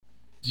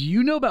Do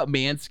you know about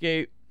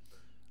Manscaped?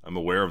 I'm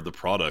aware of the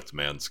product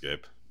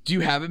Manscaped. Do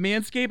you have a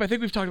Manscaped? I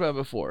think we've talked about it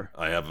before.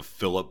 I have a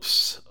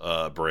Philips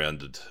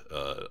branded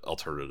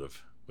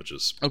alternative, which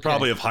is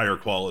probably of higher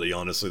quality,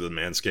 honestly, than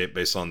Manscaped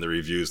based on the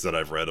reviews that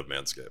I've read of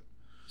Manscaped.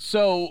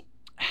 So,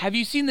 have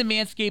you seen the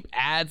Manscaped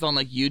ads on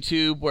like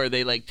YouTube where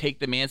they like take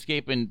the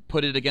Manscaped and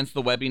put it against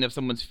the webbing of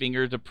someone's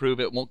finger to prove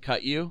it won't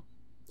cut you?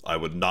 I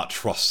would not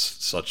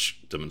trust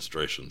such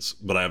demonstrations,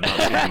 but I have not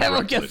seen them.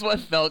 Well, guess what,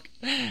 Felk?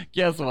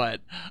 Guess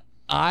what?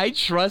 I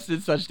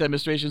trusted such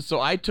demonstrations,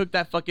 so I took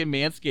that fucking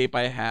Manscaped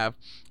I have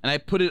and I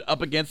put it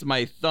up against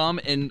my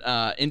thumb and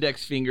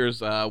index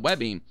fingers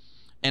webbing,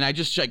 and I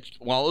just checked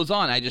while it was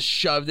on. I just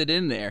shoved it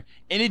in there,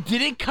 and it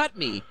didn't cut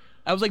me.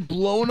 I was like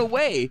blown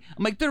away.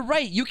 I'm like, they're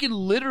right. You can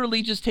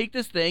literally just take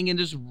this thing and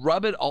just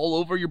rub it all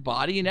over your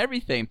body and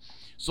everything.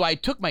 So I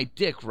took my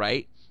dick,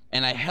 right,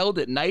 and I held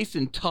it nice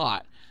and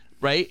taut,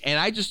 right, and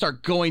I just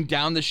start going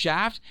down the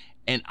shaft.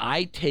 And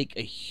I take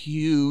a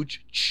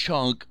huge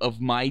chunk of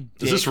my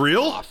dick. Is this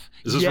real? Off.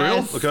 Is this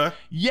real? Okay.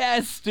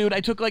 Yes, dude. I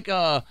took like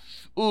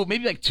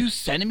maybe like 2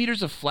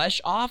 centimeters of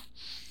flesh off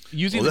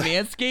using the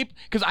Manscaped,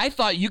 because I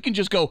thought you can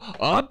just go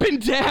up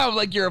and down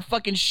like you're a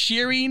fucking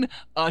shearing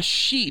a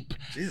sheep.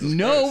 Jesus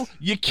no, Christ.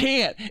 you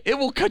can't. It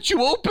will cut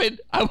you open.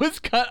 I was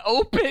cut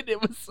open. It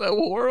was so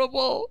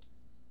horrible.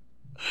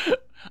 I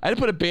had to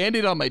put a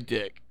Band-Aid on my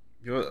dick.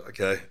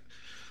 Okay.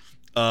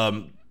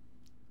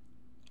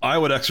 I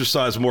would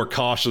exercise more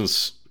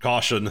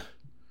caution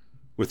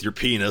with your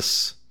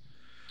penis.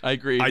 I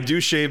agree. I do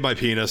shave my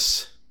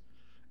penis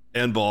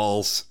and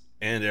balls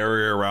and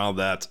area around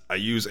that. I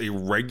use a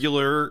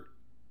regular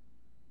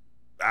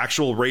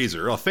actual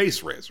razor, a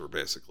face razor,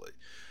 basically.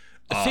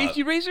 A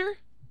safety razor?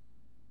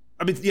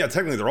 I mean, yeah,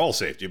 technically they're all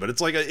safety, but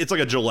it's like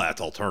a Gillette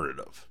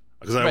alternative.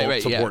 Because I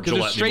don't support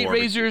Gillette there's straight anymore.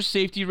 razors,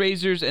 safety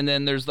razors, and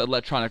then there's the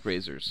electronic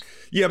razors.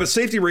 Yeah, but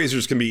safety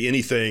razors can be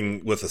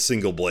anything with a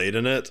single blade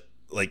in it.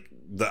 Like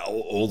the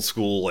old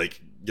school,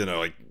 like, you know,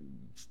 like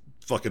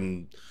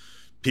fucking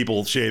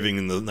people shaving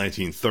in the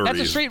 1930s. That's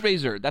a straight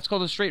razor. That's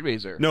called a straight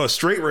razor. No, a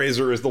straight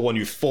razor is the one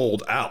you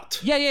fold out.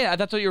 Yeah,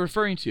 that's what you're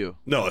referring to.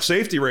 No, a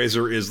safety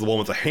razor is the one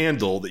with a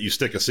handle that you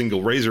stick a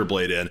single razor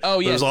blade in. Oh,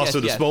 yes. There's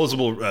also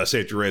disposable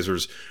safety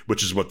razors,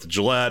 which is what the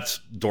Gillette,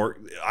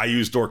 I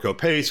use Dorco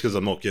Paste because I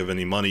won't give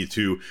any money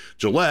to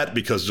Gillette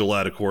because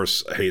Gillette, of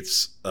course,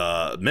 hates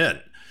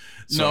men.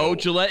 So, no,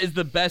 Gillette is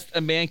the best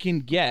a man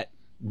can get.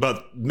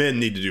 But men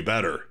need to do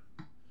better,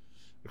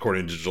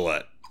 according to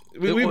Gillette.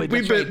 We've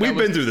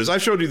been through this. I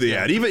showed you the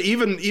ad.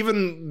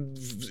 Even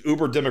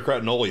Uber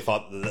Democrat Noli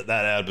thought that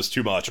ad was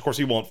too much. Of course,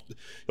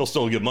 he'll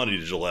still give money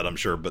to Gillette, I'm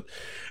sure. But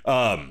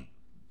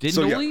did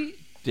Noli? Yeah.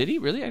 Did he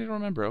really? I don't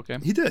remember. Okay,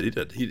 he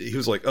did. He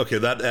was like, okay,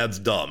 that ad's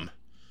dumb,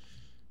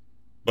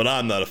 but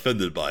I'm not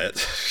offended by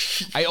it.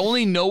 I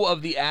only know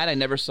of the ad. I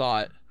never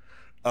saw it.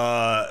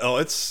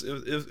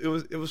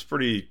 It was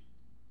pretty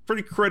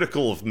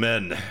critical of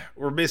men.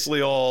 We're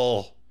basically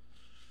all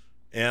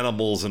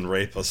animals and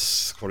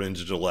rapists, according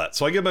to Gillette.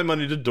 So I give my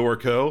money to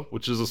Dorco,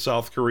 which is a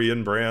South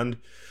Korean brand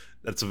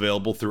that's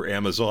available through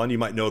Amazon. You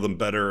might know them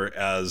better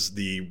as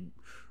the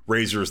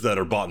razors that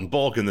are bought in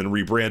bulk and then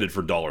rebranded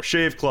for Dollar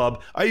Shave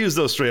Club. I use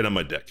those straight on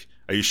my dick.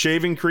 I use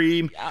shaving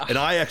cream, and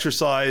I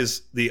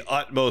exercise the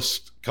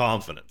utmost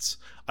confidence.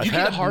 Do you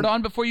get it hard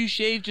on before you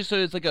shave just so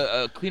it's like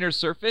a cleaner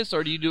surface,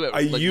 or do you do it? I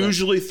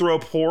usually throw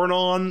porn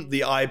on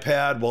the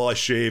iPad while I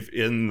shave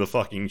in the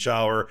fucking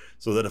shower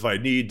so that if I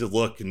need to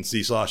look and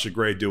see Sasha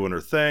Grey doing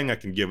her thing, I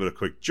can give it a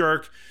quick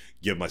jerk,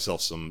 give myself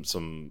some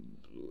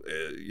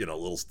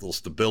little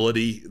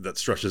stability that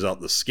stretches out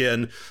the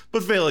skin.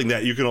 But failing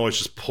that, you can always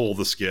just pull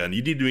the skin.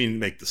 You need to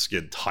make the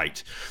skin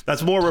tight.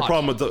 That's more of a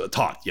problem with the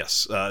taut.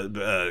 Yes,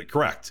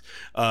 correct.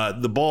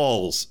 The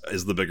balls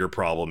is the bigger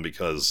problem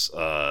because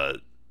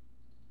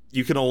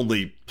you can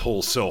only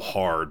pull so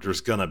hard. There's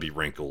gonna be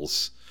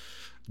wrinkles.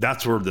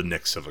 That's where the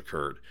nicks have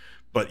occurred.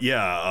 But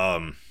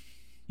yeah.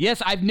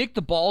 Yes, I've nicked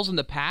the balls in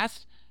the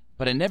past,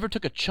 but I never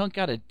took a chunk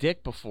out of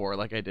dick before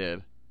like I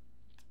did.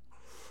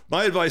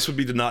 My advice would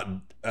be to not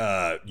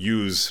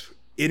use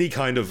any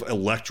kind of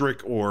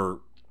electric or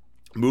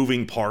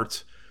moving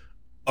part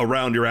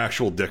around your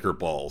actual dick or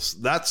balls.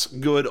 That's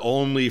good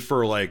only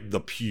for like the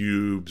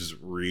pubes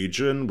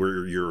region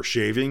where you're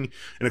shaving,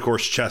 and of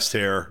course chest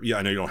hair. Yeah,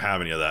 I know you don't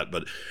have any of that,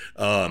 but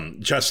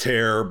chest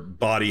hair,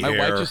 body hair.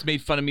 My wife just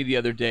made fun of me the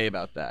other day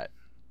about that.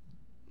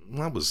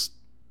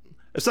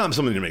 It's not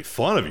something to make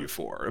fun of you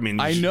for. I mean,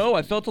 I know.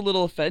 I felt a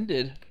little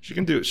offended. She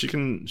can do it. She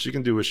can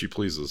do as she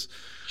pleases.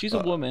 She's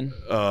a woman.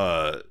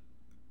 I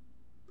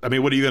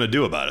mean, what are you going to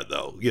do about it,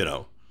 though? You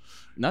know,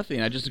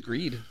 nothing. I just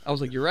agreed. I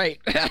was like, "You're right."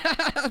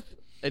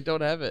 I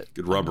don't have it.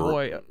 You could rub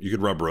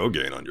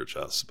Rogaine on your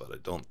chest, but I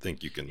don't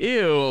think you can.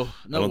 Ew!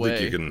 No I don't way.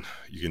 think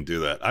you can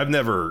do that. I don't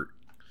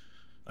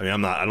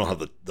have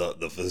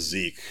the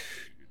physique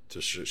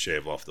to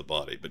shave off the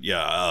body, but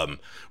yeah.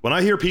 When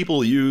I hear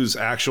people use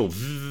actual,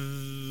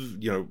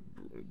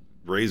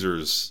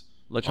 razors,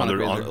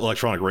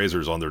 electronic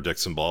razors on their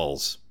dicks and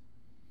balls,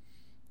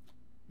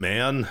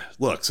 man,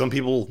 look, some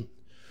people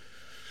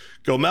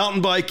go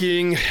mountain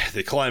biking,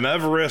 they climb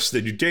Everest,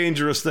 they do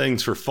dangerous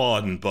things for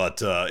fun.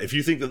 But if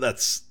you think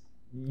that's,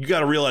 you got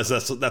to realize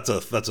that's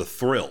a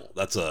thrill.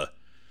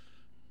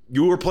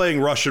 You were playing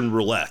Russian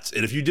roulette,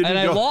 and if you didn't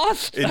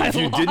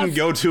didn't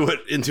go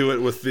into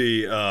it with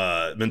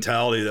the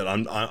mentality that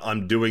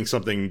I'm doing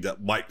something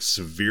that might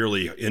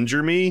severely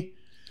injure me,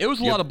 it was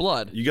a lot of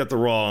blood. You get the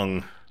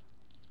wrong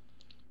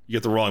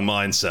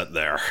mindset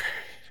there.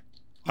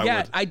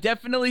 I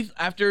definitely,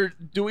 after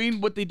doing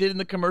what they did in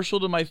the commercial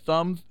to my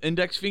thumb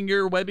index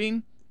finger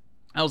webbing,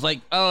 I was like,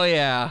 oh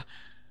yeah,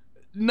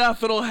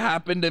 nothing'll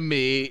happen to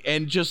me,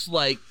 and just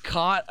like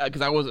caught,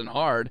 because I wasn't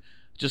hard,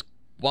 just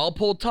while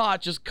pulled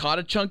taut, just caught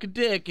a chunk of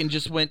dick and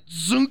just went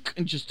zunk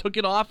and just took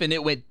it off, and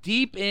it went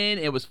deep in.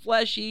 It was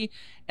fleshy,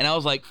 and I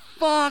was like,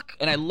 fuck,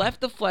 and I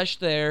left the flesh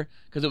there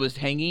because it was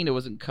hanging. It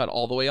wasn't cut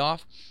all the way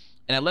off.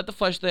 And I let the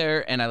flesh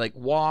there, and I like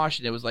washed,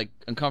 and it was like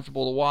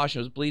uncomfortable to wash. It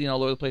was bleeding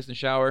all over the place in the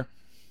shower.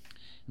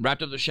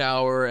 Wrapped up the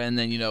shower, and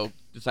then, you know,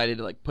 decided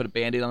to like put a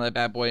Band-Aid on that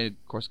bad boy, and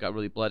of course got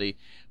really bloody.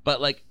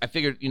 But like, I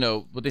figured, you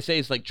know, what they say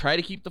is like, try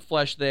to keep the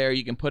flesh there.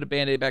 You can put a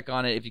Band-Aid back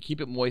on it. If you keep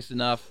it moist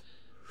enough,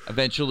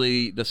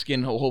 eventually the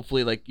skin will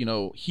hopefully, like, you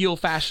know, heal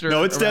faster.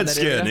 No, it's dead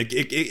skin.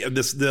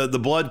 The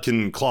blood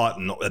can clot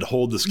and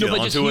hold the skin onto it.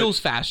 No, but it just heals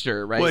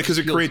faster, right? Well, because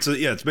it creates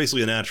it's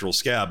basically a natural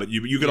scab. But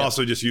you could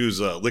also just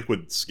use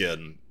liquid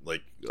skin,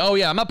 like. Oh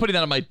yeah, I'm not putting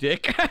that on my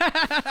dick.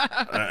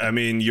 I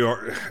mean,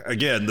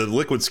 the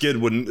liquid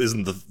skin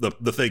isn't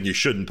the thing you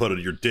shouldn't put on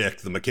your dick.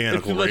 The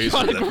mechanical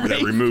razor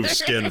that removes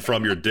skin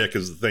from your dick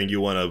is the thing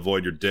you want to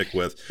avoid your dick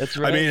with. That's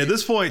right. I mean, at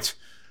this point,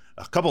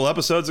 a couple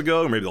episodes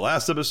ago, or maybe the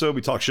last episode,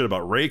 we talked shit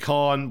about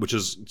Raycon, which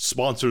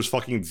sponsors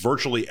fucking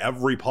virtually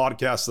every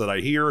podcast that I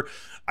hear.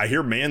 I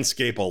hear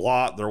Manscaped a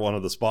lot. They're one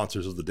of the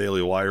sponsors of the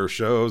Daily Wire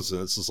shows,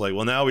 and it's just like,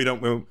 well, now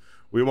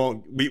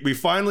we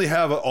finally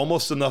have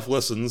almost enough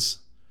listens.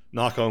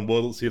 Knock on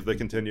wood, let's see if they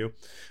continue.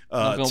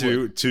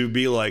 To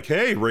be like,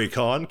 hey,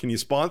 Raycon, can you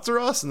sponsor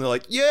us? And they're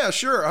like, yeah,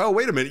 sure. Oh,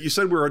 wait a minute, you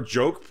said we're a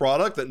joke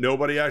product that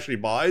nobody actually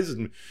buys,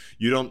 and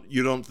you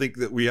don't think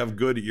that we have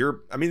good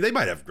I mean, they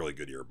might have really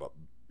good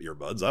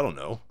earbuds. I don't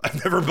know.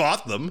 I've never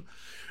bought them.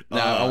 No,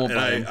 I won't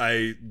buy them.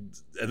 I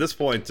at this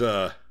point,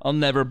 I'll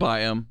never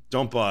buy them.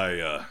 Don't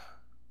buy.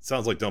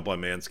 Sounds like don't buy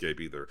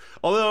Manscaped either.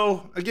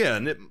 Although,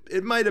 again,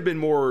 it might have been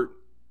more.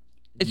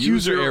 It's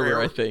user error,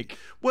 I think.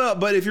 Well,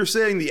 but if you're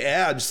saying the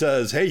ad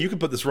says, hey, you can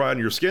put this right on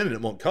your skin and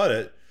it won't cut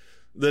it,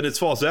 then it's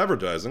false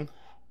advertising.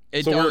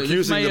 So we're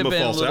accusing them of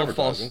false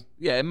advertising.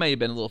 Yeah, it may have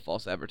been a little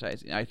false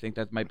advertising. I think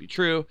that might be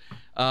true.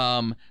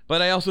 But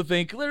I also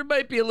think there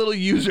might be a little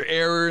user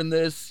error in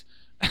this.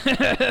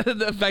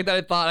 The fact that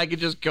I thought I could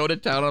just go to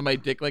town on my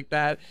dick like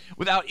that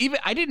without even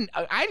I didn't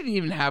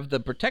even have the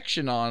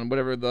protection on,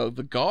 whatever, the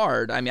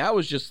guard. I mean, I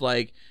was just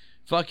like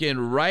fucking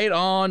right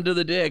on to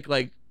the dick,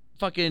 like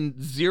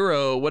fucking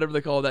zero, whatever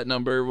they call that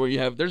number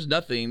where there's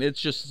nothing.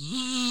 It's just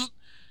zzz.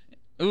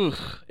 Ooh,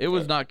 it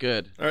was not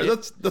good. All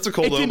right, that's a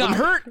cold open. It did not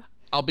hurt.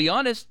 I'll be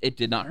honest, it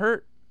did not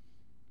hurt.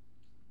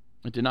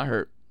 It did not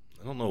hurt.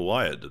 I don't know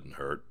why it didn't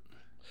hurt.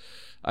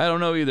 I don't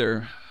know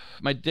either.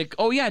 My dick.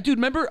 Oh yeah, dude,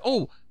 remember?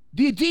 Oh,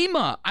 the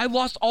edema. I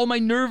lost all my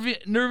nerve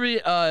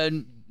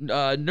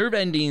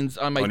endings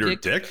on my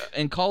dick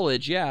in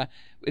college. Yeah,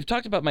 we've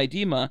talked about my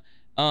edema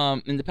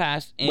in the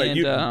past, and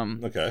wait,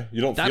 okay,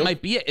 you don't. That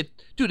might be it.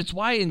 Dude, it's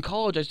why in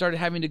college I started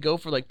having to go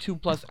for like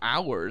 2+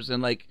 hours,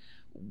 and like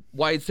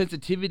why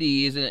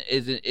sensitivity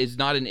is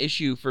not an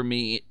issue for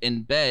me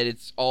in bed.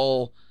 It's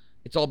all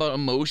about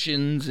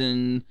emotions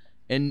and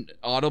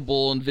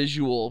audible and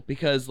visual,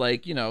 because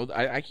like, you know,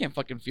 I can't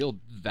fucking feel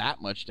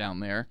that much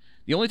down there.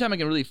 The only time I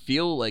can really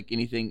feel like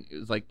anything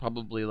is like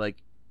probably like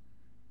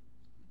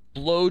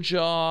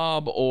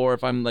blowjob, or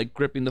if I'm like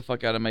gripping the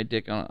fuck out of my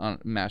dick on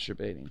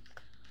masturbating.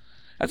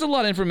 That's a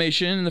lot of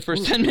information in the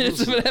first 10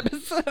 minutes of an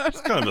episode.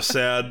 It's kind of a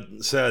sad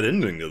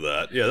ending to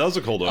that. Yeah, that was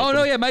a cold open. Oh,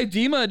 no, yeah, my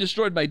edema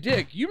destroyed my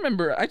dick. You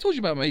remember, I told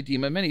you about my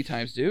edema many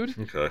times, dude.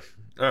 Okay.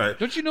 All right.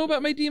 Don't you know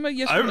about my edema?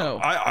 Yes or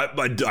no?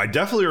 I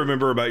definitely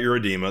remember about your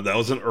edema. That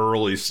was an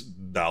early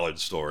Ballard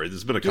story.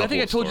 There's been a couple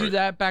of I told you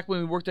that back when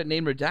we worked at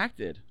Name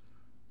Redacted.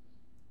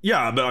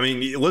 Yeah, but I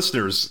mean,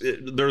 listeners,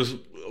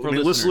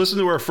 listen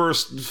to our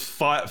first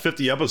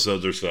 50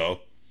 episodes or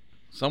so.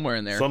 Somewhere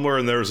in there. Somewhere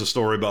in there is a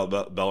story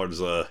about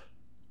Ballard's...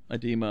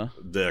 edema.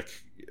 Dick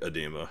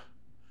edema.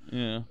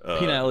 Yeah.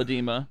 Penile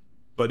edema.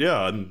 But yeah,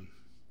 I'm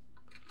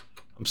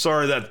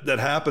sorry that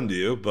happened to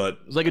you, but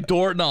it was like a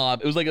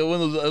doorknob. It was like it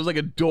was like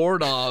a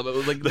doorknob. It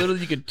was like literally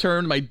you could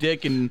turn my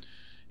dick and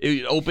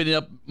it would open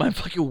up my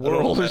fucking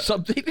world or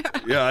something.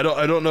 Yeah, I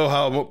don't know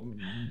how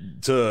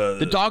to.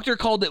 The doctor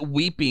called it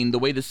weeping, the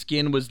way the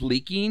skin was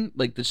leaking,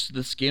 like the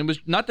skin was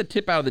not the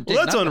tip out of the dick.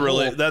 Well, that's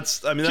unrelated.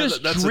 That's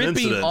just that's dripping an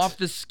incident off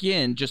the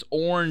skin, just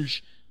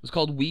orange. It was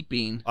called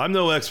weeping. I'm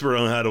no expert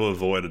on how to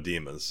avoid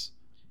edemas.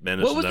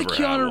 What was the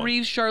Keanu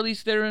Reeves,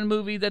 Charlize Theron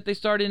movie that they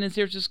starred in San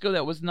Francisco?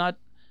 That was not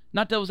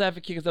Devil's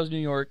Advocate, because that was New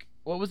York.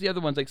 What was the other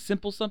ones? Like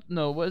Simple something?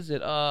 No, what is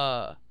it?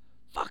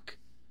 Fuck.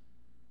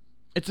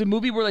 It's a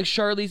movie where like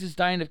Charlize is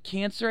dying of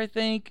cancer, I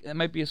think. That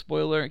might be a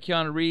spoiler.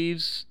 Keanu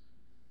Reeves.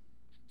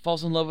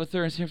 falls in love with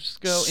her in San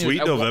Francisco.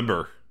 Sweet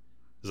November.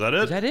 Is that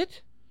it? Is that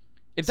it?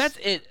 If that's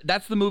it,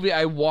 that's the movie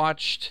I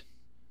watched.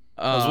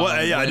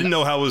 I didn't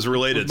know how it was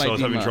related, so I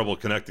was having trouble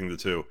connecting the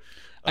two.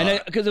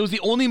 Because it was the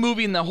only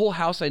movie in the whole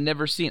house I'd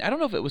never seen. I don't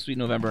know if it was Sweet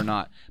November or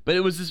not, but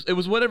it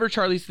was whatever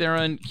Charlize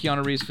Theron,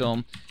 Keanu Reeves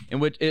film, in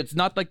which it's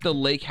not like the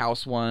Lake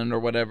House one or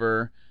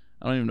whatever.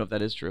 I don't even know if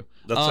that is true.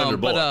 That's Sandra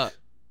Bullock.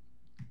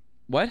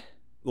 What?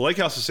 The Lake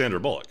House is Sandra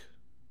Bullock.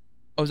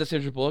 Oh, is that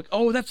Sandra Bullock?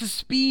 Oh, that's a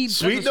Speed.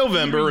 Sweet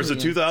November is a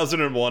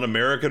 2001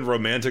 American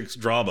romantic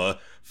drama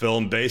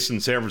film based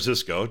in San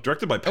Francisco,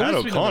 directed by Pat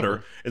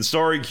O'Connor and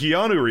starring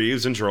Keanu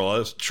Reeves and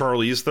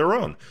Charlize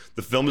Theron.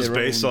 The film is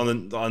based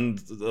on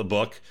the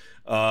book.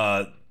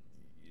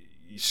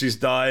 She's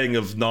dying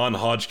of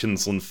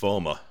non-Hodgkin's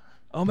lymphoma.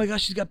 Oh my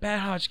gosh, she's got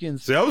bad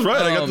Hodgkin's. See, I was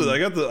right.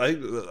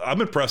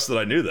 I'm impressed that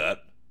I knew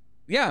that.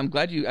 Yeah, I'm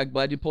glad you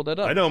pulled that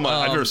up. I know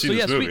I've never seen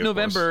this movie. Sweet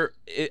November,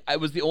 it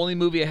was the only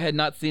movie I had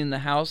not seen in the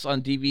house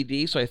on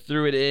DVD, so I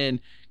threw it in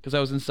because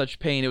I was in such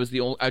pain. It was the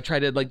only. I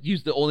tried to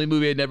use the only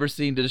movie I'd never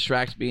seen to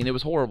distract me, and it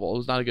was horrible. It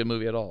was not a good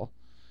movie at all.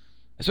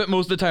 I spent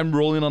most of the time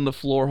rolling on the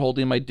floor,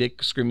 holding my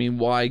dick, screaming,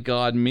 "Why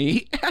God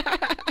me?"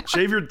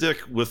 Shave your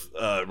dick with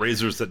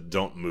razors that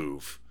don't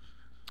move.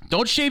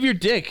 Don't shave your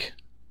dick.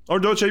 Or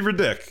don't shave your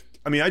dick.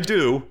 I mean, I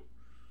do.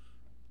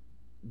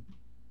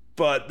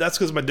 But that's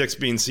because my dick's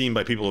being seen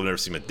by people who've never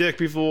seen my dick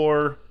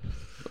before.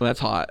 Well, that's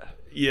hot.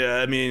 Yeah,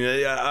 I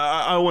mean,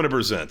 I want to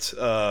present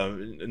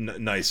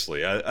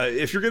nicely.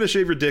 If you're going to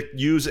shave your dick,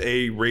 use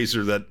a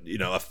razor that,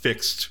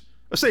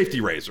 a safety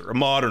razor, a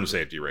modern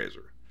safety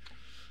razor.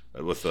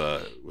 With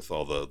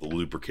all the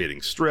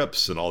lubricating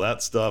strips and all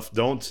that stuff.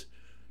 Don't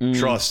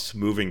trust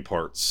moving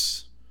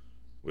parts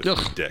with your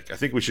dick. I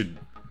think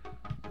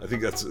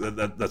that's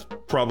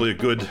probably a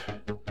good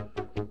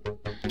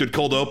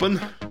cold open.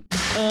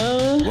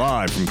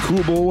 Live from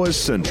Cool Boys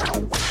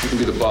Central. You can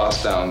be the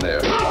boss down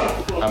there.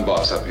 I'm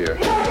boss up here.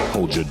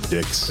 Hold your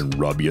dicks and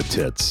rub your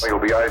tits. You'll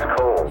be ice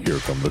cold. Here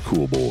come the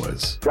Cool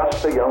Boys.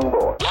 Just a young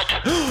boy.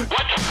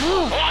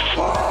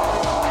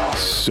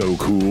 So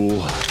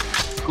cool.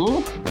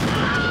 Cool?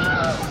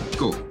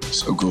 Cool.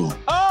 So cool.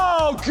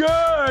 Oh,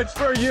 good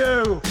for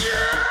you.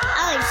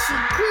 Oh, it's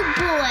a good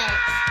boy.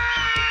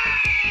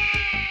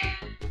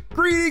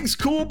 Greetings,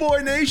 Cool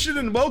Boy Nation,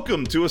 and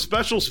welcome to a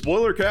special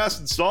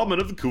Spoilercast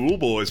installment of the Cool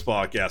Boys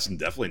podcast, and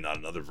definitely not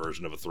another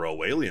version of a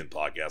Throawaylien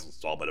podcast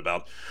installment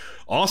about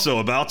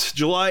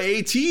July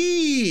AT.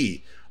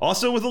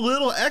 Also with a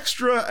little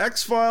extra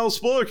X-Files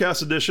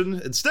Spoilercast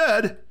edition.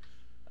 Instead,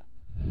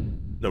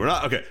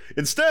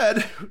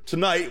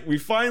 tonight we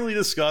finally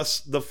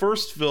discuss the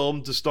first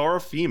film to star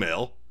a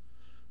female,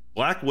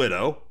 Black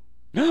Widow,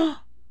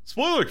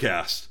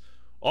 Spoilercast,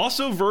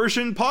 also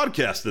version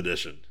podcast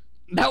edition.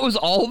 That was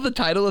all the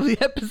title of the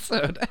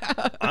episode.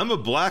 I'm a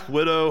Black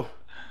Widow.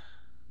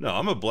 No,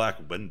 I'm a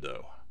Black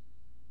Window.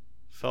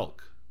 Felk.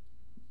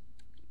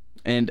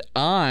 And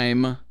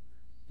I'm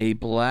a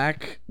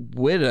Black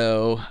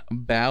Widow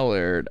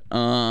Ballard.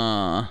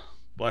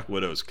 Black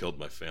Widow's killed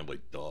my family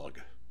dog,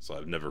 so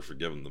I've never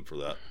forgiven them for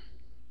that.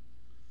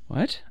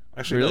 What?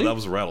 Actually, really? No, that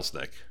was a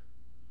rattlesnake.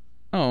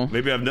 Oh.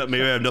 Maybe I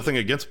have nothing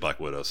against Black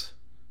Widows.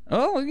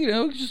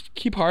 Oh, just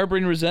keep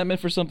harboring resentment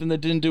for something that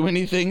didn't do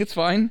anything. It's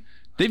fine.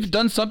 They've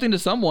done something to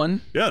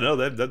someone. Yeah, no,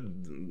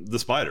 the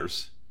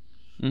spiders.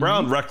 Mm-hmm.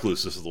 Brown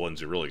recluses are the ones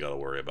you really got to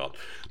worry about.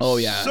 Oh,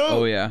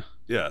 yeah.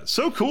 Yeah,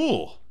 so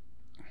cool.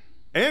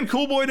 And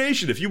Cool Boy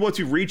Nation, if you want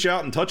to reach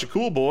out and touch a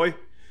cool boy,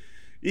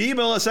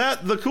 email us at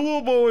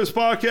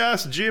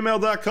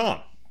thecoolboyspodcast@gmail.com.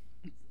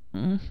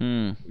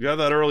 Mm-hmm. We got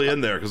that early in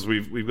there because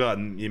we've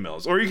gotten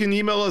emails. Or you can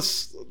email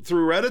us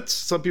through Reddit.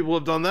 Some people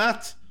have done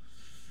that.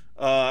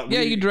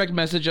 You can direct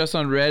message us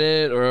on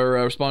Reddit or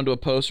respond to a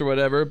post or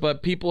whatever,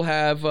 but people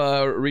have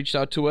reached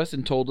out to us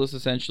and told us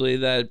essentially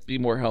that it'd be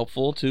more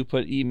helpful to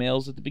put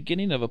emails at the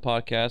beginning of a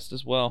podcast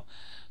as well.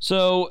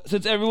 So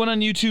since everyone on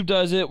YouTube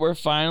does it, we're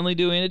finally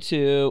doing it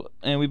too,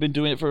 and we've been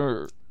doing it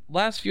for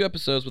last few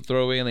episodes with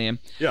Throwaylien.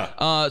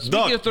 Yeah.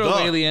 Speaking of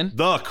Throwaylien,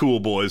 the Cool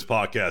Boys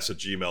Podcast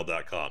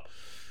 @gmail.com.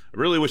 I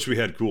really wish we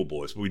had Cool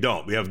Boys, but we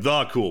don't. We have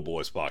the Cool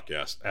Boys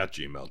Podcast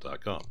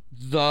 @gmail.com.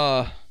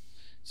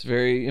 It's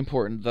very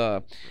important.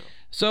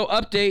 So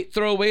update,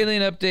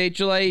 Throwaylien update,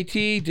 July AT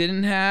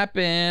didn't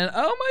happen.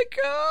 Oh my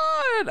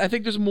god! I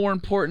think there's more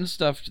important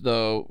stuff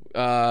though.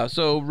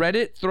 So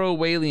Reddit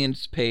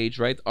Throwaylien page,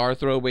 right? Our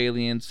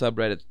Throwaylien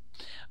subreddit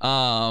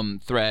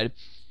thread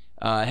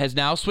has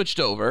now switched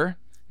over.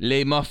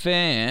 Le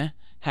Muffin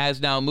has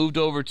now moved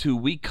over to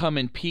We Come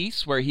in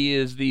Peace, where he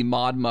is the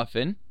mod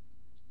muffin,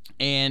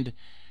 and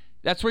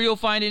that's where you'll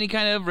find any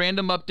kind of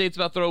random updates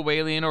about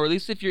Throwaylien, or at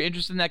least if you're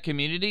interested in that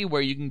community,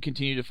 where you can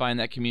continue to find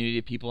that community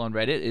of people on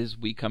Reddit is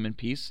We Come in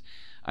Peace.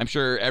 I'm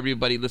sure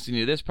everybody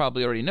listening to this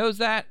probably already knows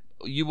that.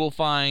 You will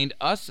find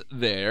us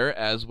there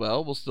as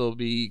well. We'll still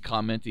be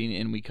commenting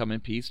in We Come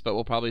in Peace, but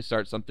we'll probably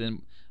start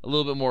something a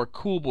little bit more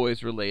Cool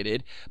Boys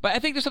related. But I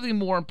think there's something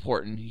more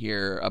important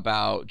here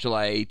about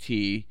July AT.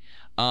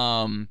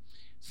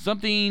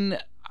 Something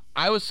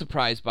I was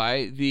surprised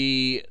by.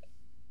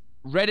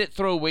 Reddit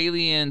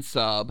Throawaylien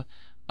sub.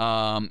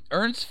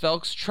 Earns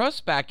Felk's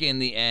trust back in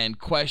the end? ?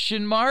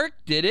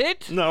 Did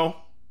it? No.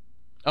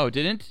 Oh,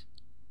 didn't?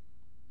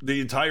 The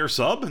entire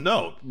sub?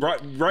 No.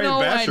 Ryan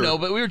No, Basher. I know,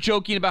 but we were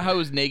joking about how it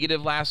was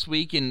negative last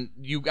week, and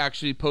you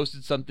actually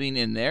posted something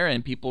in there,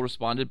 and people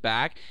responded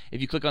back.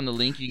 If you click on the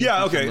link, you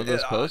can see some of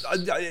those posts.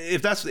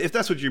 If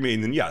that's what you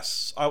mean, then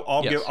yes,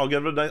 I'll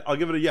give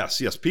it a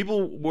yes. Yes,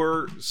 people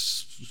were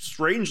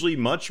strangely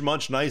much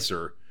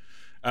nicer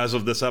as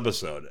of this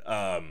episode.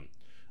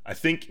 I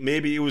think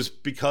maybe it was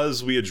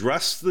because we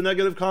addressed the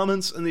negative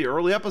comments in the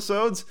early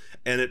episodes,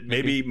 and it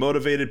maybe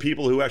motivated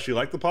people who actually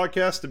like the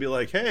podcast to be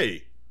like,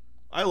 hey,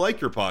 I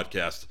like your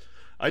podcast.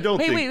 I don't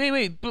think...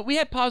 Wait. But we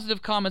had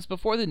positive comments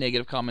before the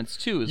negative comments,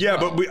 too, as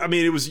well. But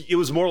it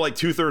was more like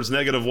 2/3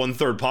 negative,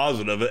 1/3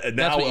 positive, and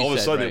now all of a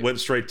sudden it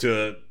went straight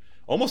to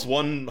almost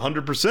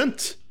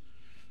 100%.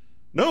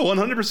 No,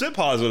 100%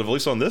 positive, at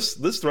least on this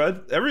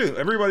thread.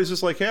 Everybody's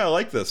just like, hey, I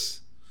like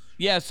this.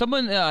 Yeah,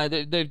 someone,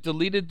 they've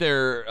deleted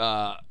their...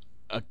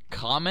 a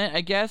comment, I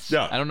guess.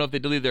 Yeah. I don't know if they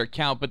deleted their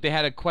account, but they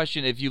had a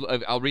question.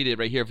 I'll read it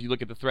right here. If you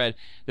look at the thread,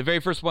 the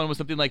very first one was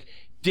something like,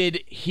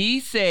 "Did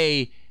he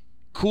say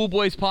Cool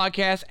Boys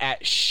Podcast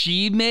at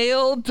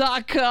shemail.com?"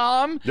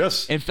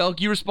 Yes. And Felk,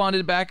 you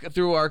responded back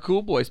through our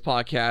Cool Boys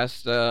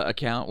Podcast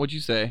account. What'd you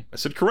say? I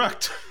said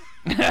correct.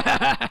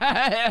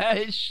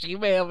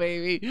 Shemail,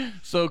 baby.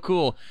 So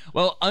cool.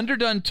 Well,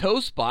 Underdone Toe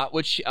Spot,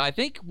 which I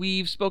think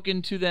we've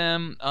spoken to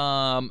them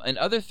in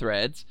other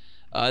threads.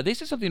 They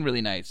said something really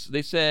nice.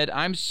 They said,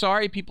 "I'm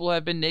sorry people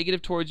have been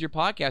negative towards your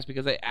podcast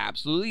because I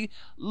absolutely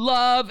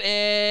love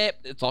it."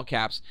 It's all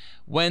caps.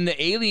 "When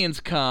the aliens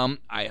come,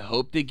 I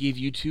hope they give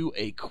you two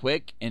a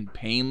quick and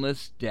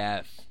painless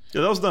death."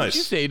 Yeah, that was nice. What'd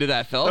you say to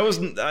that,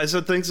 Felk? I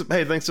said thanks.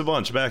 Hey, thanks a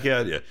bunch. Back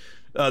at you.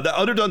 The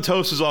Underdone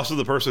Toast is also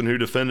the person who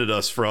defended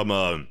us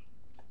from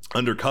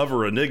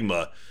Undercover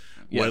Enigma.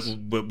 Yes.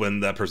 When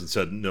that person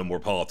said no more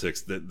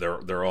politics, that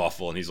they're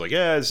awful, and he's like,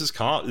 yeah, this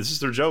is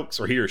their jokes,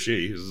 or he or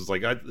she is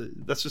like,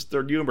 that's just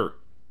their humor.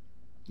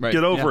 Right.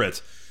 Get over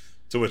it.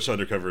 To which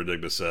Undercover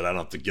Enigma said, I don't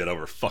have to get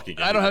over fucking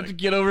anything. I don't have to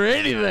get over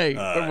anything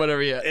or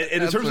whatever yet.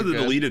 And in terms of the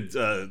deleted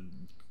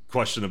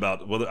question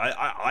about whether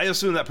I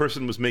assume that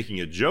person was making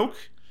a joke.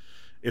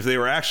 If they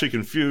were actually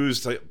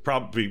confused,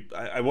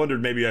 I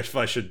wondered maybe if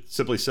I should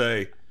simply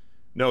say,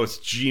 no, it's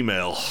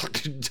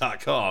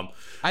gmail.com.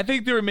 I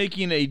think they were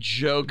making a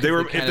joke. They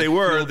were making the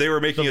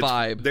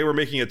vibe. They were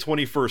making a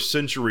 21st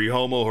century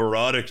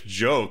homoerotic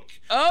joke.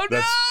 Oh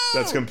no!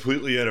 That's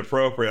completely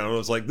inappropriate. I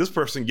was like, this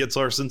person gets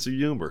our sense of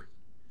humor.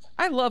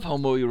 I love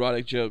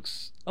homoerotic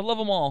jokes. I love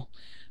them all.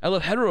 I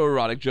love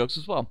heteroerotic jokes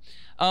as well.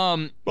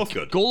 Both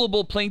good.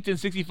 Gullible Plankton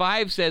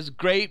 65 says,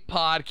 "Great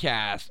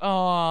podcast."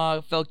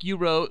 Aw, Felk, you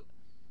wrote.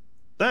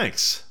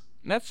 Thanks.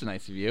 That's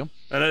nice of you.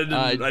 And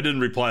I didn't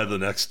reply to the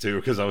next two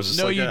because I was just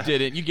no, you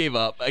didn't. You gave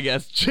up, I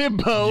guess.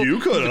 Jimbo. You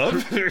could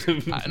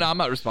have. No, I'm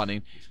not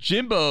responding.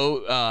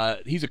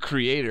 Jimbo, he's a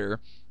creator.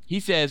 He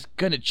says,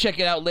 "Gonna check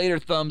it out later,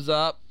 thumbs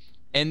up."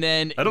 And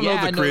then, I don't know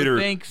what the creator...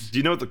 thanks. Do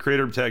you know what the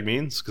creator tag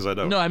means? Because I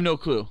don't. No, I have no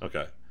clue.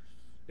 Okay.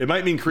 It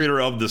might mean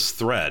creator of this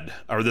thread.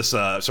 Or this, the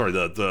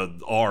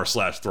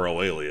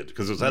r/Throwaylien.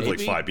 Because it had like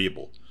 5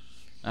 people.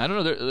 I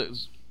don't know.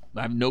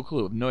 I have no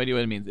clue. No idea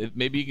what it means.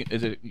 Maybe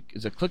is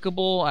it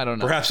clickable? I don't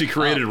know. Perhaps he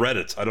created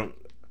Reddit. I don't.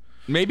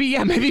 Maybe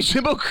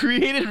Jimbo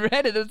created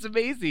Reddit. That's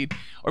amazing.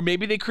 Or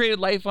maybe they created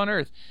life on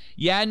Earth.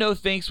 Yeah, no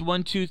thanks.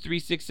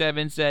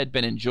 12367 said,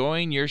 "Been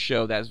enjoying your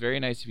show." That's very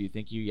nice of you.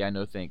 Thank you. Yeah,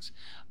 no thanks.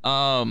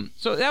 So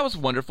that was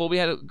wonderful. We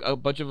had a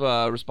bunch of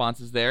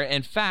responses there.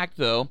 In fact,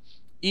 though,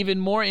 even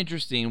more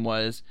interesting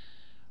was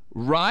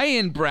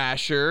Ryan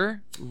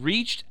Brasher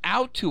reached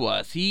out to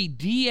us. He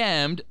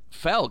DM'd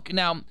Felk.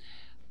 Now,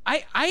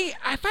 if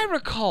I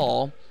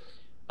recall,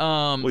 we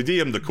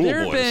DM'd the Cool Boys.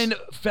 There have been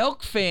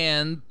Felk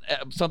fan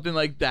something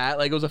like that.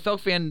 Like it was a Felk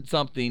fan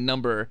something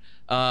number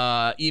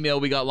email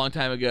we got a long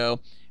time ago.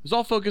 It was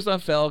all focused on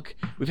Felk.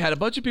 We've had a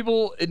bunch of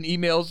people in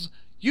emails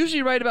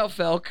usually write about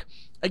Felk.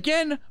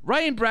 Again,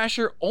 Ryan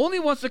Brasher only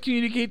wants to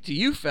communicate to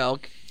you,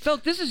 Felk.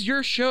 Felk, this is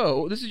your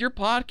show. This is your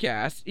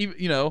podcast.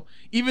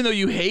 Even though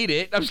you hate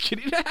it. I'm just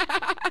kidding.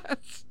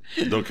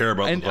 Don't care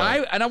about and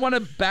I want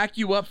to back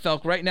you up,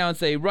 Felk, right now and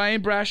say,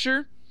 Ryan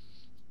Brasher,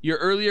 your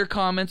earlier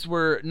comments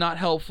were not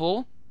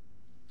helpful,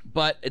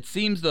 but it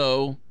seems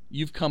though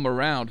you've come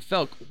around.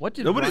 Felk, what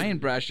did Ryan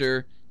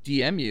Brasher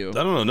DM you? I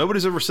don't know.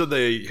 Nobody's ever said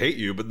they hate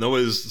you, but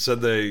nobody's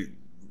said they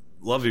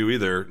love you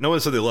either. No one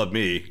said they love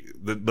me,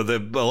 but a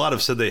lot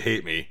have said they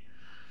hate me.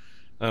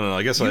 I don't know.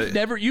 I guess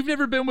you've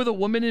never been with a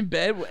woman in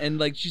bed and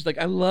like she's like,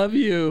 I love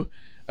you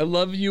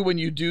when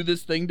you do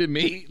this thing to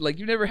me. Like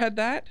you've never had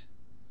that?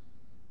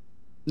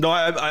 No,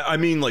 I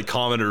mean like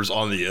commenters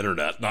on the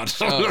internet, not.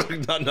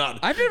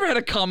 I've never had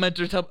a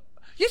commenter tell.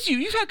 Yes,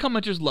 you've had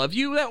commenters love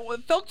you. That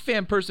Felk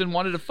fan person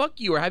wanted to fuck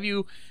you or have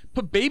you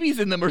put babies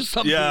in them or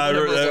something. Yeah,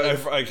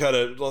 I kind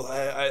of. Well,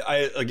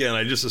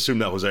 I just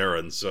assumed that was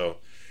Aaron, so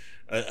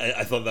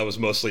I thought that was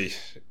mostly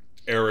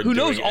Aaron. Who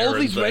knows? All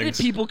Aaron these things.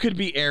 Reddit people could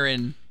be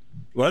Aaron.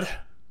 What?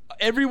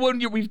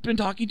 everyone we've been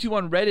talking to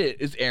on Reddit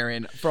is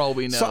Aaron, for all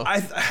we know. So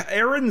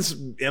Aaron's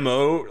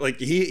MO, like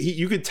he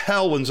you could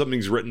tell when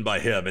something's written by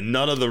him, and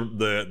none of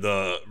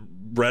the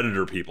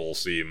Redditor people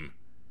seem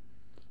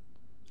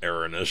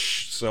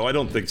Aaron-ish. So I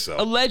don't think so.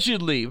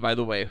 Allegedly, by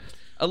the way.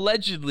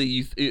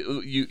 Allegedly,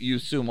 you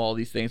assume all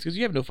these things because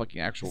you have no fucking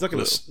actual. He's not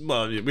going to.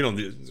 Well, we don't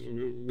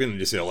need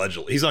to say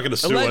allegedly. He's not going to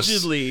sue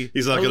allegedly. us.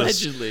 He's not going to.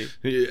 Allegedly,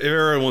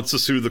 Aaron wants to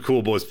sue the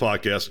Cool Boys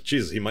podcast.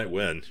 Jesus, he might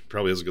win.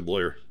 Probably has a good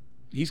lawyer.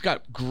 He's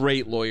got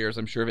great lawyers,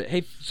 I'm sure of it.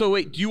 Hey, so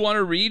wait, do you want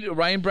to read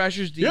Ryan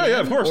Brasher's DM? Yeah,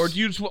 of course. Or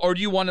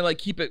do you want to like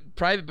keep it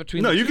private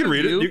between? No, the you two can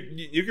read of you?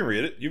 it. You can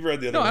read it. You've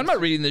read the other. No, ones. I'm not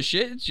reading this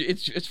shit.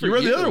 It's for you. You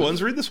read the other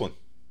ones. Read this one.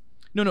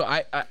 No,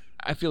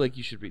 I feel like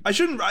you should read. I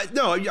shouldn't.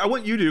 I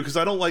want you to because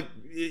I don't like.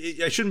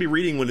 I shouldn't be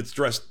reading when it's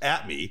dressed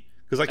at me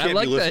because I can't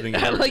be listening.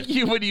 I like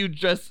you when you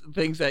dress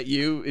things at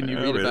you and you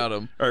read about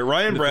them. All right,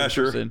 Ryan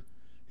Brasher.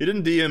 He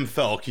didn't DM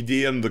Felk. He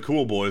DM'd the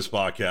Cool Boys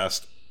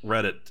podcast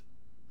Reddit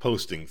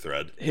posting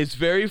thread. His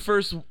very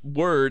first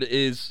word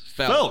is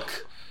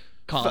Felk.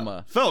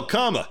 Comma. Felk,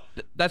 comma.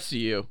 That's to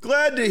you.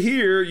 Glad to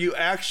hear you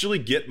actually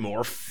get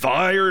more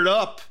fired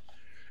up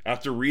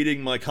after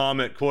reading my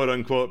comment, quote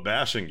unquote,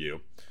 bashing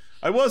you.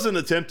 I wasn't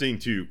attempting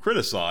to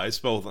criticize,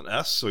 spelled with an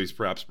S, so he's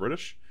perhaps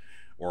British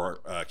or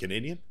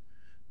Canadian.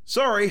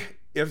 Sorry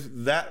if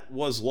that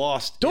was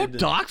lost. Don't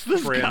dox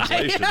this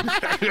translation.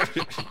 Guy.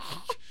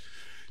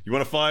 You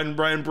want to find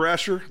Brian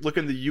Brasher? Look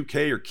in the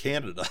UK or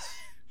Canada.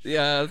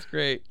 Yeah, that's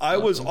great. I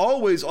was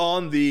always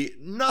on the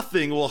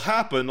nothing will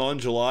happen on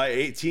July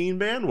 18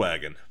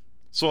 bandwagon.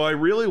 So I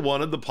really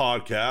wanted the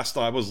podcast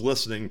I was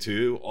listening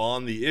to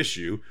on the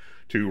issue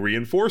to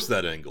reinforce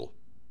that angle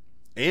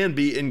and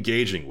be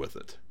engaging with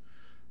it.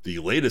 The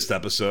latest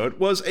episode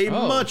was a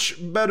much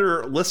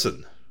better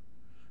listen.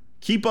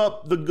 Keep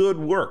up the good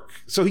work.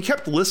 So he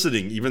kept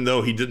listening even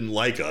though he didn't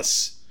like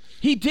us.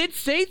 He did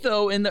say,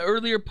 though, in the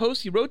earlier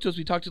post he wrote to us,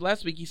 we talked to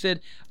last week, he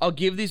said, I'll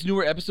give these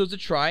newer episodes a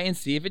try and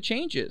see if it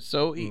changes.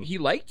 So he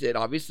liked it.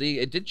 Obviously,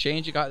 it did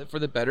change. It got it for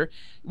the better.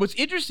 What's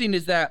interesting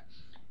is that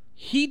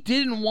he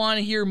didn't want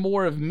to hear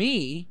more of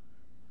me.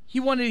 He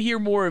wanted to hear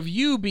more of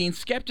you being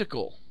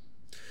skeptical.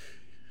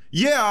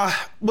 Yeah,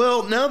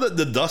 well, now that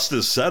the dust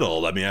is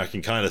settled, I mean, I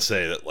can kind of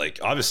say that, like,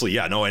 obviously,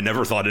 yeah, no, I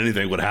never thought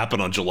anything would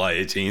happen on July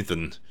 18th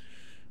and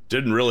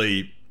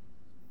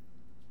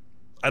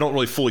I don't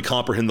really fully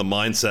comprehend the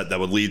mindset that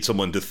would lead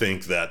someone to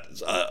think that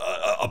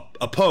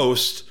a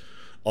post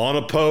on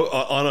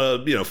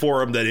a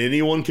forum that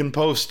anyone can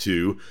post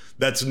to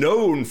that's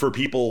known for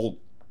people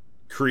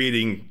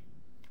creating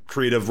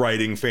creative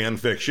writing fan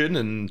fiction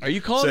and are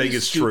you calling saying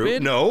it's stupid? True.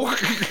 No.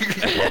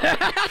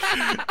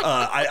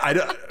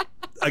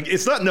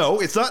 It's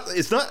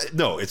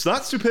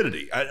not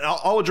stupidity.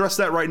 I'll address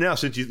that right now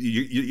since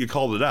you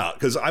called it out.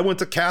 Because I'm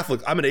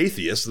an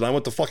atheist, and I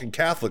went to fucking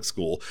Catholic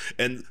school,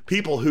 and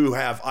people who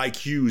have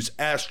IQs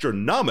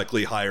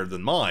astronomically higher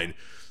than mine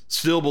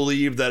still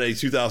believe that a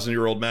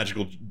 2,000-year-old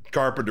magical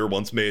carpenter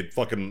once made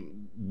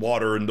fucking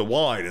water into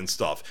wine and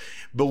stuff.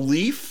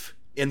 Belief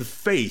and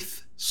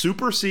faith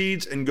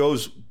supersedes and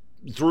goes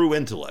through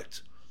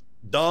intellect.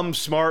 Dumb,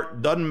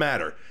 smart, doesn't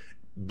matter.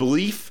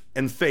 Belief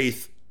and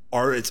faith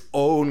are its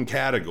own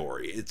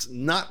category. It's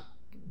not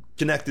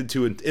connected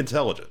to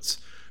intelligence.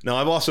 Now,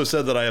 I've also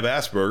said that I have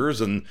Asperger's,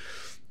 and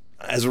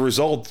as a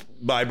result,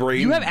 my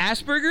brain... You have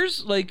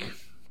Asperger's? Like...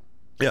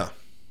 Yeah.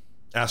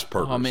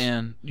 Asperger's. Oh,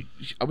 man.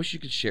 I wish you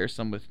could share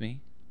some with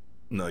me.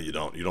 No, you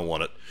don't. You don't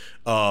want it.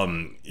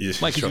 Why,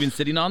 because you've been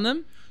sitting on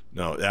them?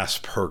 No,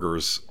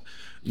 Asperger's.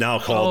 Now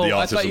called the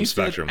autism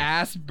spectrum.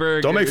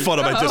 Asperger's. Don't make fun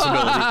of my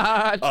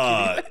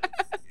disability.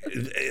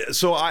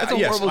 So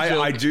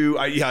I do.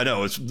 I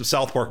know.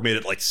 South Park made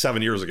it like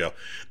 7 years ago.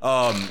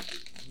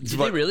 Did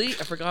they really?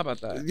 I forgot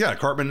about that. Yeah,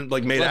 Cartman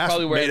like made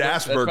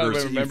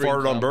Asperger's. He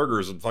farted on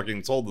burgers and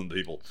fucking sold them to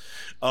people.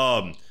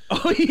 Oh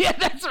yeah,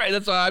 that's right.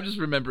 That's why I'm just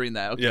remembering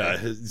that. Okay.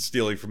 Yeah,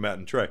 stealing from Matt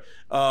and Trey.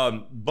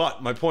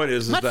 But my point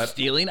is not that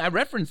stealing. I'm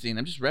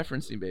just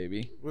referencing,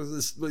 baby.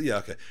 Yeah,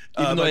 okay.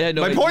 Even though I had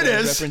no my point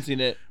is referencing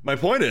it. My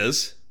point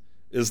is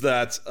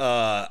that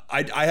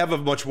I have a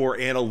much more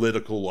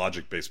analytical,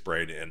 logic-based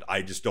brain, and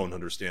I just don't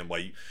understand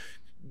why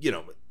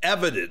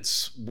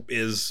evidence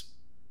is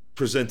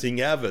presenting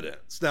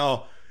evidence.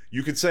 Now,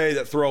 you could say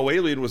that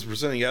Throawaylien was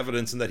presenting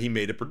evidence and that he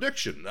made a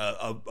prediction,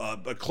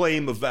 a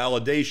claim of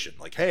validation,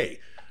 like, hey,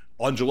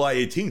 on July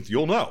 18th,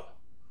 you'll know.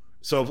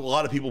 So a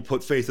lot of people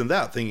put faith in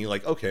that, thinking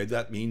like, okay,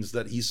 that means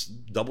that he's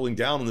doubling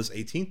down on this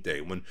 18th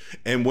day. When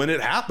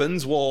it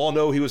happens, we'll all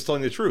know he was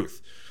telling the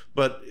truth.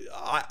 But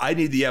I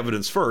need the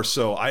evidence first,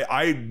 so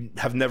I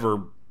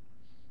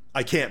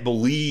can't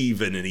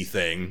believe in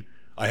anything.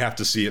 I have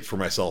to see it for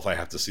myself. I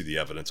have to see the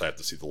evidence. I have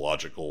to see the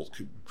logical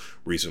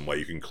reason why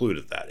you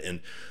concluded that. And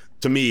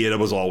to me, it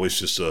was always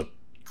just a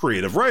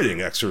creative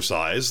writing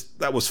exercise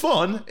that was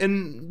fun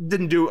and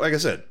didn't do, like I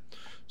said,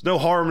 there's no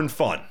harm in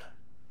fun.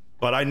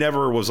 But I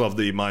never was of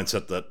the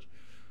mindset that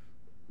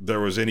there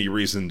was any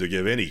reason to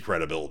give any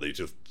credibility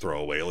to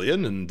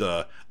Throwaylien. And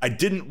I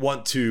didn't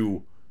want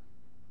to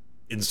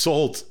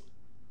insult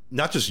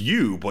not just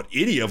you, but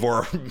any of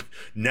our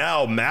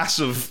now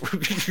massive,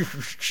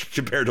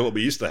 compared to what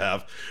we used to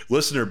have,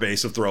 listener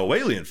base of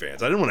Throwaylien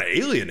fans. I didn't want to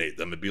alienate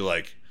them and be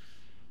like,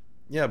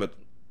 yeah, but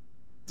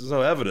there's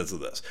no evidence of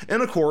this.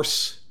 And of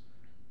course,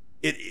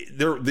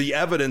 the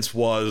evidence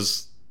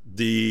was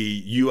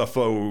the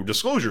UFO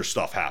disclosure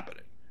stuff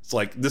happening. It's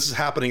like, this is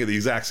happening at the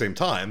exact same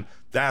time.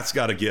 That's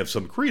got to give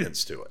some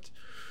credence to it.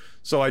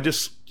 So I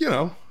just,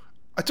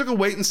 I took a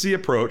wait and see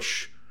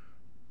approach,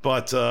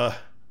 but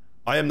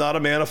I am not a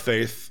man of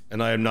faith,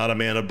 and I am not a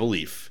man of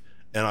belief,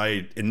 and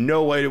I in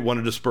no way want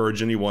to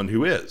disparage anyone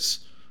who is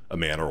a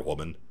man or a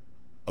woman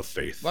of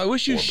faith. Well, I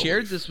wish you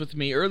shared belief. this with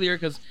me earlier,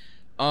 because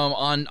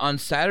on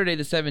Saturday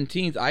the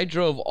 17th, I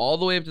drove all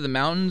the way up to the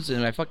mountains,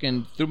 and I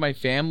fucking threw my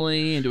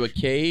family into a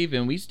cave,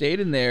 and we stayed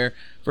in there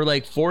for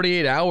like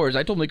 48 hours.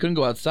 I told them they couldn't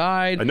go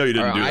outside. I know you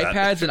didn't do that. Our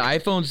iPads and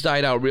iPhones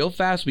died out real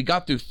fast. We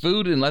got through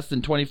food in less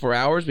than 24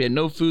 hours. We had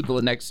no food till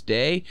the next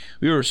day.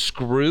 We were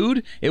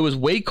screwed. It was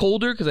way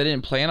colder because I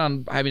didn't plan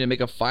on having to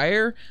make a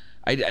fire.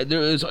 It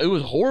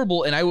was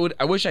horrible, and I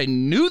wish I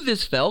knew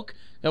this, Felk.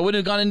 I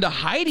wouldn't have gone into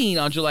hiding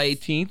on July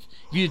 18th.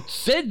 If you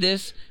said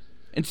this,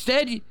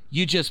 instead,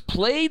 you just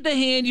played the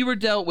hand you were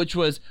dealt, which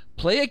was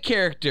play a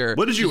character.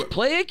 What did you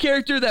play a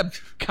character that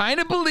kind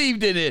of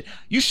believed in it?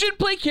 You should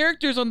play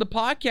characters on the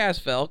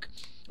podcast, Felk.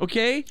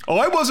 Okay? Oh,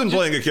 I wasn't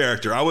playing a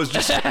character. I was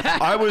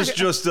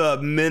just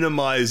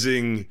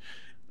minimizing,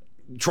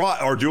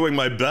 or doing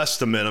my best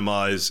to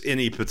minimize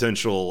any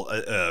potential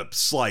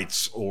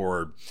slights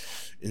or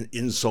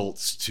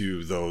insults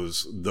to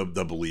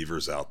the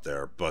believers out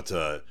there. But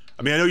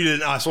I mean, I know you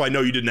didn't. So I know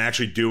you didn't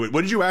actually do it.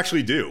 What did you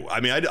actually do? I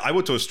mean, I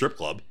went to a strip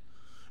club,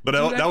 but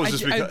Dude, that was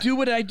just because I do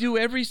what I do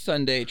every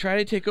Sunday. Try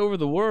to take over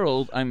the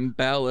world. I'm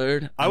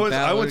Ballard. I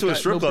went to a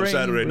strip club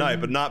Saturday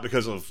night, but not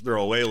because of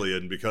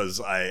Throwaylien,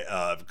 because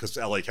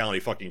LA County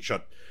fucking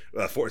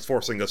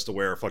forcing us to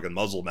wear fucking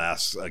muzzle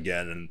masks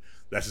again, and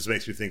that just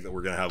makes me think that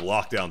we're gonna have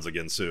lockdowns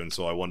again soon.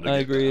 So I wanted to. I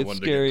agree. It's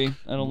scary.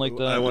 I don't like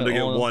that. I wanted to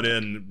get one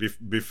in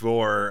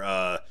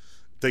before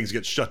things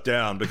get shut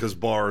down, because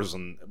bars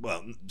and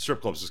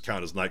strip clubs just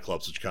count as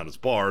nightclubs, which count as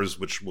bars,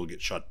 which will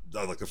get shut.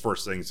 Like the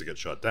first things to get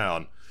shut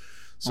down.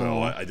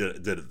 So I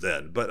did it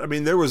then. But I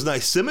mean, there was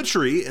nice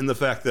symmetry in the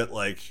fact that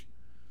like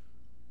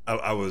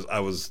I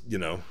was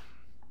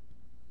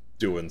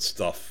doing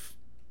stuff,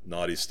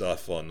 naughty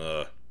stuff on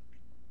the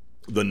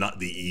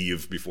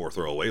eve before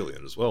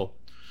Throwaylien as well,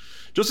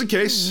 just in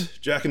case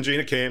Jack and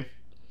Gina came.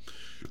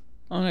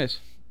 Oh, nice.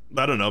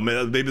 I don't know.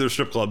 Maybe their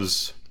strip club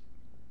is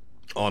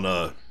on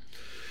the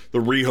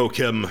Riho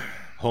Kim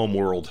home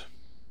world,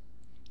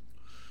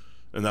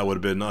 and that would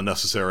have been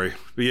unnecessary.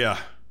 But yeah,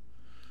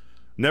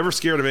 never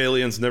scared of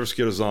aliens, never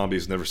scared of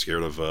zombies, never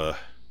scared of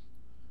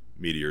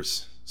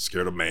meteors.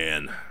 Scared of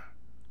man,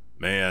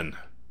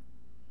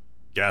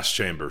 gas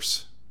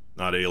chambers,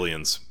 not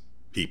aliens.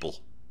 People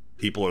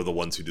are the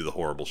ones who do the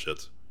horrible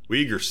shit.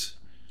 Uyghurs,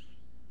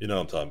 you know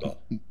what I'm talking about.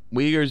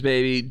 Uyghurs,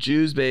 baby.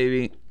 Jews,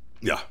 baby.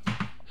 Yeah.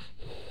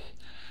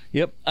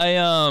 Yep.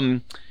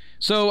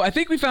 So I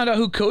think we found out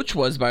who Coach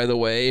was, by the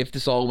way, if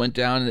this all went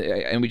down,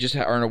 and we just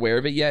aren't aware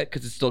of it yet,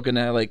 because it's still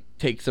gonna like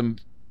take some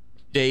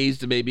days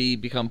to maybe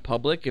become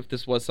public if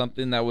this was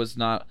something that was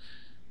not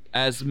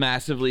as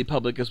massively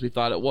public as we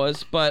thought it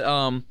was.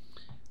 But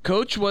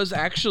Coach was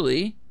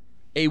actually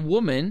a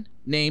woman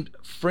named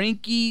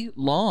Frankie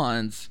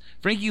Lawns.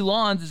 Frankie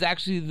Lawns is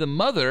actually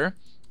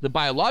the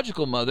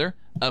biological mother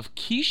of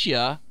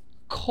Keisha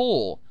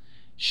Cole.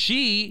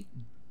 She,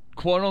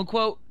 quote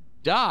unquote,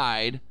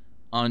 died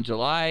on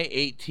July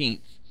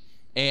 18th.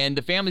 And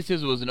the family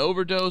says it was an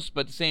overdose,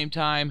 but at the same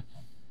time,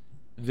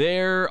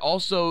 they're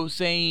also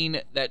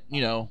saying that,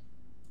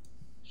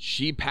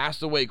 she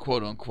passed away,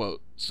 quote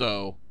unquote.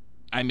 So,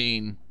 I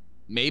mean,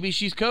 maybe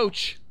she's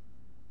Coach.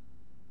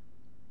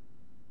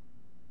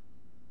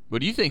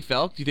 What do you think,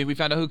 Felk? Do you think we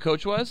found out who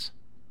Coach was?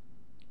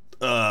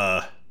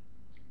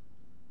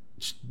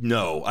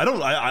 No, I don't.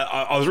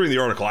 I was reading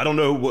the article. I don't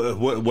know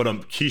what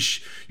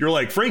Keish. You're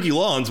like Frankie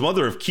Lawns,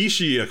 mother of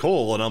Keisha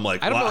Cole, and I'm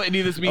like, I don't know what any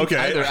of this means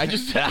either. I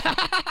just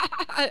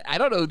I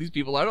don't know who these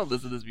people are. I don't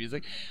listen to this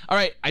music. All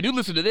right, I do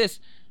listen to this.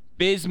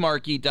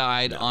 Bismarcky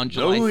died on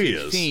July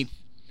 16th.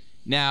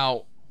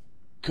 Now,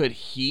 could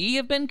he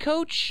have been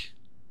Coach?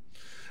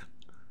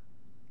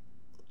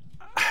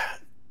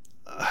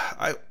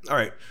 All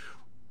right.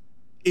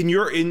 In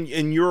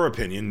your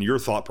opinion, your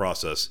thought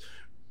process,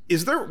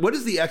 what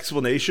is the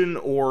explanation,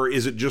 or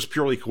is it just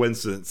purely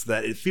coincidence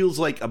that it feels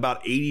like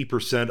about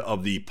 80%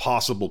 of the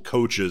possible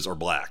coaches are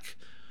black?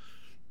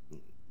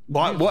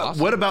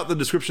 What about the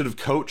description of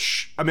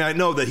Coach? I mean, I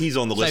know that he's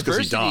on the list because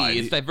he died.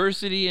 It's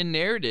diversity in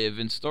narrative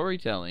and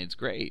storytelling. It's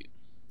great.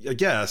 I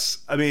guess.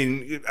 I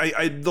mean,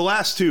 the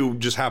last two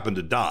just happened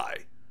to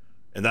die,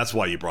 and that's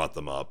why you brought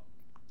them up.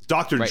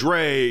 Dr.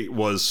 Dre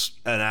was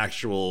an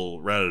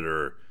actual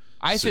Redditor.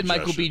 I said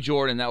Michael B.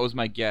 Jordan. That was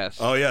my guess.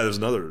 Oh, yeah, there's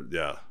another,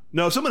 yeah.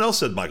 No, someone else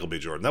said Michael B.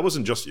 Jordan. That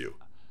wasn't just you.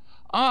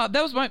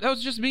 That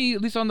was just me,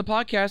 at least on the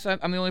podcast.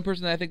 I'm the only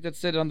person that I think that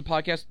said it on the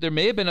podcast. There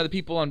may have been other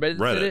people on Reddit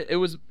that said it. It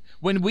was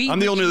when we. I'm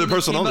the only other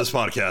person on this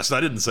podcast.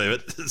 I didn't say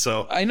it,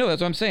 so. I know,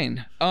 that's what I'm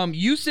saying.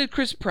 You said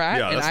Chris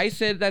Pratt, and I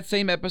said that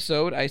same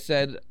episode. I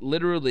said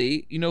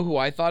literally, you know who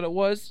I thought it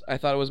was? I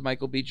thought it was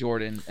Michael B.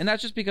 Jordan, and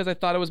that's just because I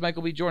thought it was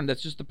Michael B. Jordan.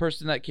 That's just the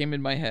person that came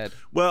in my head.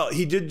 Well,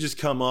 he did just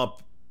come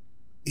up.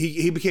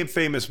 He became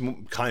famous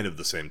kind of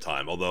the same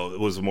time, although it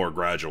was more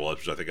gradual,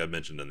 which I think I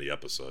mentioned in the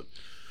episode.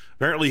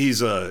 Apparently, he's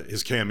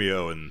his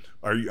cameo, and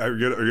are you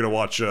gonna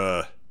watch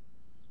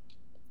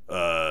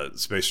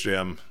Space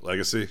Jam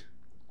Legacy?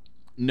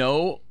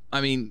 No,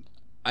 I mean,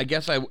 I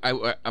guess I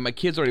my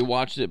kids already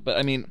watched it, but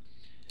I mean,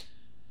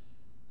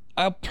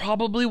 I'll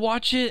probably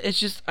watch it. It's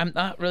just I'm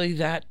not really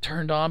that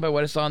turned on by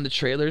what I saw in the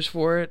trailers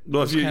for it.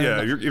 Well, if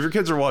your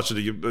kids are watching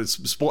it, it's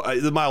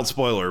the mild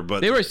spoiler,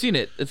 but they've already seen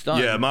it. It's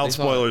done. Yeah, mild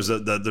spoilers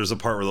that there's a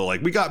part where they're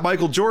like, "We got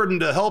Michael Jordan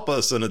to help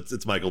us," and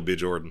it's Michael B.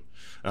 Jordan.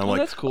 And I'm like,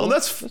 that's cool. Oh,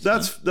 that's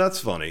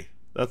funny.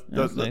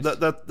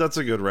 That's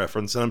a good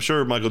reference, and I'm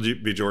sure Michael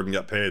B. Jordan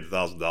got paid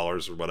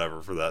 $1,000 or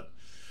whatever for that.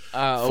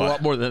 A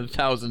lot more than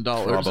 $1,000,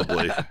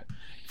 probably.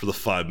 For the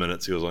 5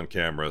 minutes he was on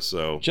camera,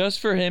 so just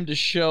for him to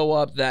show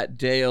up that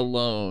day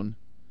alone,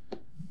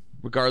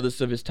 regardless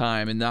of his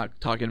time, and not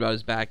talking about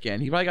his back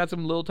end. He probably got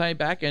some little tiny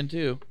back end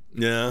too.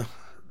 Yeah,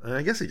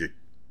 I guess he could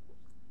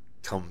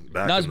come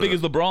back. Not as big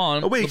as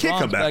LeBron. Oh wait, he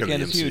can't come back in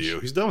the MCU.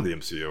 Huge. He's done with the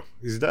MCU.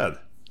 He's dead.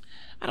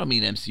 I don't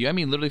mean MCU. I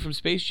mean literally from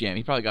Space Jam.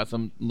 He probably got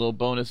some little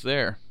bonus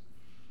there.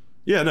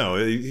 Yeah, no,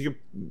 you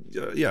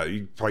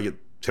probably get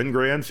 10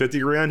 grand, 50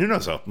 grand. Who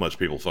knows how much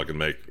people fucking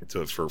make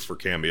for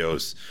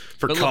cameos,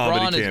 for but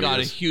comedy LeBron cameos. has got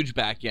a huge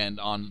back end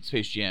on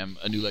Space Jam: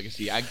 A New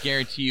Legacy. I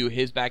guarantee you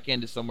his back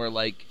end is somewhere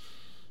like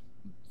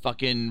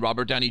fucking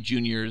Robert Downey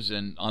Jr.'s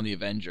and on the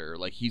Avenger.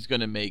 Like, he's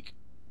going to make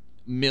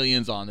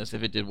millions on this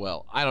if it did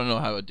well. I don't know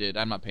how it did.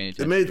 I'm not paying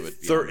attention to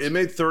it. It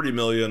made $30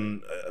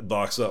 million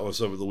box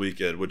office over the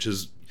weekend, which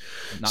is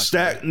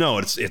not no,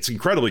 it's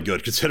incredibly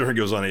good considering it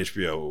goes on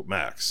HBO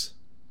Max.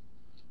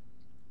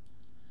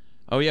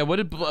 Oh yeah, what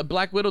did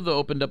Black Widow though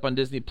opened up on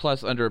Disney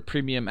Plus under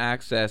premium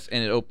access,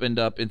 and it opened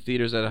up in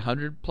theaters at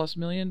 100+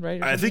 million,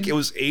 right? I think it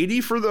was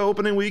 80 for the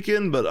opening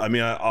weekend, but I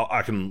mean,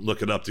 I can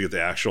look it up to get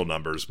the actual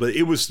numbers, but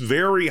it was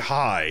very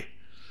high.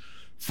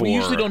 We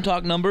usually don't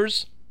talk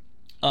numbers,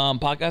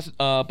 box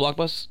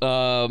office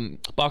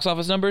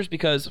numbers,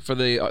 because for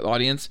the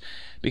audience,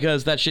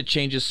 because that shit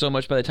changes so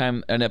much by the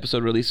time an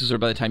episode releases or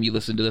by the time you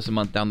listen to this a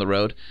month down the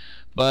road.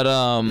 But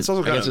it's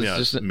also kind of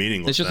just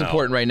meaningless. It's just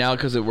important right now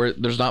because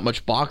there's not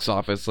much box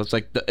office. So it's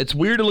like it's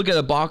weird to look at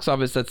a box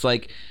office that's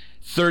like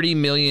 30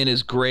 million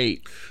is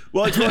great.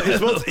 Well,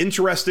 it's both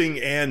interesting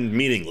and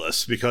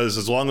meaningless, because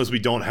as long as we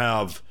don't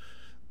have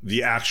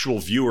the actual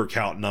viewer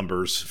count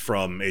numbers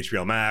from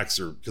HBO Max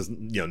or because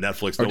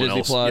Netflix, or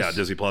Disney Plus.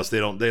 Disney Plus, they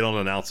don't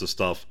announce this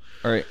stuff.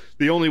 All right.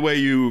 The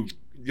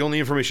only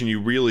information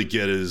you really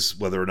get is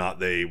whether or not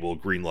they will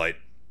greenlight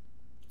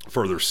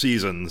further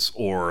seasons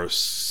or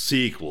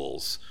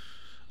sequels.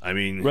 I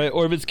mean, right,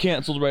 or if it's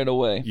canceled right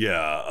away.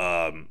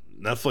 Yeah,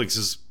 Netflix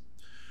is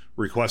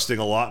requesting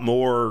a lot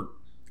more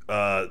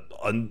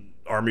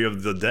Army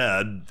of the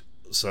Dead,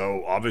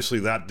 so obviously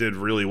that did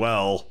really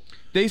well.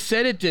 They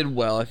said it did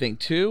well, I think,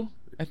 too.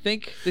 I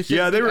think they said,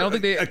 yeah, they were. I don't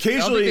think they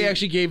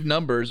actually gave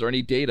numbers or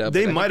any data.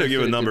 They might have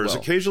given numbers.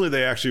 Well. Occasionally,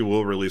 they actually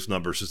will release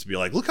numbers just to be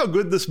like, "Look how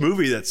good this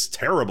movie that's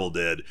terrible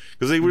did."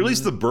 Because they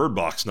released the Bird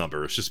Box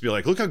numbers just to be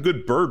like, "Look how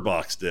good Bird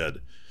Box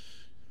did."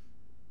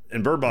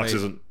 And Bird Box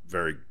isn't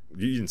very.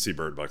 You didn't see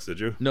Bird Box, did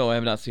you? No, I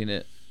have not seen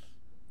it.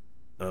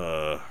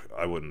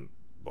 I wouldn't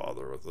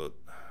bother with it.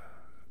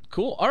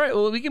 Cool. All right.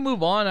 Well, we can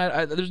move on.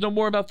 There's no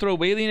more about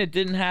Throawaylien. It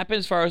didn't happen,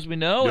 as far as we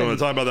know. You want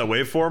to talk about that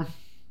waveform?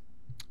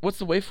 What's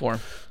the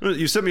waveform?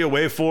 You sent me a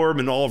waveform,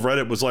 and all of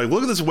Reddit was like,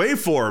 "Look at this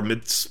waveform.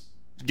 It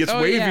gets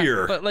wavier."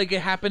 Yeah, but like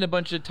it happened a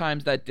bunch of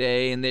times that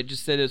day, and they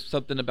just said it's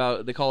something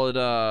about, they call it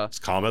it's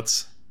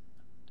comets.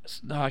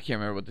 No, I can't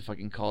remember what they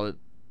fucking call it.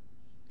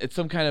 It's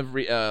some kind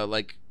of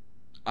like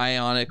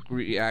ionic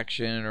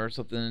reaction or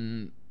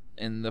something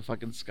in the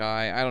fucking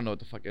sky. I don't know what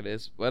the fuck it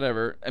is.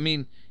 Whatever. I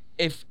mean,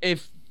 if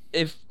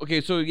okay,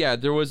 so yeah,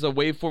 there was a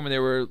waveform and they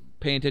were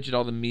paying attention to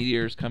all the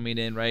meteors coming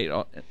in, right?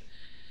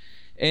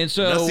 And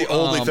so that's the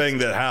only thing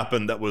that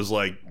happened that was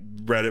like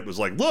Reddit was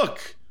like,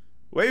 "Look,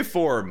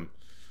 waveform."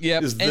 Yeah,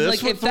 is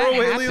this what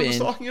Throwaylien was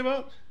talking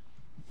about?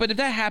 But if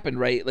that happened,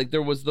 right? Like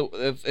there was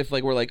if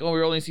like we're like, oh,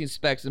 we're only seeing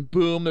specks, and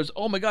boom, there's,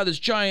 oh my god, this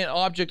giant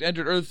object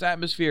entered Earth's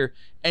atmosphere,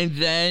 and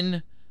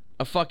then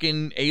a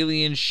fucking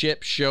alien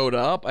ship showed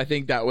up. I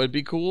think that would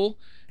be cool.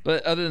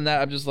 But other than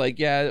that, I'm just like,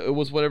 yeah, it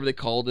was whatever they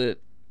called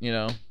it.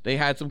 They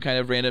had some kind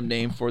of random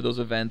name for those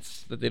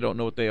events that they don't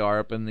know what they are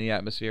up in the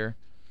atmosphere.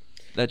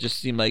 That just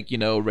seemed like,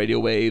 radio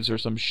waves or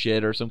some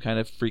shit or some kind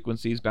of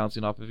frequencies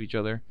bouncing off of each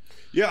other.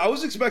 Yeah, I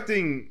was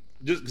expecting,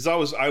 just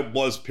because I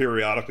was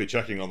periodically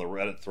checking on the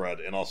Reddit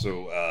thread, and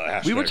also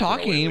we were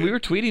talking, we were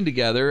tweeting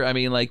together. I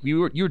mean, like you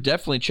were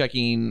definitely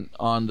checking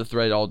on the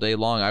thread all day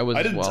long.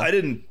 I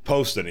didn't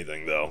post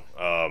anything though.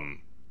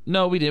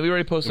 No, we didn't. We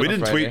already posted. We on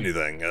didn't Friday. tweet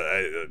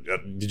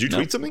anything. Did you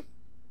tweet something?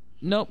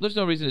 Nope, there's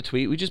no reason to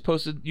tweet. We just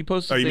posted. You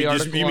posted the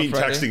article you on mean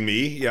Friday. texting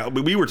me? Yeah,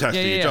 we were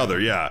texting each other.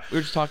 Yeah, we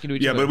were just talking to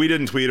each other. Yeah, but we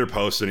didn't tweet or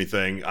post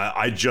anything.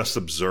 I just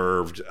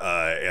observed,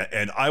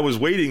 and I was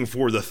waiting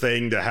for the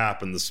thing to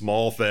happen. The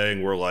small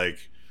thing where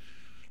like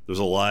there's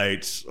a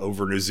light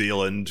over New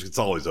Zealand. It's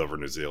always over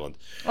New Zealand.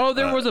 Oh,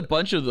 there was a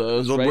bunch of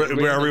those. Right?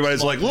 Where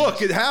everybody's like,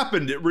 "Look, it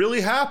happened. It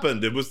really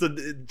happened. It was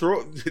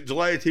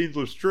July 18th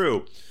was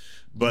true."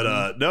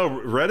 But no,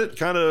 Reddit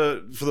kind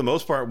of, for the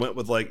most part, went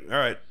with like, all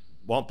right,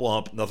 womp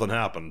womp, nothing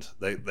happened.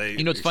 They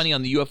it's funny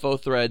on the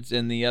UFO threads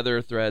and the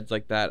other threads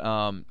like that,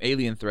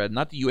 alien thread,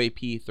 not the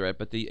UAP thread,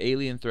 but the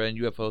alien thread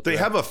and UFO thread. They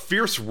have a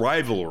fierce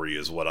rivalry,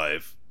 is what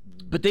I've.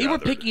 But they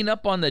gathered. were picking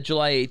up on the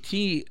July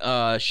 18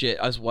 shit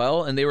as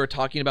well, and they were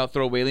talking about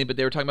Throawaylien, but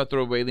they were talking about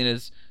Throawaylien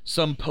as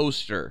some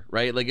poster,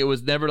 right? Like it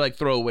was never like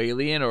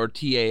Throawaylien or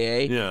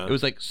TAA. Yeah. It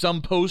was like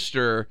some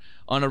poster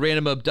on a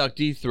random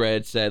abductee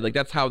thread said, like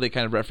that's how they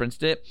kind of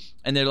referenced it.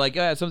 And they're like,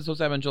 something's supposed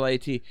to happen on July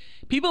 18.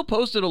 People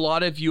posted a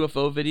lot of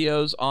UFO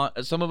videos on.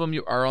 Some of them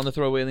are on the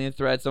Throawaylien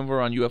thread, some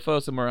were on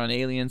UFO, some were on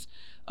aliens.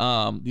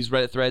 These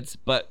Reddit threads,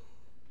 but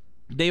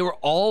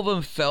all of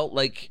them felt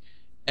like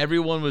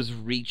everyone was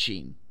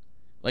reaching.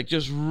 Like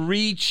just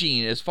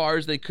reaching as far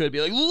as they could,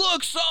 be like,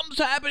 look, something's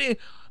happening.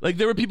 Like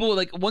there were people,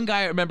 like one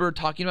guy I remember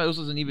talking about, this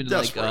wasn't even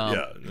Desperate,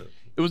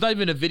 it was not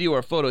even a video or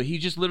a photo. He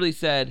just literally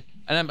said,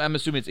 and I'm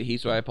assuming it's a he,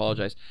 so I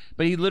apologize,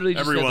 but he literally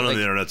just everyone said, on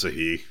the internet's a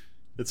he.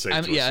 It's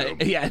safe to assume.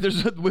 Yeah.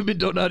 There's women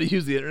don't know how to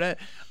use the internet.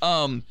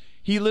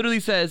 He literally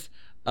says,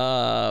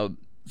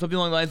 something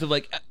along the lines of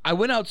like, I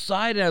went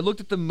outside and I looked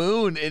at the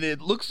moon and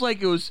it looks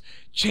like it was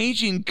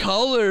changing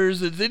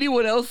colors. Does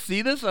anyone else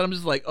see this? And I'm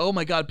just like, oh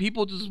my God,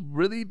 people just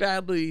really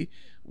badly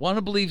want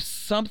to believe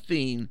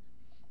something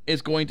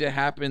is going to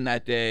happen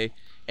that day.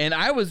 And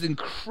I was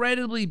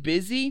incredibly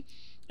busy.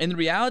 And the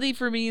reality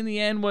for me in the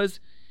end was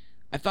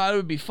I thought it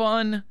would be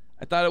fun.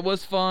 I thought it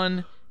was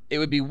fun. It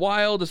would be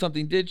wild if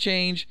something did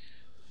change.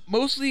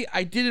 Mostly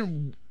not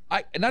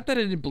that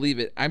I didn't believe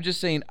it. I'm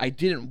just saying I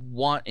didn't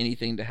want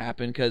anything to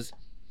happen because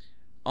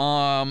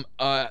not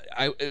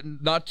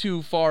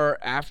too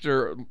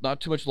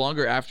much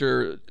longer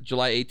after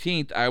July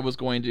 18th, I was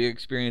going to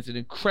experience an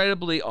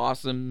incredibly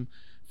awesome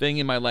thing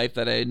in my life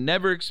that I had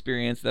never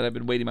experienced, that I've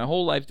been waiting my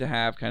whole life to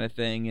have, kind of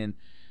thing. And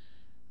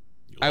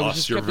I was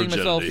just kept thinking to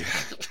myself,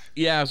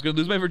 yeah, I was going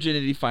to lose my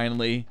virginity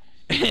finally.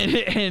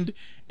 and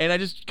I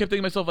just kept thinking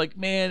to myself, like,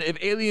 man,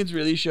 if aliens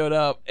really showed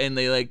up and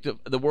they like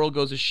the world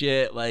goes to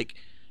shit, like,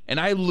 and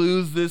I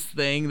lose this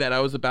thing that I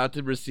was about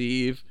to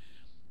receive,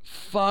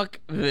 fuck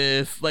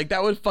this. Like,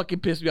 that would fucking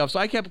piss me off. So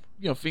I kept,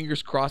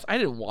 fingers crossed. I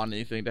didn't want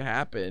anything to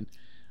happen.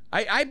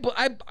 I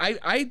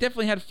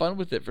definitely had fun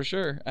with it for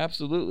sure.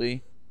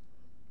 Absolutely.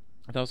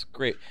 That was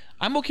great.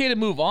 I'm okay to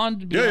move on.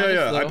 To be honest,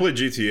 though. I played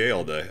GTA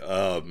all day.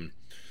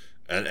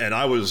 And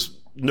I was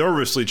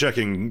nervously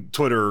checking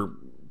Twitter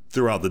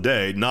throughout the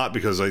day, not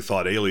because I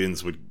thought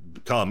aliens would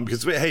come,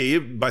 because hey,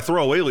 by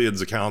Throwaylien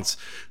accounts,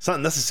 it's not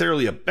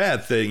necessarily a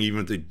bad thing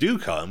even if they do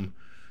come,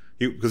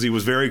 because he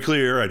was very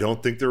clear. I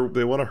don't think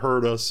they want to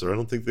hurt us, or I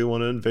don't think they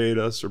want to invade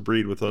us or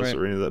breed with us,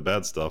 or any of that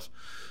bad stuff.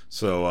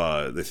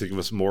 So they think of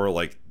us more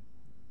like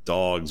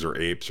dogs or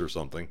apes or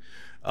something.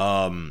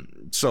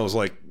 So I was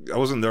like, I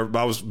wasn't there.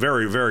 I was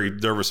very, very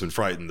nervous and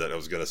frightened that I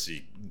was going to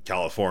see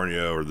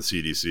California or the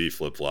CDC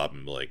flip flop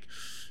and be like,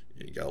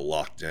 you got to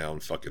lock down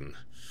fucking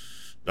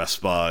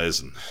Best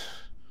Buys and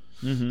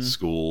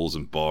schools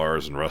and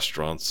bars and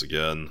restaurants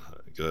again.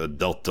 The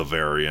Delta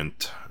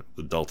variant's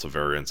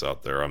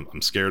out there.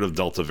 I'm scared of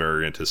Delta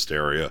variant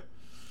hysteria.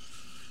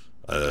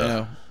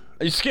 Are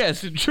you scared?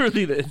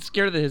 Truly,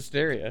 scared of the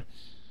hysteria.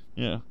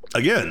 Yeah.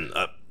 Again,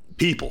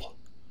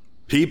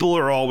 people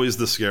are always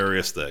the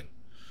scariest thing.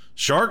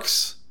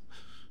 Sharks,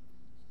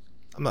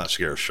 I'm not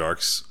scared of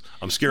sharks.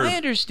 I'm scared. My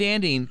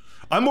understanding.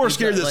 I'm more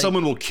scared that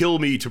someone will kill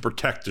me to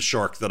protect a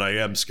shark than I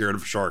am scared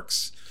of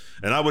sharks.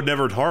 And I would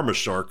never harm a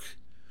shark,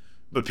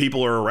 but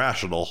people are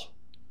irrational.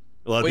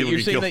 Wait, you're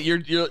saying that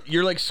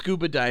you're like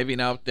scuba diving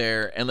out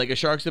there, and like a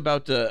shark's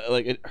about to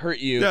like hurt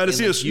you? Yeah, to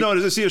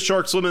see a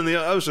shark swim in the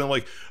ocean, I'm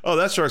like, oh,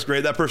 that shark's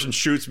great. That person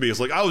shoots me.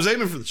 It's like I was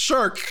aiming for the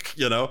shark,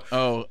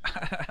 Oh,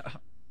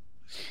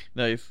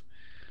 nice.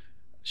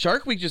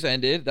 Shark Week just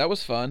ended. That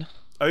was fun.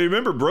 I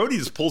remember Brody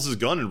just pulls his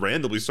gun and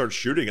randomly starts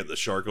shooting at the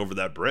shark over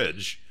that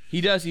bridge. He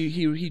does.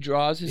 He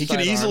draws his. He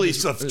could easily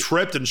have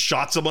tripped and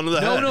shot someone in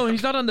the head. No,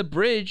 he's not on the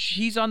bridge.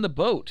 He's on the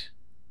boat.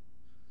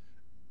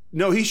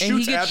 No, he shoots and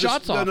he gets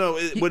shots off.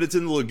 When it's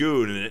in the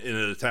lagoon and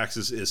it attacks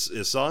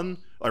his son.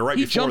 Like right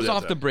he before jumps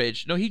off the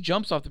bridge. No, he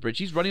jumps off the bridge.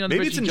 He's running on the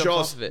bridge. He jumps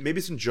off of it. Maybe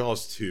it's in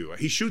Jaws 2.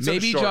 He shoots.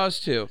 Maybe at a shark. Jaws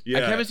 2. Yeah.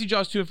 I haven't seen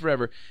Jaws 2 in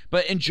forever.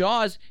 But in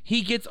Jaws,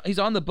 he's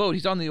on the boat.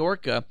 He's on the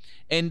Orca,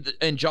 and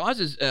Jaws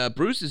is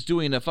Bruce is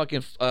doing a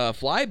fucking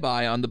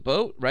flyby on the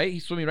boat. Right,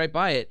 he's swimming right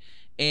by it,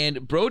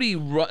 And Brody,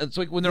 it's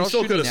like when they're all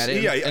still shooting at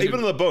it. Yeah, and even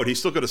on the boat, he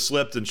still could have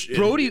slipped. And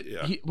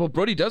Brody,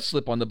 Brody does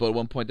slip on the boat at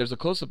one point. There's a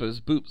close up of his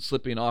boot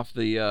slipping off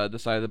the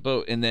side of the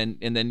boat, and then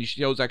he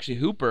shows actually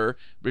Hooper,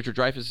 Richard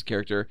Dreyfuss's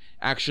character,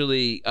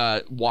 actually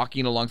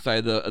walking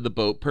alongside the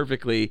boat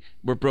perfectly,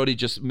 where Brody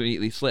just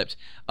immediately slipped,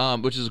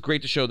 which is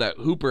great to show that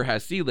Hooper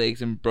has sea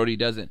legs and Brody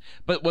doesn't.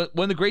 But one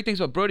of the great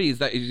things about Brody is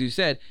that, as you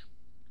said,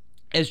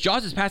 as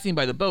Jaws is passing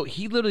by the boat,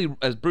 he literally,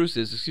 as Bruce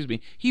is,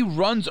 he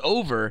runs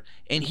over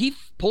and he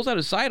pulls out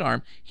his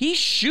sidearm. He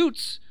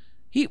shoots,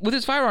 with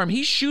his firearm,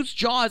 he shoots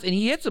Jaws and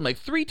he hits him like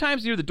 3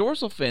 times near the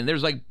dorsal fin.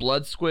 There's like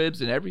blood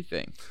squibs and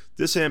everything.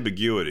 This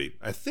ambiguity,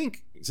 I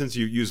think, since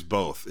you use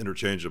both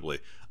interchangeably,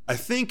 I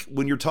think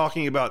when you're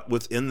talking about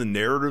within the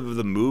narrative of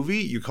the movie,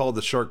 you should call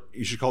the shark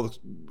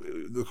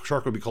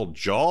would be called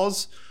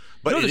Jaws.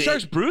 But no, the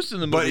shark's Bruce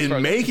in the movie.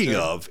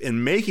 But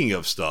in making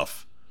of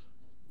stuff,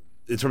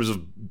 in terms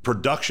of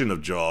production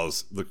of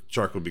Jaws, the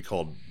shark would be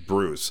called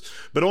Bruce.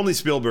 But only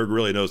Spielberg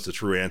really knows the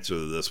true answer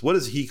to this. What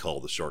does he call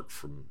the shark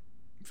from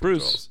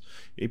Bruce? Jaws?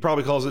 He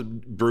probably calls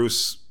it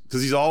Bruce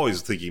because he's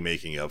always thinking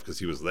making of, because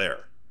he was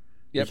there.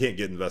 Yep. You can't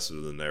get invested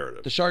in the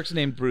narrative. The shark's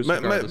named Bruce. My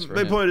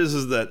point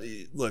is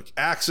that, look,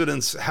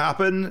 accidents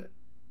happen.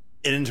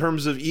 And in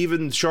terms of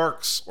even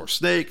sharks or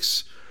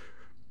snakes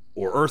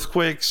or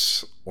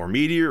earthquakes or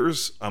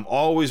meteors, I'm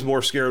always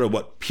more scared of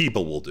what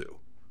people will do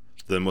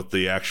than what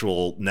the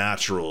actual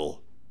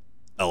natural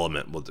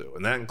element will do.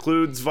 And that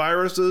includes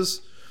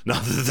viruses.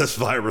 Not that this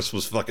virus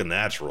was fucking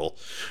natural.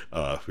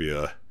 We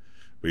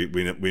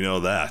know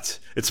that.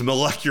 It's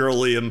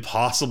molecularly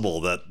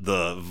impossible that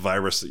the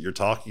virus that you're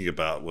talking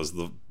about was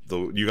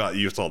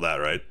you saw that,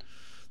 right?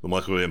 The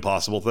molecularly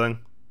impossible thing?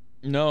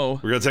 No.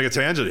 We're going to take a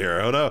tangent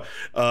here. Oh,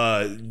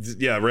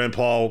 no. Rand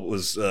Paul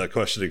was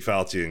questioning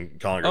Fauci in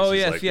Congress. Oh,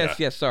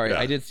 yes. Sorry. Yeah.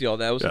 I did see all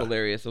that. It was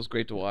hilarious. It was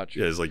great to watch.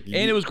 Yeah,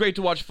 and it was great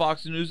to watch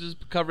Fox News'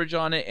 coverage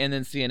on it and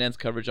then CNN's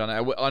coverage on it.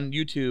 On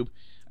YouTube,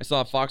 I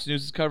saw Fox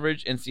News'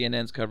 coverage and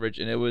CNN's coverage,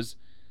 and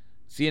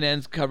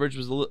CNN's coverage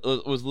was a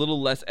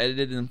little less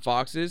edited than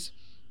Fox's,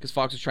 because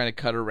Fox was trying to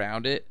cut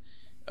around it.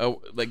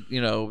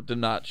 To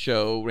not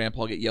show Rand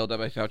Paul get yelled at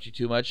by Fauci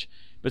too much.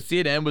 But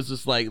CNN was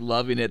just like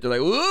loving it. They're like,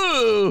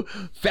 "Ooh,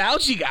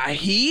 Fauci got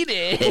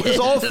heated."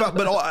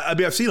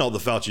 I've seen all the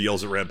Fauci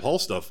yells at Rand Paul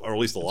stuff, or at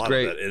least a lot of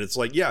it. And it's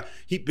like,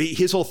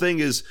 his whole thing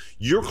is,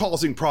 you're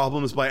causing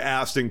problems by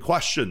asking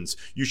questions.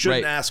 You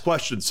shouldn't ask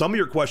questions. Some of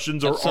your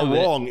questions are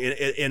wrong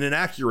and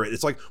inaccurate.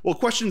 It's like, well,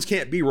 questions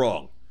can't be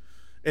wrong.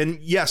 And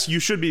yes,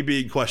 you should be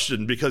being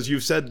questioned because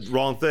you've said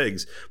wrong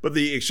things. But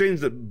the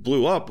exchange that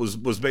blew up was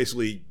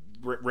basically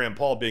Rand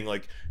Paul being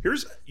like,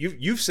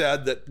 you've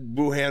said that the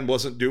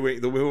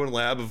Wuhan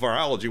lab of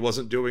virology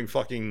wasn't doing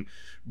fucking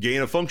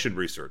gain of function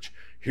research.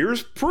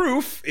 Here's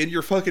proof in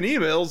your fucking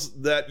emails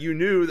that you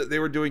knew that they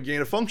were doing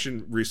gain of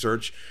function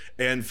research.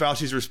 And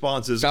Fauci's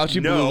response is,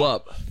 Fauci blew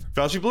up.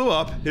 Fauci blew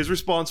up. His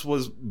response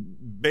was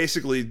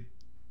basically,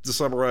 to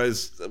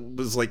summarize,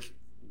 was like,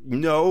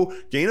 no,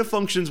 gain of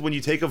functions when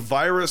you take a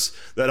virus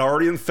that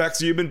already infects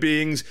human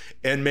beings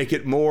and make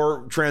it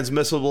more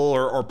transmissible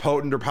or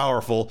potent or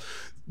powerful.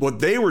 What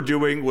they were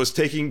doing was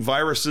taking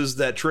viruses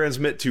that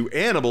transmit to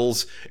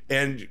animals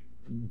and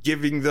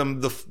giving them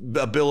the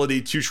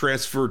ability to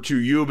transfer to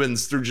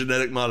humans through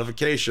genetic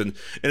modification.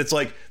 And it's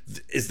like,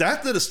 is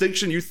that the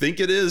distinction you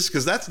think it is?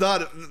 Because that's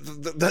not,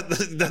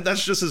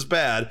 that's just as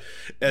bad.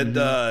 And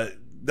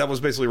that was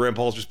basically Rand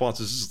Paul's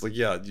response. Is just like,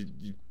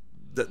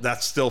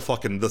 that's still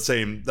fucking the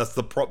same. That's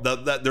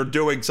that they're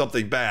doing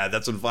something bad.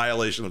 That's in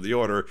violation of the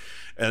order.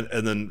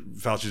 And then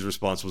Fauci's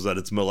response was that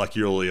it's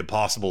molecularly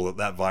impossible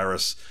that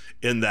virus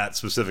in that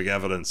specific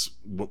evidence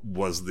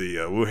was the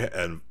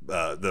Wuhan,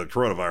 the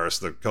coronavirus,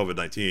 the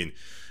COVID-19.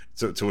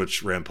 To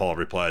which Rand Paul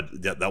replied,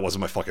 "Yeah, that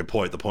wasn't my fucking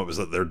point. The point was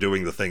that they're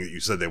doing the thing that you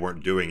said they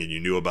weren't doing, and you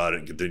knew about it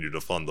and continued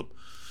to fund them."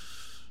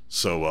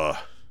 So,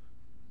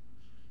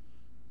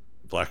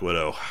 Black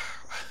Widow.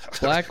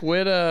 Black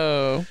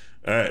Widow.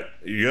 All right,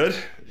 you good?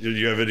 Do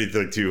you have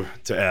anything to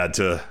add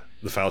to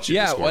the Fauci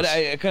discourse? What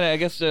I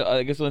guess the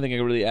only thing I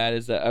can really add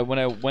is that when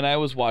I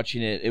was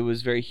watching it, it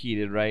was very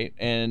heated, right?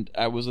 And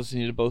I was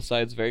listening to both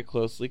sides very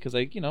closely because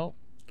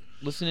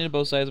listening to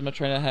both sides, I'm not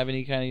trying to have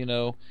any kind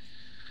of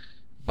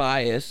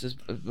bias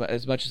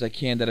as much as I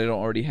can that I don't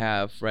already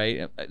have,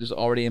 right? There's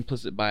already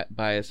implicit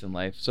bias in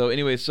life. So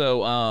anyway,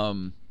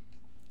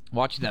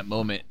 watching that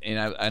moment, and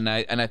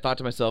I thought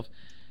to myself,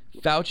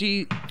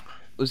 Fauci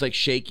was like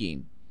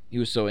shaking. He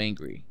was so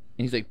angry,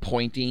 and he's like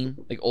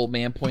pointing, like old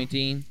man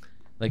pointing,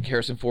 like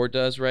Harrison Ford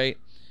does, right?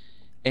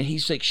 And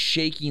he's like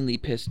shakingly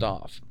pissed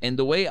off. And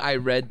the way I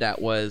read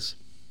that was,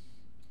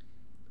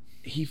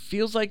 he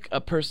feels like a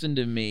person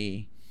to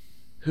me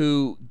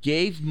who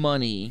gave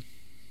money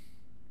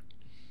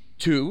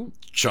to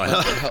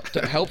China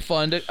to help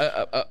fund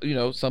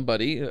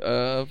somebody,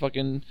 a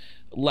fucking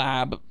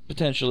lab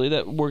potentially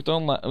that worked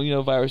on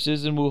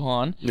viruses in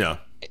Wuhan. Yeah,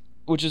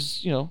 which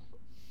is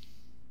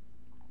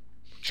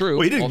true.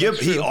 Well, he didn't give.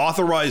 He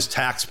authorized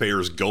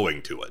taxpayers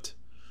going to it.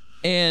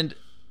 And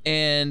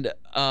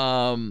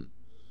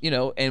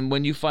and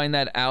when you find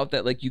that out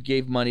that like you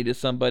gave money to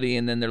somebody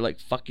and then they're like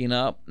fucking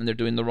up and they're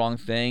doing the wrong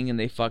thing and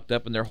they fucked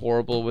up and they're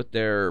horrible with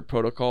their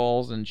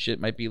protocols and shit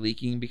might be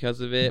leaking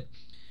because of it,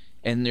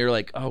 and they're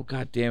like, oh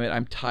god damn it,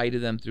 I'm tied to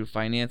them through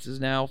finances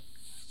now.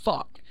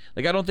 Fuck.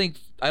 Like I don't think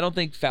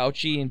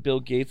Fauci and Bill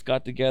Gates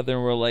got together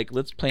and were like,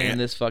 let's plan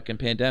this fucking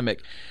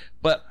pandemic.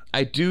 But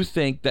I do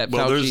think that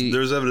Fauci...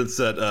 there's evidence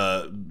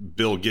that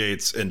Bill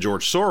Gates and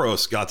George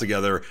Soros got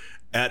together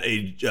at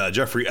a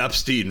Jeffrey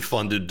Epstein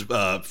funded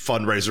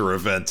fundraiser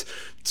event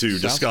to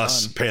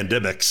discuss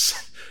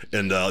pandemics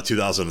in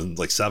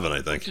 2007,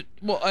 I think.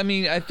 Well, I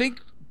mean, I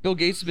think Bill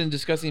Gates has been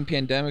discussing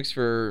pandemics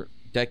for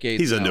decades.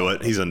 He's into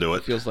it.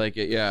 It feels like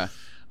it, yeah.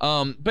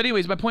 But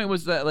anyways, my point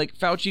was that like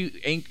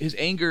Fauci, his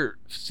anger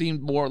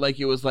seemed more like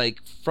it was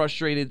like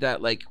frustrated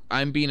that like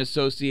I'm being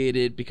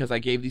associated because I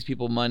gave these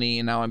people money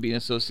and now I'm being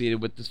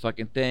associated with this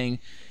fucking thing,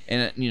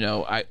 and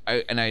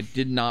I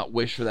did not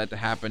wish for that to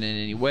happen in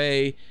any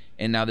way,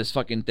 and now this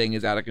fucking thing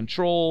is out of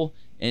control,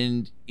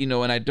 and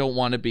and I don't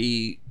want to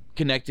be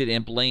connected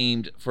and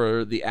blamed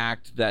for the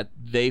act that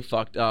they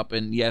fucked up,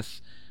 and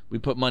yes, we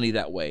put money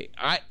that way.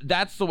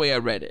 That's the way I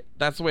read it.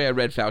 That's the way I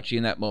read Fauci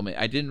in that moment.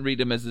 I didn't read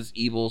him as this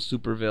evil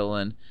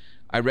supervillain.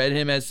 I read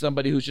him as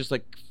somebody who's just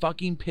like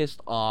fucking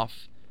pissed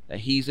off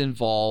that he's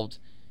involved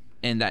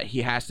and that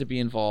he has to be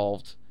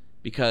involved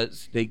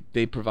because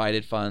they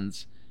provided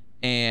funds.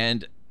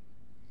 And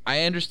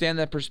I understand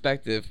that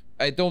perspective.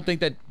 I don't think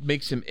that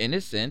makes him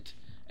innocent,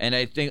 and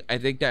I think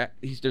that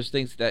there's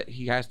things that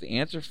he has to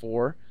answer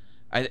for.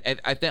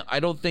 I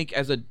don't think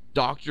as a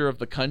doctor of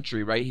the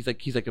country, right? He's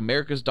like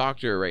America's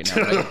doctor right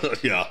now,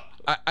 right? Yeah.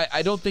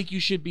 I don't think you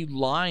should be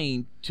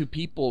lying to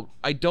people.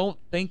 I don't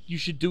think you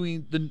should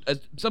doing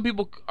some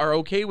people are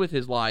okay with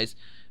his lies,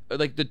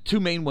 like the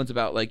two main ones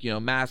about like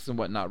masks and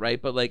whatnot,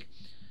 right? But like,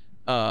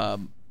 I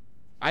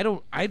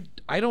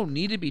don't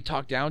need to be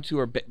talked down to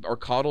or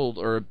coddled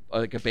or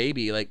like a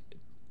baby. Like,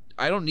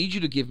 I don't need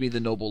you to give me the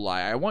noble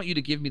lie. I want you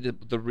to give me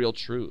the real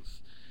truth.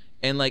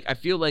 And like, I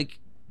feel like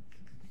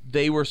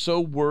they were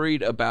so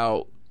worried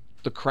about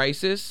the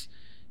crisis,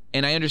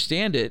 and I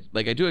understand it.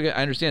 Like I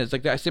understand it. It's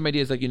like the same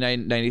idea as like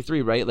United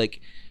 93, right? Like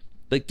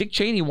Dick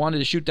Cheney wanted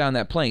to shoot down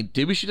that plane.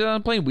 Did we shoot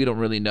down the plane? We don't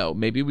really know.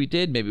 Maybe we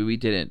did. Maybe we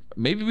didn't.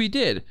 Maybe we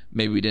did.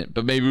 Maybe we didn't.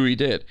 But maybe we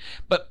did.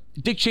 But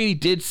Dick Cheney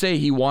did say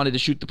he wanted to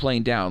shoot the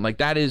plane down. Like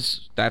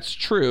that's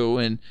true.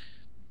 And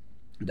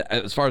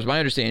as far as my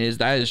understanding is,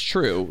 that is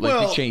true.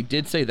 Like Dick Cheney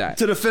did say that.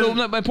 So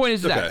my point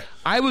is that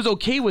I was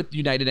okay with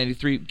United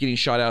 93 getting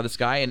shot out of the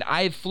sky, and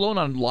I've flown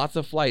on lots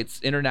of flights,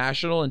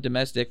 international and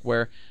domestic,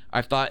 where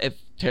I thought if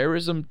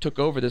terrorism took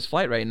over this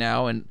flight right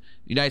now and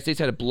the United States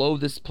had to blow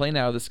this plane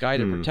out of the sky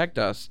to protect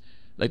us,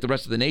 like the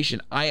rest of the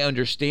nation, I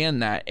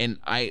understand that, and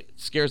it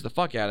scares the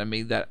fuck out of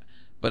me that.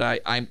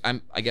 But I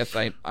guess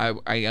I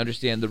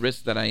understand the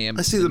risk that I am.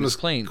 I see them as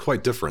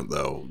quite different,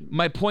 though.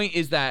 My point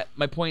is that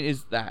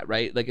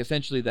right, like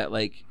essentially that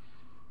like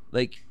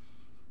I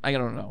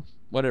don't know,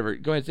 whatever.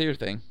 Go ahead, say your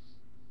thing.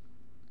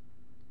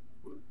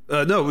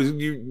 No,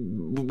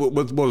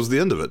 what was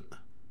the end of it?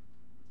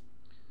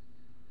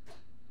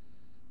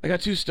 I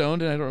got too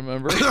stoned and I don't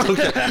remember.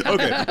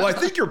 Okay. Well, I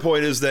think your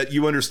point is that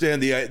you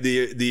understand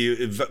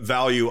the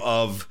value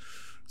of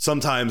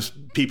sometimes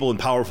people in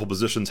powerful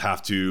positions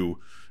have to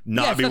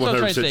not be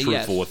 100%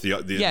 truthful with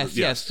the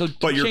yes. So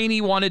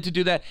Cheney wanted to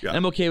do that, and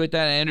I'm okay with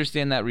that. I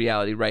understand that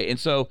reality, right? And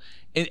so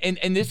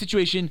in this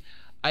situation,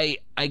 I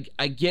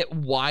get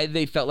why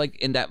they felt like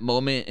in that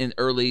moment in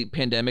early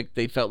pandemic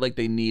they felt like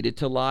they needed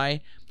to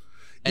lie.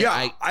 And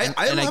I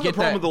don't have a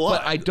problem with the lie,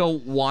 but I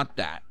don't want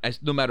that.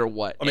 No matter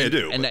what. I mean, I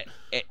do.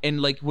 And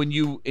like when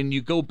you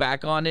go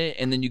back on it,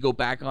 and then you go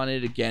back on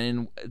it again,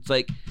 and it's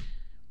like.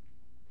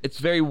 It's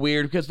very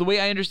weird because the way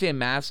I understand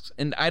masks,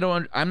 and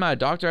I'm not a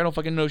doctor, I don't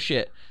fucking know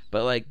shit,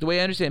 but like the way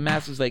I understand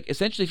masks is like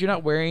essentially if you're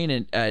not wearing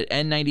an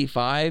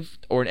N95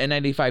 or an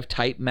N95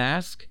 type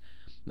mask,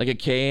 like a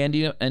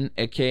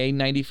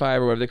KN95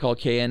 or whatever they call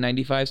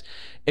KN95s,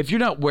 if you're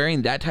not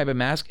wearing that type of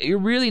mask, you're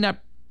really not.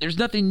 There's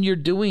nothing you're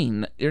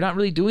doing. You're not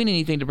really doing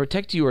anything to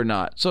protect you or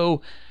not.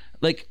 So,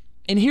 like,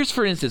 and here's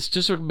for instance,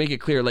 just to make it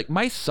clear, like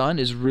my son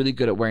is really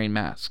good at wearing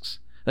masks.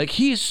 Like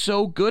he is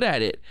so good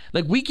at it.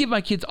 Like we give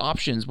my kids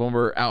options when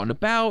we're out and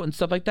about and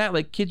stuff like that.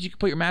 Like kids, you can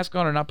put your mask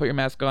on or not put your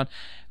mask on.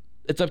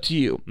 It's up to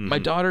you. Mm-hmm. My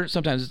daughter,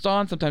 sometimes it's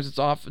on, sometimes it's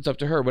off. It's up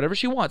to her, whatever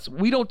she wants.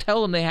 We don't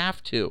tell them they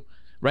have to,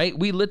 right?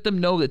 We let them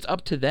know it's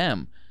up to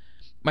them.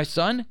 My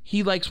son,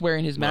 he likes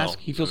wearing his mask.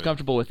 He feels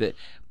comfortable with it.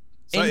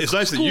 It's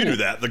nice that you do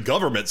that. The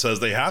government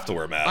says they have to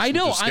wear masks. I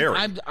know. Which is scary.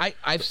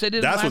 I've said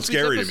it. That's in what's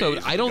scary episode.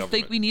 to me. I don't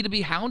think we need to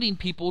be hounding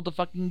people to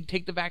fucking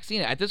take the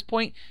vaccine. At this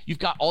point, you've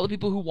got all the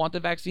people who want the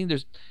vaccine.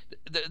 There's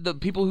the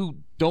people who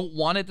don't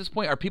want it at this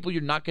point are people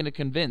you're not going to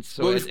convince.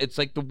 So it's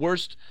like the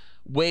worst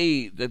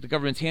way that the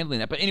government's handling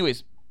that. But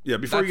anyways,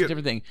 before you get a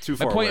different thing. Too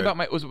far my point away.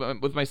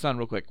 about with my son,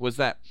 real quick, was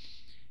that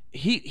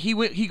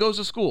he goes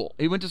to school.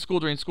 He went to school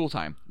during school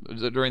time,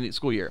 during the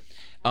school year.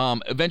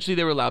 Eventually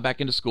they were allowed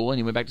back into school, and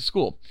he went back to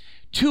school.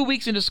 2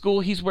 weeks into school,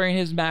 he's wearing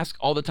his mask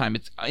all the time.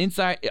 It's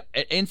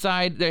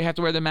inside they have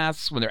to wear the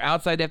masks. When they're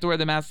outside, they have to wear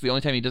the masks. The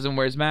only time he doesn't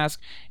wear his mask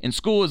in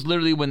school is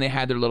literally when they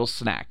had their little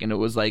snack, and it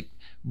was like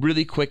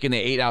really quick, and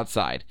they ate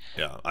outside.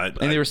 Yeah,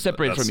 and they were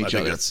separated from each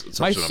other.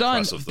 My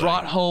son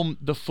brought home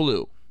the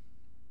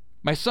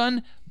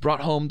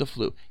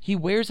flu. He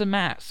wears a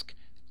mask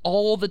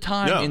all the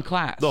time in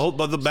class.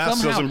 But the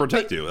mask doesn't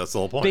protect you. That's the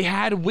whole point. They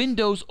had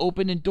windows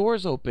open and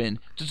doors open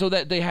so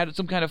that they had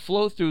some kind of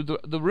flow through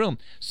the room.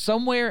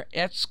 Somewhere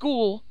at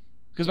school,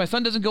 because my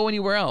son doesn't go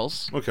anywhere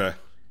else. Okay.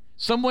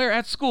 Somewhere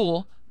at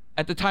school,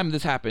 at the time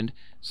this happened,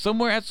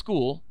 my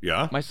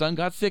son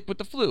got sick with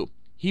the flu.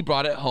 He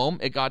brought it home.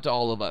 It got to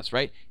all of us,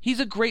 right?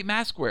 He's a great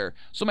mask wearer.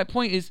 So my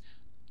point is,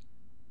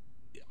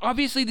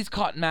 obviously these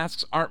cotton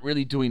masks aren't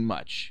really doing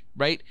much,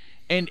 right?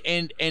 And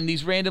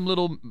these random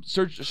little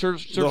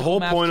surgical the whole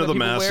masks point of the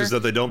people mask wear, is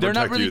that they don't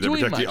protect you. They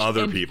protect the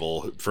other and,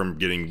 people from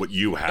getting what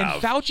you have.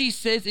 And Fauci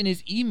says in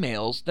his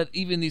emails that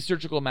even these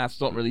surgical masks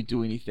don't really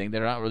do anything.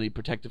 They're not really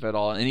protective at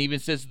all. And he even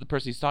says to the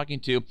person he's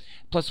talking to,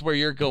 plus where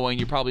you're going,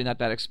 you're probably not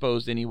that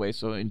exposed anyway,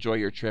 so enjoy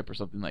your trip or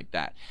something like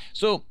that.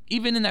 So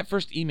even in that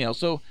first email,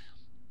 so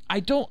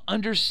I don't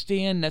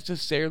understand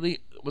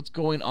necessarily what's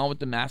going on with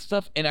the mask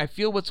stuff, and I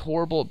feel what's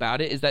horrible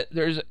about it is that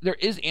there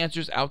is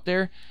answers out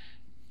there.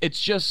 It's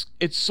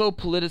so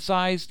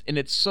politicized, and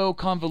it's so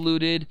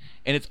convoluted,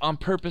 and it's on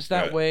purpose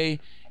that way.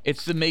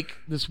 It's to make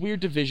this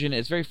weird division.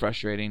 It's very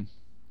frustrating.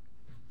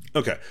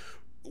 Okay,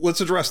 let's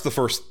address the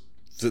first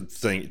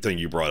thing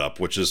you brought up,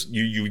 which is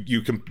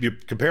you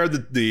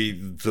compared the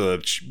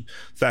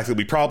fact that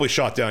we probably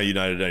shot down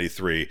United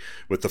 93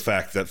 with the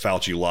fact that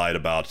Fauci lied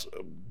about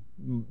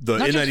the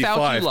Not N95 just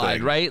Fauci thing.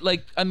 lied, right?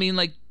 Like, I mean,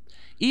 like,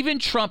 even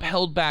Trump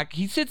held back.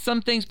 He said some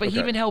things, but he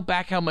even held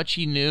back how much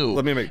he knew.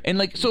 And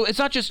like, so it's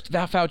not just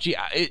that Fauci.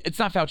 It's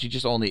not Fauci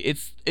just only.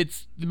 It's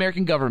the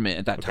American government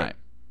at that time.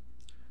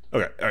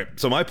 Okay, all right.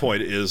 So my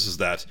point is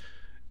that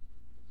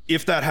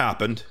if that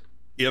happened,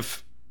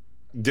 if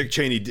Dick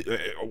Cheney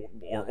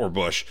or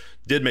Bush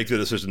did make the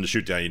decision to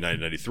shoot down United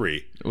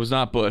 93, it was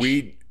not Bush.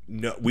 We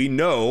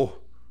know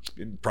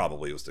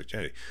probably it was Dick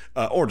Cheney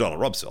or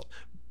Donald Rumsfeld.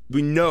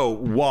 We know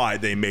why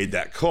they made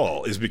that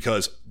call is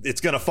because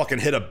it's going to fucking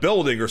hit a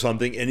building or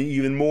something and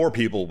even more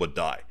people would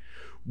die.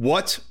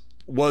 What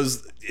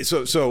was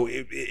so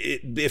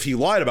if he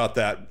lied about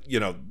that,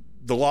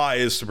 the lie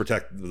is to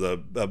protect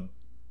the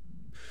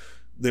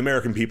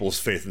American people's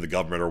faith in the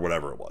government or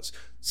whatever it was.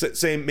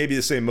 Maybe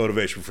the same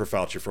motivation for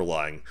Fauci for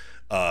lying.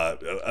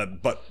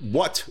 But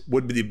what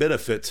would be the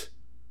benefit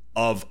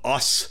of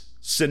us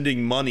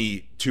sending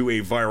money to a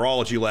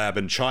virology lab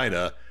in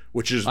China,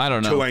 which is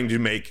trying to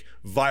make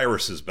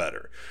viruses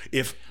better?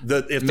 If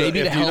the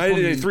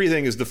United 83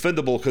 thing is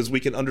defendable because we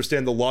can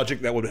understand the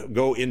logic that would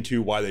go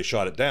into why they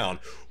shot it down,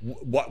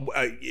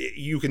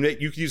 you can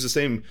use the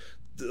same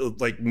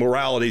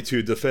morality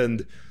to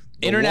defend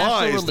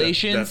international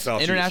relations.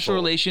 International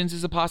relations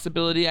is a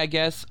possibility, I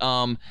guess,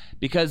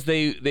 because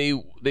they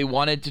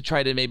wanted to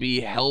try to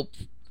maybe help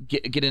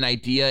get an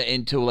idea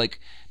into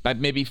by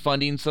maybe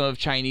funding some of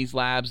Chinese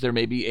labs, they're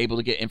maybe able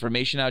to get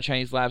information out of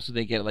Chinese labs, so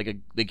they get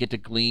they get to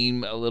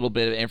glean a little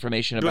bit of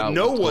information about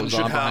no one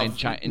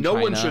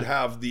should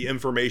have the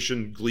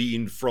information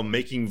gleaned from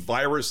making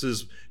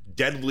viruses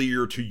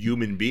deadlier to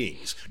human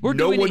beings.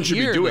 No one should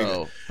be doing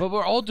it. But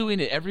we're all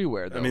doing it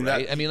everywhere, though,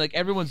 right? I mean,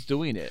 everyone's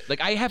doing it.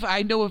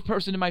 I know a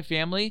person in my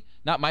family,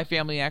 not my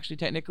family actually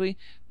technically,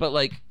 but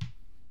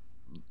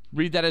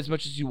read that as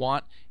much as you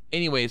want.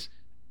 Anyways,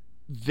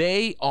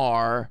 they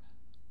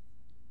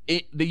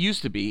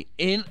used to be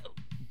in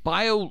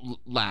bio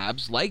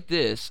labs like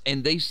this,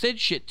 and they said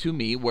shit to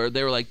me where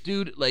they were like,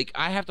 dude,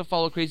 I have to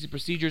follow crazy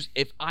procedures.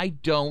 If I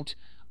don't,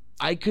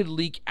 I could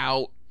leak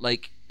out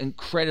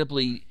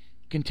incredibly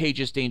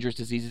contagious, dangerous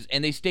diseases,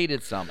 and they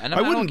stated some. And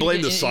I wouldn't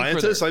blame the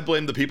scientists. I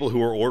blame the people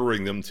who are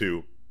ordering them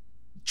to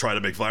try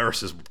to make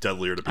viruses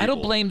deadlier to people. I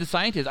don't blame the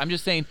scientists. I'm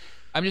just saying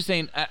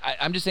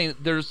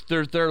there's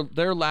there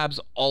are labs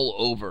all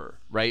over,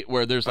 right?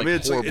 Where there's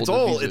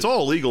it's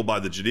all illegal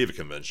by the Geneva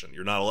Convention.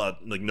 You're not allowed,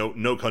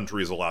 no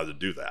country is allowed to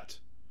do that.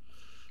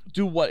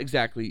 Do what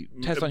exactly?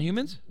 Test on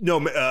humans?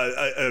 No,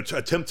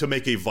 attempt to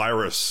make a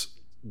virus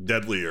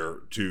deadlier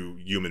to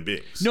human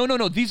beings. No.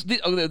 So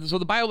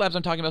the biolabs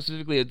I'm talking about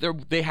specifically,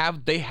 they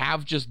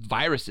have just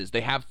viruses.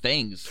 They have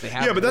things. They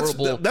have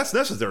but that's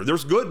necessary.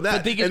 There's good in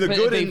that. They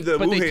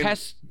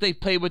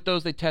play with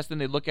those. They test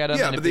and they look at them.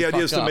 Yeah, but the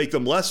idea is to make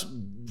them less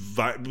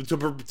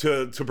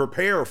to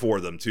prepare for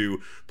them, to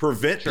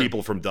prevent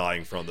people from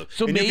dying from them.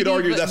 So and maybe, you could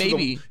argue that's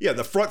the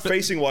front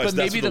facing wise. But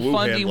maybe the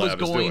funding was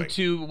going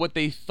to what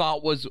they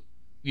thought was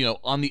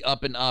on the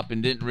up and up,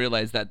 and didn't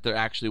realize that there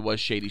actually was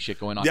shady shit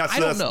going on.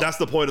 That's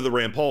the point of the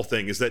Rand Paul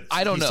thing, is that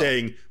he's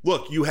saying,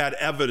 look, you had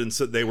evidence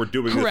that they were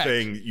doing the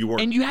thing you weren't.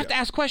 And you have to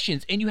ask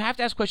questions, and you have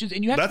to ask questions,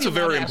 and you have That's to be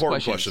a very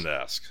important question to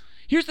ask.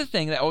 here's the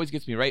thing that always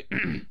gets me, right?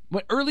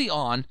 When early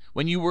on,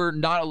 when you were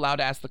not allowed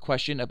to ask the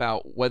question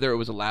about whether it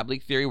was a lab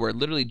leak theory, where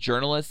literally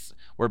journalists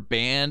were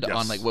banned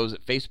on, like, what was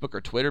it, Facebook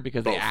or Twitter,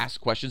 because they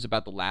asked questions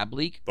about the lab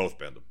leak. Both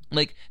banned them.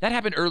 Like, that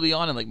happened early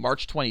on in, like,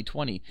 March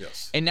 2020.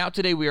 Yes. And now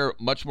today we are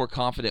much more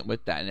confident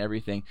with that and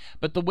everything.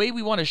 But the way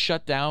we want to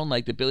shut down,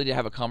 like, the ability to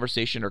have a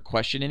conversation or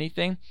question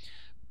anything,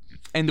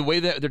 and the way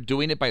that they're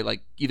doing it by,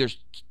 like, either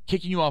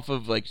kicking you off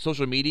of, like,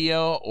 social media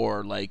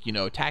or, like, you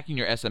know, attacking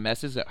your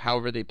SMSs,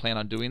 however they plan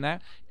on doing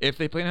that, if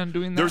they plan on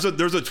doing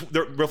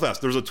that. Real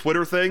fast, there's a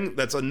Twitter thing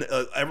that's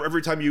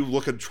every time you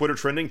look at Twitter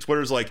trending,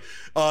 Twitter's like,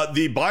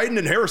 the Biden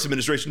and Harris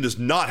administration does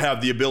not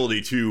have the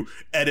ability to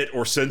edit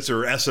or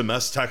censor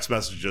SMS text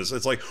messages.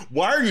 It's like,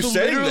 why are you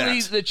saying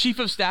literally, that? The chief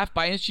of staff,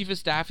 Biden's chief of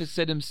staff, has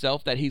said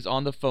himself that he's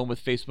on the phone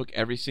with Facebook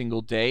every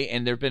single day,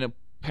 and there have been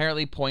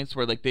apparently points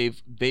where, like,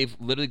 they've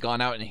literally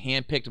gone out and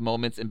handpicked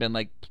moments and been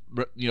like,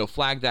 you know,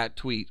 flag that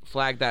tweet,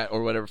 flag that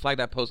or whatever, flag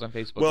that post on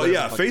Facebook. Well,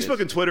 yeah,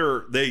 Facebook and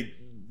Twitter, they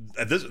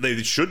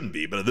shouldn't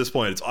be, but at this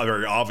point, it's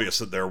very obvious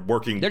that they're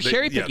working. They're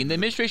cherry picking. The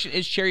administration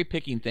is cherry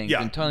picking things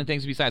and telling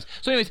things to be science.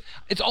 So, anyways,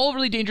 it's all a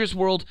really dangerous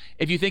world.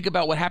 If you think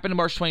about what happened in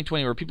March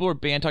 2020, where people were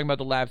banned talking about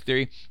the lab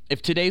theory,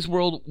 if today's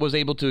world was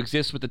able to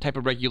exist with the type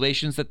of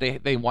regulations that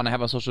they want to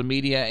have on social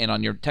media and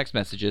on your text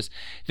messages,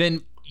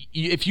 then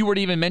if you were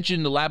to even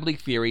mention the lab leak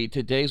theory,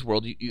 today's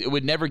world, it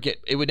would never get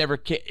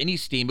any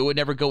steam. It would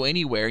never go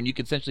anywhere, and you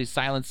could essentially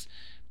silence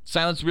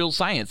real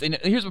science. And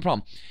here's the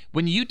problem: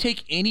 when you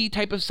take any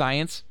type of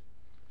science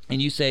and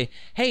you say,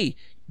 hey,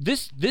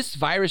 this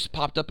virus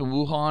popped up in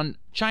Wuhan,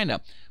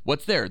 China.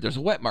 What's there? There's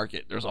a wet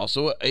market. There's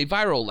also a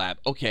viral lab.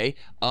 Okay.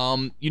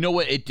 You know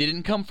what it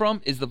didn't come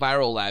from is the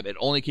viral lab. It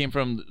only came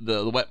from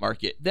the wet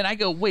market. Then I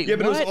go, wait, yeah,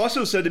 but what? it was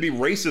also said to be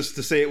racist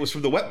to say it was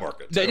from the wet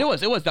market. So. It was.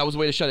 That was a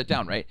way to shut it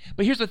down, right?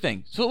 But here's the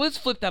thing. So let's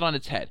flip that on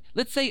its head.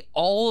 Let's say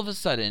all of a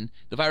sudden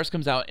the virus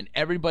comes out and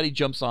everybody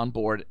jumps on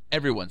board.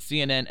 Everyone,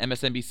 CNN,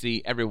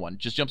 MSNBC, everyone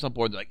just jumps on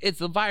board. They're like,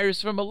 it's a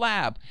virus from a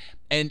lab.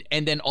 And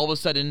then all of a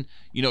sudden,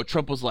 you know,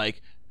 Trump was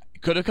like,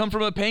 could have come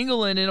from a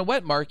pangolin in a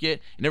wet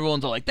market, and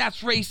everyone's all like,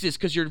 that's racist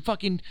because you're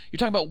talking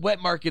about wet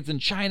markets in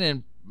China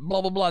and blah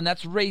blah blah, and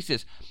that's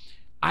racist.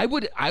 Then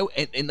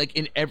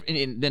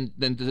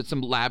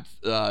some lab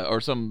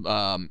or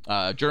some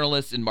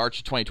journalists in March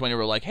of 2020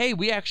 were like, hey,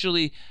 we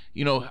actually,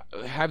 you know,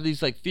 have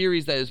these like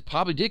theories that it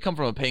probably did come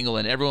from a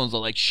pangolin. Everyone's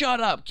like, shut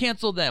up,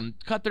 cancel them,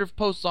 cut their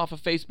posts off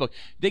of Facebook.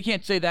 They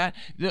can't say that.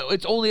 No,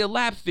 it's only a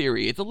lab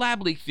theory. It's a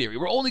lab leak theory.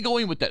 We're only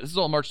going with that. This is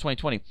all March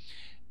 2020.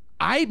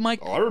 I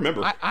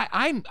remember.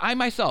 I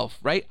myself,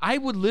 right? I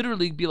would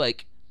literally be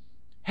like,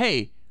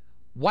 hey,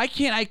 why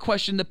can't I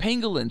question the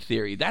pangolin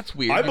theory? That's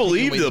weird. I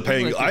believe the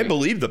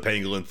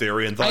pangolin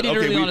theory and thought,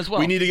 okay,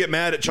 we need to get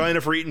mad at China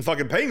for eating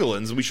fucking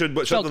pangolins, and we should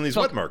shut down these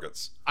wet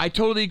markets. I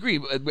totally agree.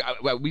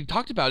 We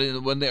talked about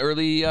it when the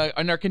early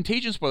in our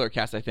Contagion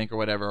Spoilercast, I think, or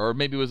whatever, or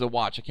maybe it was a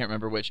watch. I can't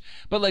remember which.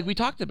 But like we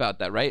talked about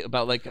that, right?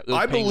 About like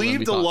I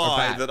believed the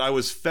lie that I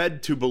was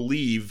fed to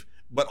believe,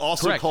 but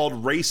also Correct.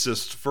 Called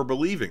racist for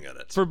believing in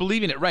it. For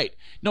believing it, right?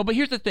 No, but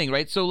here's the thing,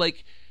 right? So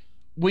like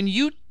when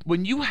you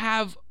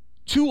have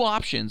two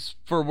options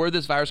for where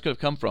this virus could have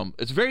come from,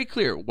 it's very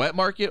clear: wet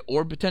market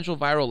or potential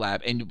viral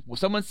lab. And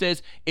someone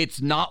says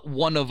it's not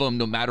one of them,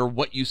 no matter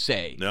what you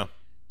say. Yeah.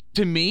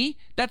 To me,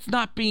 that's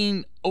not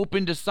being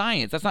open to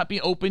science. That's not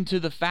being open to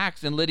the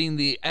facts and letting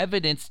the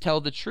evidence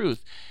tell the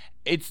truth.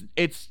 It's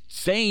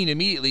saying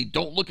immediately,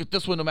 don't look at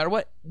this one, no matter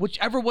what.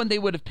 Whichever one they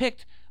would have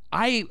picked,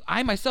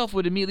 I myself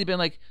would immediately been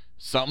like,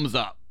 something's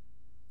up.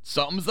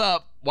 Something's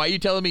up. Why are you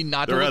telling me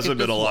not to look at this one?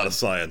 There hasn't been a lot of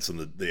science in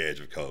the age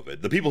of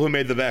COVID. The people who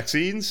made the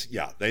vaccines,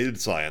 yeah, they did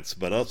science,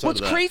 but outside What's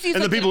of that, crazy is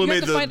and like the people who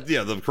made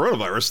the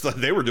coronavirus,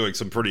 they were doing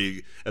some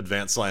pretty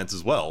advanced science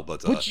as well.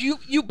 But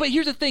but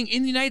here's the thing: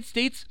 in the United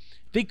States,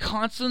 they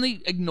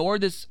constantly ignore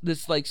this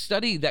like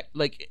study that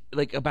like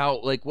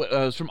about like what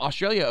was from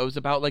Australia. It was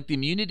about like the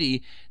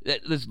immunity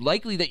that is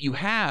likely that you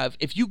have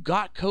if you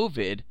got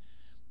COVID.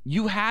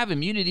 You have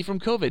immunity from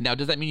COVID. Now,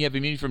 does that mean you have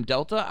immunity from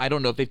Delta? I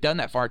don't know if they've done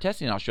that far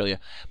testing in Australia.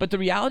 But the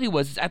reality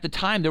was, at the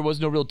time, there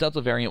was no real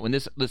Delta variant when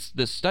this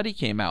study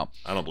came out.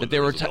 I don't believe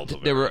that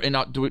they were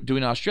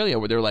doing in Australia,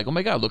 where they were like, oh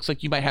my God, looks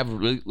like you might have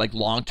really like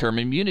long-term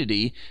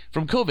immunity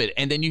from COVID.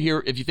 And then you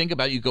hear, if you think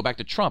about it, you go back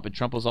to Trump, and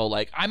Trump was all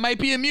like, I might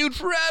be immune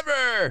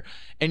forever.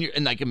 And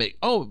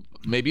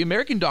maybe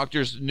American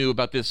doctors knew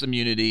about this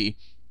immunity.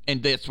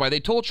 And that's why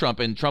they told Trump,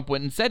 and Trump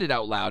went and said it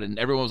out loud, and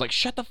everyone was like,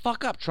 shut the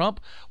fuck up, Trump.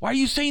 Why are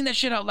you saying that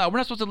shit out loud? We're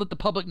not supposed to let the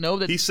public know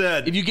that. He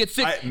said, if you get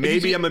sick,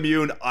 I'm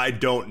immune, I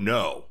don't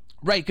know.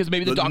 Right, because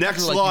maybe the doctors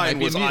next were like, line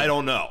was, I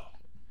don't know.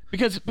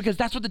 Because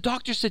that's what the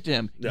doctor said to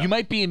him. Yeah. You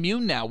might be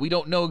immune now. We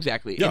don't know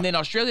exactly. Yeah. And then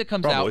Australia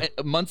comes out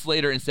months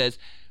later and says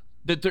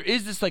that there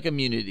is this like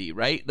immunity,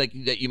 right? Like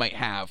that you might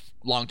have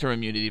long-term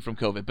immunity from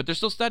COVID, but they're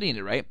still studying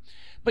it, right?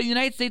 But in the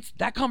United States,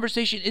 that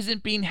conversation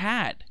isn't being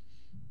had.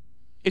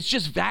 It's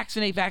just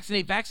vaccinate.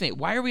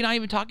 Why are we not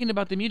even talking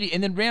about the immunity?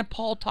 And then Rand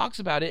Paul talks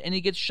about it and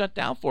he gets shut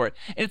down for it.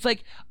 And it's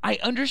like, I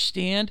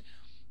understand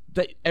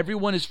that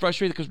everyone is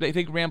frustrated because they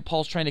think Rand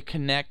Paul's trying to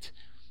connect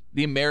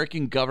the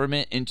American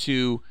government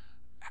into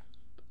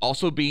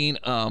also being,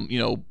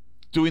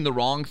 doing the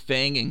wrong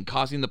thing and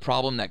causing the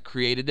problem that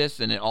created this,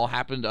 and it all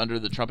happened under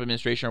the Trump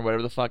administration or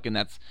whatever the fuck, and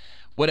that's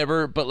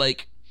whatever. But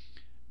like,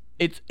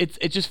 it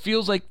just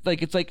feels like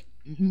it's like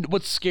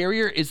what's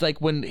scarier is like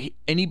when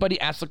anybody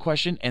asks a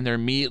question and they're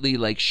immediately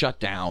like shut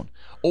down,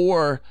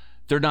 or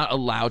they're not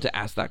allowed to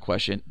ask that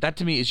question. That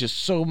to me is just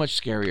so much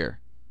scarier.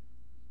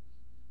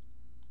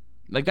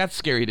 Like, that's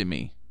scary to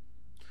me.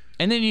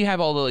 And then you have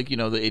all the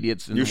the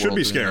idiots in the world. You should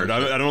be scared. I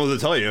don't know what to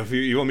tell you. If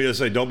you want me to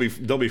say don't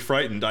be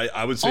frightened,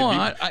 I would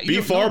say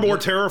be far more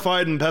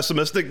terrified and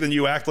pessimistic than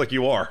you act like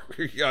you are.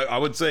 I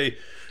would say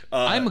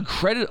I'm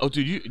accredited. Oh,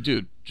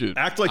 dude.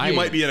 Act like you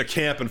might be in a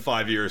camp in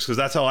 5 years, because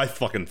that's how I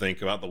fucking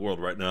think about the world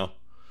right now.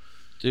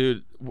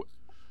 Dude,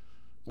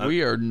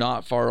 we are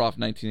not far off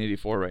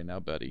 1984 right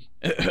now, buddy.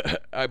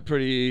 I'm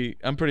pretty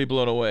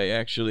blown away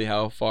actually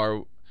how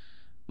far.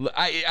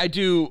 I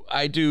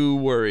do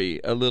worry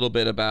a little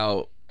bit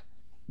about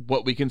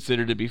what we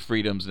consider to be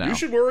freedoms now. You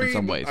should worry in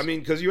some ways. I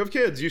mean, because you have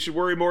kids, you should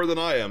worry more than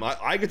I am.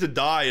 I get to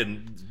die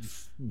in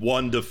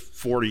 1 to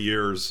 40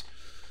 years.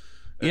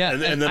 Yeah,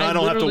 and then I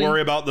don't have to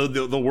worry about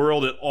the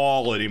world at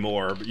all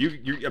anymore. But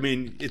I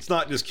mean, it's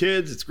not just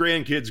kids; it's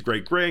grandkids,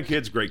 great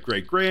grandkids, great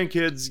great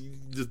grandkids.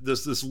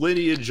 This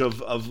lineage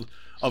of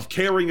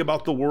caring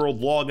about the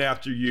world long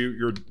after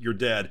you're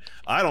dead.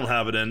 I don't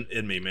have it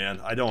in me, man.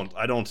 I don't.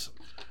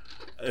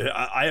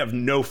 I have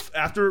no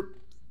after.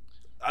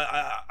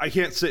 I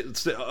can't say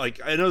like,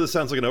 I know this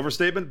sounds like an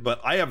overstatement,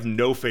 but I have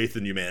no faith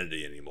in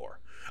humanity anymore.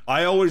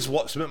 I always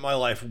spent my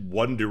life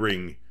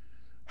wondering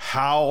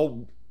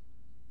how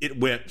it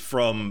went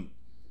from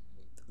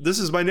this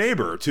is my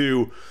neighbor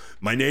to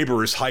my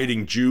neighbor is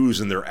hiding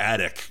Jews in their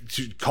attic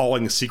to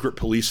calling secret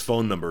police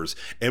phone numbers.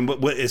 And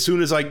as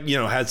soon as I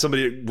had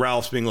somebody at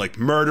Ralph's being like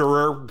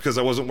murderer because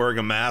I wasn't wearing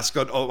a mask,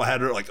 I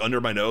had it like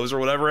under my nose or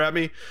whatever at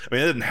me. I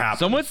mean, it didn't happen.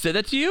 Someone said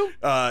that to you?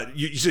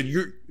 You said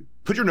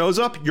put your nose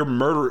up, you're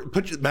murder.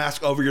 Put your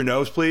mask over your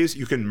nose, please.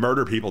 You can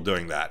murder people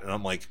doing that. And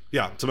I'm like,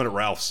 yeah, someone at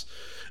Ralph's.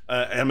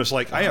 And I'm just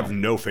like, I have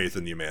no faith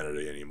in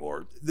humanity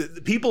anymore.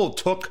 The people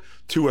took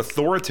to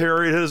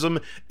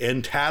authoritarianism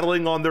and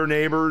tattling on their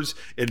neighbors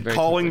and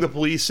calling the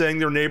police, saying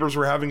their neighbors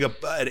were having an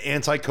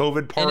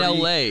anti-COVID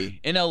party.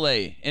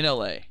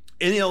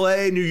 In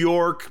LA, New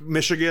York,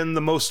 Michigan,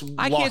 the most lockdown places.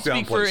 I can't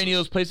speak for any of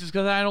those places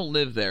because I don't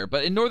live there.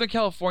 But in Northern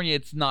California,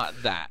 it's not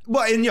that.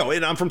 Well,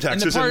 and I'm from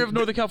Texas. In the part of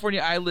Northern California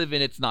I live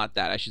in, it's not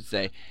that, I should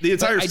say. The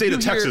entire state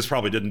of Texas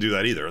probably didn't do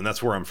that either, and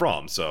that's where I'm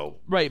from. So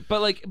right,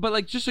 but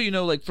like, just so you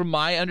know, like from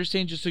my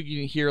understanding, just so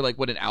you can hear like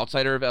what an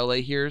outsider of LA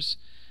hears,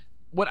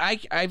 what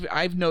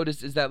I've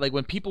noticed is that like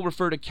when people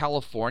refer to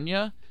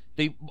California,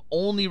 they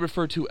only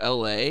refer to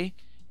LA,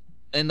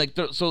 and like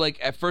so like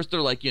at first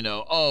they're like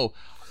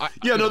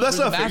that's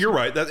not fair. You're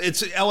right.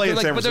 It's LA and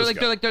San Francisco.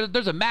 But they're like,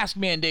 there's a mask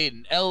mandate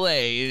in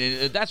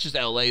LA. That's just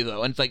LA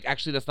though. And it's like,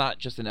 actually, that's not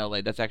just in LA.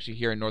 That's actually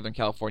here in Northern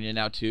California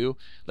now too.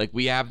 Like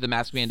we have the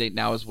mask mandate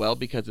now as well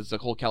because it's a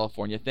whole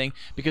California thing.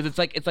 Because it's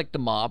like the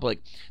mob.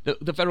 Like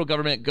the federal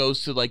government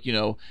goes to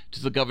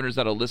to the governors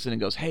that'll listen and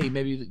goes, hey,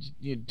 maybe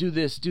you do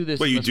this.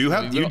 But you do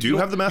have the mask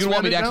mandate. You don't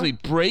want me to actually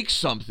break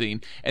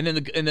something, and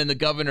then the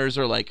governors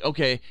are like,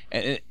 okay,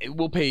 and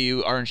we'll pay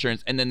you our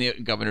insurance, and then the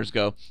governors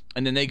go,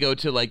 and then they go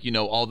to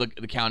all the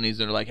counties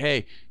and are like,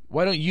 hey,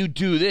 why don't you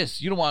do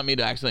this? You don't want me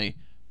to actually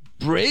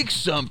break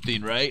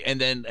something, right? And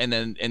then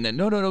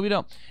no, we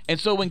don't. And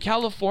so when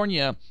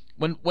California,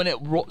 when it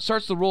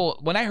starts to roll,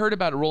 when I heard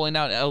about it rolling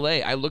out in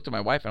LA, I looked at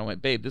my wife and I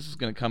went, babe, this is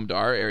going to come to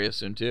our area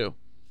soon too.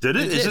 Did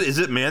it? Is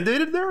it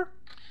mandated there?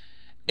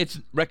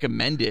 It's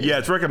recommended. Yeah,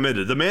 it's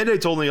recommended. The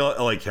mandate's only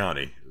LA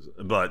County.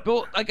 But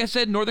like I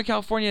said, Northern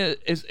California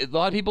is, a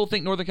lot of people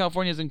think Northern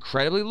California is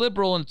incredibly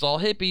liberal and it's all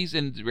hippies,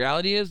 and the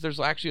reality is there's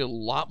actually a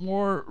lot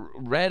more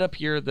red up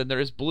here than there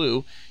is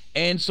blue.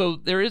 And so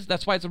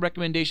that's why it's a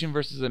recommendation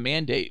versus a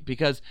mandate,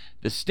 because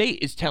the state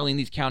is telling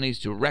these counties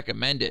to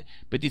recommend it,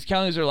 but these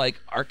counties are like,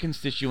 our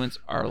constituents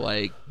are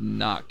like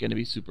not going to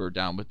be super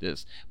down with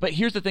this. But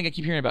here's the thing I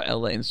keep hearing about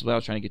LA, and this is what I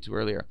was trying to get to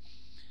earlier.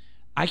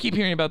 I keep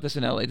hearing about this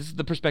in LA. This is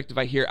the perspective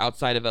I hear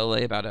outside of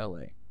LA about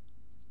LA.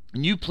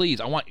 And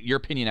I want your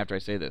opinion after I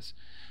say this.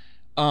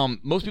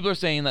 Most people are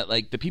saying that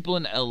like the people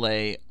in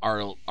LA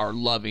are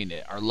loving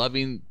it, are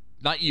loving,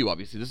 not you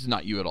obviously. This is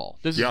not you at all.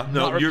 This is you're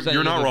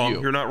not wrong.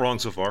 You're not wrong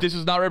so far. This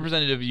is not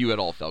representative of you at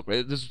all, Felk.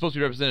 Right? This is supposed to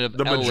be representative of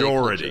the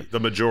majority.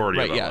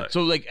 Right? Of LA. Yeah.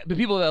 So like the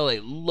people of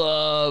LA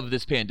love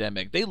this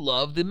pandemic. They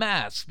love the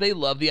masks. They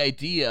love the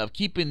idea of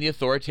keeping the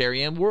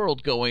authoritarian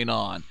world going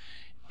on,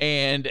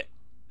 and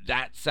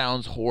that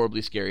sounds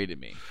horribly scary to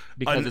me,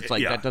 because it's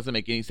like, that doesn't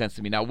make any sense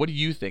to me. Now, what do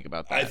you think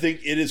about that? I think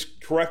it is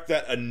correct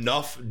that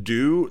enough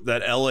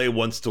that LA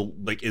wants to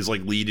is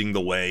leading the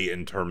way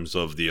in terms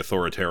of the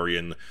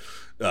authoritarian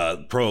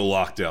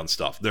pro-lockdown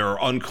stuff. There are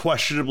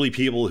unquestionably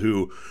people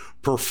who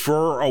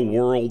prefer a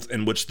world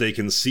in which they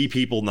can see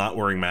people not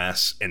wearing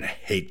masks and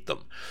hate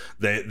them.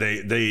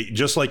 They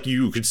just like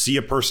you could see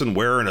a person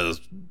wearing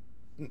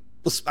a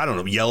I don't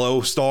know,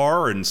 yellow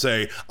star and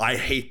say, I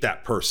hate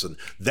that person.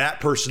 That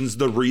person's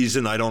the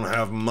reason I don't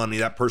have money.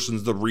 That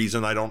person's the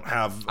reason I don't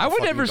have I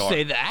would never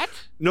say that.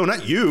 No,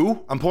 not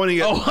you. I'm pointing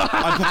at...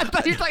 I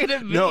thought you were talking to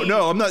me.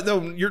 No, I'm not.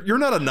 No, you're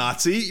not a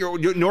Nazi.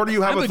 Nor do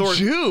you have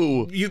authority. I'm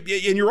a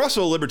Jew. And you're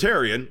also a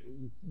libertarian.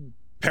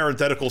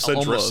 Parenthetical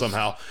centrist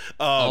somehow.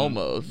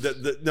 Almost.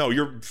 No,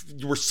 you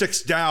were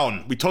 6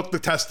 down. We took the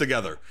test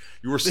together.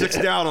 You were 6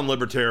 down on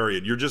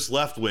libertarian. You're just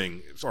left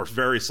wing, or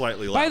very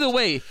slightly left. By the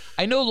way,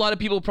 I know a lot of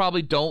people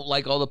probably don't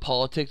like all the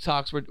politics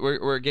talks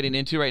we're getting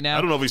into right now.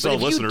 I don't know if we saw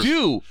listeners.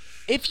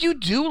 If you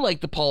do like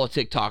the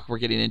politic talk we're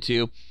getting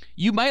into,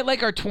 you might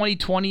like our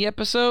 2020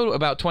 episode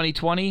about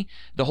 2020,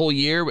 the whole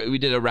year. We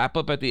did a wrap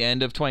up at the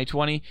end of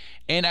 2020.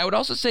 And I would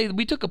also say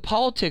we took a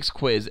politics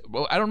quiz.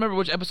 I don't remember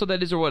which episode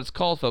that is or what it's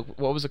called, folks.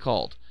 What was it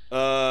called?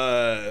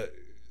 That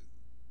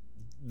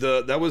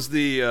was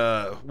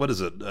the what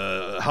is it?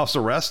 House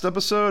arrest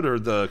episode, or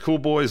the Cool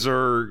Boys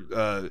are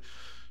not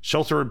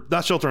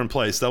shelter in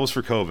place. That was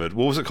for COVID.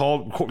 What was it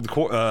called?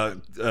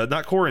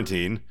 Not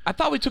quarantine. I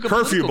thought we took a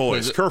Curfew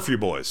Boys. Quiz. Curfew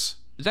Boys.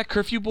 Is that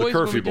Curfew Boys? The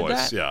Curfew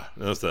Boys. Yeah,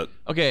 that's that.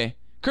 Okay.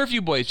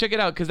 Curfew Boys, check it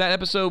out, because that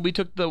episode we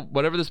took the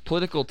whatever this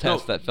political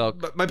test that felt.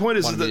 But my point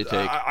is that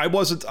I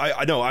wasn't.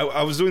 I know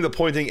I was doing the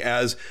pointing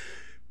as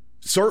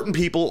certain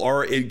people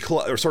are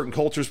or certain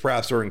cultures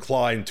perhaps are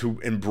inclined to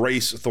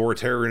embrace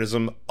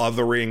authoritarianism,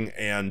 othering,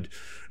 and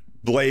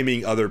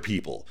blaming other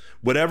people.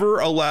 Whatever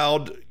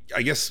allowed,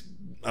 I guess.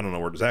 I don't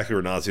know exactly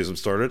where Nazism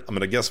started. I'm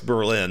going to guess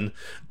Berlin.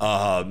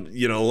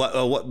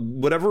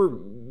 Whatever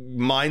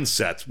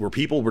mindset where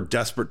people were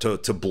desperate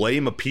to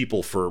blame a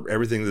people for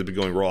everything that had been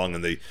going wrong,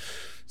 and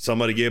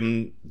somebody gave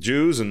them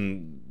Jews,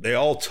 and they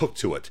all took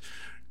to it.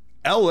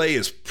 LA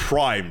is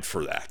primed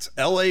for that.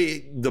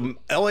 The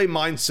LA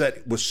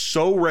mindset was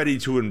so ready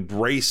to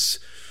embrace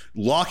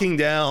locking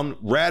down,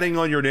 ratting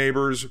on your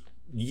neighbors,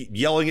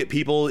 yelling at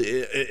people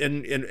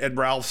in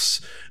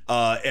Ralph's,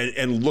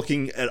 and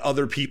looking at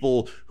other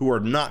people who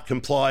are not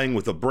complying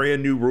with a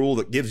brand new rule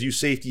that gives you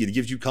safety and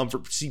gives you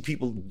comfort, see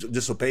people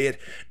disobey it,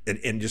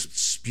 and just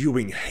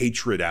spewing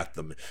hatred at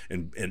them.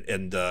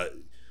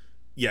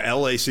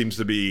 LA seems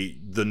to be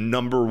the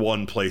number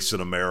one place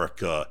in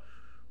America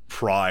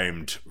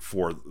primed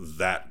for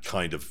that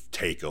kind of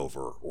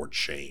takeover or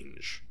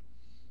change.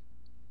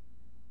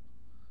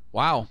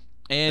 Wow.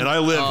 And I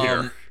live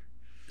here.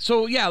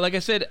 So yeah, like I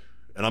said,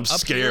 and I'm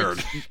scared.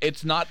 Here,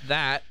 it's not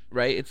that,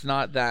 right? It's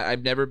not that.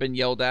 I've never been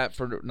yelled at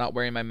for not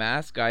wearing my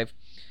mask. I've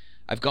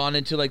gone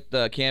into like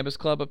the Canvas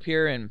Club up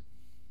here, and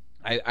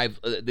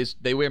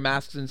they wear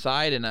masks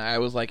inside, and I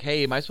was like,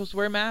 hey, am I supposed to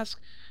wear a mask?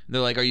 And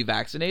they're like, are you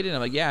vaccinated? And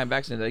I'm like, yeah, I'm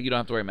vaccinated. Like, you don't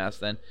have to wear a mask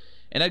then.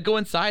 And I'd go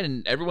inside,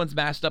 and everyone's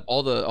masked up.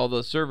 All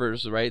the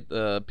servers, right?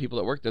 The people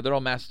that work there, they're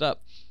all masked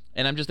up.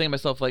 And I'm just thinking to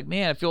myself, like,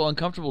 man, I feel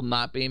uncomfortable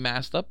not being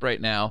masked up right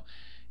now.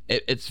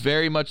 It's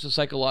very much the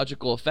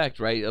psychological effect,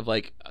 right, of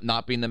like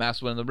not being the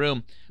masked one in the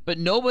room. But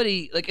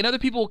nobody, like, and other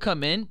people will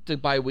come in to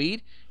buy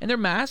weed, and they're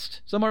masked.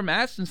 Some are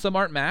masked and some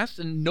aren't masked,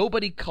 and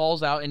nobody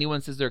calls out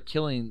anyone says they're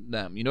killing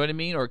them. You know what I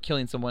mean? Or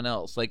killing someone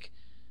else. Like,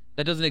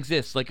 that doesn't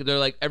exist. Like, they're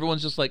like,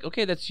 everyone's just like,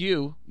 okay, that's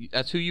you.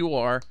 That's who you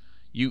are.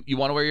 You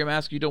want to wear your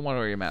mask? You don't want to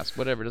wear your mask?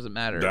 Whatever, it doesn't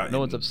matter. No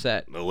one's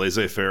upset. A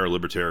laissez-faire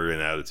libertarian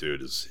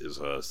attitude is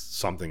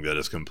something that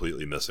is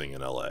completely missing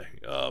in LA.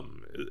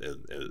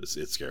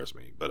 It scares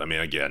me. But I mean,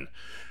 again,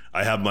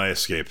 I have my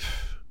escape.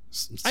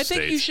 I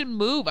think you should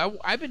move.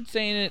 I've been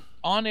saying it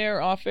on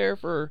air, off air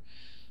for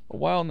a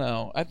while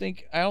now. I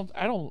think I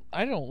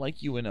don't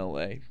like you in LA.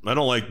 I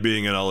don't like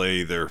being in LA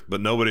either. But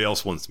nobody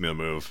else wants me to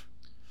move.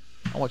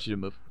 I want you to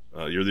move.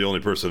 You're the only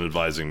person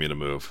advising me to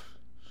move.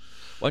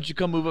 Why don't you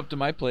come move up to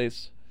my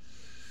place?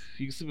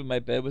 You can sleep in my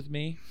bed with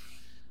me.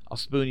 I'll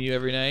spoon you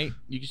every night.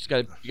 You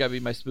gotta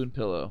be my spoon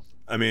pillow.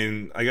 I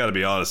mean, I gotta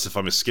be honest. If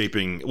I'm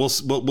escaping,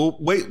 we'll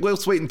wait.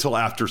 Let's wait until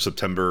after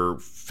September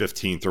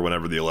 15th or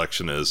whenever the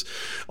election is.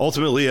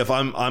 Ultimately, if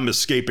I'm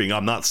escaping,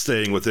 I'm not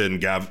staying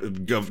within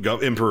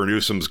Emperor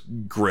Newsom's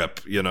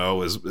grip. You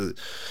know,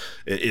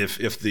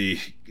 if the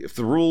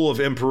rule of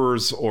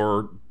emperors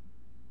or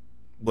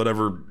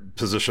whatever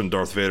position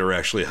Darth Vader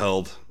actually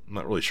held, I'm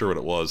not really sure what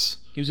it was.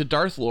 He was a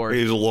Darth Lord.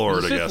 He was a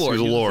Lord, I guess. He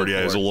was a Lord. Yeah,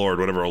 he was a Lord,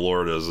 whatever a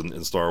Lord is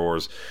in Star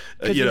Wars.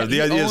 The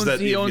idea is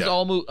that he owns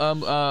all. Not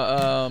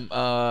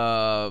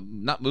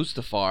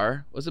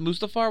Mustafar. Was it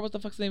Mustafar? What the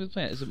fuck's the name of the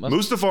planet? Is it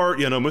Mustafar?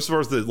 Yeah, no,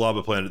 Mustafar's the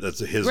lava planet. That's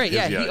his. Right.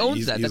 Yeah, he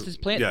owns that. That's his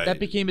planet. Yeah, that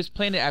became his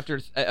planet after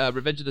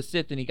Revenge of the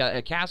Sith, and he got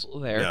a castle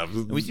there. Yeah,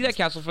 and we see that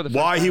castle for the.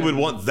 Why he would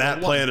want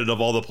that planet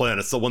of all the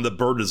planets? The one that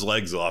burned his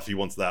legs off. He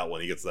wants that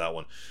one. He gets that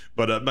one.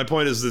 But my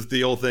point is that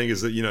the whole thing is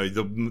that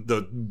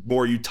the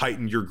more you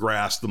tighten your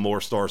grasp, the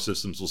more star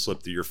systems will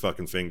slip through your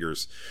fucking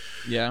fingers.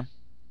 Yeah.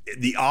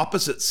 The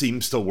opposite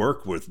seems to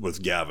work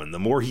with Gavin. The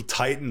more he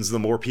tightens, the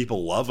more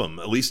people love him,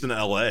 at least in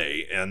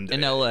LA. And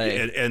I'll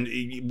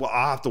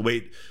have to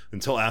wait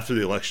until after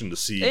the election to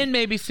see. And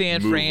maybe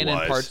San Fran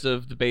and parts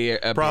of the Bay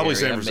Area. Probably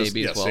San Francisco.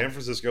 Maybe as well. San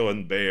Francisco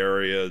and Bay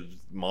Area,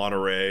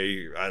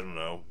 Monterey, I don't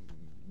know.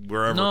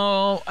 wherever.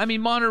 No, I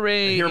mean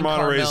Monterey and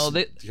Carmel.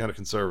 Kind of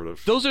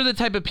conservative. Those are the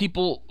type of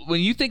people.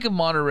 When you think of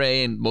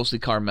Monterey and mostly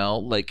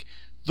Carmel, like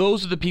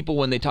those are the people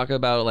when they talk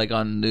about it, like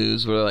on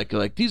news, where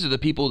like these are the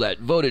people that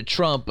voted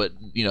Trump, but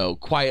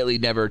quietly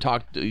never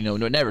talked,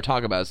 never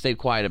talk about it, stayed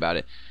quiet about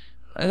it.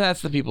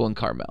 That's the people in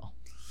Carmel.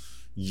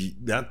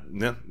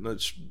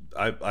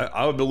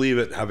 I would believe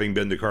it, having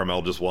been to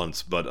Carmel just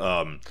once. But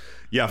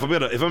if I'm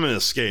gonna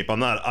escape, I'm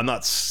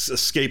not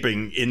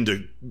escaping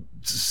into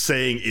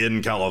staying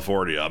in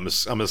California. I'm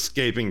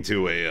escaping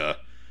to a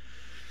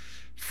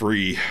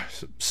free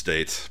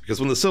state,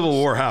 because when the Civil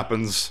War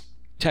happens,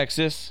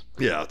 Texas.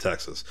 Yeah,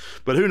 Texas.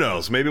 But who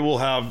knows? Maybe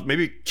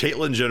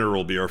Caitlyn Jenner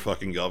will be our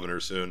fucking governor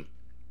soon.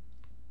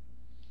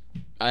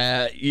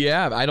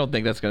 Yeah, I don't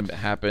think that's gonna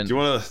happen. Do you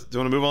want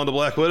to move on to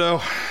Black Widow?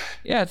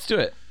 Yeah, let's do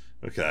it.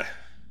 Okay.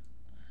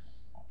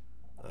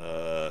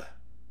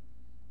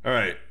 All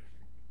right.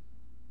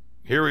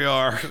 Here we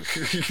are.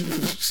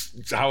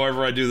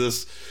 However I do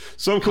this.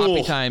 So cool.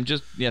 Copy time.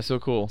 So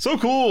cool. So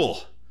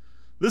cool.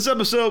 This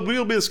episode, we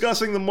will be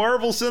discussing the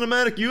Marvel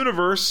Cinematic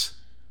Universe,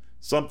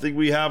 something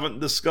we haven't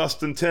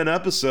discussed in 10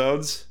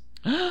 episodes.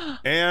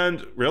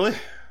 And really?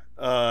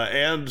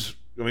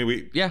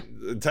 Yeah.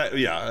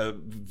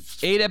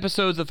 8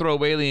 episodes of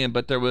Throawaylien,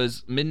 but there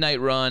was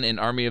Midnight Run and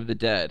Army of the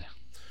Dead.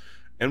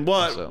 And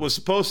what was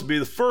supposed to be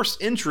the first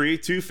entry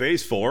to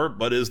Phase 4,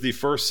 but is the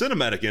first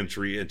cinematic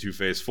entry into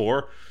Phase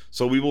 4.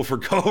 So we will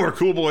forgo our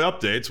Cool Boy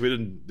updates. We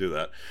didn't do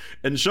that.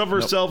 And shove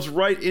ourselves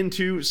right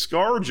into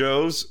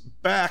ScarJo's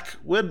back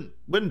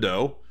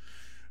window.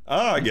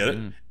 I get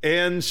it.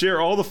 And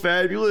share all the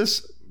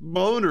fabulous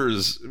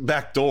boners.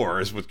 Back door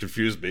is what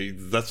confused me.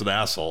 That's an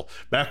asshole.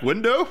 Back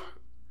window?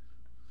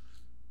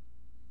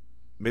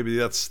 Maybe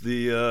that's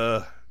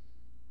the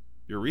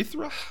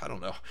urethra? I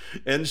don't know.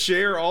 And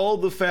share all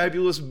the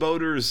fabulous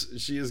boners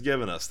she has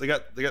given us. They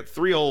got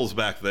 3 holes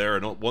back there,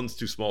 and one's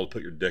too small to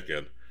put your dick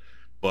in.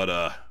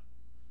 But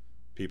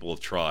people have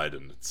tried,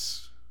 and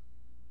it's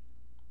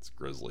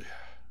grisly.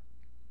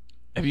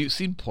 Have you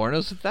seen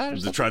pornos with that?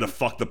 To try to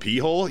fuck the pee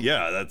hole?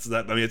 Yeah, that's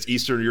that. I mean, it's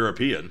Eastern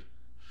European.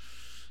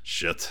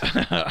 Shit. Yeah,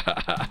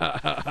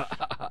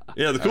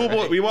 the Cool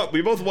Boy.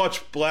 We both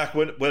watched Black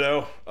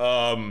Widow.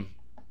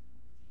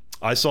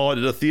 I saw it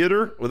at a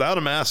theater without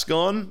a mask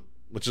on,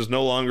 which is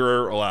no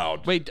longer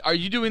allowed. Wait, are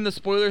you doing the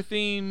spoiler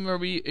theme?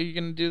 Are you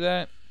gonna do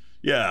that?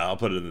 Yeah, I'll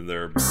put it in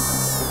there.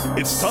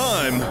 It's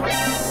time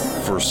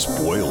for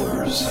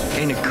spoilers.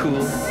 Ain't it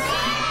cool?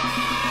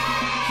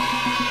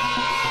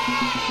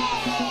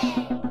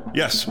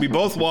 Yes, we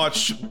both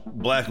watched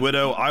Black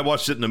Widow. I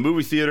watched it in a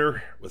movie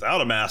theater without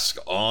a mask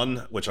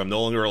on, which I'm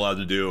no longer allowed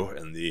to do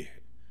in the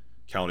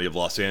county of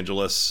Los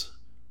Angeles.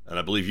 And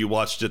I believe you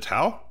watched it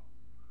how?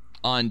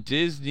 On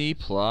Disney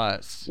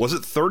Plus. Was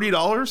it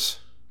 $30?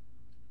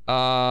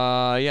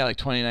 Yeah, like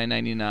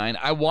 $29.99.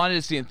 I wanted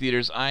to see it in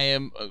theaters. I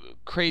am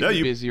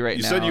crazy busy right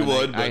now. You said you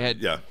would, I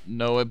had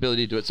no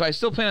ability to do it. So I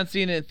still plan on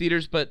seeing it in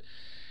theaters, but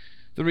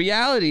the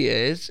reality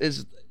is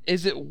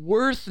it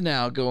worth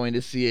now going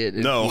to see it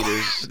in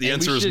theaters? The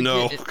answer is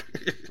no.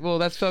 Well,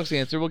 that's Felix's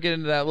answer. We'll get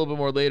into that a little bit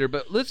more later,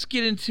 but let's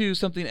get into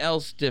something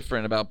else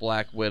different about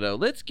Black Widow.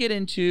 Let's get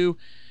into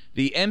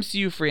the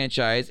MCU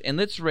franchise, and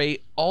let's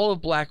rate all of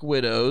Black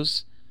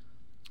Widow's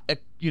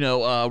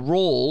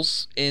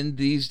roles in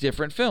these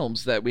different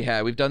films that we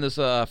had. We've done this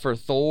for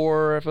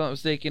Thor, if I'm not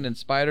mistaken, and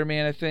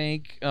Spider-Man, I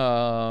think.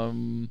 I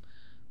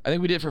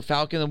think we did it for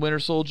Falcon and Winter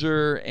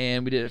Soldier,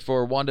 and we did it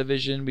for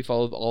WandaVision. We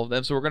followed all of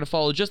them. So we're going to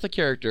follow just the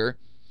character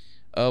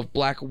of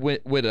Black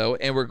Widow,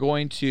 and we're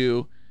going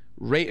to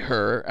rate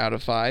her out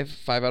of 5.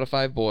 5 out of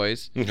 5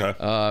 boys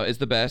is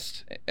the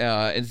best,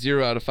 and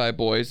 0 out of 5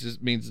 boys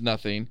means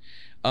nothing.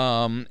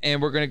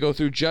 And we're going to go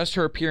through just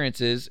her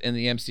appearances in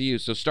the MCU.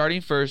 So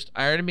starting first,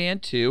 Iron Man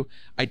 2.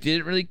 I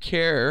didn't really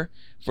care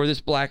for this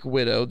Black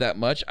Widow that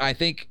much. I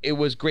think it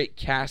was great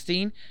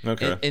casting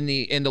in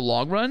the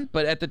long run,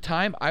 but at the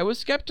time I was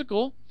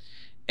skeptical.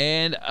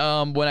 And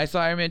when I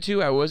saw Iron Man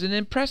 2, I wasn't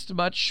impressed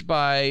much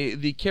by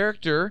the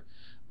character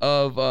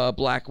of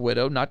Black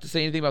Widow. Not to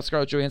say anything about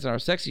Scarlett Johansson or how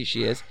sexy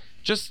she is.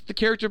 Just the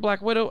character of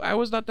Black Widow, I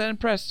was not that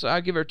impressed. So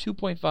I'll give her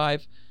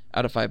 2.5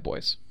 out of 5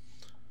 boys.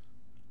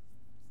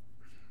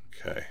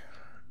 Okay.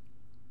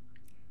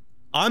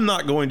 I'm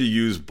not going to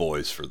use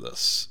boys for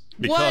this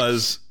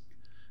because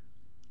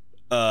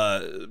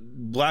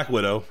Black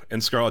Widow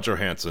and Scarlett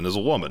Johansson is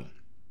a woman.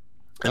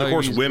 And of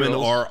course, women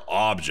are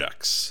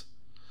objects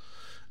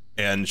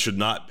and should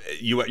not.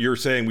 You're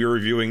saying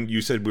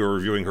you said we were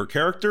reviewing her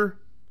character?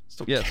 It's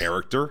no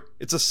character.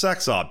 It's a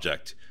sex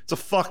object. It's a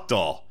fuck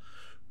doll.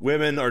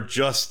 Women are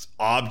just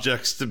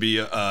objects to be.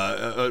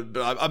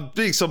 I'm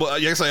being somewhat.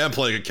 Yes, I am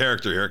playing a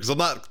character here because I'm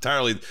not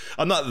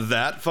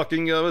that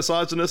fucking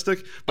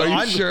misogynistic. But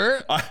are you sure?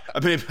 I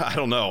mean, I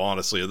don't know,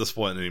 honestly, at this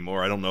point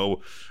anymore. I don't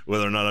know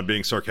whether or not I'm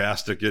being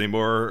sarcastic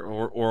anymore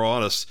or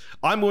honest.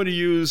 I'm going to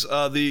use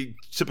the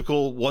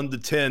typical 1 to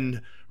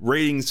 10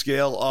 rating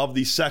scale of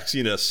the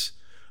sexiness.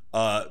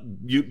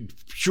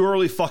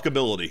 Purely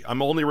fuckability.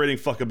 I'm only rating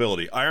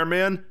fuckability. Iron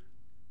Man,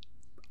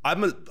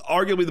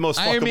 arguably the most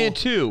fuckable. Iron Man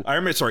 2.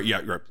 Iron Man, sorry,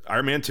 yeah, you're right.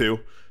 Iron Man 2.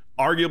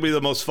 Arguably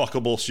the most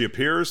fuckable she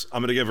appears.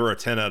 I'm going to give her a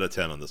 10 out of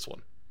 10 on this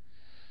one.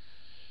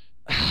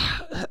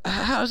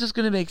 How is this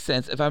going to make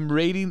sense if I'm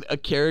rating a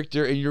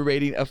character and you're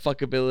rating a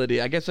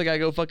fuckability? I guess I got to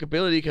go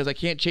fuckability because I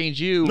can't change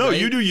you. No, right?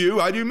 you do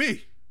you. I do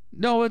me.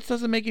 No, it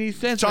doesn't make any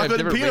sense.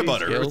 Chocolate and peanut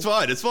butter. Skills. It's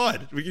fine. It's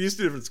fine. We can use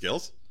 2 different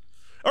skills.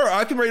 All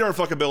right, I can rate her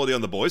fuckability on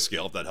the boy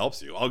scale if that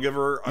helps you. I'll give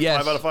her a 5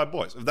 out of 5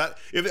 boys.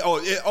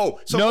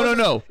 So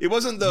no. It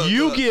wasn't the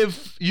you give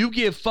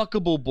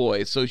fuckable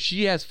boys, so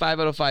she has 5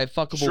 out of 5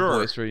 fuckable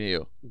boys for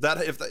you.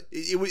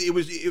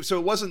 So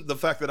it wasn't the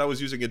fact that I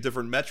was using a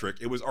different metric.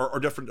 It was our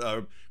different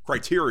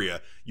criteria.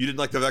 You didn't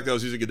like the fact that I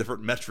was using a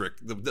different metric.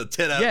 The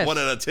 1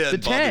 out of 10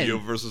 bothered you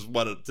versus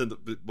 1 out of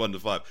 10, 1 to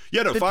 5.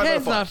 Yeah, no, 5 out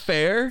of 5. Not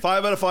fair.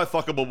 5 out of 5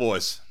 fuckable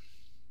boys.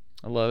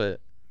 I love it.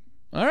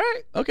 All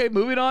right. Okay,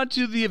 moving on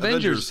to the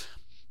Avengers.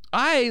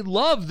 I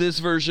love this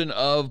version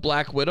of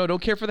Black Widow. I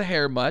don't care for the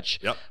hair much.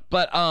 Yep.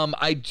 But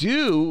I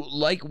do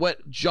like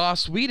what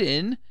Joss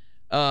Whedon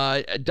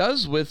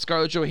does with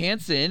Scarlett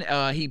Johansson.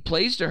 He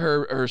plays to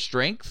her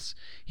strengths.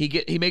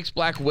 He makes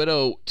Black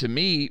Widow, to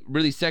me,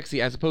 really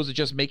sexy, as opposed to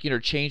just making her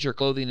change her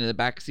clothing in the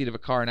backseat of a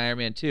car in Iron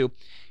Man 2.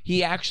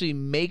 He actually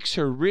makes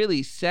her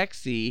really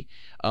sexy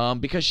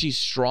because she's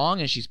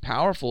strong and she's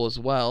powerful as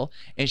well,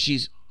 and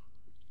she's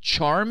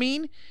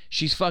charming.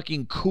 She's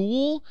fucking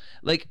cool.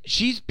 Like,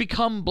 she's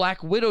become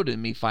Black Widow to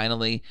me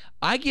finally.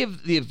 I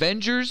give the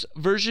Avengers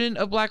version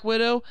of Black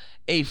Widow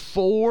a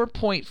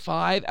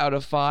 4.5 out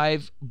of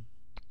 5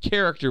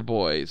 character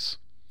boys.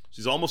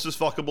 She's almost as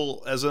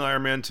fuckable as in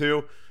Iron Man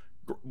 2.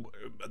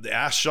 The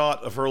ass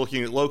shot of her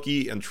looking at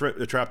Loki and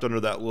trapped under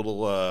that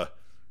little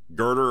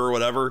girder or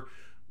whatever.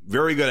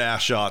 Very good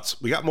ass shots.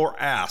 We got more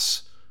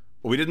ass,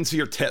 but we didn't see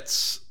her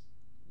tits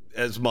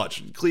as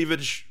much.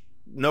 Cleavage,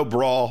 no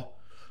bra.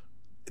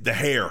 The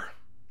hair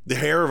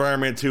of Iron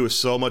Man 2 is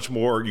so much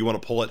more. You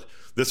want to pull it.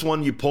 This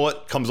one, you pull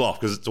it, comes off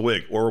because it's a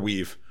wig or a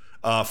weave.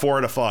 4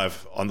 out of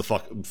 5 on the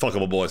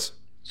fuckable boys.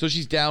 So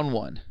she's down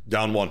 1.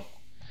 Down 1.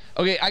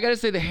 Okay, I gotta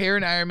say the hair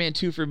in Iron Man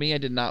 2 for me, I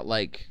did not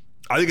like.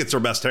 I think it's her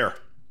best hair.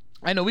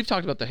 I know we've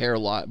talked about the hair a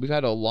lot. We've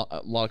had a lot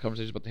of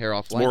conversations about the hair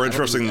offline. It's more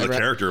interesting than the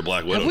character of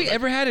Black Widow. Have we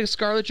ever had a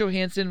Scarlett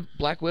Johansson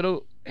Black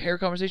Widow hair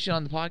conversation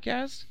on the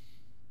podcast?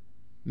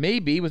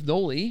 Maybe with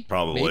Noli.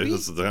 Probably.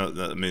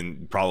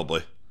 Maybe?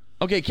 Probably.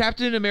 Okay,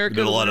 Captain America: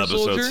 Been a lot The of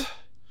Winter episodes. Soldier.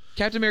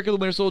 Captain America: The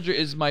Winter Soldier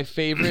is my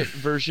favorite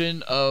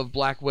version of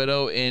Black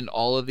Widow in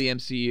all of the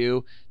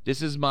MCU.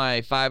 This is my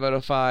 5 out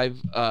of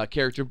 5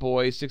 character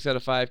boys, 6 out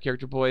of 5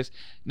 character boys.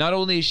 Not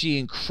only is she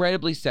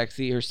incredibly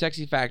sexy, her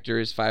sexy factor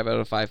is 5 out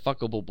of 5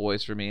 fuckable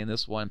boys for me in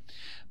this one.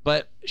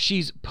 But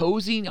she's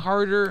posing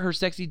harder, her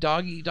sexy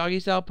doggy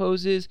style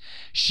poses.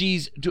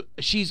 She's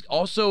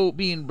also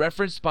being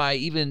referenced by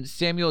even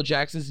Samuel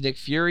Jackson's Nick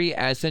Fury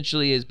as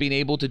essentially as being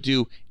able to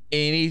do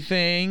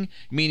anything,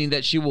 meaning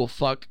that she will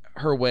fuck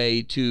her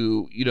way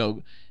to,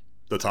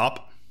 the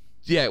top.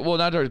 Yeah, well,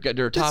 not her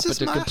top,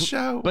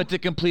 but to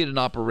complete an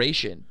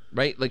operation,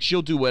 right? Like,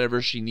 she'll do whatever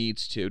she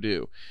needs to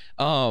do.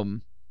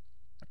 And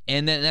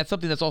then that's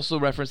something that's also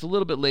referenced a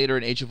little bit later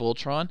in Age of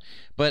Ultron.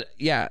 But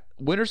yeah,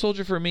 Winter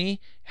Soldier for me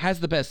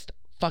has the best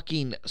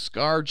fucking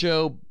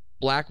ScarJo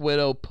Black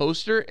Widow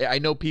poster. I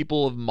know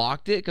people have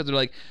mocked it because they're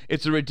like,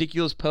 it's a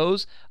ridiculous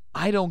pose.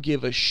 I don't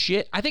give a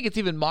shit. I think it's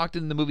even mocked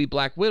in the movie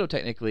Black Widow,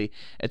 technically.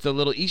 It's a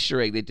little Easter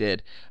egg they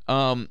did.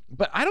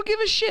 But I don't give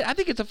a shit. I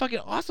think it's a fucking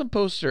awesome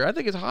poster. I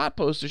think it's a hot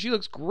poster. She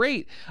looks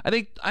great. I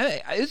think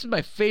this is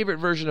my favorite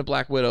version of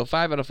Black Widow.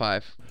 5 out of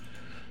 5.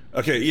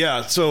 Okay,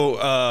 yeah.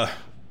 So,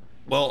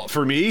 well,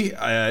 for me,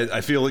 I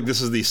feel like this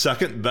is the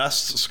second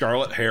best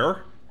Scarlet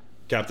hair.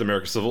 Captain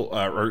America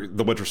or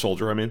the Winter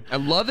Soldier, I mean. I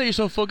love that you're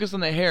so focused on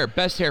the hair.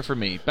 Best hair for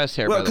me. Best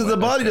hair. Well, because the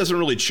body doesn't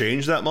really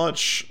change that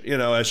much,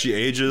 as she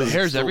ages. The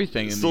hair's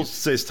everything. It still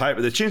stays tight,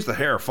 but they change the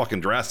hair fucking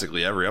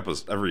drastically every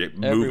episode, every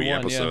movie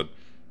episode.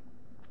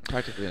 Yeah.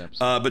 Practically an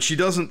episode. But she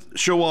doesn't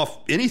show off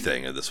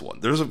anything in this one.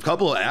 There's a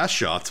couple of ass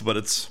shots, but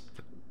it's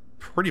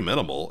pretty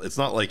minimal. It's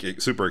not like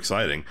super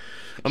exciting.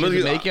 She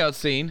has a makeout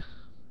scene.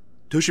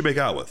 Who's she make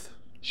out with?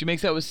 She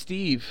makes out with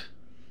Steve.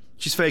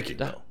 She's faking,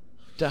 though.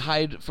 To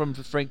hide from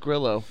Frank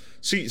Grillo.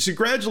 She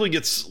gradually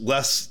gets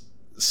less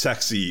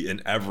sexy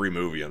in every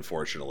movie,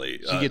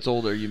 unfortunately. She gets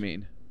older, you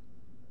mean?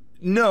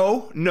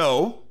 No.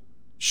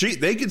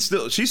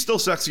 She's still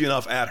sexy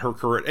enough at her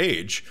current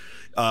age.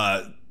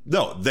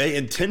 No, they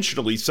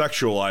intentionally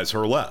sexualize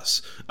her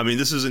less. I mean,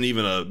 this isn't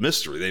even a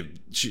mystery.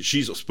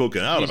 She's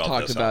spoken out about this. She's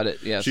talked about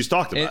it, yes. She's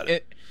talked about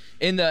it.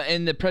 In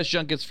the press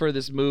junkets for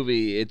this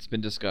movie, it's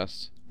been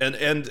discussed.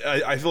 And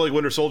I feel like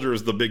Winter Soldier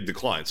is the big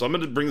decline. So I'm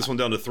going to bring this one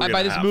down to 3.5.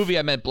 By this movie,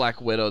 I meant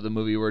Black Widow, the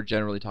movie we're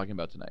generally talking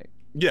about tonight.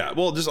 Yeah,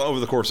 well, just over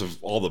the course of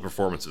all the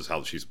performances,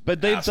 how she's. But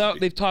they've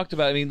talked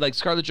about. I mean, like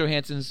Scarlett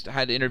Johansson's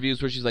had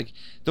interviews where she's like,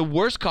 the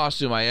worst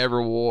costume I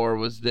ever wore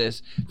was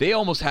this. They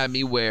almost had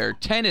me wear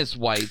tennis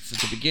whites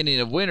at the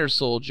beginning of Winter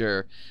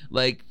Soldier.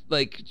 Like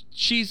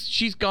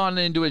she's gone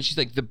into it. She's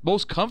like, the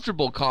most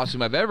comfortable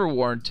costume I've ever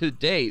worn to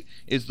date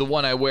is the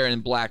one I wear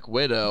in Black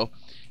Widow.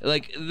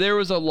 like there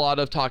was a lot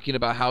of talking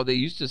about how they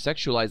used to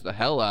sexualize the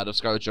hell out of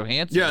Scarlett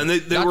Johansson. Yeah, and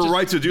they were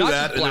right to do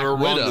that, and they were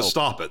wrong Widow. to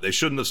stop it. They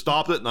shouldn't have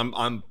stopped it, and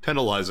I'm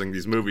penalizing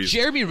these movies.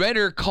 Jeremy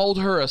Renner called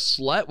her a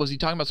slut. Was he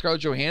talking about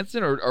Scarlett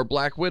Johansson or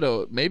Black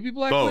Widow? Maybe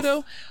Black Both.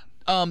 Widow.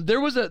 I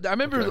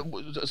remember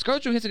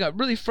Scarlett Johansson got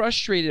really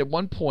frustrated at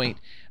one point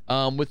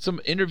with some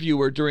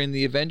interviewer during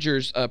the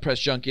Avengers press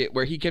junket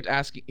where he kept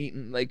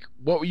asking like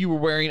what you were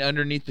wearing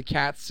underneath the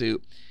cat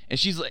suit, and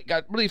she's like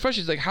got really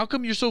frustrated. She's like, how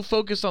come you're so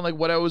focused on like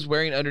what I was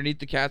wearing underneath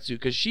the cat suit?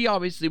 Because she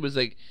obviously was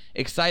like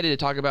excited to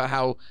talk about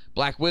how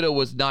Black Widow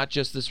was not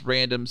just this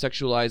random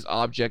sexualized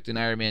object in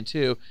Iron Man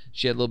 2.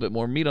 She had a little bit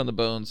more meat on the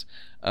bones,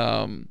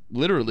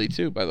 literally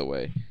too. By the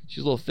way,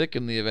 she's a little thick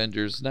in the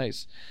Avengers.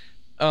 Nice.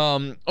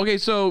 Okay,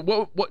 so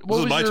what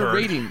was your turn.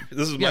 rating?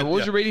 What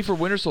was your rating for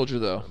Winter Soldier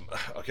though?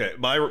 Okay,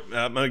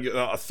 I'm gonna get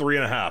a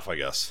 3.5, I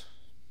guess.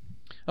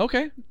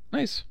 Okay,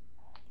 nice,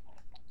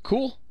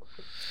 cool.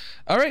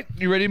 All right,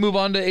 you ready to move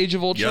on to Age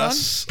of Ultron?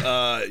 Yes,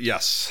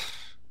 yes.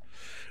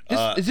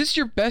 Is this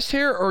your best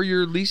hair or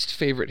your least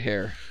favorite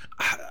hair?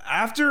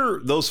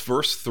 After those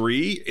first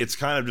 3, it's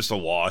kind of just a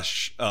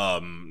wash.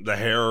 The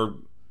hair.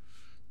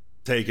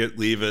 Take it,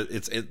 leave it.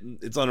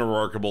 It's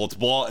unremarkable. It's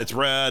it's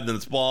red, then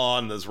it's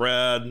blonde, then it's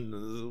red,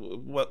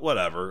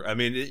 whatever. I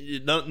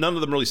mean, none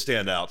of them really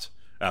stand out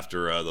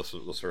after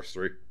those first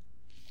 3.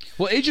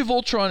 Well, Age of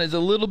Ultron is a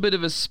little bit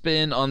of a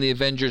spin on the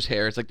Avengers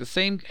hair. It's like the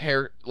same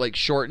hair, like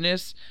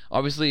shortness.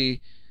 Obviously,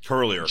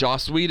 curlier.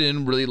 Joss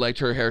Whedon really liked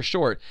her hair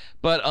short,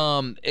 but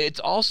it's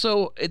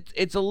also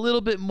it's a little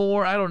bit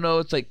more. I don't know.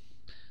 It's like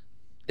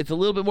it's a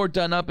little bit more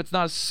done up. It's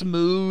not as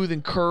smooth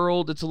and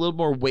curled. It's a little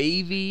more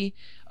wavy.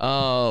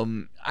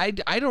 I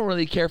don't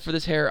really care for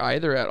this hair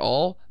either at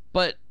all,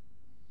 but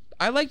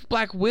I liked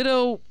Black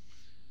Widow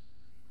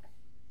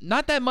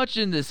not that much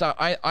in this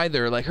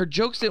either. Like her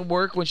jokes didn't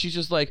work when she's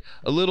just like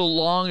a little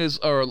long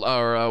or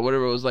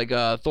whatever it was, like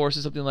Thor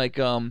said something like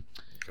oh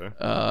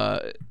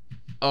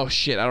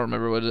shit, I don't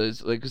remember what it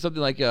is, like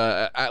something like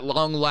at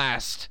long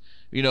last,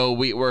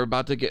 we're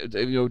about to get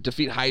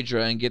defeat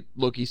Hydra and get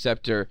Loki's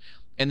scepter.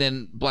 And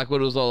then Black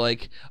Widow's all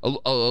like a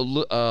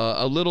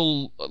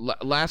little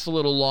lasts a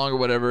little long or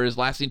whatever, is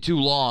lasting too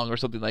long or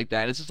something like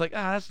that. And it's just like,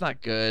 that's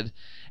not good.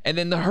 And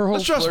then her whole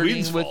that's Joss flirting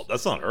Whedon's fault.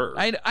 That's not her.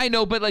 I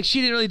know, but like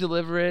she didn't really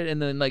deliver it.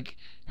 And then like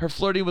her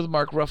flirting with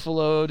Mark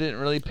Ruffalo didn't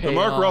really pay off. The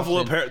Mark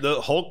Ruffalo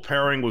the Hulk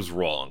pairing was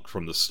wrong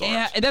from the start.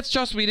 Yeah, and that's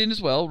Joss Whedon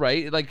as well,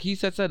 right? Like he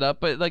sets that up,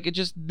 but like it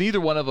just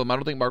neither one of them. I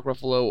don't think Mark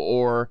Ruffalo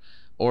or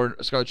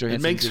Scarlett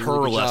Johansson. It makes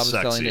her less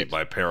sexy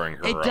by pairing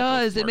her. It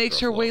does. It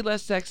makes her way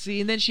less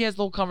sexy. And then she has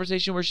the whole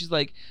conversation where she's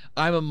like,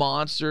 "I'm a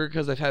monster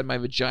because I've had my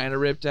vagina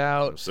ripped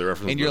out,"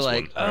 and you're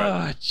like,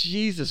 "Oh,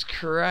 Jesus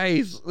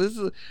Christ! This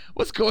is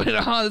what's going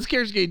on. This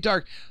character's getting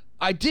dark."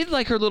 I did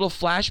like her little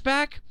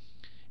flashback,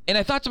 and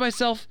I thought to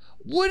myself,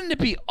 wouldn't it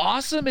be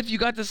awesome if you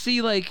got to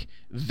see like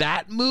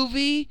that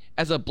movie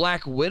as a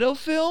Black Widow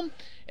film?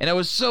 And I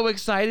was so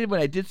excited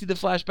when I did see the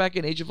flashback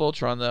in Age of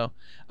Ultron, though.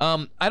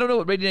 I don't know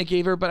what rating I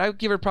gave her, but I would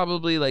give her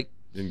probably like...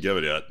 Didn't give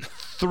it yet.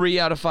 3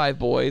 out of 5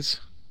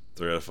 boys.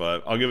 3 out of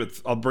 5.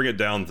 I'll bring it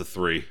down to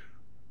 3.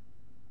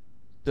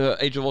 The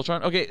Age of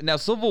Ultron? Okay, now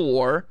Civil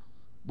War.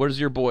 What is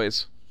your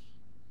boys?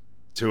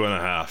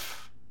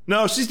 2.5.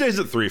 No, she stays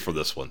at 3 for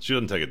this one. She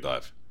doesn't take a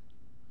dive.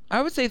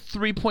 I would say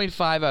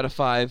 3.5 out of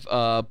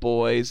 5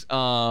 boys.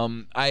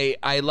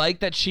 I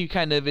like that she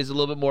kind of is a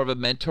little bit more of a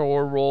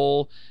mentor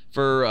role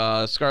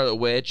for Scarlet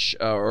Witch,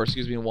 or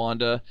excuse me,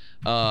 Wanda.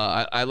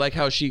 I like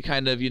how she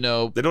kind of, they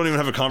don't even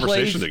have a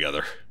conversation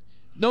together.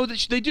 No,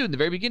 they do in the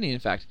very beginning, in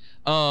fact.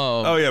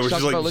 Oh yeah, which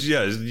is like,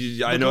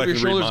 I know I can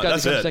read mine.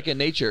 That's it. Second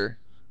nature.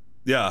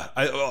 Yeah,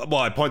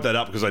 I point that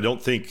out because I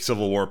don't think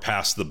Civil War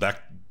passed the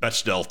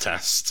Bechdel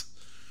test.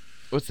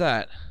 What's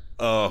that?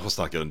 Let's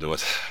not get into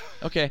it.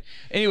 Okay.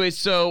 Anyway,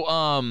 so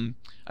I'm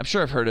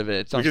sure I've heard of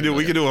it. We can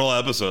do a whole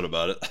episode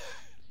about it.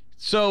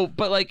 So,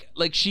 but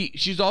like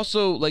she's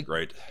also like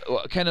great,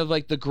 kind of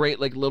like the great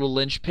like little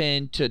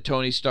linchpin to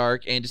Tony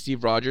Stark and to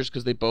Steve Rogers,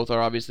 because they both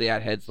are obviously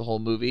at heads the whole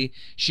movie.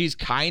 She's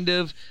kind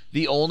of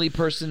the only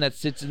person that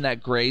sits in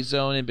that gray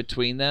zone in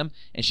between them,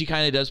 and she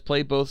kind of does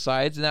play both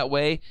sides in that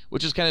way,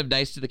 which is kind of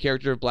nice to the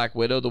character of Black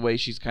Widow, the way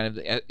she's kind of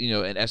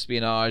an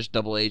espionage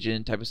double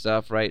agent type of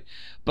stuff, right?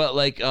 But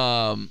like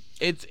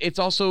it's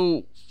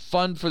also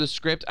fun for the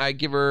script. I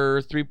give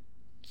her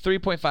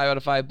 3.5 out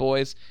of 5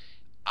 boys.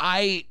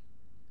 I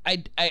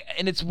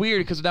and it's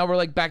weird because now we're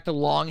like back to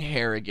long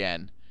hair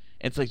again.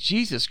 It's like,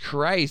 Jesus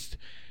Christ.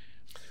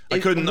 I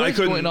couldn't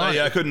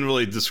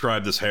really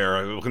describe this hair.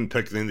 I couldn't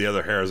pick any of the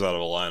other hairs out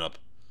of a lineup.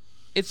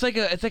 It's like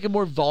a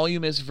more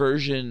voluminous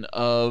version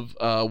of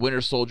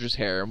Winter Soldier's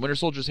hair. Winter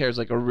Soldier's hair is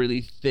like a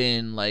really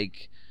thin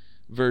like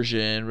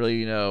version,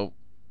 really,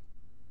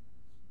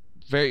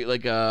 very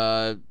like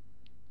a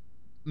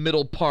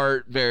middle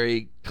part,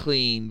 very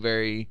clean,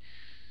 very,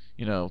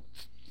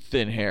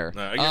 thin hair.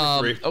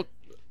 I give it 3.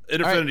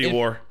 Infinity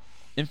War.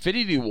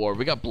 Infinity War.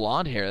 We got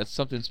blonde hair. That's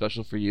something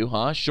special for you,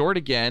 huh? Short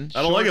again.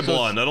 I don't like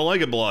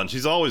it blonde.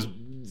 She's always...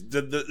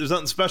 There's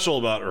nothing special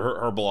about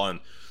her blonde.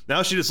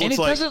 Now she just looks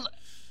like...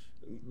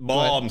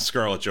 Mom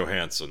Scarlett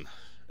Johansson,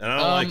 and I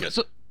don't like it.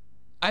 So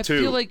I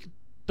Two. feel like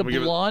the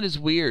blonde is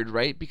weird,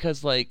 right?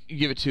 Because like you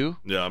give it 2.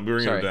 Yeah, I'm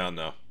bringing her down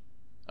now.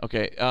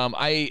 Okay.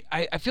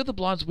 I feel the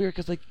blonde's weird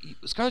because like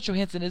Scarlett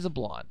Johansson is a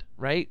blonde,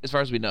 right? As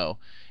far as we know,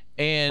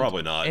 and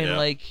probably not. And yeah.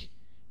 like,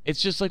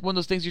 it's just like one of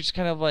those things you're just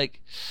kind of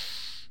like,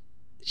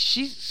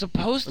 she's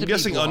supposed to. I'm be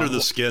guessing blonde. under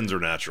the skin's her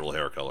natural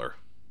hair color.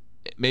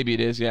 Maybe it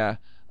is, yeah.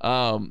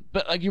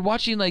 But like you're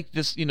watching like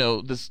this,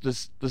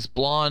 this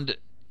blonde,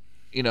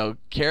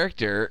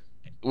 character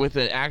with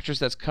an actress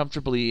that's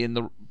comfortably in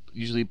the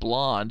usually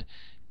blonde,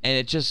 and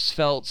it just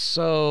felt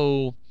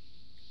so,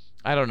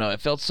 I don't know,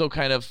 it felt so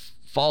kind of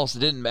false. It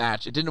didn't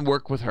match. It didn't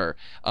work with her.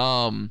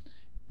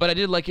 But I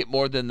did like it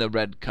more than the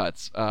red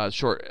cuts,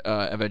 short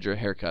Avenger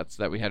haircuts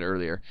that we had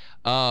earlier.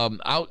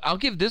 I'll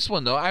give this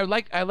one though. I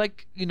like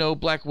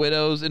Black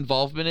Widow's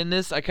involvement in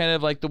this. I kind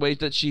of like the way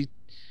that she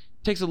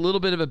takes a little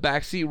bit of a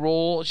backseat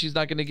role. She's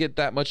not going to get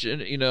that much,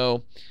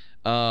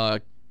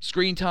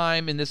 screen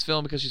time in this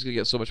film because she's going to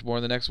get so much more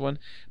in the next one.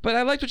 But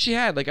I liked what she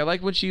had. Like I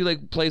like when she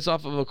plays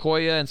off of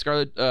Okoye and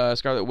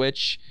Scarlet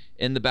Witch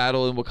in the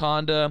battle in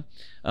Wakanda.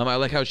 I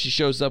like how she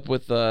shows up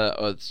with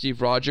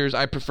Steve Rogers.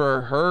 I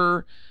prefer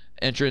her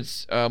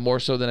entrance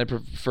more so than I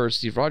prefer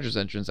Steve Rogers'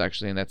 entrance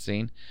actually in that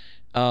scene.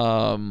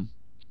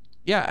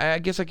 Yeah, I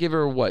guess I give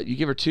her what? You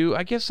give her 2?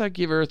 I guess I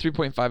give her a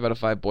 3.5 out of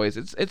 5 boys.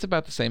 It's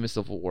about the same as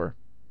Civil War.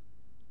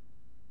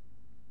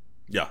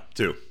 Yeah,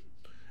 2.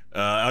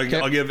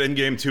 I'll give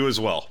Endgame 2 as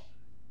well.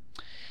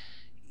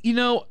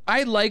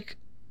 I like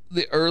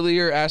the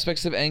earlier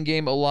aspects of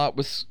Endgame a lot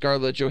with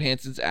Scarlett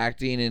Johansson's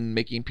acting and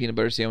making peanut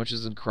butter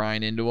sandwiches and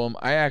crying into them.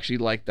 I actually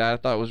liked that. I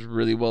thought it was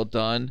really well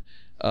done.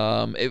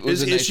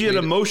 Is she an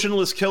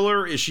emotionless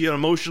killer? Is she an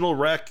emotional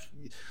wreck?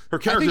 Her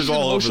character's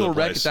all over the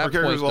place. Her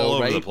character's all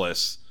over the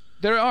place.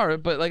 There are,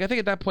 but like I think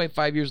at that point,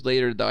 5 years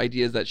later, the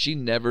idea is that she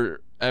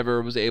never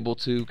ever was able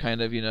to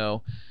kind of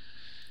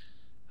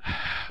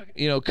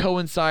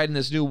coincide in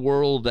this new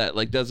world that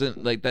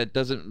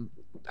doesn't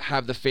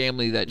have the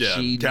family that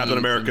she Captain needs.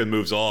 America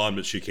moves on,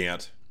 but she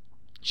can't.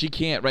 She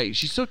can't, right?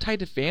 She's so tied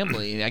to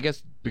family, and I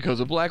guess because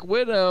of Black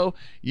Widow,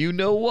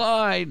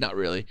 why? Not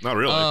really. Not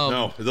really.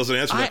 No, it doesn't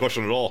answer that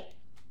question at all.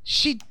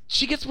 She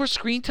gets more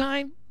screen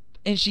time,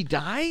 and she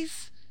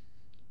dies.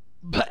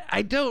 But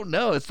I don't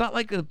know. It's not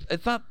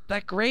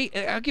that great.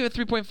 I'll give it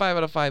 3.5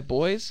 out of 5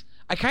 boys.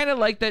 I kind of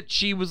like that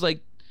she was like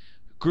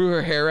grew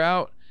her hair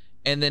out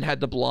and then had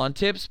the blonde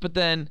tips. But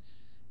then,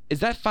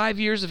 is that 5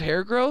 years of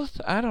hair growth?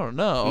 I don't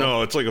know.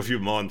 No, it's like a few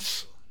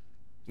months.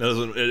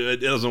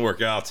 It doesn't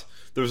work out.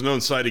 There was no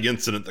inciting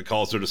incident that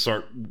caused her to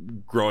start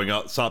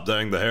stop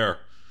dyeing the hair.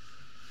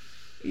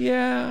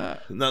 Yeah.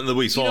 Nothing that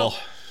we saw.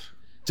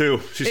 2.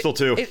 She's still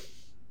 2.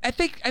 I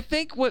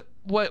think what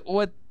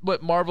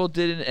Marvel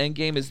did in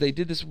Endgame is they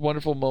did this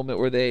wonderful moment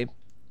where they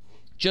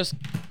just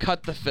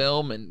cut the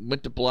film and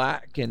went to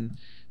black and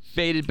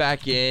faded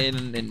back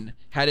in and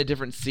had a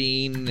different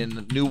scene in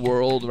the new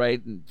world,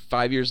 right? And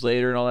 5 years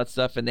later and all that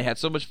stuff, and they had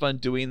so much fun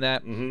doing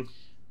that. Mm-hmm.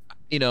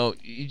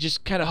 You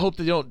just kind of hope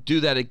they don't do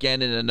that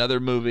again in another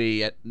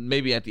movie,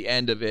 maybe at the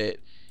end of it,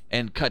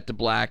 and cut to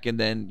black, and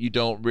then you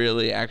don't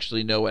really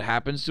actually know what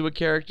happens to a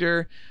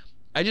character.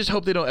 I just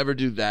hope they don't ever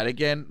do that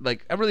again.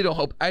 Like, I really don't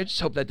hope. I just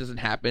hope that doesn't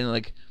happen.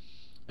 Like,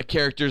 a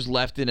character's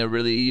left in a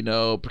really,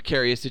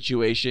 precarious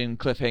situation,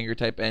 cliffhanger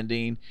type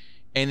ending,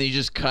 and then you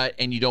just cut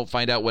and you don't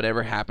find out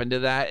whatever happened to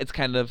that. It's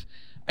kind of,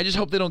 I just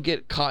hope they don't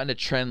get caught in a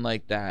trend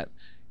like that.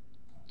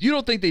 You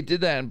don't think they did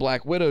that in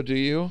Black Widow, do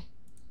you?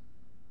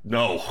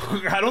 No,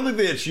 I don't think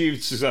they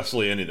achieved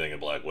successfully anything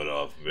in Black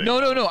Widow. No.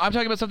 I'm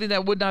talking about something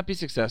that would not be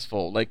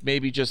successful. Like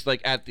maybe just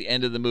like at the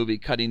end of the movie,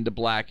 cutting to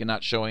black and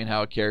not showing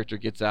how a character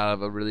gets out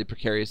of a really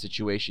precarious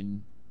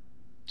situation.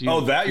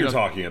 You're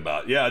talking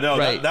about? Yeah, no,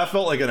 right. that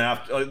felt like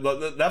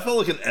that felt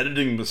like an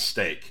editing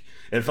mistake.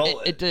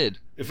 It did.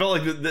 It felt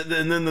like,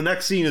 and then the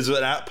next scene is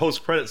a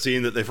post-credit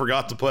scene that they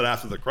forgot to put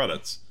after the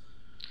credits.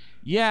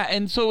 Yeah,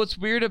 and so what's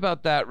weird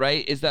about that,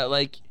 right, is that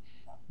like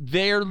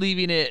they're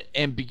leaving it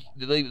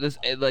the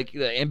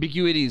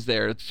ambiguities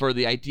there for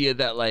the idea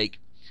that like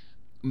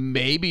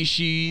maybe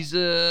she's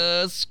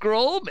a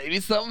Skrull,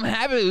 maybe something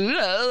happened.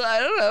 I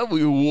don't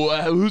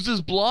know. Who's this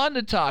blonde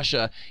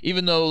Natasha?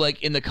 Even though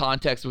like in the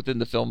context within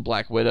the film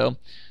Black Widow,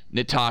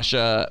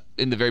 Natasha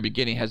in the very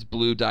beginning has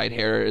blue dyed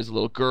hair as a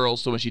little girl,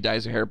 so when she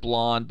dyes her hair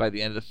blonde by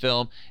the end of the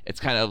film, it's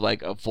kind of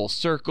like a full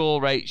circle,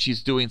 right?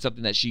 She's doing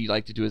something that she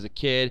liked to do as a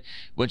kid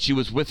when she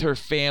was with her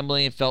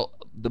family and felt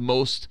the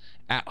most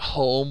at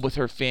home with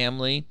her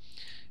family.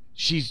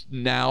 She's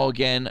now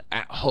again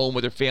at home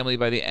with her family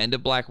by the end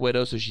of Black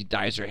Widow, so she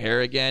dyes her hair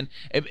again.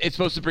 It's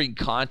supposed to bring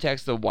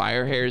context of why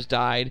her hair is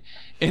dyed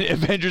in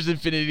Avengers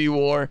Infinity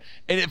War,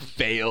 and it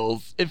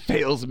fails. It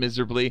fails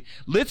miserably.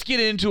 Let's get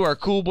into our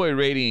cool boy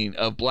rating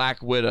of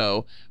Black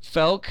Widow.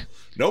 Felk,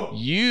 nope.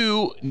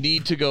 You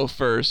need to go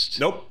first.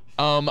 Nope.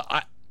 Nope.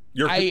 Not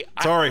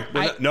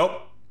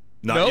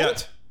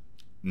yet.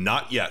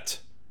 Not yet.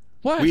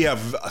 What? We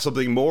have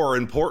something more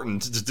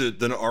important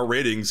than our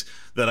ratings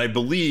that I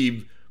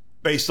believe,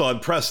 based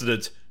on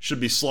precedent, should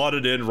be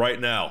slotted in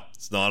right now.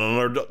 It's not on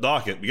our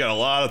docket. We got a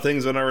lot of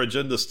things on our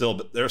agenda still,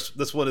 but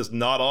this one is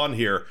not on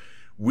here.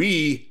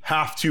 We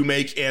have to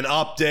make an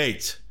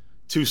update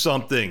to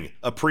something,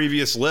 a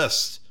previous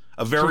list,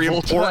 a very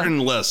important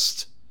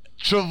list.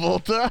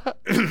 Travolta.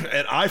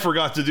 And I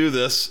forgot to do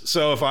this,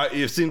 so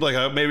it seemed like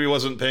I maybe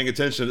wasn't paying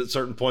attention at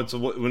certain points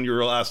of when you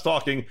were last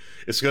talking.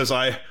 It's because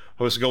I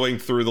was going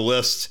through the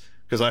list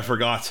because I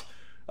forgot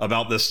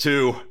about this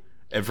too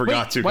and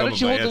forgot to come up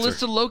with my answer. Why don't you hold the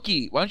list of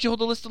Loki? Why don't you hold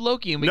the list of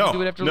Loki and we can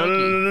do it after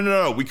Loki?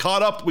 No. We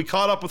caught up with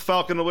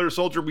Falcon and the Winter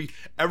Soldier.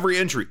 Every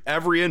entry.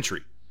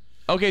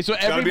 Okay, so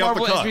every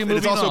Marvel entry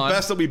moving on. It's also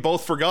best that we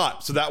both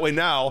forgot, so that way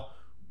now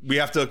we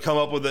have to come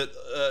up with it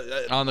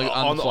on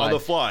the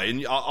fly.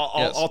 And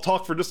I'll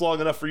talk for just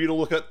long enough for you to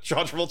look at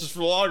John Travolta's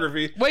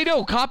filmography. Wait,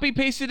 no, copy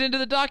paste it into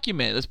the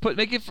document. Let's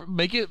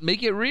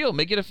make it real,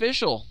 make it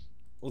official.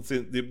 Let's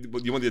see.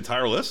 You want the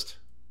entire list?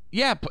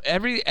 Yeah,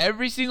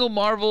 every single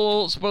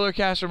Marvel spoiler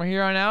cast from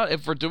here on out.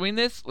 If we're doing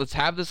this, let's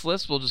have this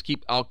list.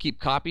 I'll keep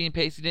copying and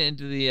pasting it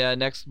into the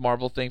next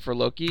Marvel thing for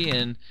Loki.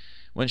 And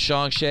when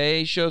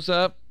Shang-Chi shows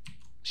up,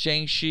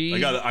 Shang-Chi. I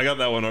got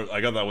that one.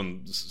 I got that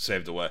one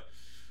saved away.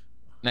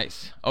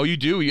 Nice. Oh, you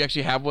do? You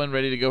actually have one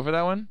ready to go for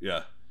that one?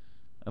 Yeah.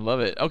 I love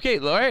it. Okay,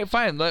 all right,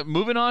 fine.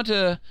 Moving on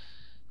to...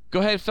 Go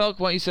ahead, Felk.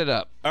 Why don't you set it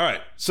up? All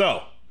right.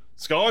 So,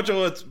 Scarlett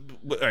Johansson...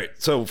 All right.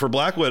 So, for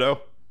Black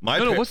Widow...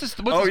 What's this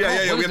called? We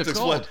have to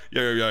explain.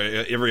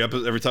 Yeah.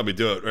 Every time we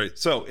do it, right?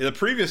 So, in the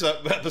previous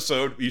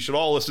episode, you should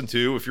all listen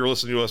to, if you're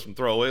listening to us from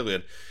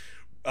Throwaylien,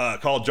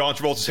 called John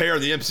Travolta's Hair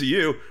in the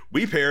MCU,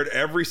 we paired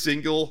every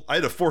single... I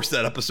had to force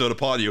that episode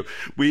upon you.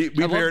 We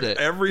paired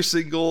every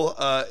single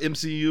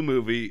MCU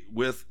movie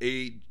with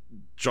a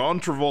John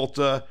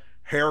Travolta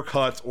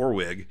haircut or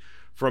wig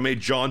from a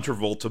John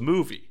Travolta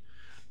movie.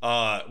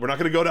 We're not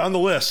going to go down the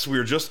list.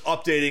 We're just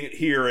updating it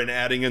here and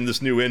adding in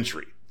this new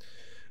entry,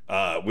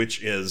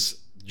 which is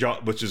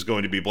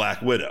going to be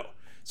Black Widow.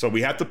 So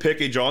we have to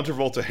pick a John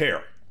Travolta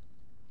hair.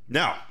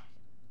 Now,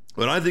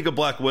 when I think of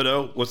Black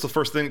Widow, what's the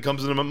first thing that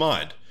comes into my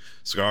mind?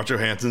 Scarlett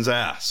Johansson's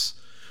ass,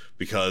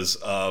 because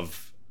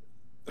of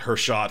her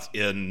shot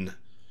in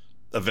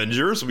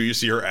Avengers, where you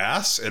see her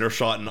ass, and her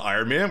shot in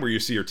Iron Man, where you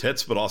see her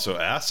tits, but also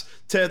ass.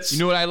 Tits. You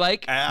know what I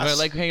like? Ass. What I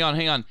like?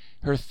 Hang on.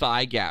 Her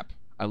thigh gap.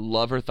 I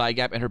love her thigh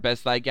gap, and her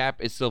best thigh gap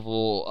is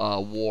Civil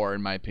War,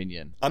 in my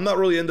opinion. I'm not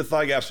really into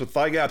thigh gaps, but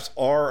thigh gaps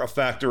are a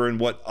factor in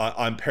what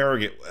I'm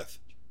pairing it with.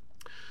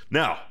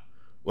 Now,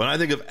 when I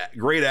think of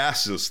great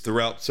asses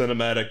throughout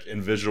cinematic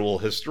and visual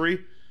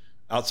history,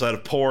 outside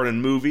of porn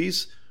and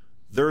movies,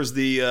 there's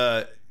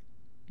the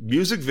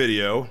music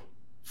video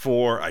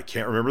for, I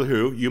can't remember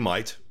who, you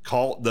might,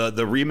 call the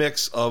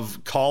remix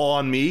of Call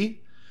on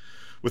Me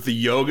with the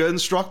yoga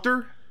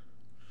instructor.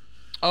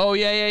 Oh,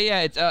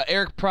 yeah. It's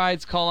Eric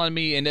Pryde's Call on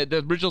Me, and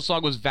the original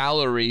song was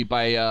Valerie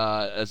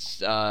by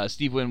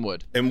Steve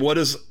Winwood. And what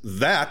is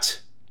that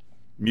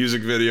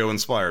music video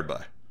inspired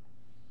by?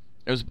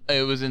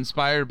 It was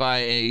inspired by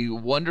a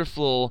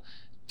wonderful,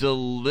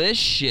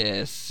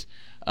 delicious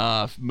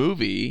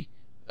movie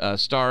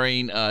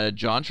starring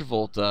John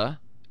Travolta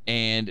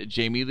and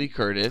Jamie Lee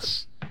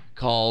Curtis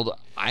called,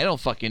 I don't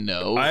fucking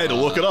know. I had to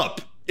look it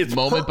up. It's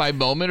Moment by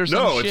Moment or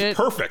some shit? No, it's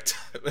perfect.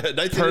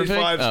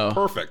 1985's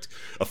Perfect.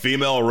 A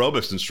female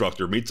aerobics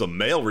instructor meets a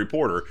male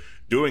reporter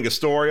doing a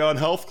story on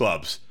health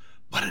clubs.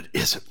 But it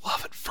isn't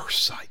love at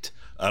first sight.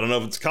 I don't know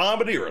if it's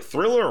comedy or a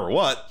thriller or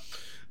what,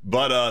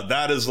 but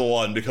that is the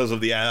one, because of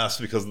the ass,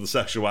 because of the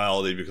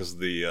sexuality, because of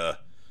the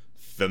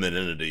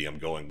femininity. I'm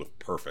going with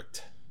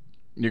Perfect.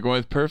 You're going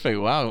with Perfect.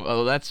 Wow.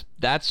 Oh,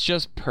 that's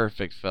just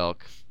perfect, Felk.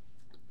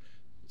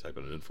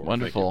 Typing it in for me.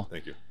 Wonderful.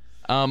 Thank you.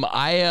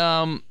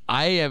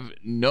 I have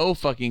no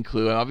fucking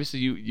clue. And obviously,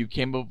 you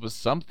came up with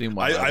something.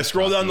 I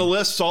scrolled down the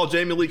list, saw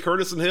Jamie Lee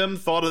Curtis and him,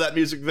 thought of that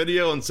music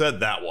video, and said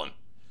that one.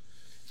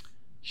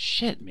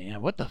 Shit,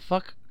 man. What the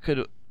fuck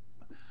could...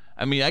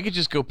 I mean, I could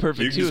just go Perfect,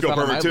 too. You can just go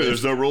Perfect, too.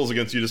 There's no rules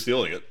against you just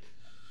stealing it.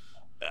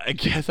 I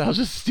guess I'll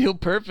just steal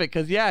Perfect,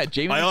 because, yeah,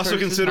 Jamie Lee Curtis. I also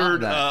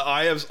considered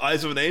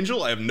Eyes of an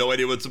Angel. I have no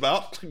idea what it's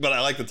about, but I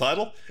like the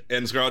title.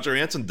 And Scarlett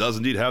Johansson does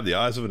indeed have the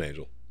eyes of an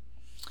angel.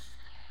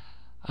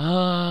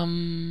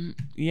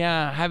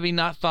 Yeah, having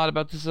not thought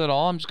about this at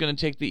all, I'm just going to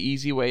take the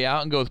easy way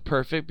out and go with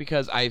Perfect,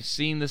 because I've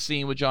seen the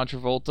scene with John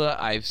Travolta.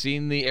 I've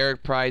seen the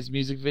Eric Pryde's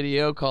music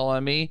video, Call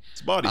on Me.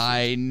 It's body suit.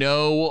 I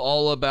know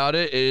all about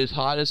it. It is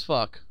hot as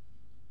fuck.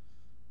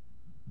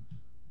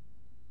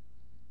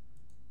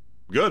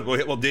 Good.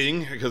 Well,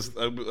 ding, because,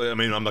 I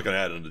mean, I'm not going to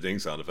add in the ding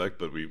sound effect,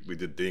 but we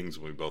did dings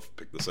when we both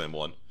picked the same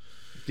one.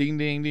 Ding,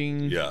 ding,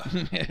 ding. Yeah.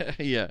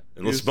 Yeah.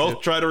 And let's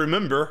both try to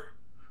remember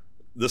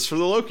this for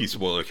the Loki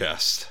spoiler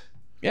cast.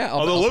 Yeah.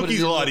 Although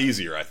Loki's a lot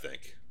easier, I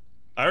think.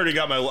 I already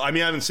got I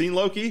haven't seen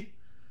Loki.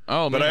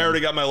 Oh, man. But I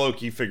already got my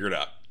Loki figured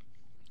out.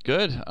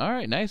 Good. All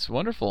right. Nice.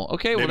 Wonderful.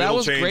 Okay. Maybe well, that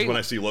was change great. When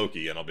I see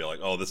Loki, and I'll be like,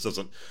 oh,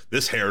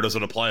 this hair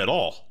doesn't apply at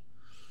all.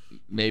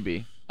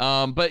 Maybe.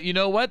 But you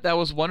know what? That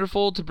was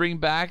wonderful to bring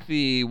back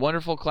the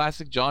wonderful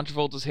classic John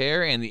Travolta's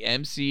hair and the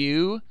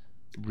MCU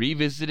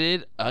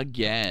revisited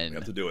again. We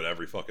have to do it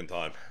every fucking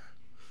time.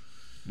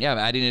 Yeah, I'm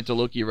adding it to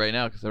Loki right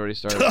now because I already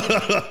started.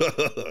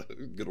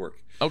 Good work.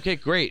 Okay,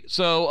 great.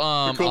 So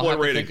I'll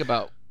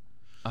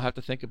have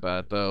to think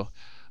about it though.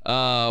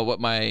 What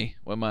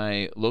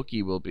my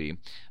Loki will be.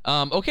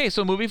 Okay,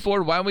 so moving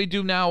forward, why don't we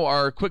do now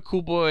our quick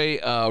cool boy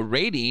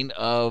rating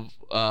of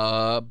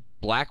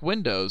Black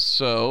Widows?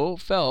 So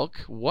Felk,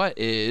 what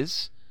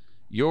is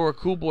your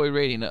cool boy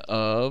rating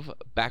of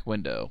Black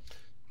Widow?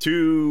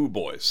 2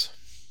 boys.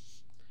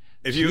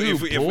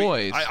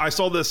 Boys. I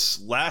saw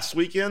this last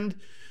weekend.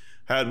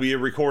 Had we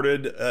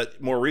recorded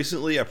more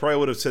recently, I probably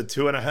would have said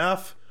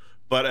 2.5.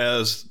 But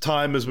as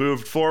time has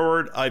moved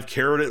forward, I've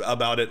cared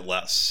about it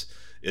less.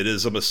 It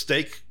is a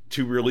mistake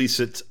to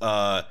release it.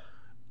 Well,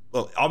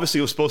 obviously,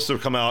 it was supposed to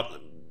come out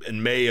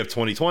in May of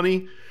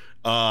 2020.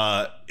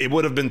 It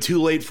would have been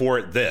too late for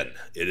it then.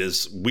 It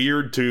is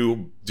weird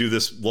to do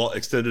this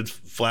extended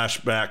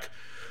flashback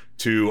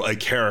to a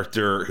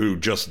character who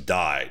just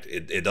died.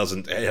 It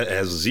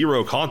has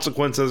 0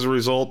 consequence as a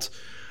result.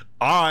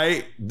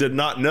 I did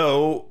not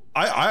know.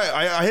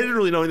 I didn't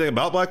really know anything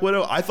about Black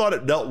Widow. I thought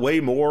it dealt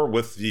way more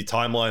with the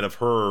timeline of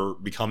her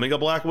becoming a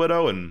Black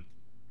Widow and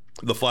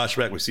the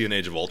flashback we see in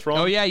Age of Ultron.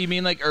 Oh yeah, you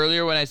mean like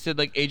earlier when I said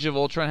like Age of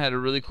Ultron had a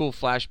really cool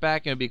flashback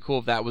and it'd be cool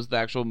if that was the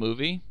actual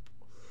movie?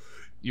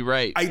 You're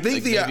right. I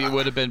think like maybe it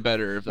would have been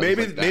better if that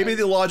maybe was like that. Maybe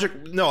the logic.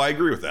 No, I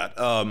agree with that.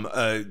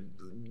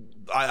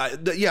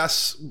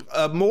 Yes,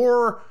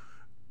 more.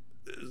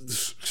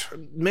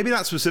 Maybe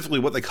not specifically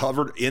what they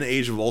covered in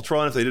Age of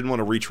Ultron if they didn't want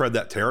to retread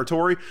that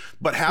territory,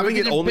 but having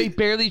it only they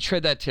barely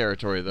tread that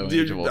territory though in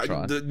Age of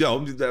Ultron.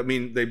 No, I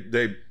mean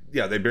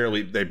they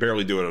barely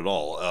do it at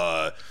all.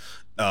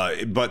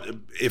 But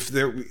if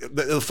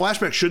the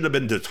flashback shouldn't have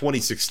been to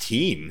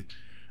 2016.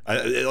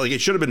 Like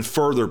it should have been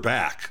further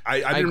back. I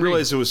didn't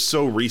realize it was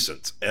so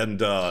recent,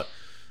 and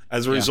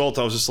as a result,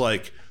 I was just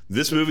like,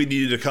 this movie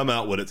needed to come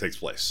out when it takes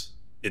place.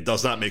 It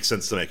does not make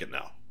sense to make it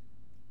now.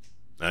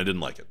 And I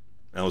didn't like it.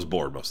 I was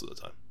bored most of the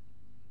time.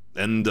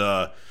 And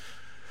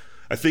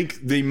I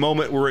think the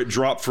moment where it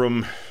dropped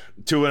from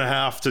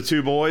 2.5 to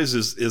 2 boys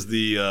is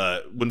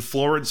the when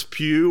Florence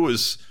Pugh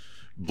is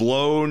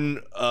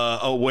blown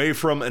away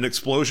from an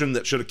explosion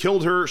that should have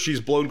killed her.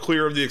 She's blown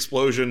clear of the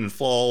explosion and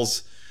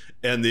falls,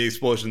 and the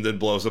explosion then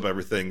blows up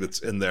everything that's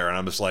in there. And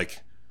I'm just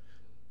like,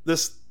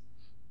 this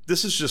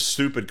is just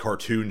stupid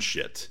cartoon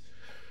shit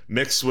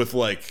mixed with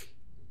like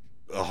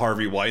a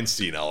Harvey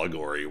Weinstein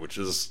allegory, which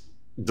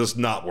does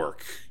not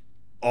work.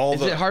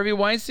 Is it Harvey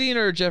Weinstein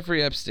or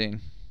Jeffrey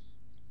Epstein?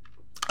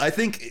 I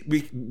think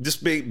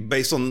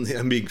based on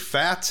him being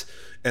fat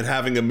and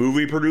having a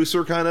movie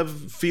producer kind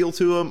of feel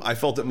to him, I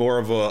felt it more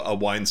of a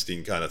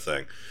Weinstein kind of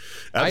thing.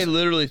 I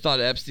literally thought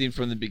Epstein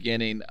from the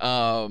beginning.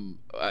 I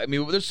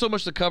mean, there's so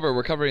much to cover.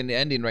 We're covering the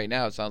ending right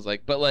now, it sounds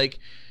like. But like,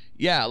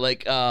 yeah,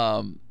 like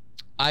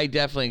I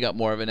definitely got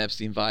more of an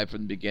Epstein vibe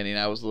from the beginning.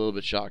 I was a little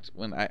bit shocked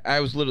when I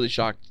was literally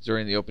shocked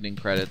during the opening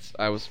credits.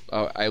 I was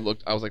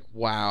like,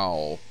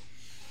 wow,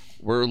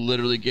 we're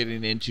literally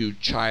getting into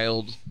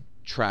child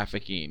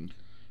trafficking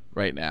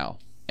right now,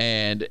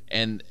 and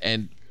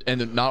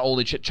not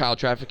only child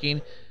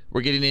trafficking,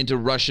 we're getting into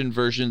Russian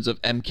versions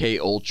of MK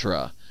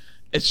Ultra.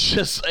 It's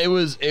just it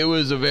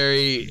was a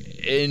very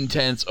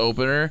intense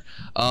opener.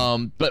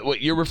 But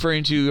what you're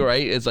referring to,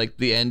 right, is like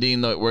the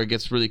ending where it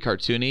gets really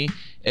cartoony.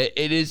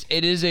 It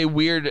is a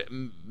weird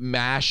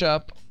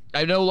mashup.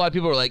 I know a lot of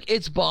people are like,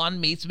 it's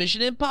Bond meets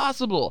Mission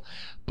Impossible,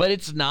 but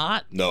it's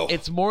not. No,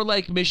 it's more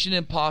like Mission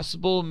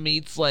Impossible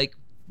meets like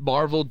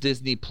Marvel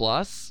Disney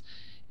Plus.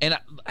 And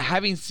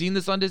having seen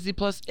this on Disney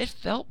Plus, it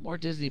felt more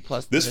Disney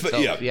Plus.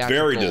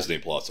 Very Disney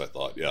Plus. I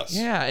thought, yes.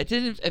 Yeah, it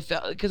didn't.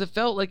 It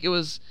felt like it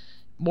was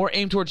more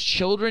aimed towards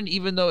children,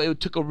 even though it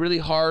took a really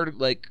hard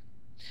like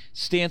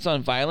stance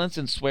on violence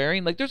and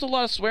swearing. Like, there's a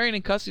lot of swearing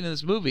and cussing in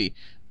this movie.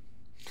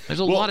 There's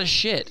a lot of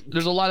shit.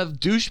 There's a lot of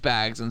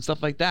douchebags and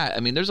stuff like that. I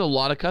mean, there's a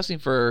lot of cussing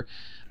for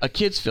a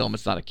kid's film.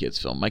 It's not a kid's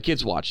film. My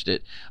kids watched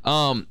it.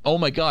 Oh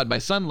my God, my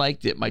son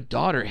liked it. My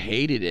daughter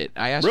hated it.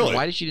 I asked her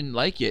why she didn't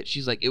like it.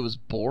 She's like, it was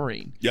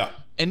boring. Yeah.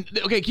 And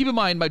okay, keep in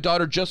mind, my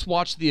daughter just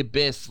watched The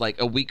Abyss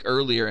like a week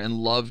earlier and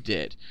loved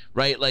it.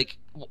 Right? Like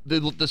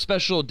the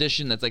special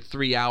edition that's like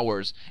 3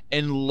 hours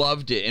and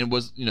loved it and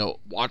was,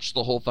 watched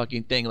the whole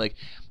fucking thing. Like,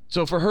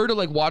 so for her to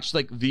like watch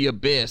like The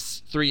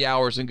Abyss 3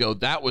 hours and go,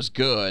 that was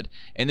good,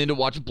 and then to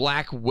watch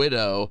Black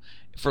Widow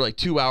for like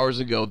 2 hours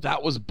ago,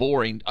 that was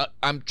boring.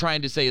 I'm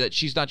trying to say that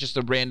she's not just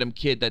a random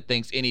kid that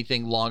thinks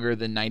anything longer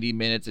than 90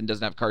 minutes and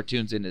doesn't have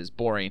cartoons in is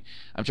boring.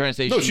 I'm trying to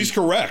say she's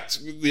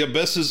correct. The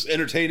Abyss is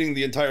entertaining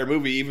the entire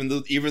movie, even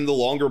the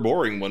longer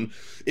boring one.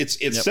 It's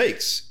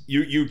stakes.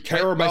 You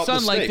care about the stakes. My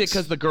son liked it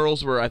because the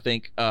girls were, I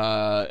think,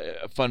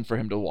 fun for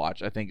him to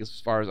watch. I think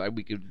as far as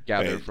we could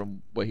gather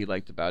from what he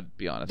liked about it, to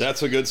be honest.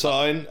 That's a good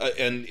sign.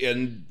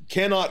 And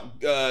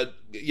cannot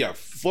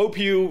Flo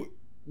Pugh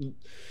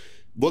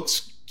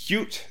Looks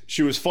cute.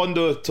 She was fun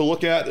to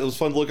look at. It was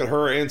fun to look at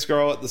her and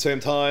Scarlett at the same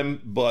time.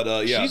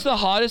 But yeah, she's the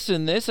hottest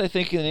in this, I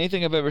think, in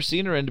anything I've ever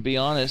seen her in. To be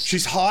honest,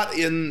 she's hot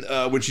in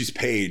when she's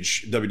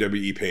Paige,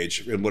 WWE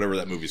Paige, in whatever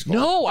that movie's called.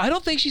 No, I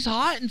don't think she's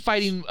hot in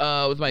Fighting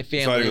with My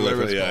Family.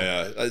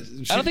 Yeah.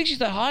 I don't think she's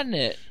that hot in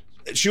it.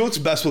 She looks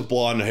best with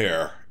blonde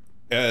hair.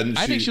 And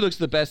I think she looks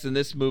the best in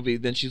this movie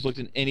than she's looked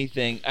in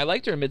anything. I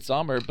liked her in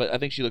Midsommar, but I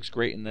think she looks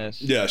great in this.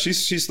 Yeah,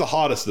 she's the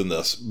hottest in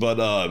this. But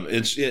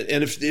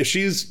if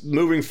she's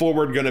moving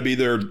forward going to be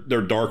their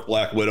Dark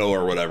Black Widow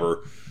or whatever,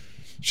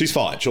 she's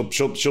fine.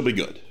 She'll be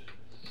good.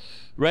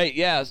 Right,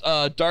 yeah.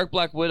 Dark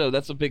Black Widow,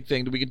 that's a big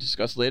thing that we can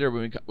discuss later.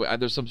 When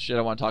there's some shit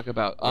I want to talk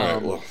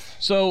about.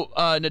 So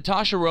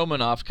Natasha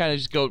Romanoff, kind of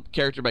just go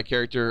character by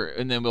character,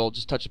 and then we'll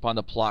just touch upon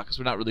the plot, because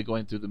we're not really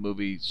going through the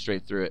movie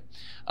straight through it.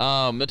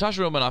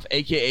 Natasha Romanoff,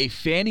 a.k.a.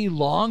 Fanny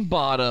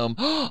Longbottom.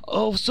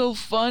 Oh, so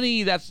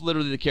funny. That's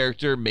literally the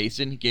character.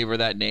 Mason gave her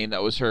that name.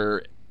 That was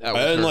her... I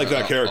didn't like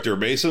that character.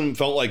 Mason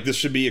felt like this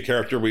should be a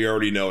character we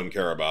already know and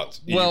care about.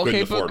 Well,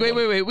 okay, but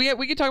wait.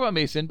 We can talk about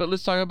Mason, but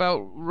let's talk about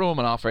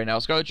Romanoff right now.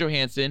 Scarlett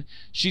Johansson.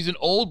 She's an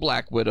old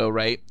Black Widow,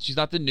 right? She's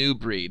not the new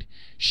breed.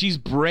 She's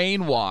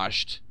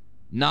brainwashed,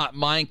 not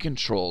mind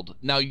controlled.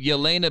 Now,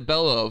 Yelena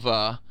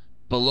Belova,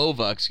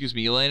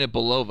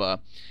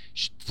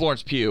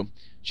 Florence Pugh.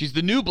 She's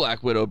the new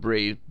Black Widow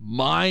breed,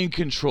 mind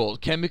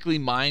controlled, chemically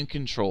mind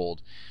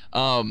controlled.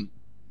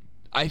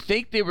 I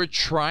think they were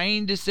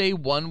trying to say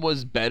one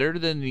was better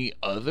than the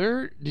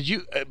other. Did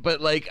you? But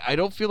like, I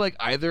don't feel like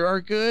either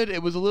are good.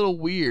 It was a little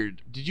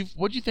weird.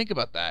 What'd you think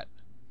about that?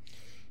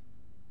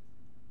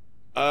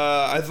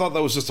 I thought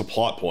that was just a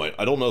plot point.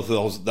 I don't know if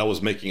that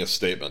was making a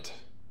statement.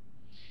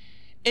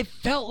 It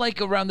felt like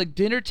around the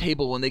dinner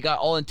table when they got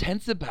all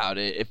intense about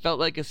it. It felt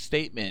like a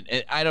statement.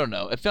 I don't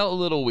know. It felt a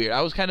little weird.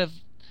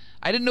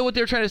 I didn't know what they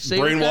were trying to say.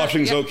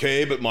 Brainwashing's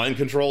okay, but mind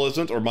control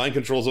isn't, or mind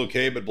control's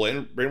okay, but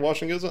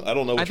brainwashing isn't. I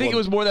don't know. I think it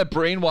was more that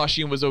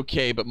brainwashing was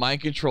okay, but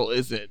mind control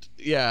isn't.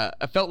 Yeah,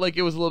 I felt like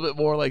it was a little bit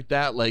more like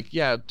that. Like,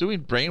 yeah,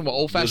 doing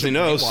old-fashioned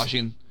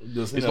brainwashing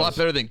is a lot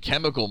better than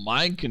chemical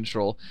mind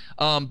control.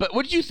 But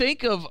what did you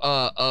think of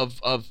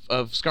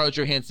Scarlett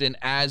Johansson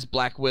as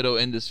Black Widow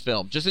in this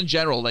film? Just in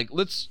general, like,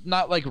 let's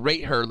not like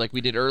rate her like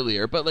we did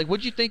earlier, but like,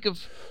 what did you think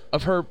of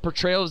her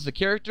portrayal as the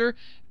character,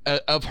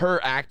 of her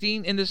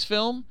acting in this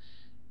film?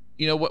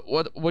 You know,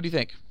 what do you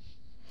think?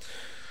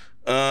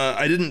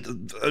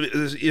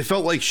 It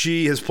felt like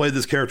she has played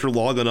this character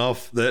long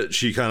enough that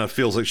she kind of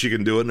feels like she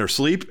can do it in her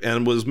sleep,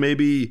 and was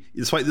maybe,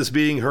 despite this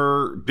being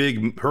her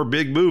big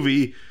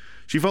movie,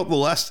 she felt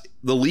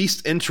the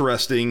least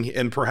interesting,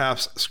 and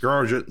perhaps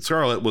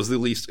Scarlett was the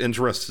least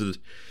interested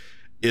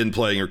in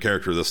playing her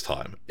character this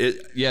time.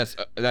 Yes,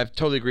 I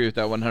totally agree with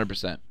that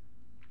 100%.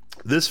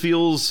 This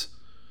feels...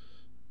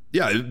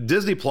 Yeah,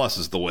 Disney Plus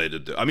is the way to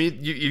do. I mean,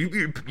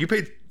 you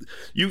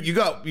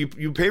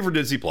pay for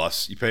Disney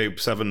Plus. You pay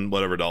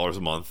 $7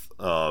 a month,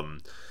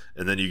 and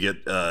then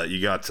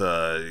you got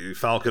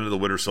Falcon and the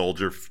Winter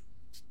Soldier,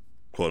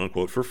 quote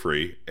unquote, for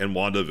free, and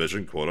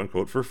WandaVision, quote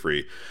unquote, for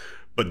free.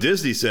 But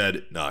Disney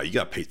said, "Nah, you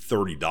got to pay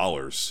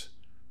 $30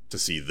 to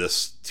see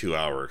this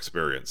 2-hour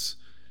experience."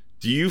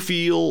 Do you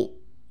feel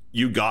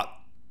you got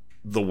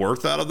the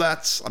worth out of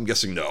that? I'm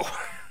guessing no.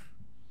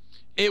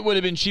 It would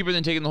have been cheaper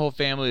than taking the whole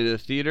family to the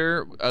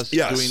theater.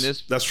 Yes, doing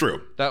this. That's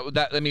true.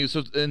 I mean,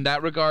 so in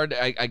that regard,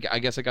 I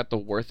guess I got the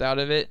worth out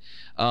of it.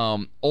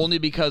 Only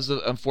because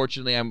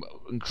unfortunately I'm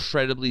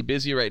incredibly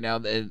busy right now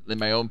in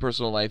my own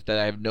personal life, that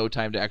I have no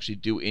time to actually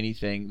do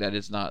anything that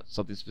is not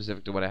something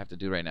specific to what I have to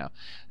do right now.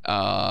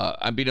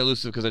 I'm being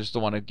elusive because I just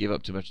don't want to give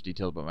up too much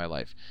detail about my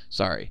life.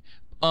 Sorry.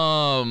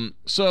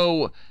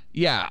 So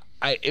yeah,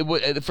 it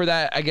would, for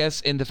that, I guess,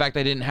 in the fact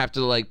I didn't have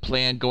to like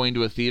plan going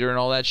to a theater and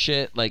all that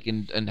shit, like,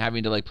 and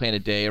having to like plan a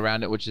day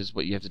around it, which is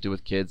what you have to do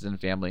with kids and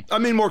family. I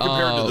mean, more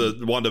compared to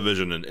the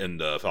WandaVision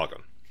and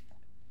Falcon.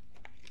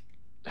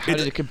 How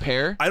did it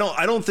compare? I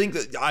don't think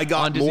that I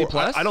got on Disney more.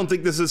 Plus? I don't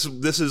think this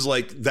is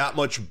like that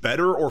much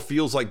better, or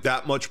feels like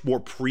that much more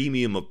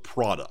premium of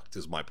product,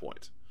 is my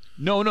point.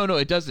 No,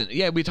 it doesn't.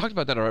 Yeah, we talked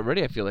about that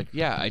already. I feel like,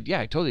 I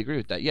totally agree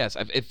with that. Yes,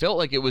 it felt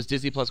like it was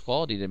Disney Plus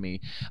quality to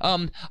me.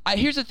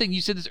 Here's the thing.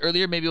 You said this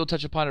earlier. Maybe we'll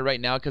touch upon it right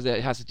now because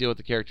it has to deal with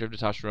the character of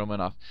Natasha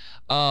Romanoff.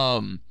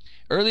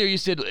 Earlier you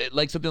said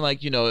like something like,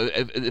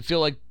 it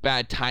feel like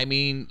bad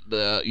timing.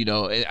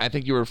 I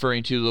think you were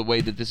referring to the way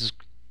that this is,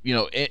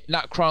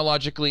 not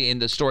chronologically in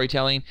the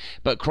storytelling,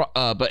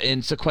 but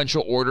in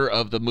sequential order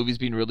of the movies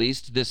being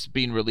released. This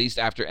being released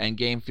after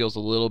Endgame feels a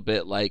little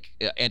bit like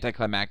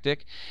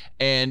anticlimactic,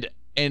 and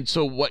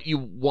so what you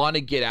want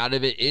to get out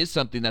of it is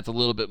something that's a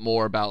little bit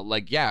more about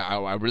like,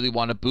 I really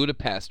want a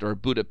Budapest or a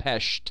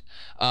Budapest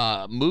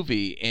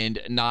movie,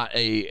 and not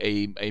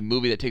a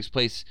movie that takes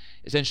place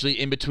essentially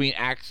in between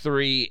Act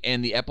 3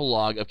 and the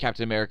epilogue of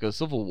Captain America: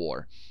 Civil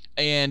War.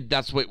 And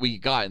that's what we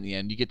got in the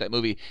end. You get that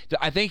movie.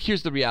 I think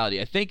here's the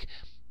reality. I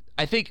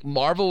think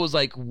Marvel was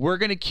like, we're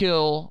gonna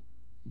kill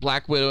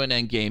Black Widow in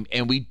Endgame,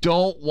 and we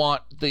don't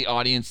want the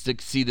audience to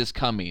see this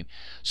coming.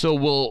 So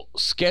we'll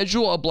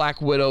schedule a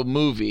Black Widow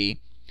movie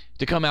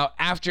to come out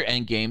after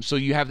Endgame, so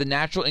you have the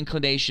natural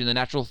inclination, the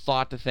natural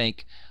thought to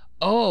think,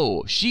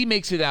 oh, she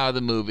makes it out of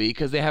the movie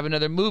because they have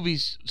another movie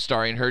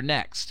starring her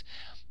next.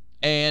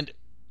 And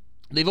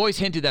they've always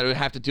hinted that it would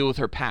have to deal with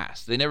her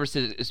past. They never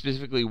said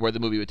specifically where the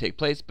movie would take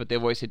place, but they've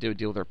always hinted it would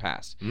deal with her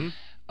past.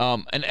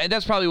 And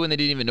that's probably when they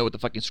didn't even know what the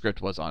fucking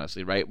script was,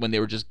 honestly, right? When they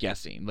were just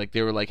guessing. Like,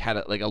 they were like, had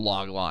a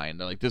log line.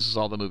 They're like, this is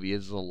all the movie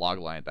is a log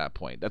line at that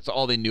point. That's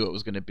all they knew it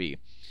was going to be.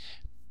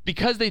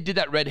 Because they did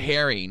that red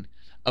herring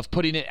of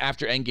putting it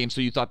after Endgame, so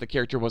you thought the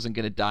character wasn't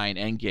going to die in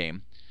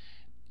Endgame,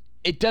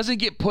 it doesn't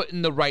get put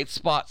in the right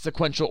spot,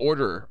 sequential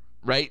order,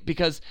 right?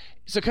 Because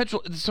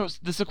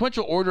the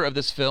sequential order of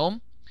this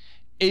film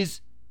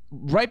is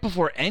right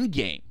before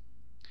Endgame.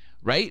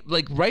 Right?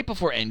 Like, right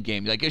before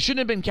Endgame. Like, it shouldn't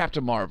have been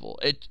Captain Marvel.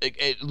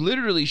 It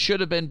literally should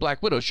have been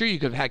Black Widow. Sure, you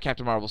could have had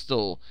Captain Marvel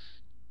still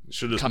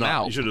come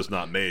out. You should have just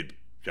not made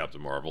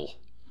Captain Marvel.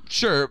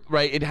 Sure,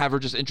 right? It'd have her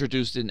just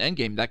introduced in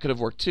Endgame. That could have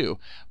worked too.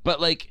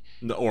 But, like...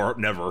 Or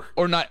never.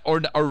 Or not,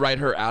 or write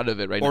her out of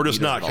it, right? Or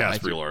just not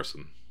cast Brie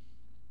Larson.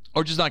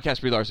 Or just not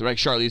cast Brie Larson, right?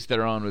 Charlize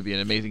Theron would be an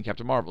amazing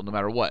Captain Marvel, no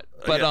matter what.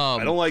 But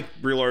I don't like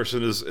Brie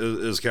Larson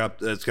as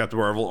Captain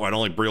Marvel. Or I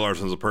don't like Brie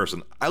Larson as a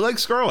person. I like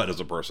Scarlet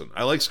as a person.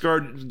 I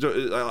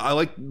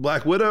like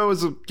Black Widow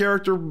as a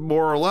character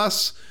more or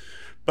less.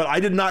 But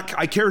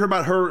I cared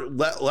about her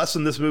less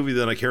in this movie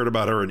than I cared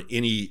about her in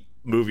any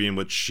movie in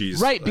which she's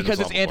right, because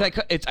it's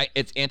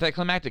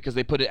anticlimactic because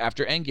they put it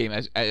after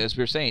Endgame, as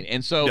we were saying.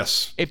 And so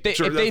yes, if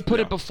they put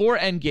it before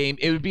Endgame,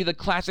 it would be the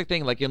classic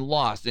thing, like in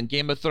Lost and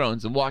Game of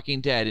Thrones and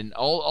Walking Dead and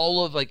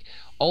all of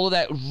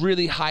that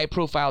really high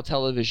profile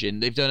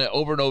television. They've done it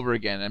over and over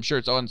again. I'm sure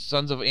it's on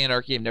Sons of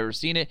Anarchy. I've never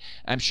seen it.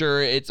 I'm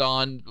sure it's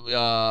on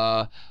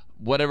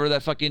whatever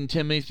that fucking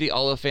Timothy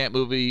Oliphant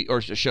movie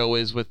or show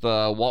is with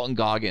Walton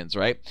Goggins,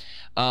 right?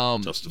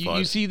 Justified.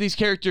 You see these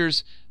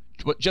characters.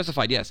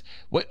 Justified, yes.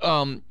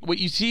 What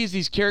you see is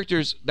these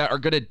characters that are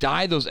going to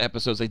die those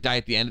episodes. They die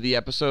at the end of the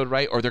episode,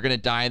 right? Or they're going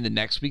to die in the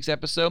next week's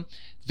episode.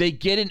 They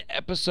get an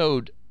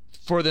episode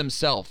for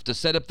themselves to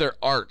set up their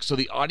arc, so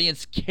the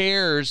audience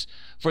cares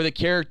for the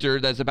character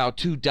that's about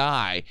to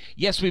die.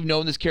 Yes, we've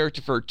known this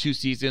character for 2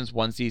 seasons,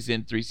 1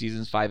 season, 3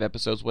 seasons, 5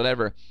 episodes,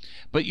 whatever.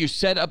 But you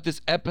set up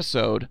this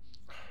episode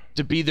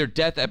to be their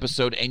death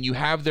episode, and you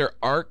have their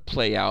arc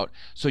play out,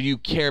 so you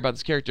care about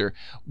this character.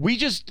 We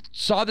just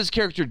saw this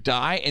character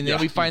die, and then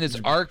we find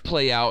this arc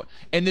play out,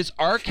 and this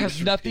arc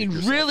has nothing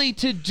really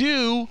to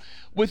do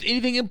with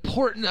anything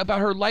important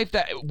about her life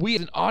that we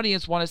as an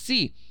audience want to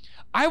see.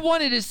 I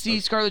wanted to see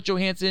Scarlett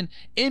Johansson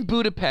in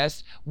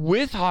Budapest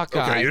with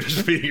Hawkeye. Okay, you're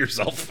just beating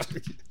yourself.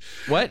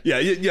 What? Yeah,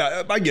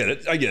 I get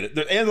it.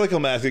 The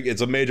anticlimactic,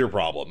 it's a major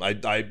problem.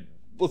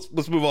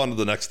 Let's move on to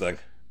the next thing.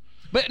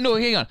 But no,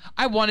 hang on.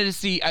 I wanted to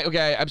see.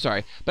 I'm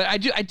sorry, but I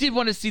did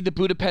want to see the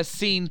Budapest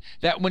scene.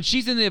 That when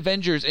she's in the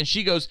Avengers and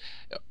she goes,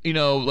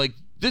 like,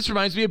 this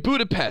reminds me of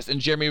Budapest, and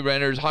Jeremy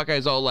Renner's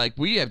Hawkeye's all like,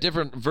 we have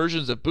different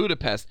versions of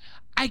Budapest.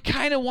 I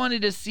kind of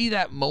wanted to see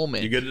that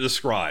moment. You get it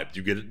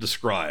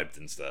described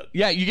instead.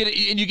 Yeah, you get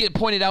it, and you get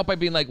pointed out by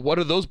being like, what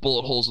are those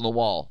bullet holes in the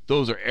wall?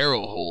 Those are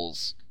arrow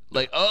holes.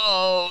 Like,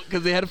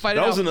 because they had to fight it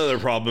out. That was another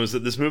problem, is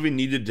that this movie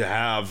needed to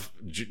have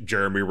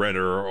Jeremy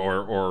Renner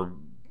or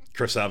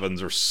Chris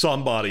Evans or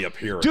somebody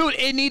appearing. Dude,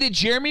 it needed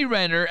Jeremy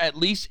Renner, at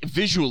least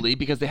visually,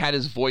 because they had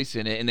his voice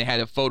in it and they had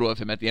a photo of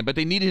him at the end, but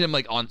they needed him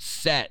like on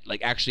set,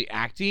 like actually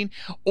acting.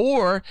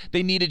 Or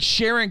they needed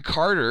Sharon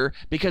Carter,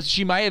 because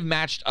she might have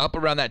matched up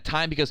around that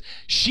time, because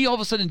she all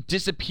of a sudden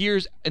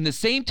disappears in the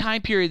same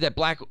time period that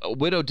Black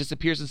Widow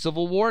disappears in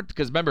Civil War.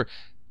 Because remember,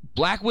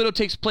 Black Widow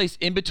takes place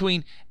in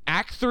between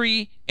Act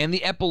 3 and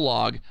the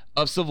epilogue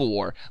of Civil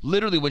War.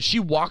 Literally, when she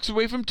walks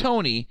away from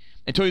Tony,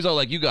 and Tony's all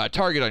like, you got a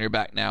target on your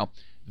back now.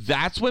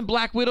 That's when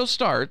Black Widow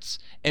starts,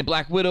 and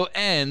Black Widow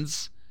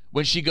ends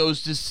when she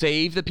goes to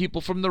save the people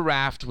from the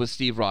raft with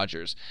Steve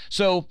Rogers.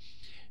 So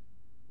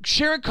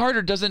Sharon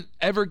Carter doesn't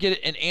ever get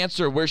an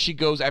answer where she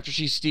goes after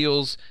she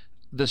steals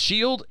the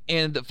shield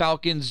and the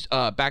Falcon's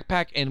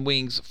backpack and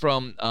wings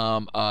from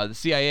the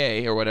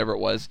CIA or whatever it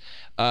was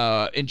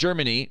in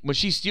Germany, when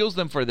she steals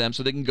them for them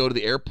so they can go to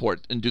the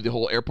airport and do the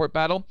whole airport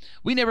battle.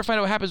 We never find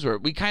out what happens to her.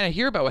 We kind of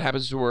hear about what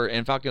happens to her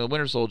in Falcon and the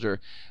Winter Soldier.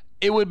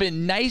 It would have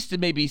been nice to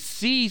maybe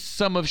see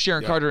some of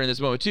Sharon Carter in this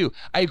moment too.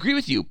 I agree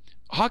with you.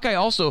 Hawkeye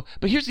also,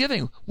 but here's the other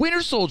thing.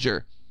 Winter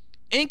Soldier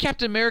in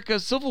Captain America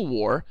Civil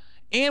War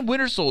and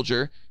Winter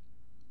Soldier,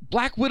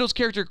 Black Widow's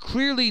character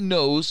clearly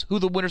knows who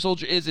the Winter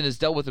Soldier is and has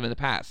dealt with him in the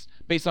past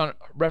based on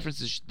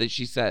references that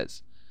she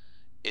says.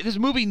 This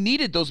movie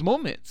needed those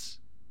moments.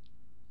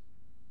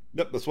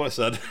 Yep, that's what I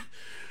said.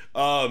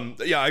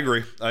 Yeah, I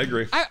agree.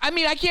 I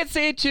mean, I can't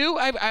say it too.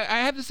 I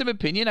have the same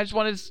opinion. I just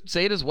wanted to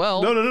say it as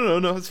well.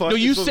 No, it's fine. No,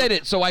 you said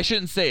it, so I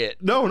shouldn't say it.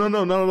 No,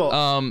 not at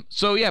all.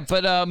 So yeah,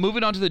 but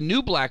moving on to the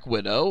new Black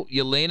Widow,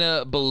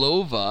 Yelena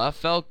Belova.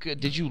 Felk,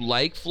 did you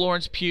like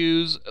Florence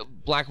Pugh's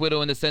Black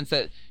Widow in the sense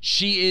that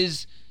she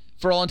is,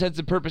 for all intents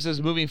and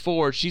purposes, moving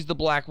forward, she's the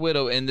Black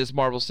Widow in this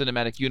Marvel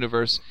Cinematic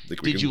Universe?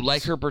 Did you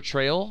like her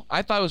portrayal?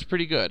 I thought it was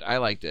pretty good. I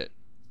liked it.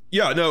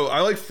 Yeah, no,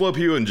 I like Flo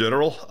Pugh in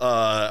general.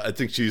 I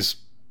think she's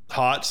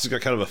hot. She's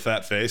got kind of a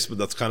fat face, but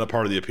that's kind of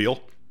part of the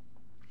appeal.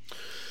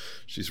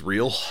 She's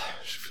real.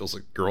 She feels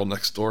like girl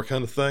next door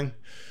kind of thing.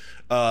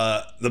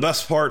 The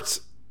best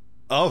parts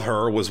of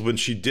her was when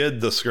she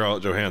did the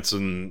Scarlett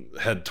Johansson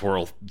head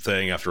twirl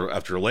thing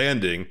after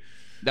landing.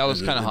 That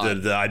was kind of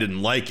hot. I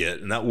didn't like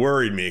it, and that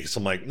worried me because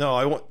I'm like,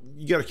 no,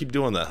 you got to keep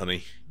doing that,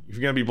 honey. If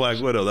you're gonna be Black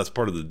Widow, that's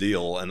part of the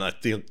deal. And I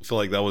feel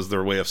like that was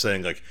their way of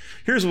saying, like,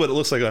 here's what it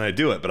looks like when I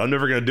do it, but I'm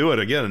never gonna do it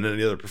again in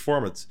any other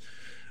performance.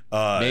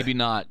 Maybe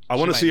not. I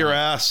want to see her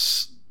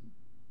ass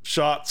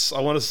shots.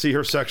 I want to see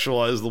her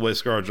sexualized the way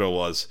ScarJo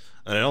was,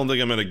 and I don't think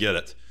I'm gonna get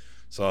it.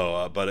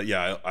 So, but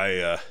yeah,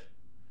 I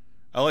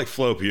like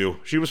Flo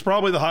Pugh. She was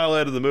probably the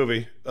highlight of the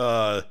movie.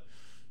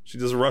 She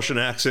does a Russian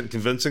accent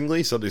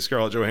convincingly, something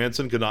Scarlett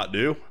Johansson could not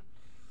do.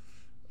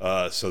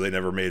 So they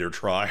never made her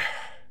try.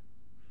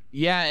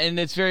 Yeah, and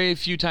it's very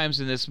few times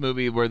in this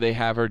movie where they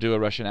have her do a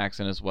Russian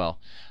accent as well.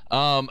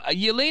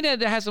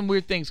 Yelena has some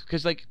weird things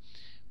because, like,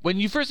 when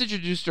you first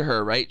introduced to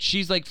her, right,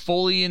 she's like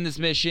fully in this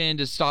mission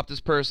to stop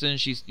this person.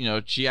 She's,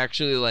 she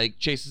actually like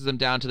chases them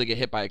down till they get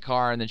hit by a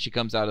car, and then she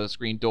comes out of the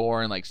screen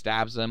door and like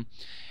stabs them.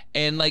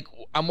 And like,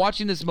 I'm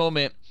watching this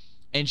moment,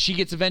 and she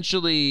gets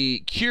eventually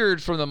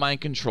cured from the mind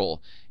control.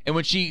 And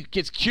when she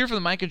gets cured from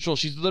the mind control,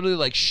 she's literally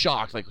like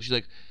shocked. Like she's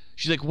like,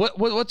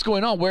 what's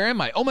going on? Where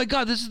am I? Oh my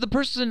God, this is the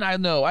person I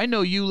know. I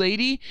know you,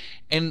 lady.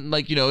 And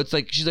like, it's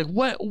like she's like,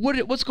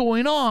 what's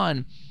going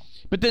on?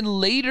 But then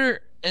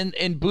later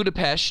in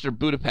Budapest,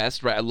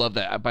 right? I love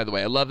that. By the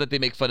way, I love that they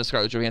make fun of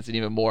Scarlett Johansson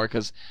even more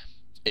because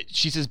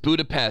she says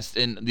Budapest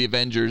in the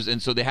Avengers, and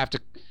so they have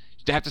to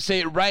say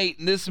it right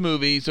in this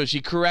movie. So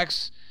she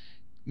corrects,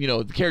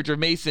 the character of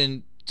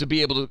Mason to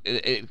be able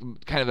to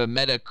kind of a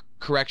meta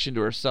correction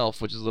to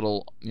herself, which is a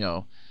little,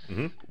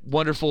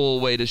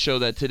 wonderful way to show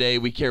that today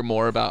we care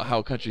more about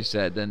how country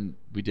said than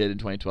we did in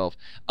 2012.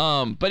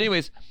 But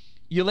anyways,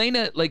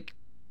 Yelena like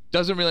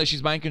doesn't realize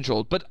she's mind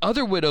controlled, but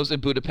other widows in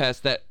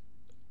Budapest that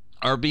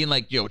are being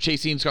like,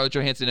 chasing Scarlett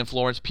Johansson and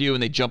Florence Pugh,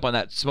 and they jump on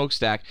that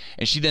smokestack,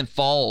 and she then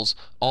falls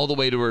all the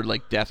way to her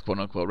like death, quote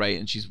unquote, right?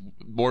 And she's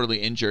mortally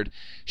injured.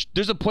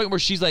 There's a point where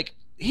she's like,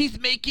 he's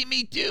making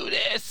me do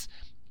this.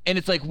 And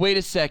it's like, wait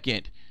a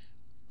second.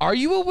 Are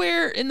you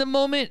aware in the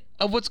moment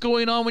of what's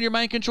going on when you're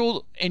mind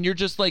controlled and you're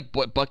just like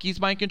what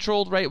Bucky's mind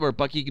controlled, right? Where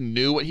Bucky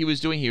knew what he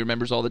was doing. He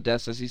remembers all the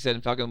deaths, as he said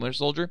in Falcon and the Winter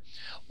Soldier.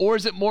 Or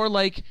is it more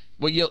like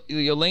what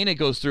Yelena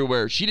goes through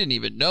where she didn't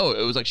even know?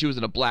 It was like she was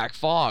in a black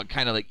fog,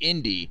 kind of like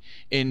Indy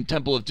in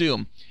Temple of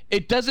Doom.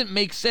 It doesn't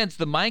make sense.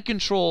 The mind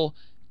control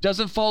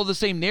doesn't follow the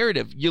same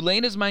narrative.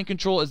 Yelena's mind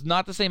control is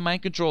not the same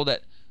mind control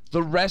that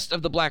the rest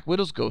of the Black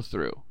Widows go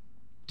through.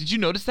 Did you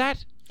notice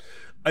that?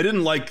 I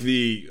didn't like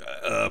the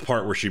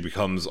part where she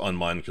becomes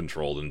unmind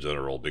controlled in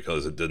general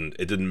because it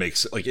didn't make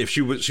sense. Like if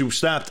she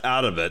snapped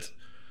out of it,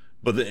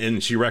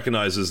 and she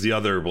recognizes the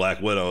other Black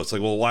Widow, it's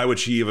like, well, why would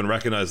she even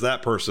recognize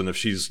that person if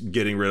she's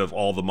getting rid of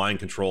all the mind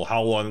control?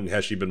 How long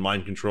has she been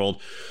mind controlled?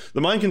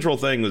 The mind control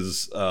thing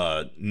was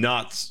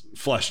not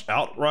fleshed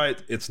out right.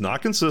 It's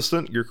not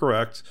consistent. You're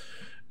correct,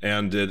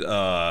 and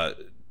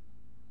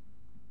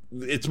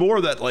it's more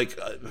that like.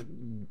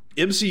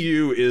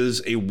 MCU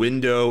is a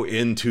window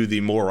into the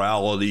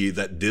morality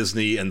that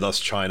Disney and thus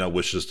China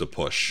wishes to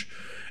push.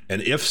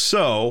 And if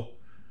so,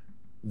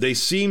 they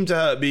seem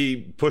to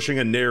be pushing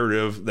a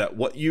narrative that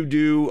what you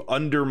do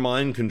under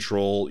mind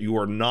control, you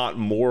are not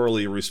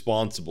morally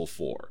responsible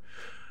for.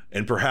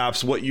 And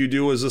perhaps what you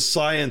do as a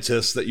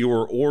scientist that you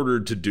are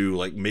ordered to do,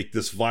 like make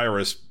this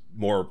virus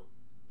more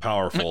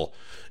powerful,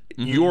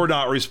 you're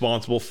not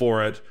responsible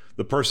for it.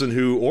 The person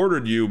who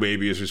ordered you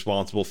maybe is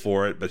responsible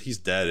for it, but he's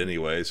dead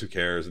anyways. Who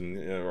cares? And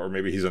or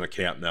maybe he's in a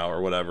camp now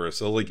or whatever.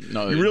 So like,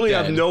 you really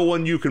have no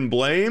one you can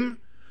blame.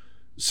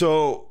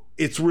 So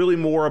it's really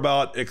more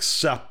about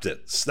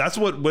acceptance. That's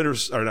what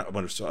Falcon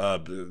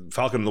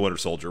and the Winter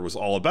Soldier was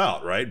all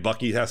about, right?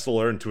 Bucky has to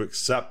learn to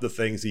accept the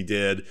things he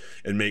did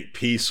and make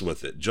peace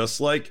with it. Just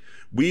like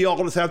we all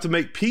just have to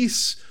make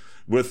peace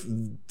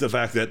with the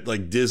fact that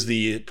like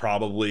Disney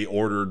probably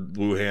ordered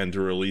Wuhan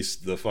to release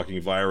the fucking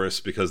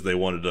virus because they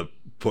wanted to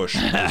push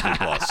Disney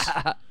Plus.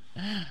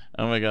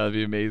 Oh my God, that'd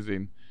be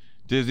amazing.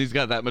 Disney's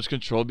got that much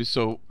control. It'd be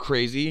so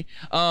crazy.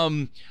 It's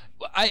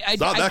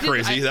not that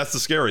crazy. That's the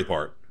scary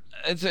part.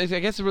 I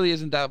guess it really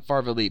isn't that far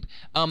of a leap.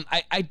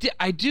 I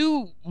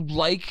do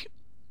like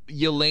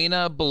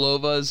Yelena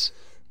Belova's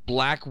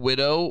Black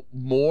Widow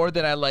more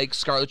than I like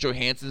Scarlett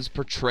Johansson's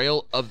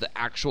portrayal of the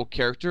actual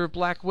character of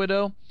Black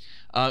Widow.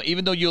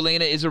 Even though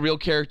Yelena is a real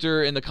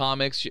character in the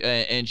comics,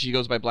 and she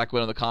goes by Black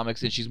Widow in the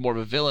comics, and she's more of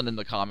a villain in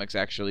the comics,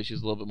 actually.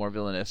 She's a little bit more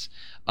villainous.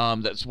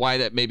 That's why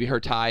that maybe her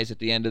ties at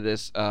the end of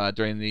this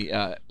during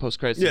the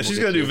post-credits. Yeah, she's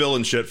going to do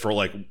villain shit for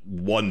like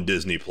one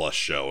Disney Plus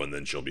show, and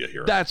then she'll be a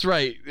hero. That's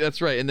right.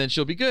 And then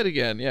she'll be good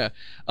again, yeah.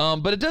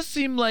 But it does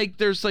seem like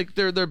there's like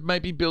there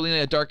might be building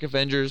a Dark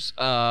Avengers.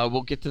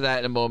 We'll get to that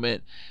in a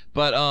moment.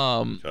 But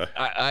okay.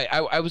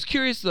 I was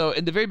curious, though,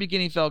 in the very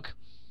beginning, Felk.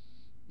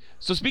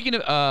 So speaking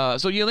of,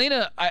 so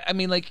Yelena, I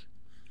mean, like,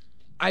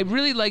 I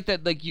really like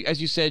that, like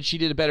as you said, she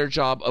did a better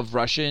job of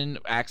Russian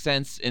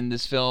accents in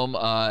this film,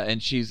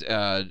 and she's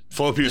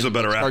Flopu's a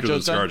better actor than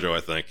ScarJo,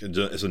 I think,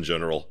 in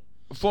general.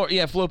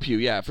 Flopu,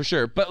 yeah, for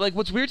sure. But like,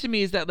 what's weird to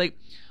me is that like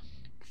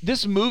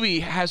this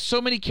movie has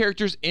so many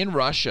characters in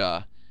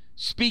Russia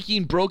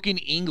speaking broken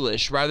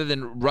English rather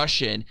than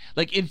Russian.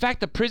 Like, in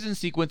fact, the prison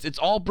sequence, it's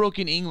all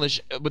broken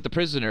English with the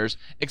prisoners,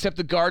 except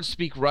the guards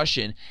speak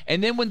Russian.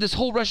 And then when this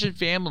whole Russian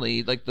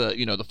family, like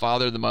the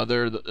father, the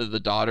mother, the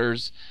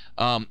daughters,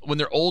 when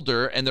they're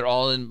older and they're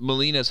all in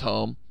Melina's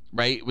home,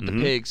 right, with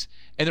the pigs,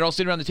 and they're all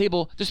sitting around the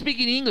table, they're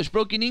speaking English,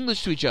 broken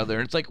English to each other.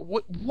 And it's like,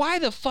 why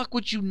the fuck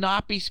would you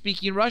not be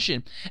speaking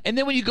Russian? And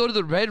then when you go to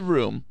the Red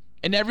Room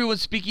and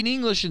everyone's speaking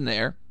English in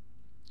there,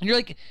 and you're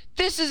like,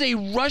 this is a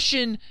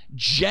Russian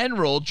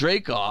general,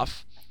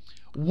 Dreykov.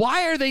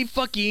 Why are they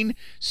fucking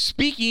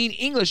speaking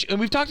English? And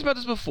we've talked about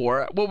this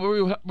before. What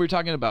were we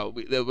talking about?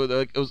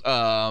 It was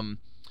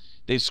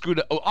they screwed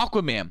up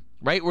Aquaman,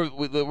 right?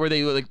 Where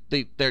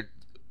they're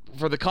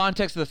for the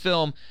context of the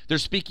film, they're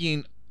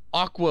speaking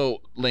Aqua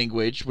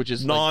language, which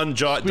is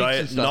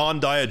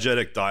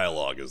non-diegetic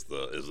dialogue is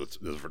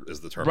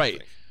the term. Right. I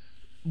think.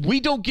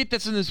 We don't get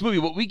this in this movie.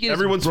 What we get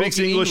everyone is speaks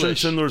English in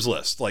Schindler's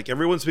List. Like,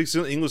 everyone speaks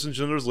English in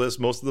Schindler's List,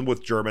 most of them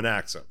with German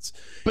accents.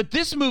 But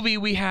this movie,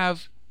 we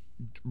have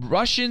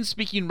Russian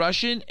speaking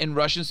Russian and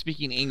Russian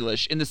speaking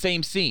English in the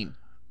same scene.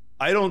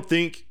 I don't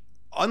think,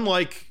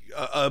 unlike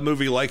a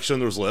movie like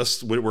Schindler's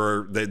List,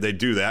 where they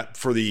do that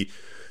for the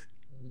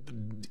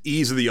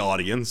ease of the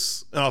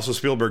audience, and also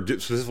Spielberg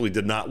specifically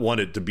did not want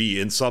it to be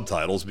in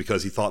subtitles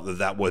because he thought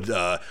that would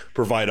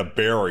provide a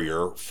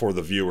barrier for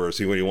the viewers.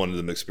 He wanted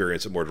them to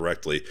experience it more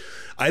directly.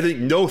 I think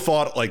no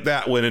thought like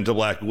that went into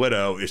Black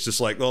Widow. It's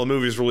just like, well, the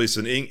movie's released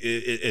in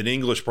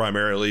English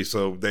primarily,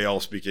 so they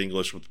all speak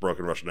English with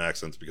broken Russian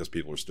accents because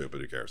people are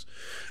stupid. Who cares?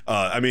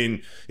 I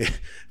mean,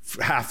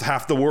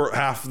 half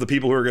the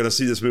people who are going to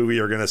see this movie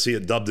are going to see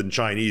it dubbed in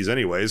Chinese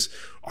anyways.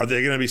 Are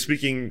they going to be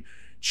speaking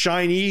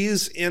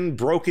Chinese in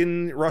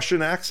broken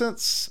Russian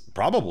accents?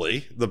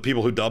 Probably. The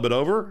people who dub it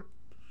over.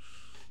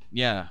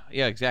 Yeah,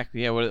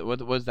 exactly. Yeah,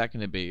 what is that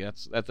going to be?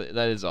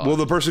 That is awesome. Will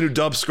the person who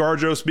dubs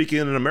ScarJo speak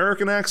in an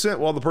American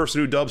accent, while the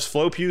person who dubs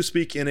Flopu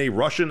speak in a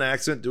Russian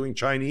accent doing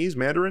Chinese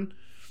Mandarin?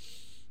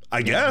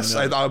 I guess.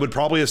 I would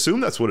probably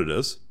assume that's what it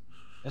is.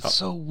 That's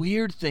so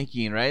weird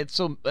thinking, right?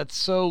 That's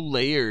so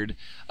layered.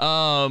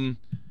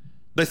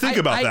 They think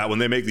about that when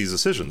they make these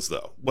decisions,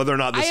 though. Whether or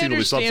not this scene will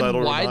be subtitled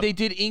or not. I understand why they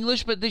did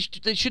English, but they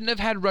shouldn't have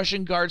had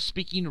Russian guards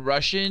speaking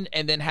Russian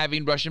and then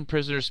having Russian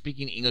prisoners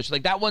speaking English.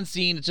 Like, that one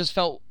scene, it just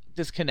felt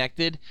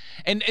disconnected.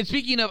 And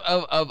speaking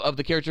of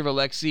the character of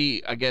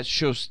Alexei, I guess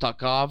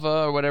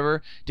Shostakova or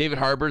whatever, David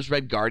Harbour's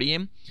Red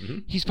Guardian,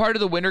 he's part of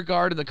the Winter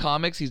Guard in the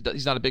comics. He's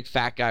not a big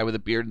fat guy with a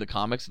beard in the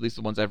comics, at least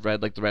the ones I've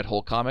read, like the Red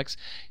Hulk comics.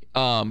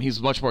 He's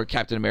much more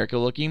Captain America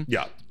looking.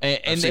 Yeah.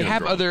 And they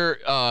have other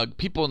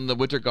people in the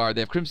Winter Guard.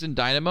 They have Crimson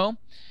Dynamo,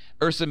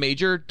 Ursa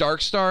Major,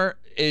 Darkstar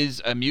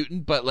is a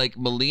mutant, but like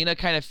Melina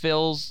kind of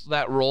fills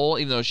that role,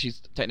 even though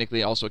she's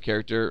technically also a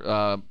character.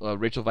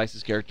 Rachel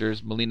Weisz's character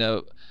is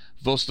Melina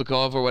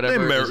Vostokov or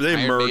whatever.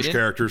 They merge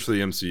characters for the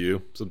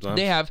MCU sometimes.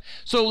 They have.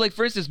 So, like,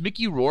 for instance,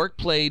 Mickey Rourke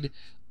played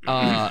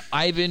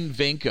Ivan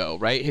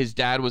Vanko, right? His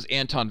dad was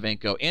Anton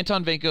Vanko.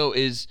 Anton Vanko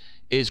is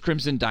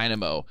Crimson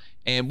Dynamo,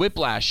 and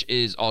Whiplash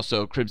is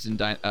also Crimson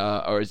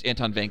or is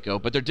Anton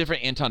Vanko, but they're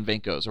different Anton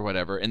Vankos or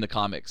whatever in the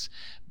comics.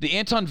 The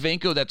Anton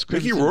Vanko that's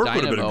Crimson Mickey Rourke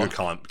Dynamo, would have been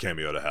a good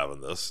cameo to have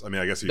in this. I mean,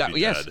 I guess he'd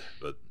be dead,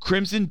 but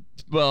Crimson.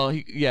 Well,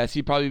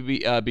 he'd probably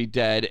be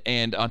dead,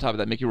 and on top of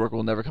that, Mickey Rourke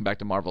will never come back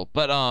to Marvel.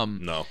 But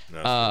no.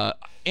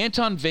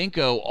 Anton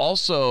Vanko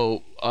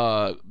also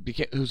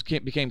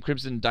became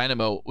Crimson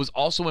Dynamo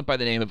also went by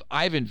the name of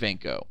Ivan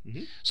Vanko.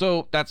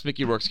 So that's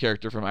Mickey Rourke's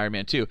character from Iron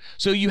Man 2.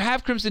 So you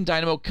have Crimson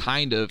Dynamo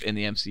kind of in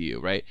the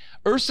MCU, right?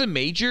 Ursa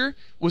Major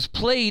was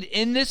played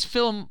in this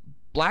film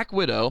Black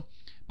Widow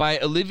by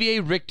Olivier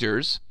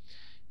Richters.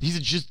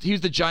 He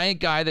was the giant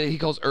guy that he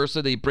calls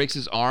Ursa, that he breaks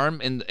his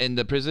arm in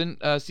the prison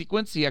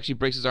sequence. He actually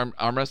breaks his arm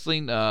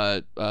wrestling.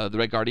 The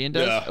Red Guardian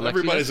does. Yeah,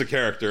 everybody's a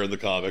character in the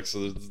comics.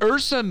 So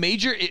Ursa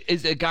Major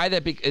is a guy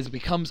that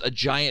becomes a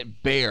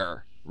giant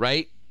bear,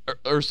 right?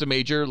 Ursa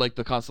Major, like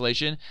the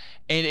constellation,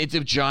 and it's a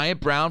giant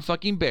brown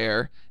fucking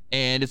bear,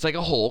 and it's like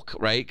a Hulk,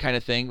 right, kind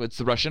of thing. It's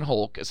the Russian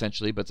Hulk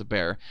essentially, but it's a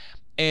bear.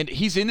 And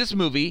he's in this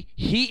movie.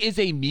 He is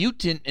a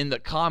mutant in the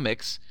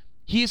comics.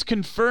 He is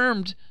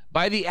confirmed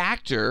by the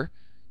actor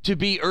to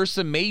be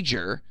Ursa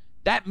Major.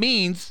 That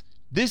means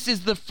this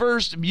is the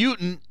first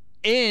mutant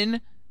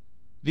in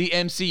the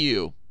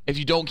MCU, if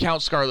you don't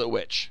count Scarlet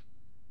Witch.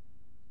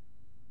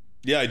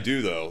 Yeah, I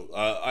do though.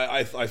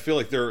 I feel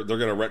like they're going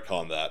to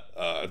retcon that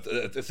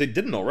if they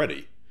didn't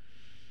already.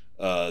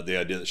 The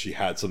idea that she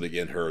had something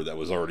in her that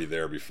was already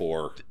there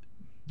before.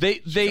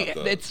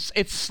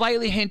 It's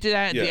slightly hinted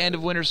at the end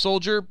of Winter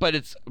Soldier, but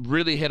it's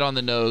really hit on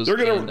the nose. They're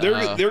gonna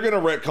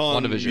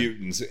retcon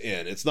mutants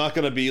in. It's not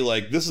gonna be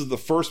like this is the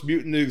first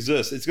mutant to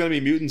exist. It's gonna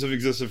be mutants have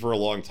existed for a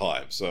long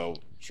time. So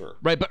sure,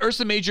 right. But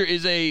Ursa Major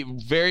is a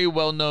very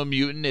well known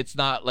mutant. It's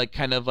not like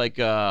kind of like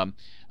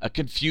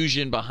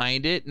confusion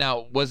behind it.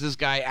 Now, was this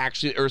guy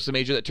actually Ursa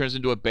Major that turns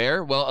into a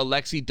bear? Well,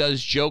 Alexei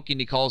does joke and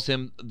he calls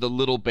him the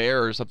little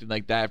bear or something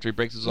like that after he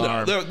breaks his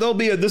arm. There'll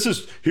be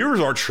here's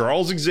our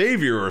Charles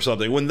Xavier or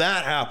something. When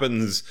that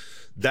happens,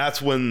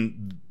 that's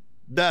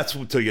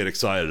what to get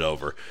excited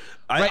over.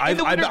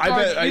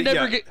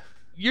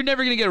 You're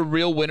never gonna get a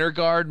real Winter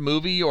Guard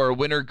movie or a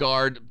Winter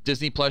Guard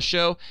Disney Plus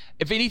show.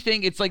 If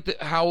anything, it's like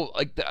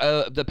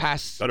the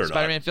past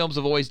Spider-Man films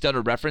have always done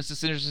a reference to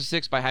Sinister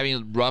Six by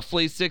having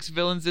roughly 6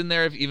 villains in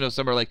there, even though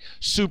some are like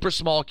super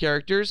small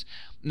characters.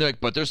 And they're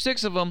like, but there's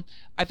 6 of them.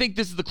 I think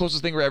this is the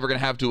closest thing we're ever gonna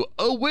have to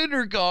a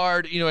Winter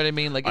Guard. You know what I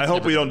mean? Like, I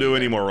hope we don't do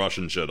any more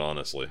Russian shit,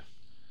 honestly.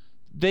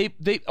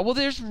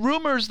 There's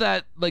rumors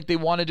that like they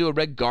want to do a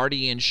Red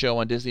Guardian show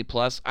on Disney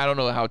Plus. I don't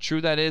know how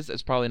true that is.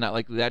 It's probably not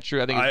likely that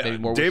true. I think it's maybe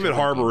more. David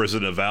Harbour is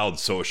an avowed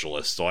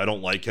socialist, so I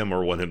don't like him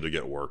or want him to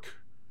get work.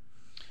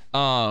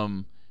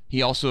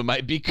 He also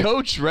might be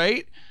Coach,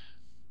 right?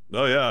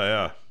 Oh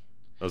yeah.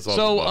 That's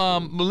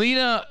so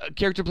Melina,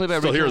 character played by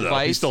still Rachel here, though.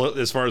 Weisz. He's still,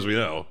 as far as we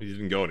know, he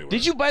didn't go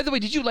anywhere. By the way,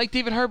 did you like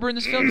David Harbour in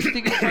this film? Did you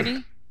think it was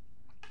funny?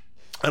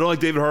 I don't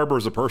like David Harbour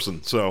as a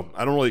person, so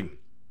I don't really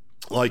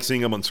like seeing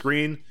him on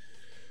screen.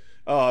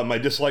 My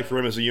dislike for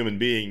him as a human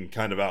being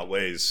kind of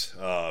outweighs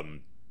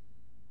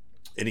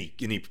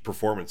any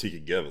performance he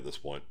could give at this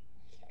point.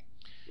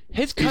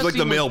 He's like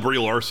the male Brie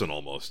Larson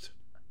almost.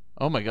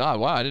 Oh my God!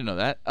 Wow, I didn't know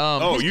that.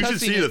 You should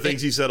see the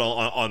things he said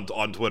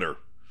on Twitter.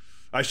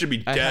 I should be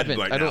dead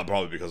right now,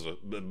 probably because of.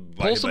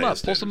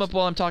 Pull some up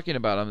while I'm talking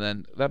about him.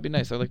 Then that'd be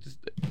nice. I'd like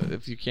to,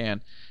 if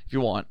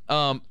you want.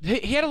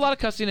 He had a lot of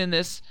cussing in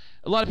this.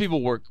 A lot of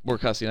people were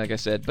cussing, like I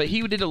said, but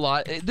he did a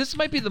lot. This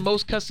might be the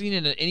most cussing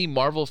in any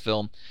Marvel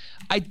film.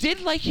 I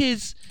did like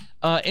his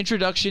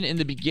introduction in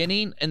the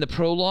beginning and the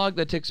prologue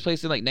that takes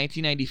place in like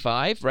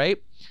 1995,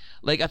 right?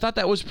 Like, I thought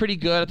that was pretty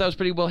good. I thought it was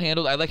pretty well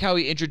handled. I like how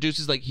he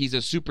introduces like he's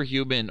a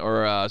superhuman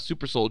or a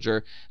super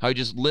soldier. How he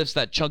just lifts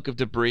that chunk of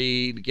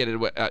debris to get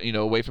it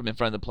away from in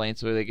front of the plane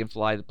so they can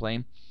fly the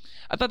plane.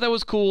 I thought that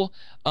was cool.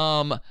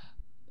 I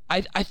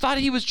thought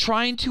he was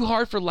trying too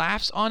hard for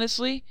laughs,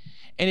 honestly.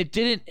 And it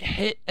didn't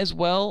hit as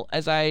well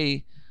as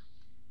I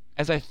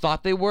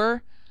thought they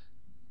were,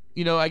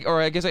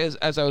 I guess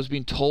as I was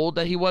being told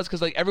that he was,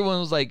 because like everyone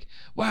was like,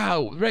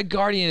 "Wow, Red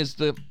Guardian is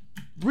the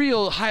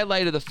real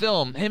highlight of the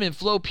film." Him and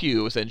Flo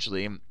Pugh,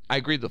 essentially. I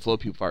agree with the Flo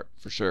Pugh part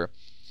for sure,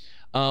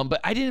 but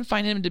I didn't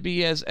find him to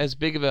be as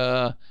big of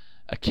a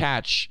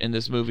catch in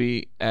this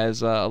movie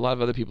as a lot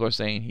of other people are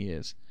saying he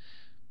is.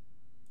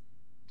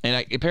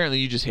 And apparently,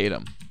 you just hate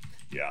him.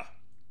 Yeah.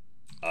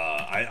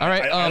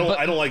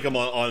 I don't like him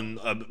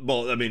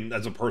well, I mean,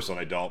 as a person,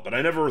 I don't. But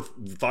I never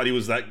thought he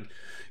was that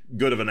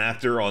good of an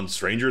actor on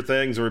Stranger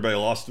Things. Everybody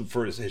lost him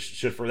for his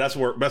shit. That's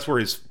where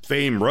his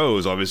fame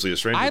rose. Obviously, as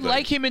Stranger Things. I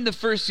like him in the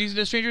first season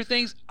of Stranger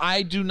Things.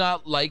 I do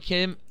not like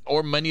him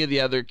or many of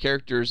the other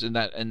characters in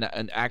that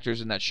and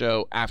actors in that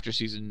show after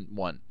season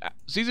 1.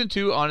 Season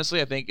 2,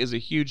 honestly, I think is a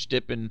huge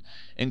dip in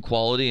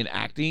quality and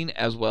acting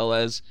as well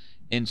as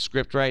in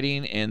script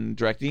writing and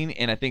directing.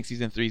 And I think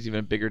season 3 is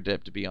even a bigger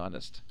dip, to be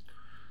honest.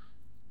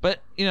 But,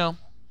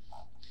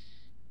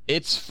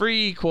 it's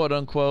free, quote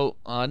unquote,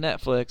 on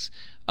Netflix.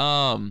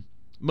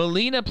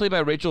 Melina, played by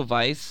Rachel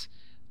Weisz.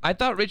 I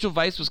thought Rachel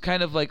Weisz was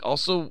kind of like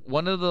also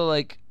one of the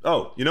like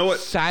you know what,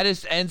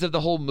 saddest ends of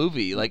the whole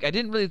movie. Like I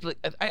didn't really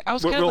I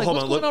was kind of like,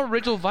 what's going on with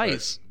Rachel Weisz?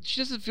 Right.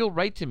 She doesn't feel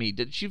right to me.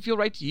 Did she feel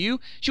right to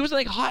you? She wasn't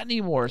like hot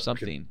anymore or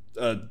something.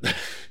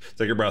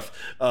 Take a breath.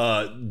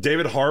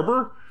 David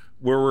Harbour,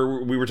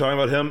 where we were talking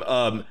about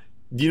him.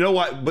 You know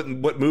what? But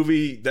what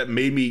movie that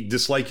made me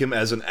dislike him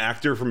as an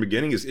actor from the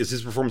beginning is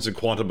his performance in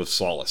Quantum of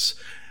Solace.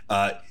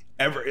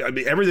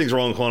 Everything's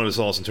wrong in Quantum of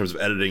Solace in terms of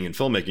editing and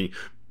filmmaking.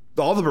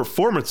 All the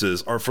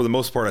performances are, for the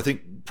most part, I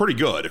think, pretty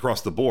good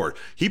across the board.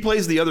 He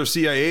plays the other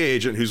CIA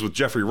agent who's with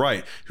Jeffrey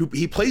Wright, who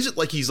he plays it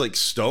like he's like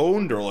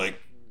stoned or like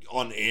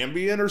on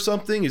Ambien or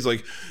something. He's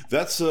like,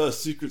 that's a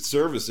Secret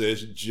Service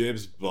agent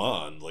James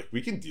Bond. Like,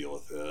 we can deal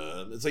with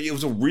him. It's like, it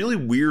was a really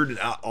weird and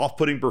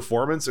off-putting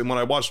performance. And when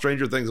I watch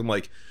Stranger Things, I'm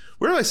like,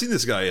 where have I seen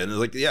this guy in? And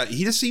like, yeah,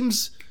 he just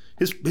seems,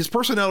 his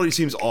personality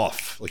seems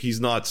off. Like, he's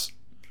not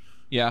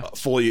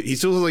fully, he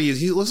still looks like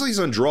he looks like he's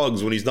on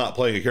drugs when he's not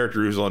playing a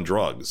character who's on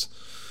drugs.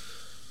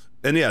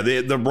 And yeah,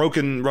 the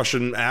broken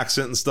Russian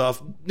accent and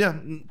stuff. Yeah,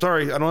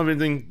 sorry, I don't have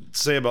anything to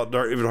say about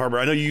David Harbour.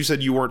 I know you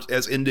said you weren't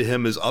as into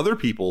him as other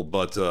people,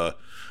 but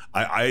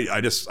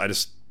I'm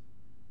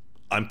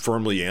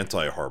firmly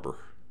anti-Harbour.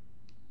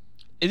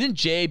 Isn't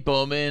Jay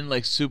Bowman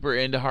like super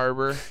into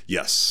Harbour?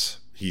 Yes,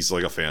 he's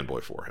like a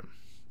fanboy for him.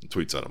 He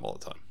tweets at him all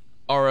the time.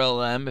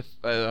 RLM, if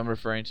I'm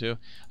referring to.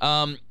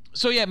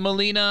 So yeah,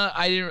 Melina.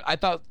 I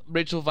thought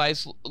Rachel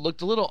Weisz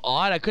looked a little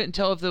odd. I couldn't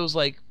tell if there was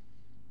like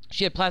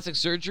she had plastic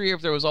surgery or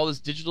if there was all this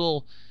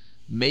digital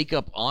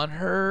makeup on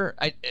her.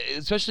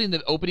 Especially in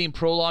the opening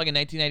prologue in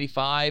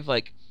 1995,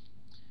 like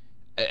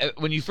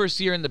when you first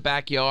see her in the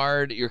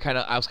backyard,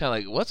 I was kind of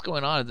like, what's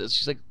going on?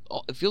 She's like,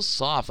 oh, it feels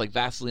soft, like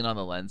Vaseline on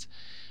the lens.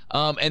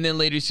 And then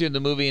later you see her in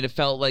the movie, and it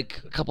felt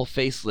like a couple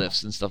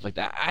facelifts and stuff like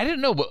that. I didn't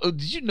know. But,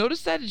 did you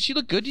notice that? Did she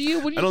look good to you?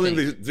 What do you think?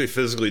 I don't think they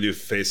physically do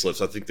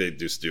facelifts. I think they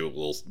just do a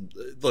little,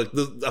 like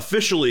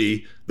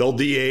officially they'll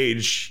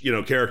de-age,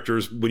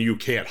 characters when you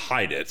can't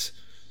hide it,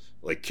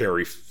 like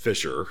Carrie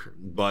Fisher.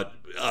 But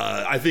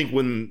I think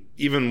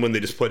even when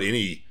they just put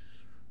any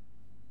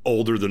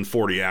older than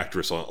 40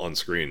 actress on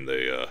screen,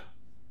 they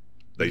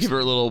give her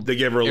a little. They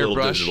gave her a little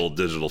airbrush.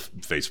 digital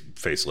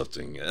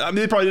facelifting. I mean,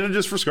 they probably did it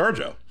just for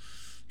ScarJo.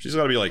 She's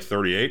got to be like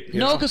 38.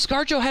 No, because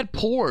ScarJo had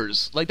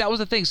pores. Like, that was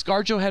the thing.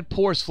 ScarJo had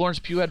pores. Florence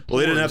Pugh had pores. Well,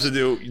 they didn't have to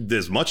do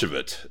as much of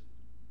it.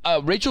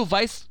 Rachel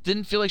Weisz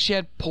didn't feel like she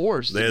had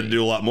pores. They had to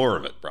do a lot more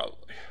of it, probably.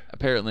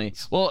 Apparently.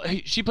 Well,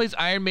 she plays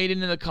Iron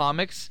Maiden in the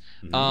comics.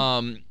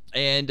 Mm-hmm.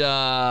 And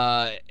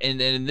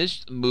in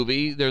this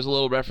movie, there's a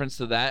little reference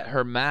to that.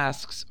 Her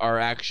masks are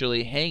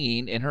actually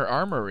hanging in her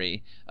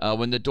armory.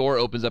 When the door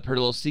opens up, her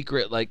little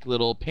secret, like,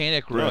 little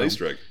panic room. Oh,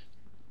 Easter egg.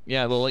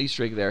 Yeah, a little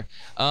Easter egg there.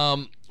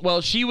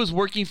 Well, she was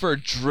working for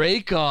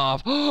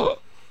Dreykov.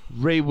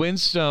 Ray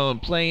Winstone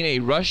playing a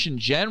Russian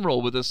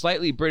general with a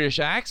slightly British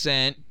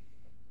accent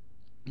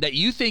that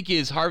you think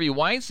is Harvey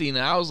Weinstein,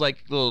 and I was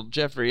like little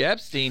Jeffrey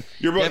Epstein.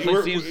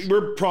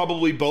 We're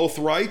probably both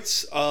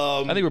right.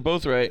 I think we're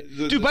both right.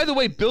 Dude, by the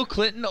way, Bill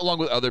Clinton, along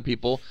with other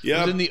people,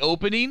 was in the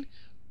opening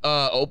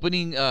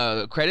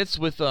credits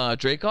with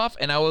Dreykov,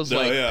 and I was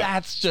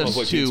that's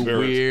just too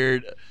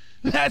weird.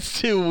 That's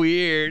too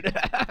weird.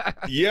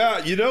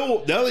 Yeah,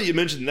 now that you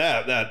mentioned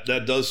that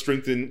does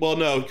strengthen. Well,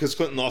 no, because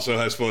Clinton also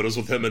has photos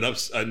with him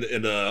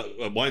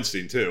and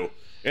Weinstein too,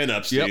 and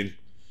Epstein. Yep.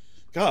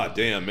 God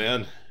damn,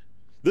 man,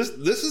 this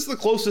is the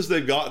closest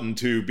they've gotten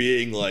to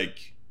being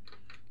like.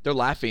 They're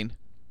laughing.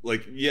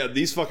 Like, yeah,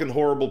 these fucking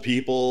horrible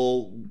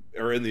people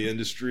are in the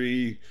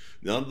industry.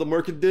 None of them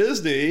work at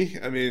Disney.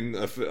 I mean,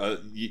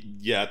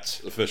 yet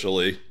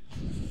officially.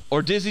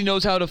 Or Disney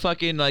knows how to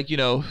fucking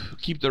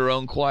keep their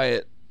own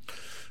quiet.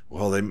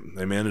 Well, they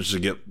managed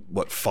to get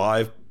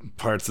 5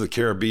 Pirates of the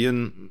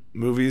Caribbean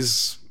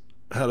movies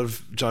out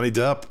of Johnny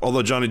Depp.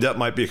 Although Johnny Depp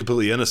might be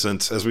completely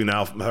innocent, as we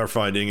now are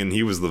finding, and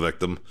he was the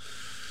victim.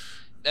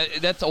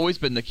 That's always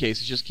been the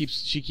case.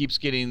 She keeps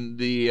getting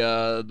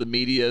the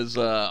media's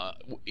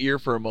ear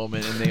for a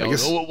moment, and they all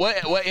go,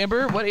 "What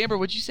Amber? What Amber?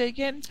 What'd you say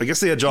again?" I guess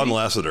they had John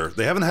Lasseter.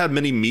 They haven't had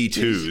many Me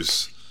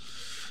Too's.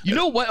 You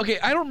know what? Okay,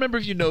 I don't remember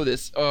if you know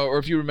this or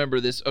if you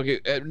remember this. Okay,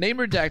 Name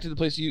Redacted, the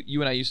place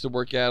you and I used to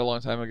work at a long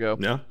time ago.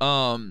 Yeah.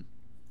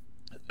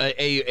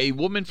 A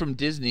woman from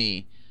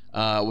Disney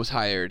was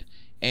hired,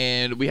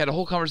 and we had a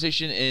whole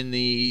conversation in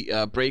the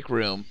break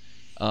room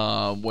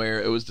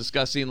where it was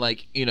discussing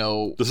cleaning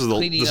up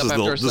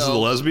after ourselves. This is the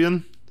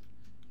lesbian?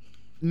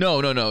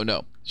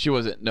 No. She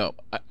wasn't. No,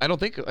 I don't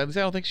think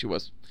she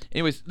was.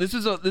 Anyways, this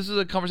is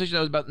a conversation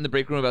that was about in the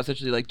break room about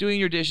essentially like doing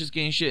your dishes,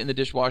 getting shit in the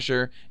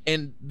dishwasher,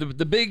 and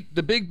the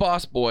big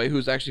boss boy,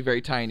 who's actually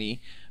very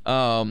tiny,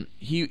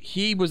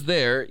 he was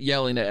there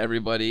yelling at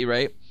everybody,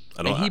 right?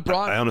 He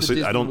brought the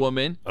Disney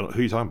woman. Who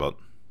are you talking about?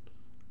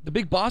 The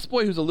big boss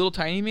boy, who's a little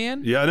tiny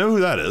man. Yeah, I know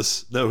who that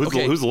is. No,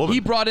 who's the woman? He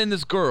brought in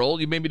this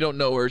girl. You maybe don't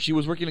know her. She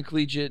was working in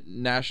collegiate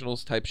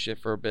nationals type shit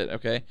for a bit.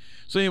 Okay,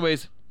 so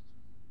anyways.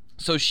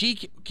 So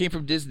she came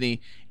from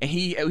Disney, and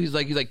he's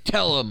like,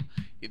 tell them,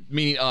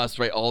 meaning us,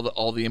 right?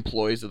 All the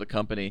employees of the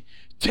company,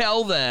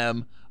 tell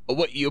them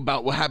what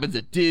happens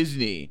at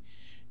Disney,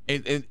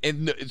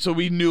 and so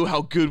we knew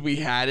how good we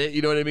had it.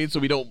 You know what I mean?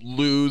 So we don't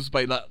lose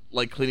by not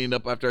like cleaning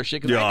up after our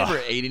shit. Because I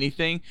never ate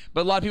anything,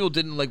 but a lot of people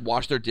didn't like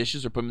wash their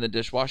dishes or put them in the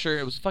dishwasher.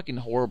 It was fucking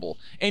horrible.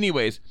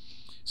 Anyways,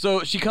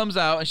 so she comes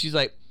out and she's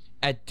like,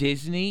 at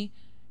Disney,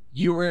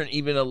 you weren't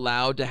even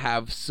allowed to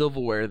have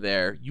silverware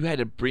there. You had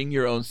to bring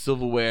your own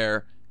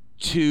silverware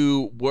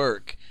to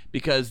work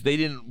because they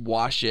didn't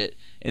wash it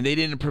and they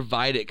didn't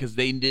provide it because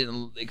they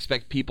didn't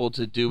expect people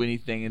to do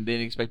anything and they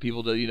didn't expect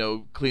people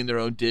to, clean their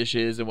own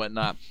dishes and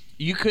whatnot.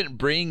 You couldn't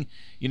bring,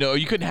 you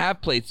couldn't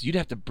have plates. You'd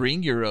have to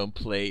bring your own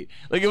plate.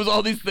 Like, it was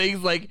all these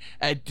things like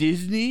at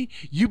Disney,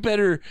 you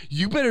better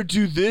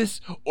do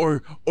this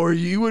or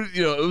you would,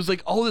 it was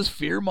like all this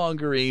fear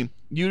mongering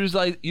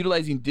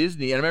utilizing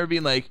Disney. And I remember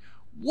being like,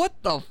 what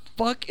the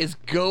fuck is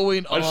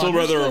going on? I'd still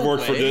rather have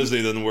worked for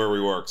Disney than where we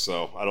work,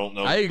 so I don't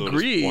know. I agree.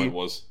 What his point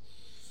was.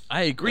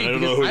 I agree,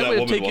 because I would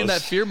have taken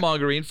that fear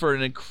mongering for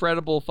an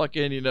incredible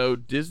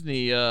fucking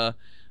Disney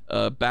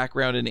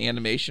background in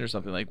animation or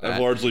something like that.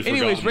 I've largely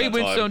forgotten. Anyways, Ray that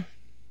Winstone. time.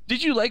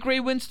 Did you like Ray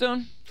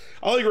Winstone?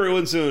 I like Ray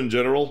Winstone in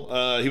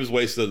general. He was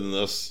wasted in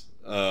this,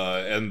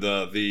 and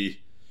they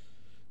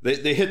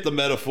hit the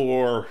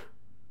metaphor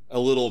a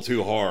little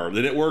too hard,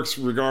 and it works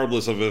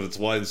regardless of if it's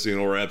Weinstein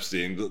or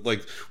Epstein.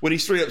 Like when he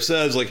straight up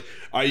says, like,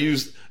 I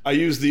use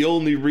the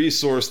only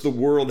resource the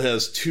world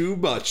has too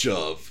much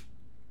of,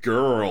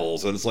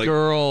 girls, and it's like,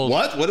 girls.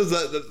 What is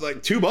that? That's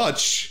like too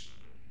much.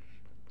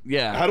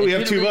 Yeah. How do we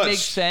have too much? It didn't really make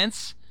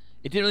sense.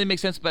 It didn't really make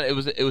sense, but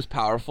it was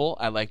powerful.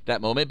 I liked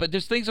that moment. But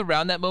there's things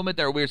around that moment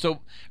that are weird. So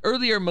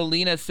earlier,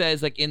 Melina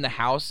says, like, in the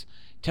house,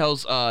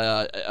 tells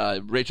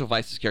Rachel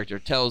Weisz's character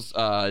tells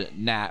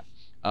Nat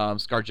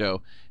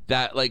ScarJo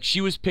that like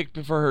she was picked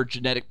for her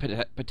genetic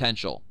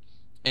potential,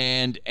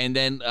 and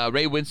then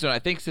Ray Winstone I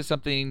think says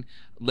something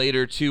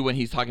later too when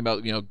he's talking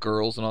about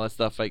girls and all that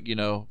stuff, like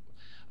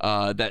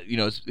that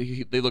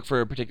they look for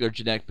a particular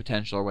genetic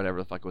potential or whatever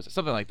the fuck it was,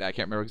 something like that. I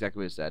can't remember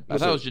exactly what it said, but I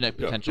thought it was genetic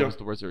potential was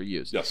the words that were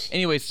used. Yes.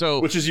 Anyway, so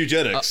which is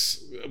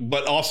eugenics,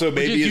 but also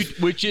maybe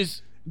which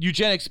is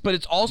eugenics, but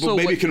it's also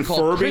maybe what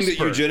confirming that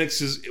CRISPR.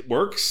 eugenics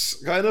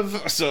works, kind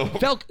of. So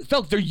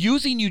Felk, they're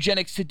using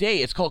eugenics today.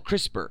 It's called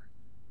CRISPR.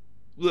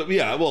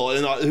 Yeah, well,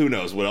 and who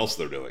knows what else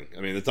they're doing?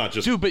 I mean, it's not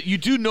just. Dude, but do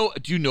you know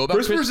about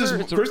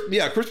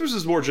CRISPR? CRISPR's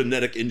is more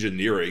genetic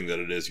engineering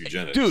than it is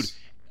eugenics. Dude.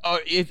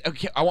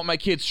 Okay, I want my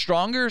kids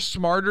stronger,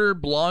 smarter,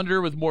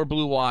 blonder, with more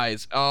blue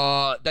eyes.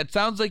 That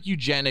sounds like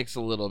eugenics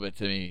a little bit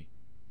to me.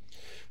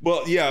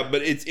 Well, yeah,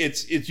 but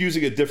it's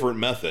using a different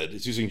method.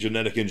 It's using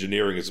genetic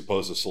engineering as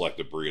opposed to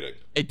selective breeding.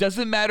 It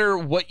doesn't matter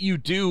what you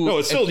do. No,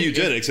 it's still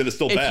eugenics, and it's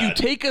still bad. If you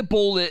take a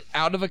bullet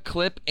out of a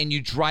clip and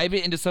you drive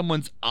it into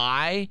someone's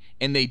eye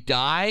and they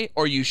die,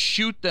 or you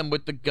shoot them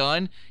with the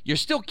gun, you're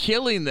still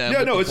killing them.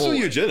 Yeah, no, it's still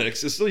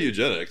eugenics. It's still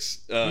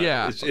eugenics.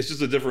 Yeah, it's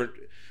just a different.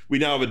 We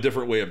now have a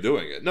different way of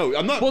doing it. No,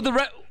 I'm not. Well,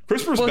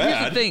 CRISPR's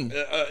bad. Here's the thing.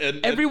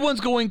 Everyone's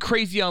going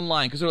crazy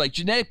online because they're like,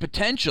 genetic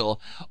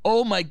potential.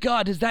 Oh my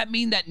God, does that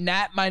mean that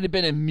Nat might have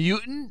been a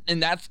mutant,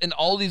 and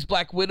all these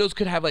Black Widows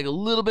could have like a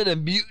little bit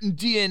of mutant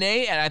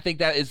DNA? And I think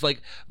that is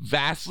like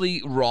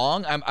vastly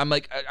wrong. I'm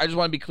like, I just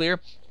want to be clear.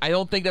 I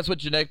don't think that's what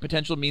genetic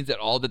potential means at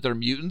all, that they're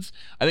mutants.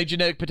 I think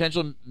genetic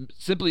potential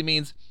simply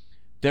means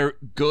they're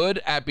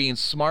good at being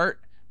smart,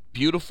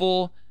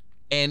 beautiful,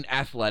 and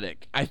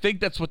athletic. I think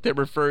that's what they're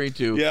referring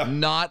to. Yeah.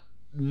 Not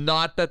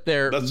that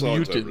they're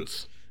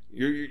mutants.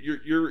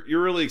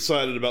 You're really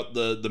excited about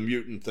the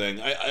mutant thing.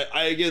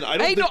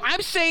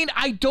 I'm saying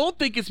I don't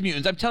think it's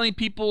mutants. I'm telling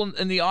people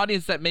in the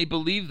audience that may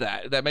believe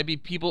that might be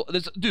people.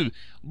 Dude,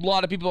 a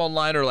lot of people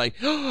online are like,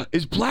 oh,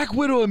 is Black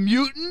Widow a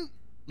mutant?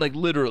 Like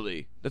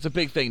literally, that's a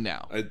big thing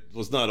now. I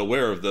was not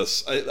aware of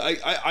this.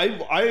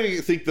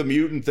 I think the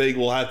mutant thing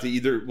will have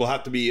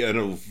to be an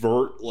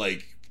overt,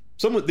 like,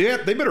 someone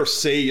they better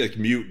say like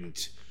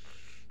mutant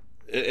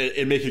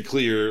and make it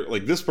clear,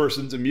 like, this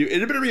person's a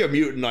mutant. It better be a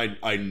mutant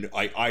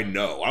I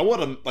know. I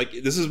want to, like,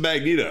 this is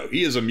Magneto.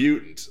 He is a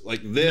mutant.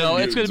 Like, no,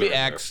 it's going to be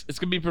X. It's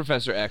going to be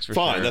Professor X for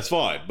fine, sure. That's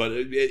fine. But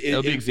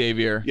it'll be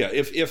Xavier. Yeah,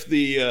 if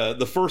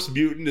the first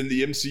mutant in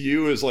the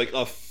MCU is like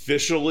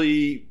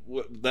officially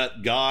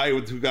that guy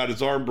who got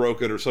his arm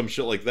broken or some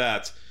shit like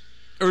that.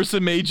 Ursa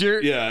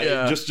Major?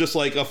 Yeah. Just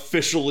like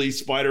officially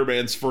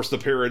Spider-Man's first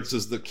appearance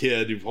as the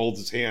kid who holds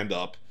his hand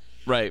up.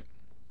 Right.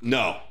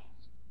 No.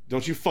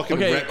 Don't you fucking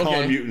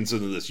retcon mutants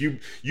into this.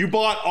 You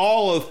bought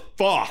all of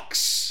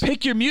Fox.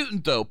 Pick your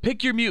mutant, though.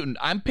 Pick your mutant.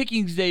 I'm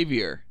picking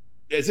Xavier.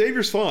 Yeah,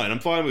 Xavier's fine. I'm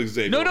fine with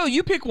Xavier. No,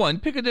 you pick one.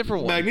 Pick a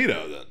different one.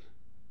 Magneto, then.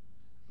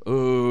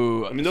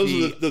 Ooh. I mean, those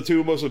are the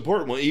two most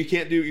important ones. You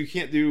can't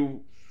do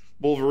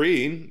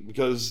Wolverine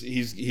because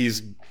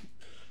he's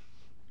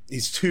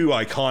too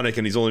iconic,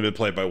 and he's only been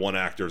played by one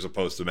actor as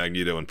opposed to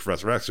Magneto and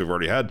Professor X, who've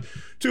already had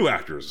two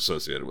actors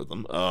associated with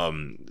them.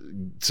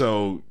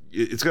 So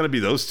it's going to be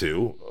those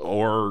two,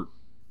 or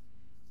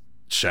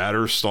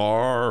Shatterstar,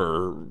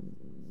 or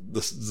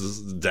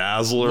the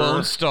Dazzler.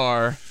 Lone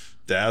Star.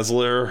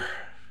 Dazzler.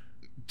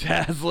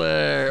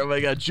 Oh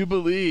my God,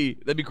 Jubilee.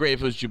 That'd be great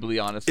if it was Jubilee,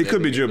 honestly. It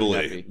could be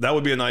Jubilee. That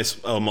would be a nice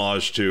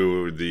homage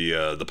to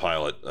the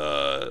pilot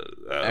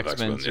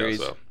X-Men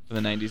series from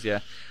the 90s, yeah.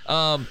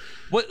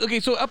 Okay,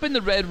 so up in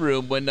the Red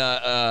Room when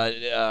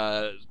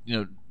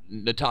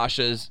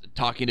Natasha's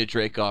talking to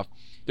Dreykov,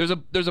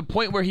 there's a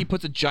point where he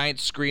puts a giant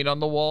screen on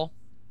the wall.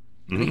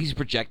 Mm-hmm. He's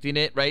projecting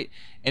it, right?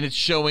 And it's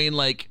showing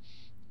like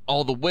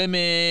all the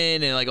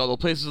women and like all the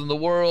places in the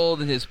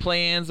world and his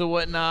plans and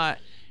whatnot.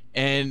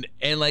 And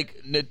like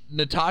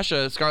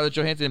Natasha, Scarlett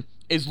Johansson,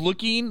 is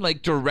looking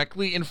like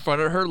directly in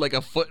front of her, like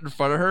a foot in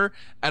front of her,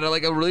 at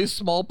like a really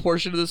small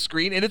portion of the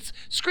screen. And its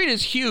screen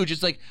is huge.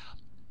 It's like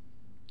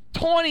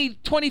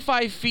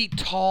 25 feet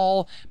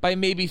tall by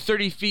maybe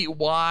 30 feet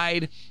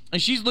wide,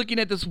 and she's looking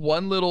at this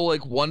one little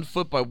like 1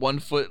 foot by 1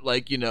 foot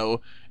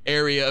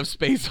area of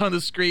space on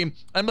the screen.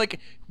 I'm like,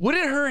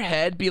 wouldn't her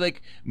head be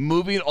like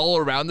moving all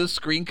around the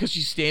screen because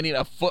she's standing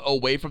a foot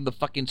away from the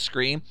fucking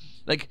screen?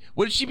 Like,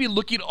 wouldn't she be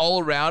looking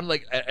all around,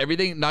 like, at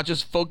everything, not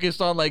just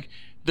focused on like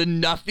the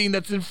nothing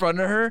that's in front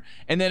of her?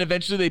 And then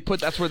eventually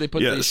that's where they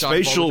put the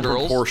spatial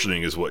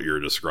proportioning is what you're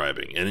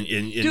describing. And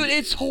dude,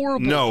 it's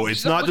horrible. No,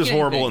 it's not just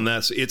horrible in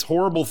that. It's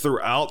horrible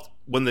throughout.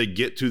 When they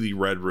get to the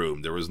Red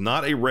Room, there was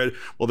not a red.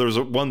 Well, there was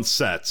one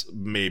set.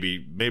 Maybe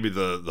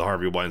the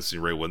Harvey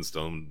Weinstein, Ray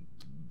Winstone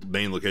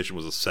main location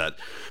was a set,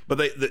 but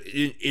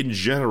in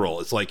general,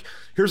 it's like,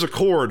 here's a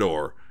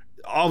corridor.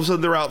 All of a sudden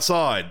they're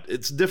outside.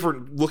 It's a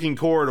different looking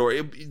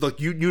corridor.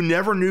 Like you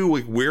never knew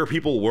like where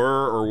people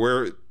were or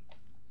where.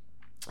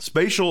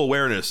 Spatial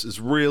awareness is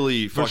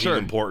really fucking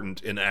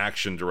important in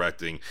action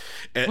directing.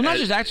 Well, not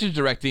just action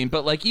directing,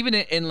 but like even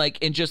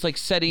in just like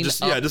setting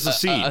just a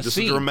scene, a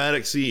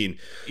dramatic scene.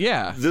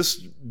 Yeah.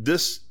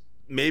 This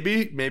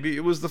maybe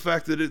it was the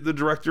fact that the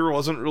director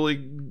wasn't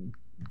really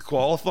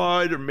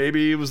qualified, or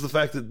maybe it was the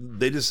fact that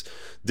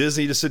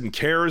Disney just didn't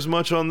care as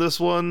much on this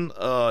one.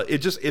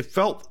 It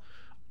felt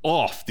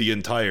off the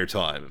entire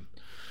time.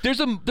 There's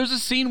a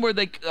scene where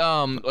like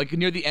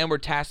near the end where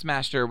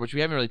Taskmaster, which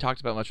we haven't really talked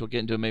about much, we'll get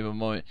into it maybe in a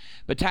moment,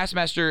 but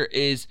Taskmaster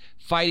is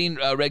fighting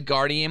Red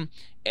Guardian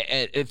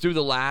through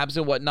the labs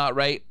and whatnot,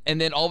 right?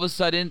 And then all of a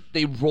sudden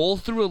they roll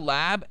through a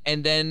lab,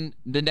 and then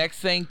the next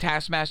thing,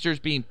 Taskmaster is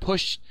being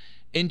pushed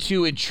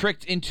into and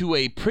tricked into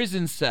a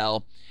prison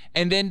cell.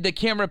 And then the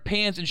camera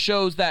pans and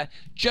shows that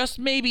just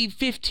maybe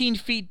 15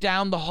 feet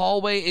down the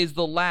hallway is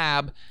the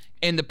lab,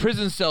 and the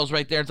prison cell's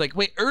right there. It's like,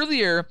 wait,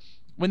 earlier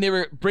when they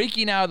were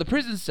breaking out of the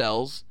prison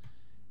cells,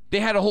 they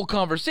had a whole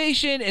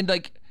conversation, and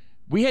like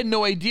we had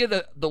no idea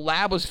that the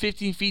lab was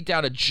 15 feet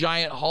down a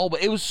giant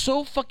hallway. It was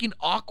so fucking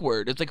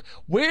awkward. It's like,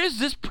 where is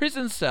this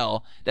prison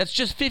cell that's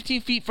just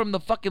 15 feet from the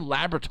fucking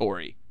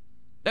laboratory?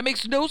 That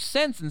makes no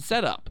sense in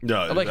setup.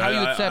 No, like how you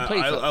would set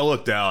place. I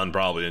looked down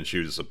probably, and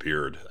she just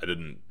appeared.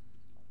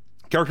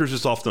 Characters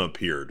just often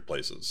appeared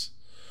places.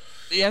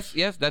 Yes,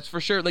 that's for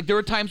sure. Like there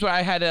were times where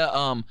I had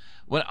a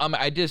when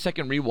I did a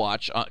second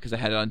rewatch because I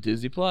had it on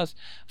Disney Plus.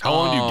 How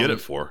long do you get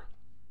it for?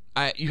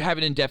 You have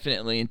it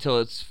indefinitely until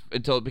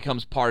it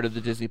becomes part of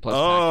the Disney Plus.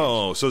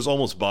 Oh, package. So it's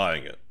almost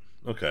buying it.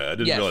 Okay, I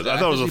didn't realize. I I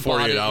thought it was a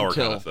officially bought 48-hour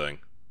kind of thing.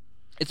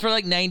 It's for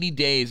like 90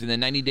 days, and then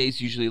 90 days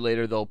usually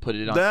later they'll put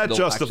it on. That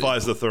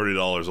justifies the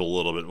 $30 a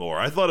little bit more.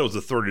 I thought it was a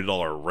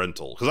 $30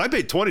 rental because I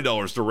paid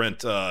 $20 to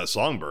rent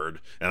Songbird,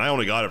 and I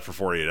only got it for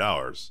 48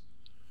 hours.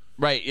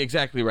 Right,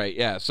 exactly right.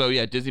 Yeah. So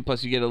yeah, Disney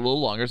Plus you get a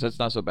little longer, so that's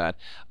not so bad.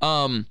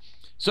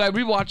 So I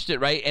rewatched it,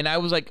 right, and I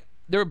was like,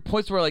 there were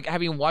points where like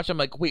having watched, I'm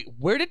like, wait,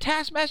 where did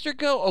Taskmaster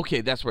go?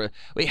 Okay, that's where.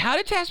 Wait, how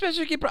did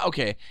Taskmaster get?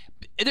 Okay,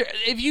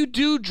 if you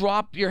do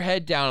drop your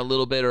head down a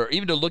little bit, or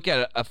even to look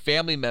at a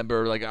family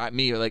member like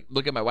me, or like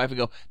look at my wife and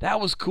go,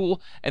 that was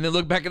cool, and then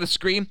look back at the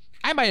screen,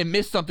 I might have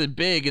missed something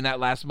big in that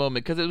last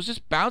moment because it was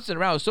just bouncing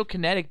around. It was so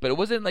kinetic, but it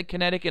wasn't like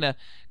kinetic in a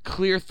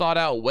clear, thought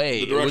out way.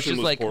 The direction it was just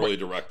was like poorly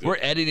directed. We're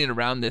editing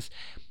around this.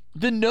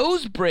 The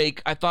nose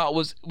break I thought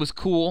was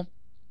cool.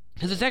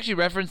 Because it's actually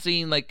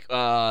referencing like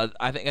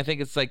I think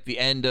it's like the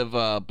end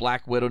of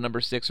Black Widow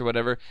 #6 or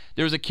whatever.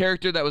 There was a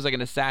character that was like an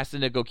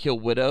assassin to go kill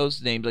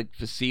widows named like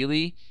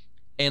Vasily,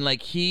 and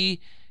like he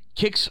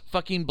kicks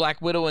fucking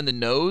Black Widow in the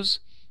nose,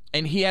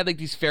 and he had like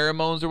these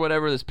pheromones or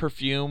whatever, this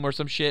perfume or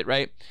some shit,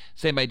 right?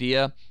 Same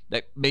idea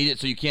that made it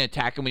so you can't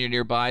attack him when you're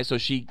nearby. So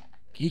he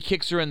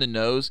kicks her in the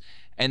nose,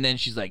 and then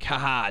she's like,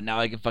 haha, now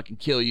I can fucking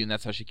kill you, and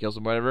that's how she kills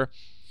him, whatever.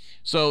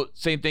 So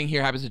same thing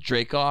here happens to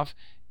Dreykov.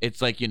 It's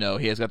like, he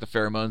has got the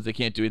pheromones. They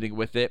can't do anything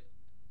with it.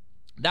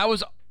 That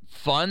was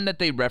fun that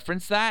they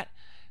referenced that,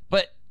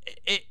 but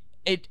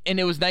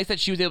it was nice that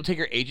she was able to take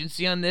her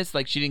agency on this.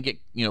 Like she didn't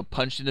get,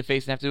 punched in the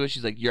face and have to do it.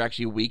 She's like, you're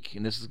actually weak,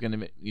 and this is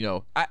gonna,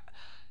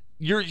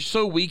 you're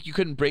so weak you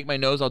couldn't break my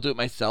nose. I'll do it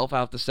myself. I'll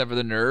have to sever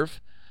the nerve.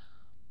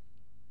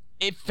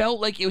 It felt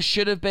like it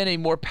should have been a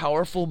more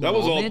powerful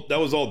moment. That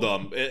was all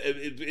dumb.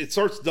 It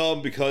starts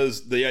dumb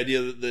because the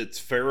idea that it's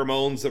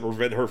pheromones that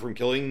prevent her from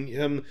killing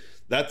him.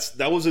 That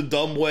was a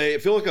dumb way. I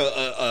feel like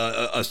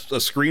a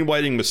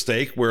screenwriting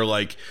mistake where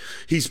like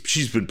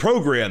she's been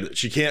programmed that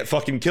she can't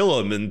fucking kill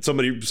him, and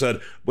somebody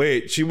said,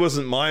 "Wait, she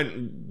wasn't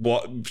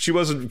she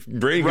wasn't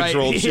brain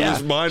controlled. She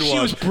was mind washed. She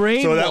was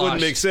brainwashed. So that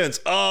wouldn't make sense."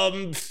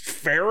 Pheromones.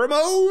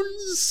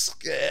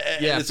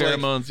 Yeah,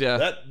 pheromones. Like,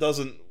 that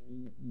doesn't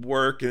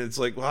work. And it's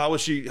like, well, how was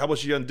she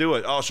gonna do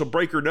it? Oh, she'll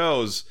break her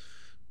nose.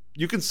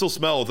 You can still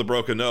smell with a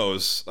broken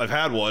nose. I've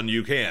had one.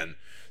 You can.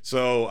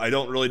 So I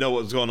don't really know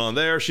what was going on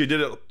there. She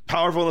did it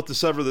powerful enough to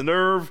sever the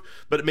nerve,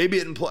 but maybe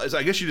it implies,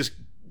 I guess she just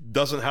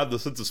doesn't have the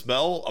sense of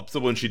smell up to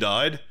when she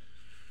died.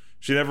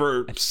 She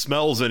never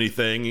smells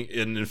anything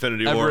in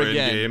Infinity War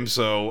Endgame,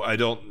 so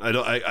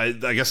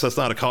I guess that's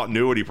not a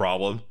continuity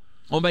problem.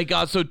 Oh my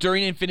God! So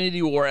during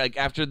Infinity War, like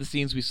after the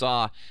scenes we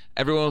saw,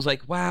 everyone was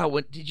like, "Wow,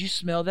 did you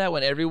smell that?"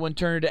 When everyone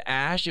turned to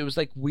ash, it was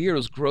like weird. It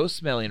was gross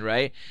smelling,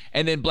 right?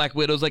 And then Black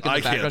Widow's like in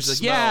the background,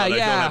 she's like, "Yeah, I don't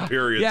have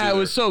periods yeah, either. it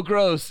was so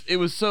gross. It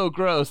was so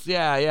gross.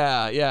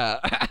 Yeah."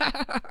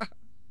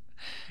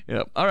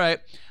 Yep. All right.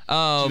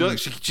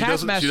 She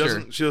doesn't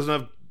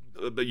have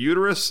a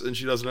uterus, and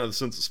she doesn't have the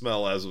sense of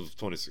smell as of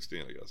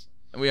 2016, I guess.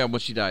 When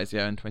she dies,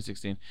 in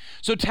 2016.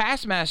 So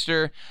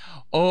Taskmaster,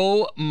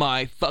 oh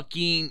my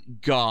fucking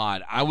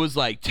God. I was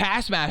like,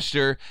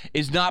 Taskmaster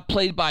is not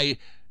played by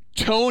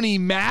Tony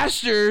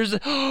Masters.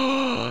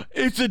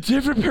 It's a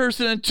different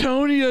person,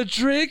 Antonia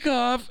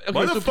Dreykov. Okay,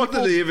 Why the fuck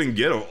did they even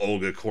get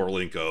Olga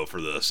Kurylenko for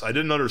this? I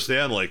didn't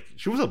understand. Like,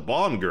 she was a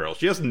Bond girl.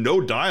 She has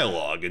no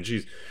dialogue, and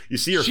you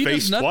see her face twice.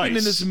 She does nothing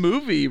in this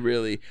movie,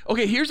 really.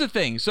 Okay, here's the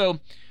thing.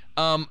 So,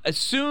 as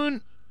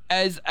soon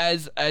as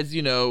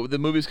the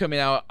movie's coming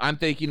out, I'm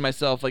thinking to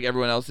myself, like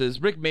everyone else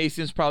is, Rick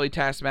Mason's probably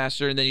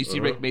Taskmaster, and then you see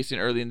Rick Mason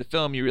early in the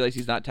film, you realize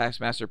he's not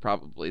Taskmaster.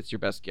 Probably it's your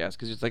best guess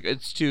because it's like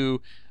it's too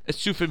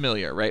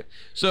familiar, right?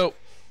 So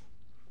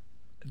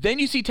then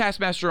you see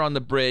Taskmaster on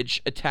the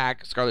bridge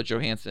attack Scarlett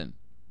Johansson.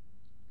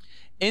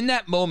 In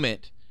that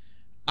moment,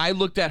 I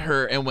looked at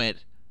her and went,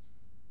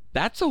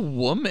 that's a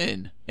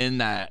woman in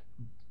that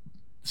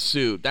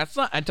suit. That's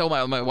not. I told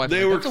my wife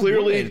they were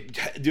clearly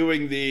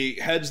doing the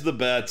hedge the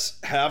bets,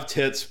 have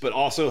tits, but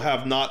also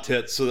have not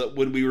tits, so that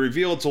when we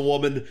reveal it's a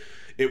woman,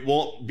 it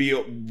won't be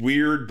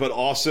weird, but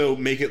also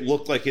make it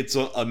look like it's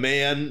a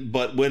man.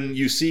 But when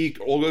you see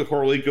Olga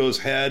Kurylenko's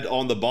head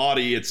on the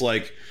body, it's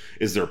like,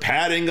 is there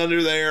padding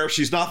under there?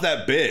 She's not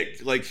that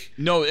big. Like,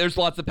 no, there's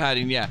lots of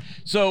padding. Yeah.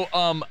 So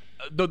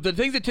the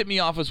things that tipped me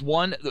off was,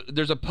 one,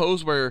 there's a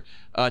pose where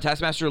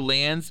Taskmaster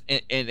lands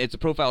and it's a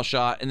profile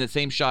shot, and the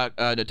same shot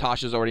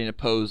Natasha's already in a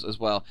pose as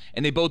well,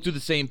 and they both do the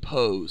same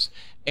pose.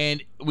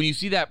 And when you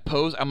see that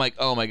pose, I'm like,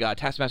 oh my god,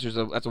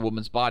 that's a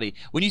woman's body.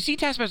 When you see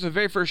Taskmaster the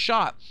very first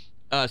shot,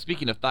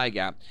 speaking of thigh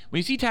gap, when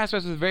you see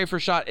Taskmaster the very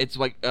first shot, it's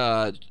like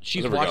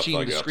she's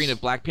watching the screen of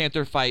Black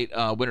Panther fight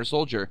Winter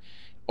Soldier,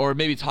 or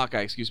maybe it's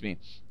Hawkeye, excuse me.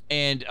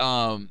 And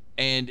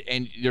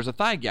there's a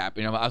thigh gap.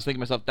 I was thinking to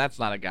myself, that's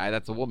not a guy,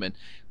 that's a woman.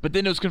 But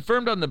then it was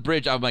confirmed on the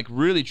bridge. I'm like,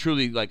 really,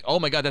 truly, like, oh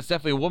my god, that's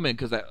definitely a woman,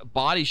 because that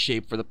body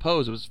shape for the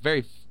pose, it was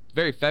very,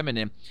 very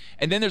feminine.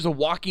 And then there's a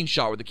walking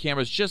shot where the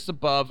camera's just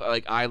above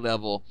like eye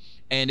level,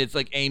 and it's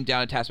like aimed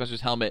down at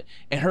Taskmaster's helmet,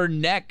 and her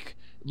neck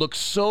looks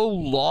so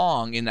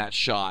long in that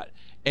shot,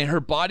 and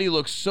her body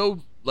looks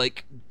so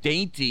like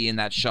dainty in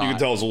that shot. You can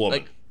tell it's a woman.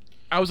 Like,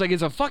 I was like,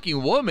 it's a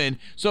fucking woman.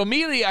 So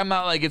immediately I'm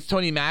not like it's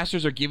Tony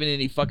Masters or giving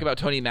any fuck about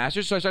Tony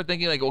Masters. So I start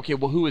thinking like, okay,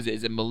 well, who is it?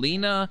 Is it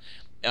Melina?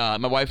 My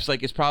wife's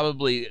like, it's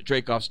probably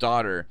Dreykov's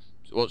daughter.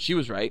 Well, she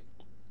was right.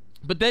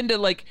 But then to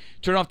like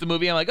turn off the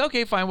movie, I'm like,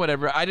 okay, fine,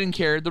 whatever. I didn't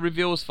care. The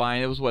reveal was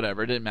fine. It was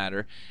whatever. It didn't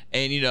matter.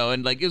 And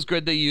and like it was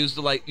good they used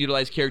to like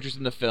utilize characters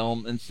in the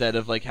film instead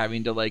of like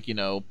having to like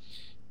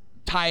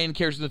tie in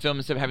characters in the film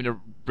instead of having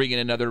to bring in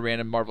another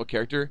random Marvel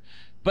character.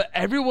 But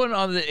everyone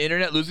on the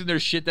internet losing their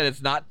shit that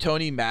it's not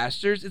Tony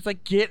Masters. It's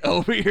like, get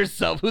over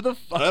yourself. Who the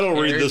fuck? I don't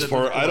read this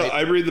part.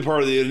 I read the part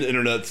of the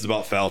internet that's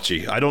about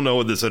Fauci. I don't know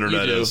what this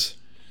internet is.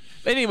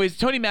 Anyways,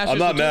 Tony Masters. I'm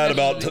not mad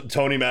about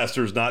Tony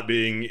Masters not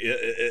being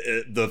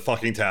the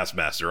fucking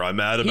Taskmaster. I'm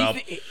mad about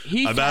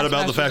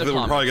the fact that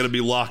we're probably going to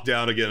be locked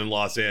down again in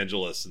Los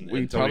Angeles.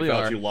 And Tony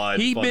Fauci lied.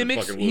 He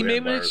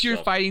mimics your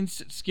fighting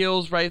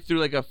skills right through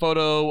like a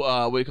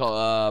photo. What do you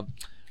call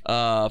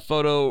not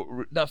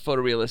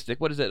photorealistic.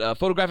 What is it?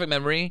 Photographic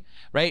memory,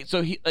 right?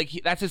 So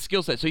that's his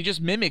skill set. So he just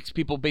mimics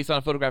people based on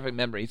a photographic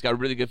memory. He's got a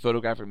really good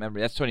photographic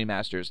memory. That's Tony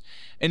Masters.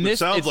 And this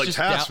sounds like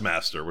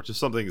Taskmaster, which is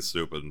something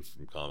stupid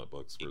from comic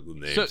books where the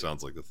name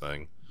sounds like the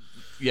thing.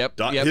 Yep,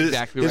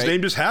 exactly right. His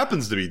name just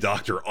happens to be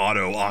Dr.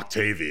 Otto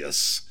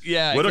Octavius.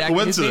 Yeah, what a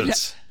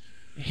coincidence.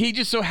 He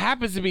just so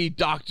happens to be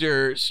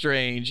Doctor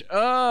Strange.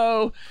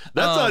 Oh,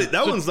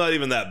 that one's not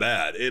even that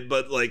bad.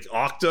 But like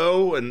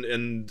Octo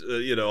and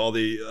all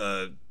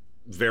the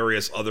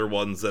various other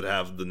ones that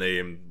have the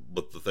name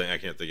with the thing, I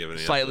can't think of any.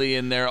 Slightly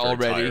in there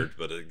already, tired,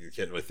 but I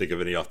can't really think of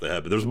any off the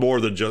head. But there's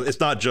more than just. It's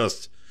not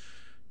just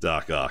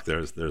Doc Ock.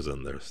 There's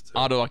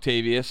Otto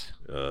Octavius.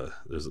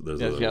 There's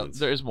other ones.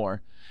 There's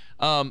more.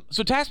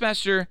 So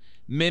Taskmaster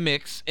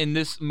mimics in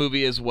this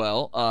movie as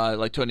well,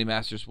 like Tony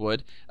Masters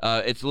would.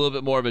 It's a little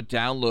bit more of a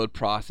download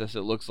process,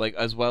 it looks like,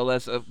 as well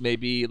as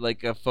maybe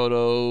like a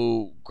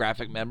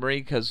photographic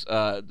memory, because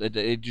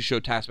they do show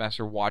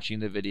Taskmaster watching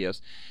the videos.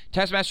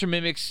 Taskmaster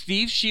mimics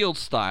Steve Shields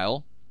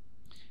style,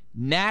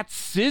 Nat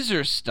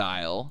Scissor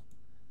style,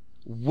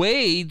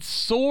 Wade's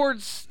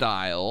sword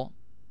style,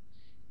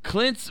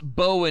 Clint's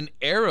bow and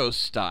arrow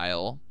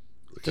style,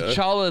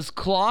 T'Challa's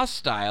claw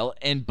style,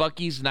 and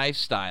Bucky's knife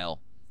style.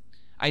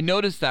 I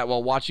noticed that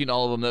while watching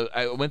all of them.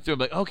 I went through, I'm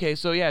like, okay,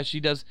 so yeah, she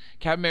does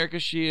Captain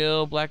America's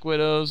shield, Black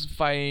Widow's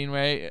fighting,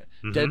 right?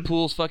 Mm-hmm.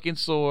 Deadpool's fucking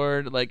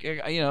sword. Like,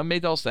 it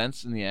made all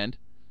sense in the end.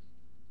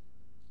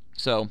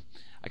 So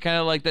I kind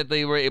of like that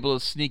they were able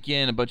to sneak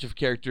in a bunch of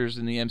characters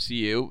in the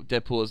MCU.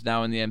 Deadpool is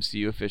now in the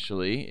MCU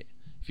officially.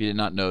 If you did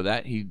not know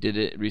that, he did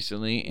it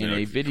recently in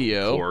a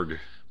video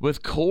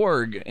with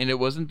Korg, and it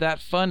wasn't that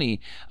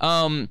funny.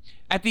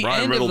 At the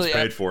Ryan end Reynolds of the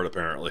paid for it,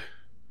 apparently.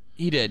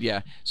 He did,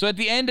 yeah. So at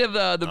the end of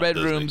the Red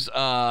Disney. Room's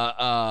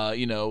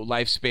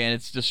lifespan,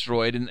 it's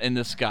destroyed in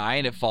the sky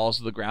and it falls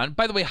to the ground.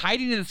 By the way,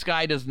 hiding in the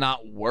sky does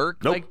not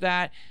work like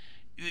that.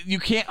 You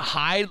can't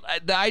hide.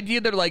 The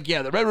idea they're like,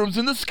 yeah, the Red Room's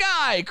in the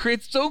sky,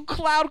 creates its own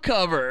cloud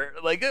cover.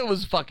 Like, it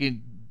was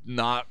fucking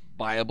not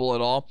viable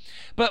at all.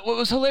 But what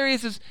was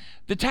hilarious is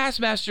the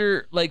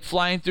Taskmaster like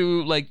flying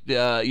through like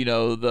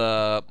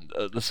the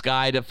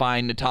sky to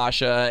find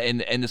Natasha and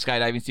the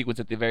skydiving sequence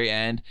at the very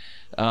end.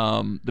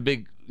 The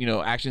big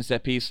action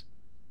set piece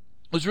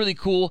was really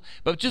cool.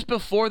 But just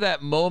before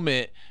that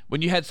moment,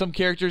 when you had some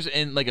characters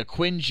in like a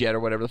Quinjet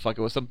or whatever the fuck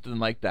it was, something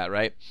like that,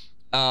 right?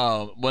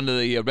 One of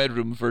the Red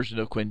Room version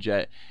of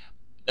Quinjet.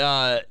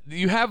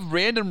 You have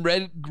random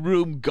Red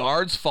Room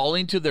guards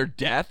falling to their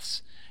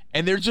deaths,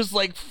 and they're just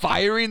like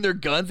firing their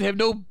guns. They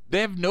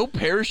have no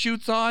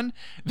parachutes on.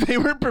 They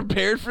weren't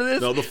prepared for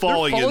this. No, the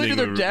falling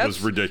ending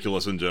was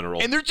ridiculous in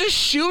general. And they're just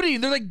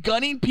shooting. They're like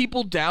gunning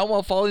people down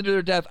while falling to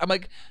their death. I'm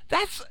like,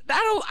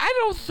 I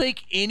don't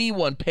think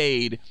anyone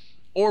paid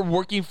or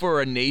working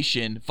for a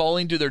nation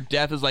falling to their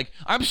death is like,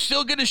 I'm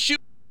still gonna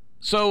shoot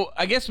So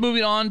I guess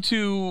moving on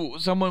to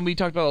someone we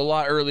talked about a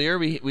lot earlier,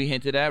 we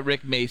hinted at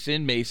Rick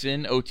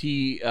Mason,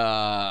 OT.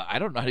 I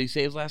don't know how do you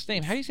say his last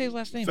name. How do you say his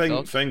last name?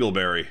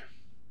 Fangleberry.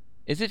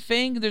 Is it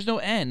Fang? There's no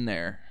N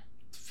there.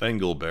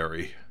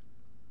 Fangleberry.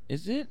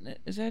 Is it?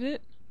 Is that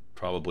it?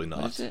 Probably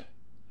not. What is it?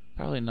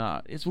 Probably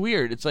not. It's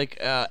weird. It's like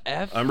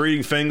F. I'm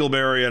reading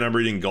Fangleberry and I'm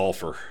reading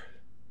Golfer.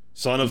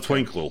 Son of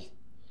Twinkle.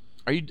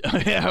 Are you?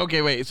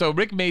 Okay, wait. So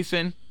Rick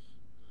Mason,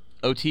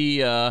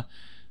 OT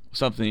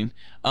something.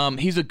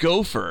 He's a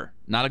gopher,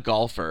 not a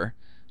golfer.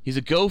 He's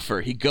a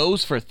gopher. He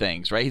goes for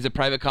things, right? He's a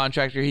private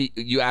contractor.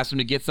 You ask him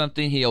to get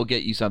something, he'll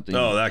get you something.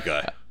 Oh, that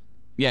guy.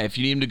 Yeah, if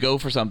you need him to go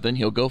for something,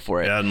 he'll go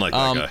for it. Yeah, I didn't like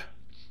that guy.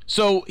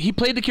 So he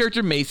played the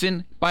character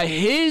Mason. By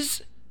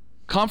his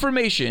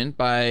confirmation,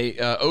 by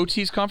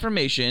OT's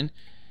confirmation,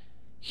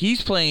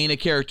 he's playing a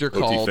character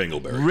called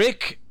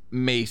Rick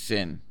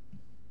Mason.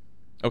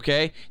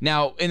 Okay?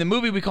 Now, in the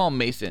movie, we call him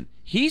Mason.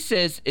 He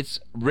says it's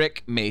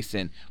Rick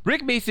Mason.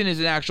 Rick Mason is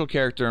an actual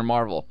character in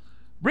Marvel.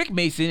 Rick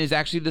Mason is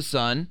actually the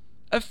son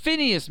of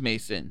Phineas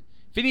Mason.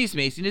 Phineas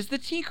Mason is the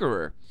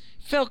Tinkerer.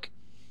 Felk,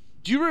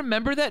 do you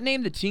remember that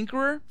name, the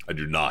Tinkerer? I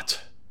do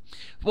not.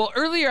 Well,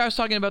 earlier I was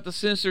talking about the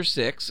Sinister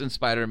Six in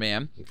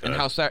Spider-Man, and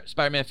how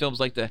Spider-Man films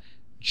like to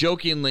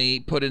jokingly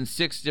put in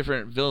 6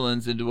 different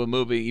villains into a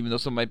movie, even though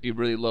some might be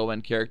really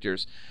low-end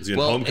characters. Is he in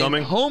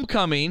Homecoming? In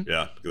Homecoming,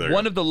 yeah,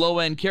 one of the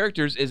low-end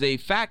characters is a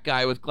fat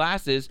guy with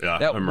glasses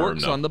that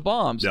works on the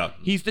bombs. Yeah.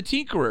 He's the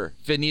Tinkerer,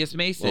 Phineas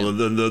Mason. Well,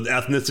 the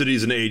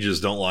ethnicities and ages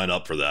don't line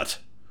up for that.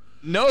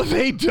 No,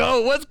 they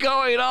don't. What's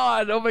going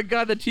on? Oh my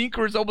God, the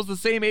Tinkerer is almost the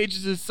same age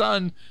as his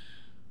son.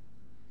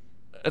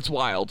 That's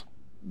wild.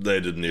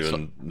 They didn't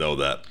even know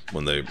that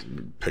when they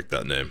picked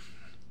that name.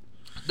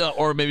 No,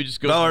 or maybe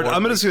just go. Ballard,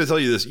 I'm just going to tell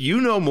you this.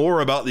 You know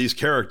more about these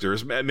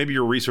characters. Maybe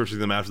you're researching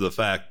them after the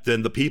fact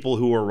than the people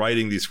who are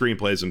writing these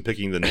screenplays and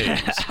picking the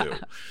names do.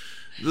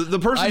 The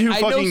person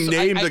who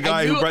named the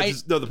guy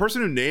the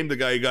person who named the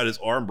guy who got his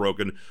arm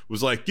broken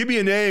was like, give me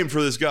a name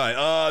for this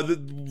guy.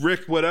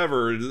 Rick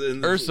whatever.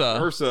 And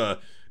Ursa.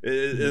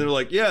 And they're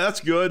like, yeah, that's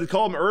good.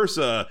 Call him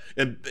Ursa.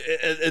 And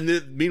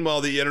then, meanwhile,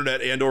 the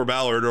internet and/or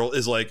Ballard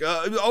is like,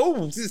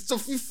 it's the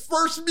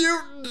first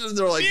mutant. And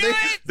they're like,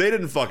 they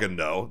didn't fucking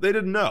know. They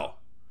didn't know.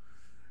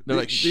 They're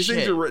like, these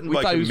things are written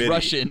by committee. We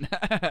thought he was Russian.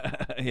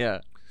 Yeah.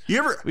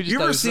 You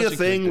ever see a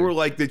thing where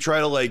like they try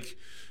to like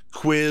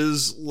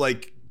quiz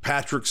like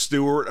Patrick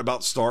Stewart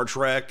about Star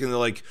Trek, and they're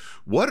like,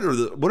 what are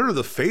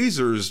the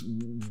phasers?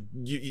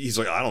 He's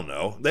like, I don't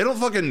know. They don't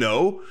fucking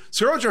know.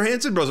 Scarlett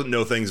Johansson doesn't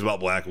know things about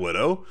Black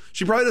Widow.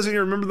 She probably doesn't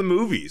even remember the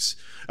movies.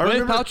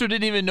 Gwyneth Paltrow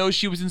didn't even know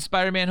she was in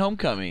Spider-Man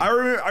Homecoming. I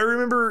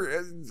remember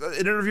an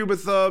interview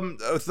with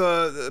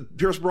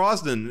Pierce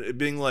Brosnan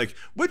being like,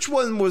 which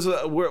one was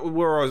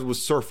where I was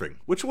surfing?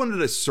 Which one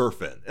did I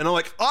surf in? And I'm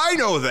like, I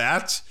know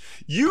that.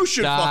 You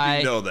should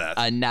fucking know that.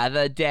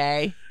 Another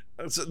day.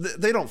 So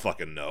they don't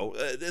fucking know,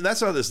 and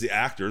that's not just the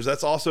actors.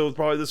 That's also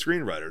probably the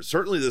screenwriters.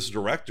 Certainly, this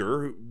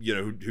director,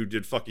 who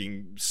did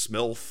fucking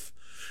Smilf,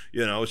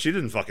 she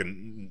didn't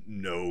fucking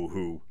know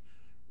who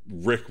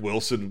Rick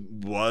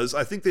Wilson was.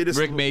 I think they just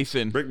Rick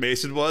Mason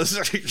was.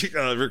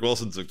 Rick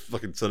Wilson's a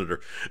fucking senator.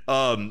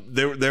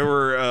 They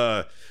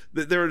were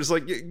just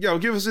like,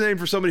 give us a name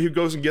for somebody who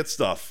goes and gets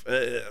stuff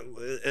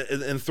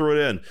and throw it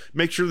in.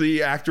 Make sure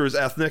the actor is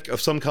ethnic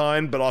of some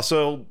kind, but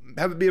also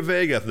have it be a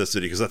vague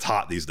ethnicity because that's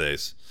hot these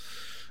days.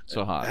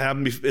 So hot.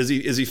 Is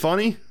he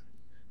funny?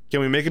 Can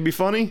we make it be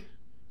funny?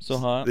 So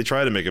hot. They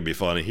tried to make it be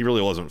funny. He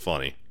really wasn't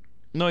funny.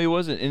 No, he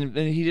wasn't, and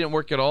he didn't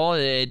work at all.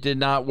 It did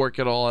not work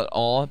at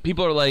all.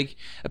 People are like,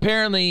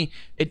 apparently,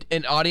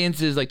 in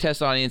audiences, like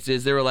test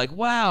audiences, they were like,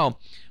 wow,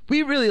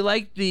 we really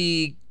like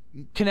the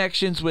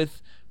connections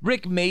with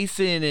Rick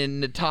Mason and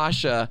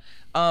Natasha.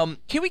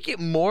 Can we get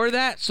more of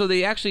that? So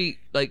they actually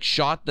like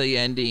shot the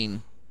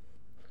ending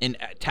and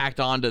tacked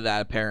onto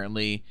that,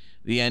 apparently,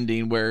 the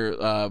ending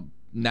where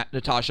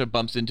Natasha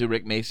bumps into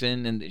Rick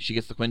Mason and she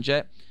gets the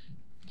Quinjet.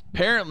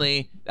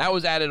 Apparently, that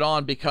was added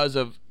on because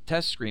of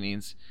test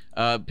screenings.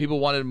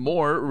 People wanted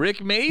more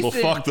Rick Mason.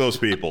 Well, fuck those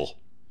people.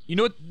 You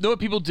know what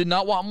people did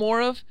not want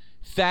more of?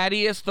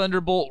 Thaddeus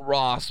Thunderbolt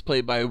Ross,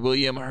 played by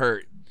William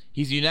Hurt.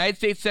 He's the United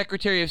States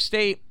Secretary of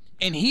State,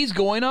 and he's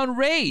going on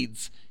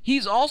raids.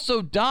 He's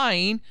also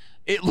dying,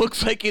 it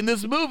looks like, in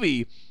this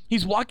movie.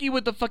 He's walking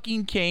with the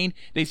fucking cane.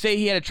 They say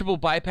he had a triple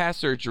bypass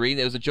surgery.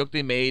 That was a joke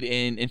they made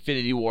in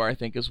Infinity War, I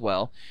think, as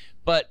well.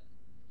 But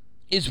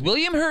is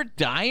William Hurt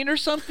dying or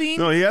something?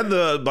 No, he had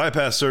the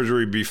bypass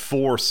surgery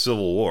before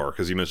Civil War,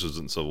 because he mentions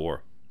it in Civil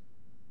War.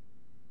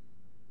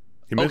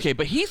 Okay,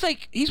 but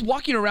he's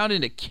walking around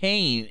in a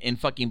cane in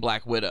fucking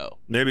Black Widow.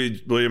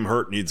 Maybe William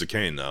Hurt needs a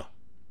cane now.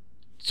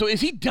 So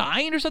is he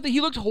dying or something? He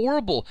looked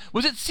horrible.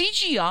 Was it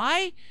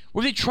CGI?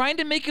 Were they trying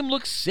to make him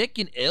look sick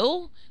and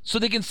ill so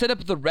they can set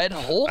up the Red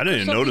Hulk? I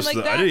didn't even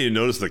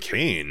notice the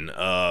cane.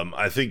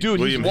 I think, dude,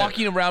 he's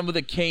walking around with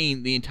a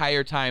cane the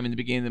entire time in the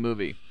beginning of the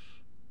movie.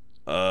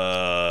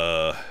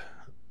 I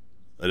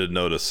didn't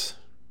notice,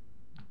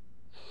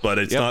 but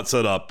it's not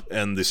set up,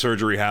 and the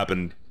surgery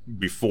happened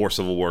before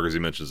Civil War because he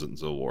mentions it in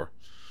Civil War.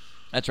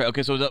 That's right.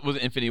 Okay, so that was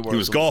Infinity War. He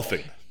was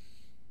golfing.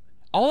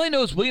 All I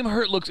know is William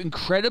Hurt looks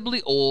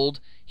incredibly old.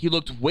 He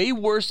looked way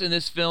worse in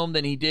this film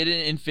than he did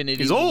in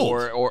Infinity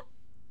War. Or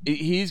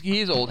he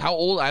is old. How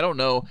old? I don't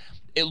know.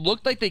 It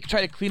looked like they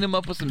tried to clean him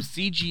up with some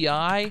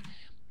CGI.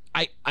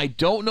 I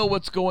don't know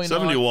what's going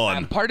 71.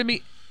 on. Part of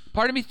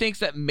me thinks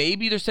that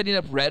maybe they're setting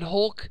up Red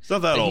Hulk. It's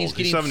not that old. He's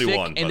getting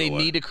 71, sick, and they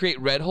need to create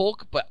Red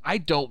Hulk, but I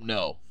don't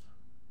know.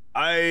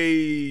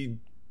 I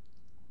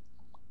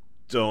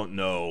don't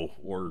know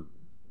or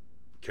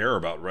care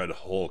about Red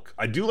Hulk.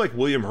 I do like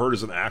William Hurt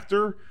as an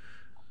actor.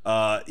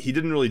 He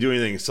didn't really do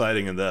anything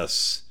exciting in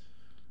this.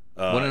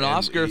 Won an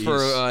Oscar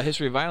for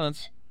History of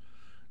Violence.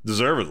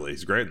 Deservedly,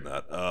 he's great in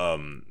that.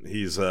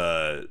 He's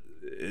good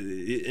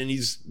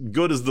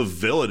as the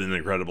villain in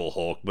Incredible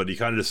Hulk, but he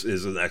kind of just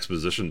is an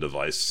exposition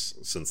device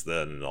since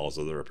then, and all his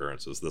other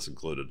appearances, this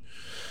included.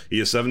 He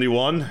is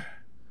 71,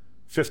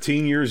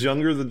 15 years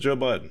younger than Joe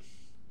Biden.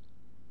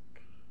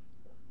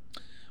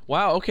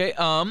 Wow. Okay.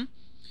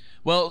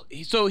 Well,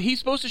 so he's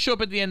supposed to show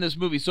up at the end of this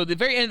movie. So the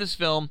very end of this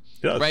film,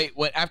 right,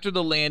 after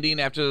the landing,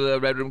 after the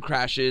Red Room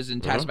crashes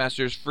and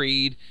Taskmaster is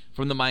freed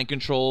from the mind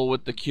control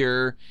with the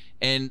cure,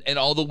 and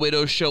all the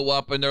widows show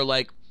up and they're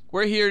like,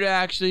 we're here to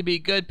actually be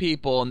good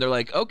people. And they're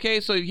like, okay,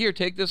 so here,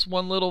 take this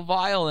one little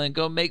vial and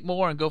go make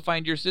more and go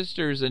find your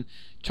sisters and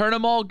turn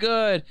them all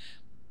good.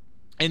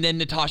 And then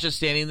Natasha's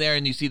standing there,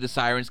 and you see the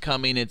sirens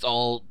coming. It's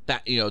all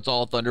that, it's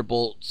all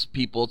Thunderbolts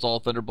people. It's all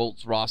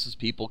Thunderbolts Ross's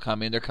people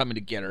coming. They're coming to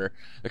get her.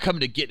 They're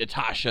coming to get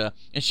Natasha.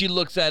 And she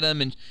looks at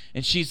him, and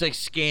she's like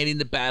scanning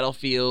the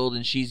battlefield,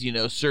 and she's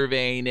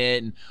surveying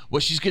it and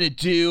what she's gonna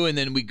do. And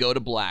then we go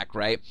to black,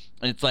 right?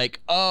 And it's like,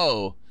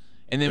 oh,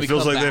 and then it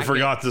feels like they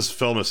forgot to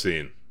film a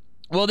scene.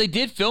 Well, they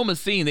did film a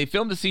scene. They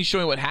filmed a scene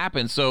showing what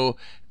happened. So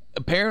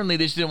apparently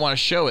they just didn't want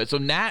to show it. So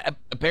Nat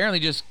apparently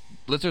just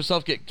lets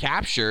herself get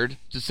captured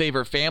to save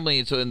her family,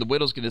 and so then the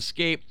widows can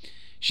escape.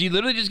 She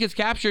literally just gets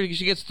captured.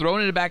 She gets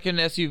thrown in the back in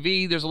an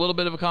SUV. There's a little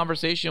bit of a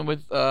conversation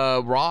with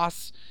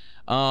Ross,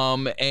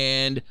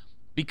 and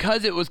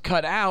because it was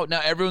cut out, now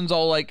everyone's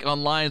all like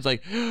online. It's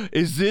like,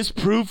 is this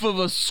proof of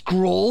a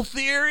Skrull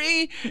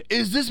theory?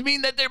 Does this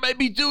mean that they might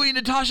be doing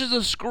Natasha's a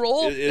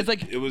Skrull? It's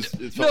like,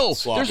 it felt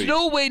sloppy. There's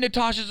no way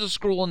Natasha's a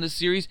Skrull in this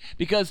series,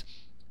 because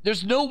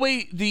there's no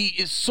way the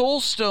Soul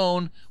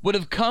Stone would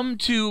have come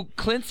to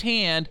Clint's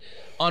hand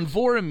on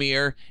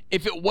Voromir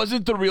if it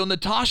wasn't the real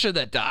Natasha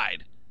that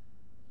died.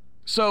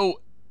 So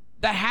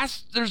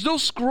there's no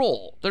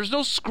Skrull. There's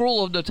no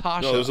Skrull of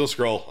Natasha. No, there's no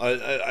Skrull.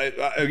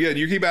 I again,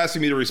 you keep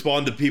asking me to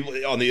respond to people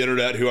on the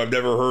internet who I've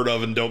never heard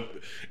of and don't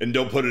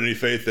put any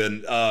faith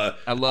in. I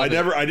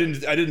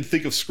didn't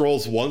think of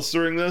Skrulls once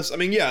during this. I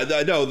mean, yeah,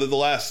 I know that the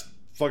last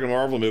fucking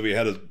Marvel movie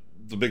had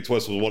the big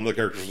twist was one of the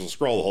characters was a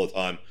Skrull the whole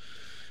time.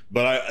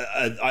 But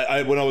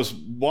I when I was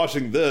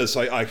watching this,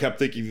 I kept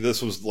thinking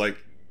this was like,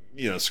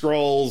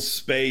 Skrulls,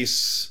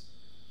 space,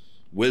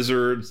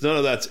 wizards. None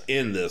of that's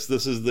in this.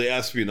 This is the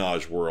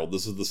espionage world.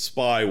 This is the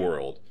spy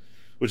world,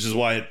 which is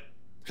why it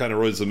kind of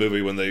ruins the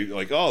movie when they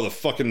like, oh, the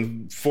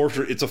fucking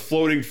fortress. It's a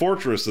floating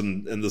fortress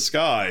in the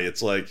sky.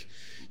 It's like,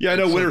 yeah, I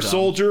know Winter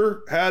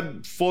Soldier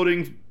had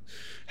floating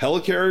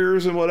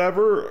helicarriers and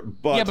whatever,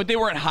 but they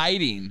weren't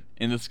hiding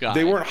in the sky.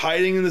 They weren't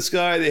hiding in the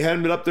sky. They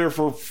hadn't been up there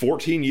for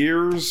 14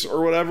 years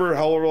or whatever,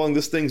 however long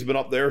this thing's been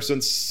up there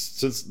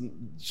since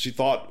she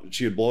thought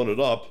she had blown it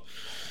up.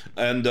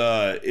 And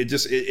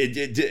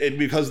it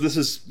because this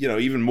is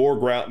even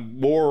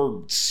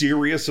more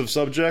serious of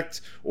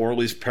subject, or at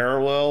least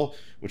parallel,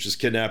 which is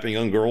kidnapping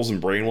young girls and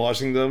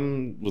brainwashing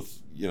them with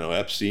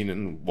Epstein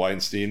and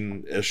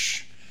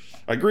Weinstein-ish.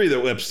 I agree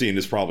that Epstein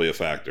is probably a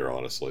factor,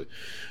 honestly.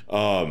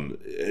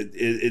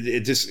 It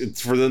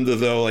just for them to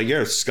though, like,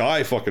 yeah,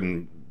 Sky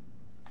fucking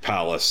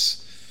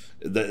Palace.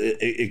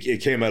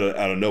 It came out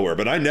of nowhere,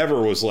 but I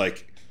never was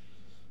like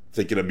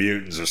thinking of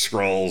mutants or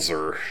Skrulls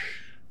or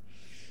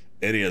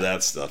any of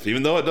that stuff,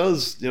 even though it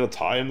does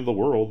tie into the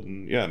world.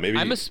 And yeah, maybe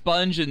I'm a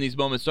sponge in these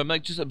moments, so I'm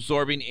like just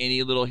absorbing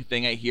any little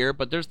thing I hear,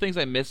 but there's things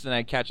I miss and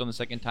I catch on the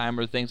second time,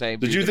 or things I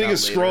did you think of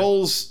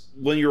Skrulls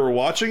when you were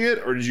watching it,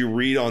 or did you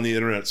read on the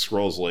internet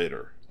Skrulls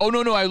later? Oh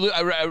no!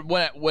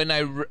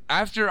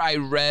 After I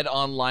read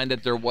online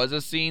that there was a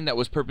scene that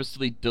was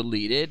purposely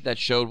deleted that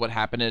showed what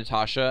happened to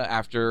Natasha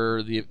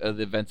after the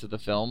events of the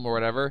film or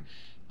whatever,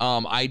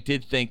 I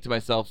did think to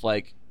myself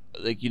like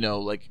I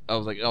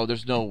was like, oh,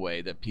 there's no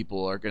way that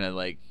people are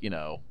gonna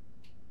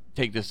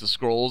take this to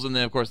Skrulls, and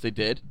then of course they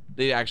did.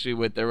 They actually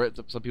went there.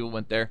 Some people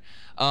went there.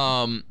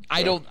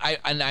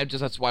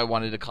 That's why I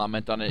wanted to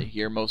comment on it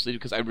here, mostly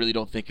because I really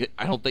don't think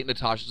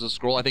Natasha's a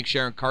Skrull. I think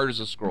Sharon Carter's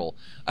a Skrull.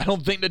 I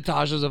don't think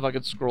Natasha's a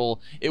fucking Skrull.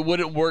 It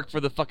wouldn't work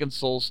for the fucking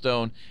Soul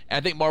Stone. And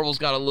I think Marvel's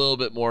got a little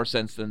bit more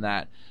sense than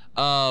that.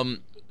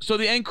 So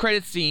the end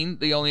credits scene,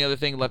 the only other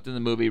thing left in the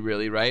movie,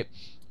 really, right,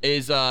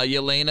 is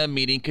Yelena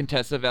meeting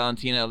Contessa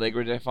Valentina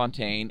Allegra de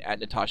Fontaine at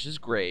Natasha's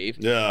grave.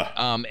 Yeah.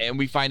 And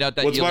we find out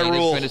that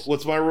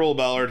What's my rule,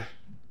 Ballard?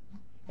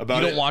 You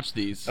don't watch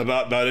these.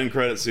 About end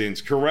credit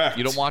scenes. Correct.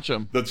 You don't watch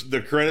them.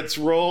 The credits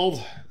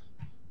rolled.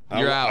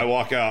 You're out. I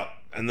walk out.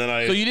 And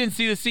then So you didn't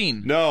see the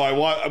scene? No,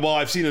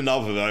 I've seen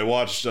enough of it. I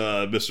watched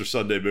Mr.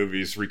 Sunday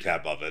Movies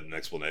recap of it and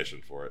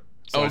explanation for it.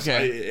 So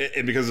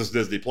and because it's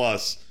Disney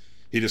Plus,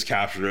 he just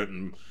captured it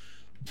and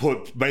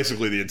put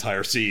basically the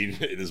entire scene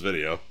in his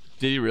video.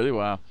 Did he really?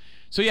 Wow.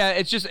 So yeah,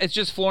 it's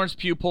just Florence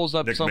Pugh pulls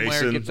up Nick somewhere,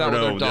 Mason, gets out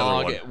with her the other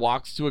dog, one.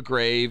 walks to a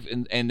grave,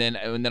 and then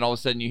all of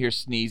a sudden you hear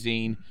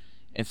sneezing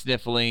and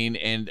sniffling,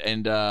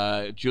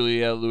 and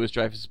Julia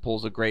Louis-Dreyfus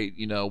pulls a great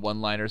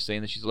one-liner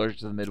saying that she's allergic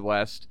to the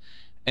Midwest.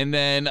 And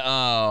then,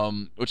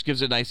 which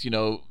gives a nice,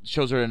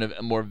 shows her in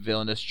a more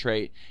villainous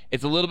trait.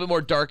 It's a little bit more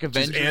dark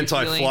Avenger. She's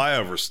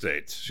anti-flyover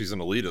state. She's an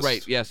elitist.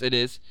 Right. Yes, it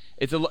is.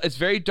 It's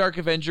very dark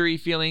Avenger-y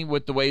feeling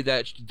with the way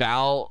that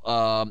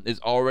Val is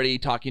already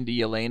talking to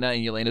Yelena,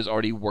 and Yelena's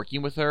already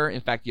working with her.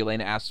 In fact,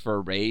 Yelena asks for a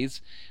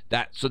raise.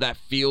 So that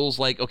feels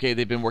like, okay,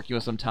 they've been working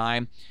with some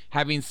time.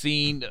 Having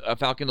seen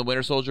Falcon the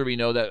Winter Soldier, we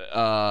know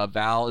that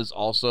Val is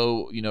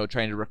also,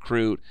 trying to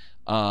recruit.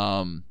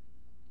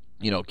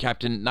 Not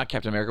Captain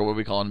America, what do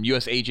we call him?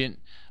 U.S. Agent.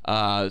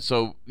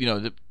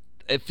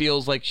 It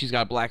feels like she's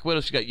got Black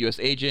Widow, she's got U.S.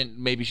 Agent.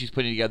 Maybe she's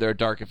putting together a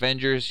Dark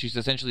Avengers. She's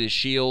essentially a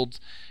Shield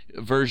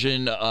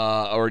version,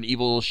 or an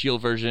evil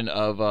Shield version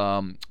of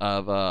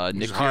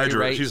Nick Fury,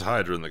 right? She's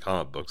Hydra in the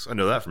comic books. I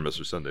know that from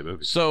Mr. Sunday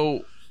Movies.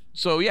 So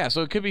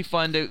it could be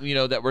fun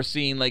to that we're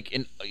seeing like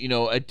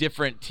a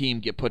different team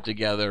get put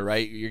together,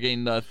 right? You're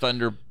getting the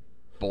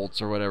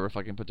Thunderbolts or whatever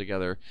fucking put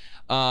together.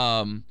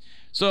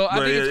 So I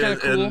think it's kind of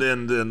cool.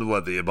 And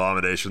what, the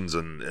Abominations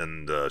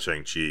and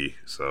Shang-Chi.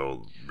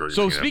 So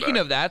speaking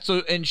of that, so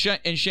in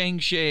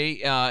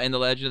Shang-Chi and the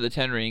Legend of the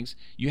Ten Rings,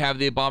 you have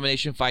the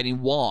Abomination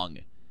fighting Wong.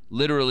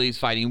 Literally, he's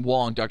fighting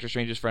Wong, Doctor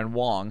Strange's friend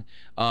Wong,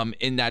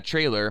 in that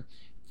trailer.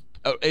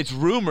 It's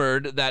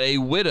rumored that a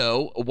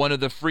widow, one of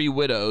the free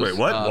widows. Wait,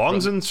 what?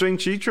 Wong's in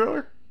Shang-Chi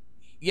trailer?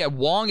 Yeah,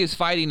 Wong is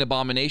fighting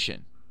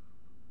Abomination.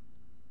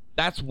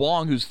 That's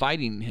Wong who's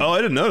fighting him. Oh, I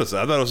didn't notice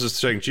that. I thought it was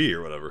just Shang-Chi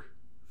or whatever.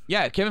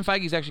 Yeah, Kevin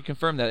Feige's actually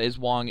confirmed that it is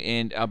Wong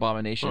and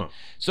Abomination. Huh.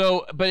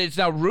 So, but it's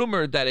now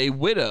rumored that a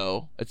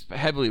widow, it's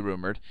heavily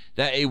rumored,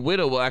 that a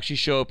widow will actually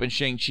show up in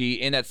Shang-Chi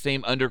in that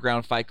same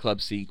underground Fight Club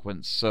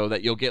sequence, so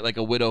that you'll get like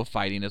a widow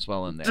fighting as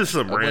well in there. Just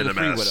some random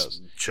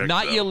ass chick,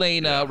 not though.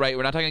 Yelena, Yeah. Right?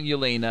 We're not talking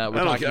Yelena.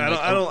 We're talking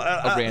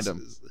a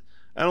random.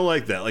 I don't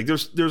like that. Like,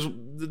 there's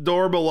the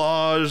Dora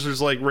Milaje.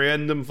 There's like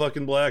random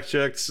fucking black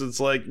chicks. It's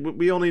like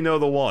we only know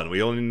the one.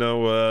 We only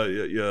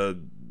know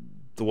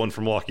the one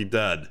from Walking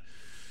Dead.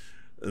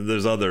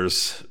 There's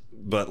others,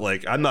 but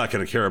like I'm not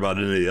going to care about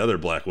any of the other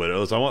Black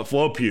Widows. I want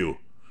Flo Pugh.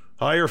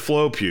 Hire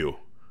Flo Pugh.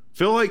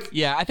 Feel like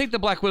I think the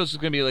Black Widow is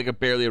going to be like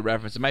barely a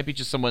reference. It might be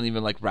just someone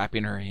even like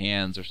wrapping her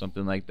hands or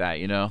something like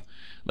that,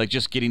 like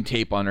just getting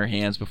tape on her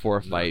hands before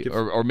a fight,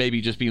 or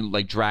maybe just being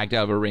like dragged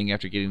out of a ring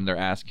after getting their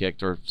ass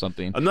kicked or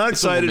something. I'm not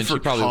excited for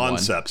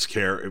concepts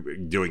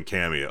doing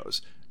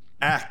cameos.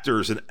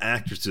 Actors and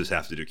actresses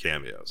have to do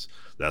cameos.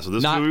 That's what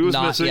this movie was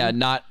missing. Yeah,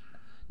 not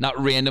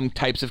random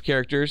types of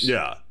characters.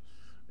 Yeah.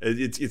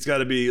 It's got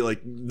to be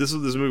like this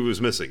movie was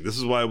missing. This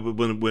is why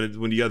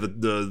when you got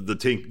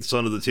the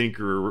son of the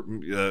Tinker,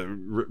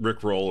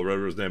 Rick Roll or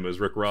whatever his name is,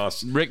 Rick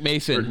Mason,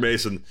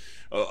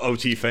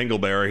 O.T.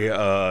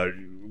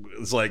 Fangleberry.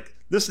 It's like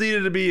this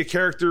needed to be a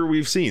character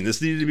we've seen.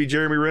 This needed to be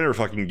Jeremy Renner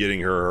fucking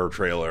getting her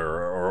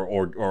trailer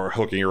or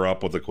hooking her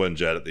up with a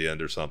Quinjet at the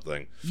end or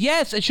something.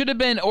 Yes, it should have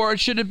been, or it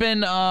should have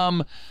been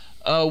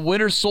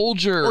Winter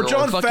Soldier or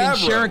John Favreau.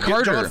 Sharon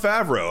Carter. John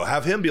Favreau.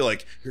 Have him be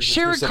like,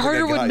 Sharon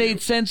Carter would have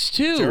made sense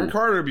too. Sharon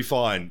Carter would be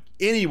fine.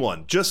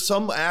 Anyone, just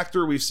some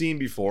actor we've seen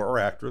before or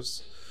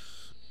actress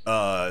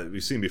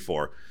we've seen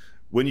before.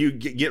 When you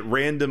get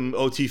random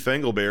O.T.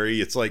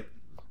 Fangleberry, it's like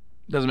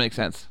doesn't make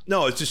sense.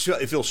 No, it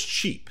feels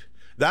cheap.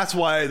 That's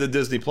why the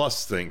Disney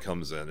Plus thing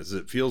comes in. Is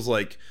it feels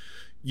like,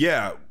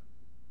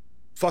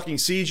 fucking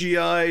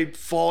CGI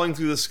falling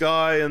through the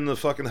sky and the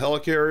fucking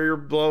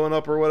helicarrier blowing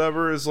up or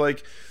whatever is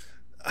like.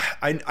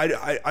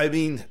 I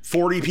mean,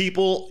 40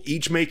 people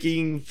each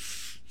making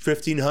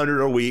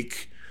 $1,500 a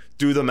week.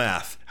 Do the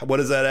math. What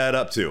does that add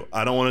up to?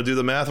 I don't want to do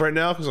the math right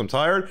now because I'm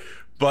tired,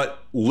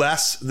 but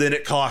less than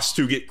it costs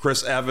to get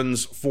Chris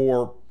Evans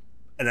for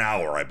an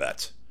hour, I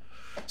bet.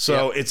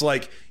 So It's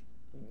like,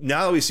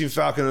 now that we've seen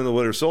Falcon and the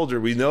Winter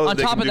Soldier, we know on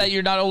top of that,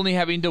 you're not only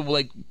having to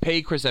like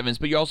pay Chris Evans,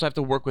 but you also have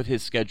to work with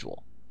his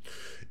schedule.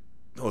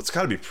 Well, it's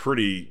got to be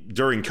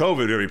during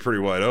COVID, it'll be pretty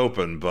wide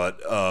open, but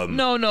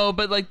no,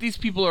 but like these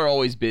people are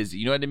always busy.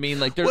 You know what I mean?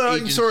 Like they're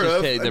agents sort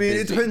of. I mean,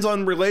 it depends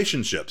on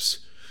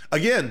relationships.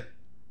 Again,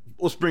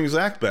 let's bring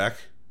Zach back.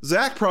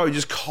 Zach probably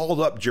just called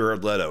up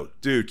Jared Leto.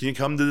 Dude, can you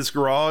come to this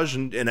garage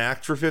and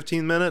act for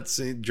 15 minutes?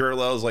 And Jared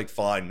Leto's like,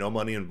 fine, no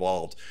money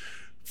involved.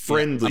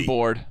 Friendly. I'm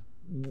bored.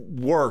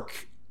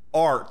 Work,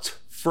 art,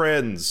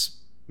 friends,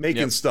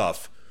 making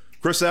stuff.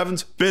 Chris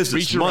Evans, business,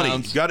 Reach money.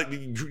 arounds. You got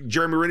to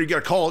Jeremy Renner. You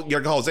got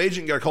to call his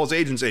agent. You got to call his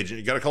agent's agent.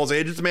 You got to call his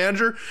agent's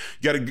manager.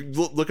 You got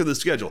to look at the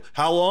schedule.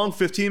 How long?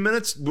 15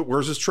 minutes.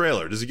 Where's his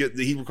trailer? Does he get?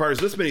 He requires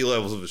this many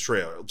levels of his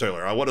trailer.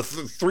 I want a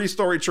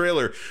 3-story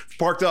trailer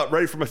parked out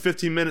ready for my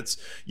 15 minutes.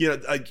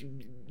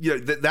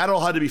 That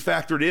all had to be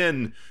factored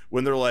in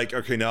when they're like,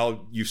 okay,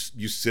 now you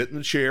sit in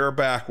the chair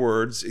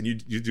backwards and you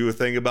do a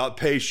thing about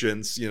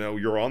patience.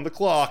 You're on the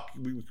clock.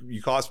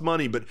 You cost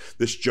money, but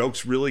this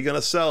joke's really going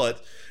to sell it.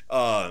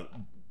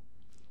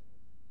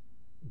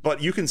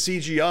 But you can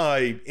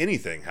CGI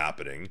anything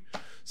happening.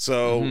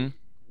 So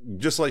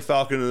just like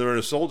Falcon and the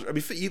Winter Soldier, I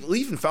mean,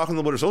 even Falcon and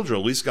the Winter Soldier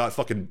at least got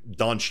fucking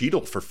Don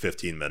Cheadle for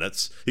 15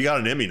 minutes. He got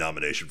an Emmy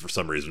nomination for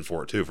some reason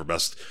for it too, for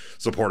best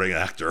supporting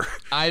actor.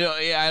 I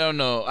don't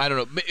know.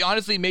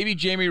 Honestly, maybe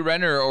Jeremy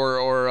Renner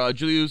or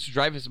Julia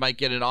Louis-Dreyfus might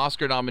get an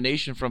Oscar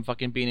nomination from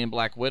fucking being in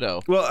Black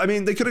Widow. Well, I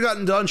mean, they could have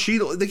gotten Don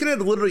Cheadle. They could have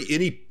had literally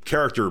any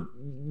character.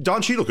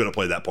 Don Cheadle could have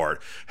played that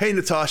part. Hey,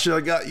 Natasha,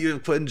 I got you in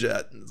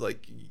Quinjet. It's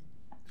like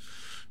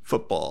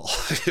football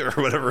or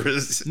whatever it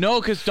is. No,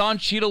 because Don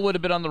Cheadle would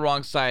have been on the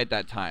wrong side at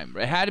that time.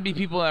 It had to be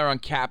people that are on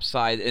Cap's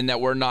side and that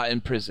were not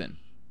in prison.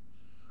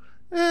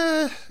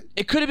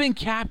 It could have been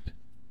Cap.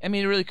 I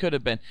mean, it really could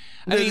have been.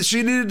 I mean,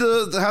 she needed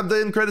to have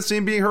the end credit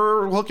scene being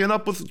her hooking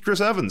up with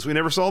Chris Evans. We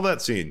never saw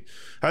that scene.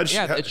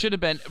 It should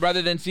have been,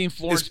 rather than seeing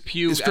Florence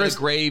Pugh at a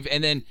grave.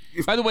 And then,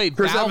 by the way,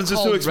 Chris Val Evans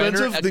is too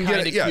expensive. Then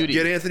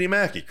get Anthony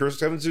Mackie.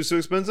 Chris Evans is too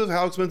expensive.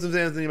 How expensive is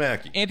Anthony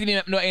Mackie?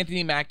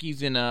 Anthony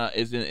Mackie's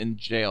in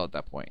jail at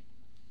that point.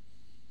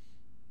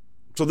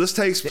 So this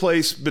takes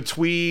place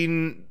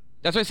between.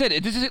 That's what I said.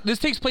 This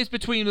takes place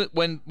between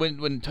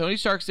when Tony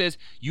Stark says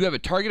you have a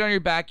target on your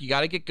back, you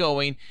got to get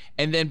going,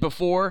 and then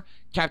before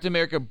Captain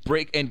America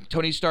and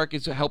Tony Stark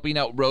is helping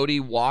out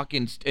Rhodey walk,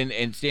 and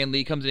Stan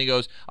Lee comes in and he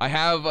goes, I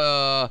have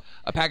a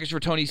package for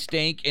Tony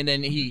Stank, and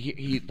then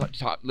he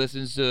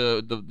listens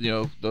to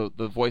the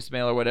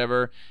voicemail or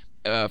whatever.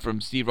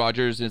 From Steve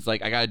Rogers, and it's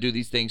like, I got to do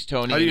these things,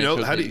 Tony. How do you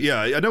know?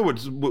 I know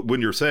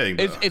when you're saying.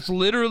 It's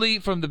literally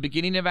from the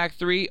beginning of Act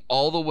 3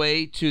 all the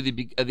way to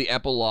the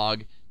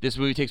epilogue. This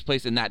movie takes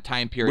place in that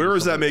time period. Where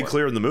is that made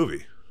clear in the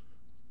movie?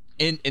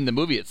 In the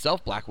movie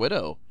itself, Black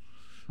Widow.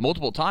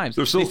 Multiple times.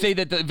 They say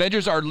that the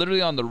Avengers are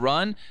literally on the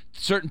run.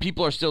 Certain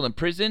people are still in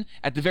prison.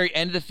 At the very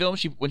end of the film,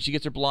 when she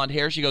gets her blonde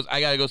hair, she goes,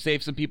 I gotta go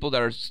save some people that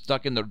are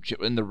stuck in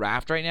the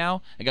raft right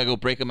now. I gotta go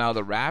break them out of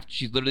the raft.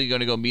 She's literally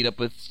gonna go meet up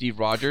with Steve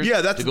Rogers.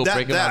 Yeah, to go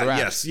break them out of the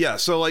raft. Yes, yeah.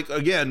 So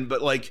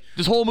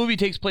this whole movie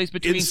takes place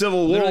between in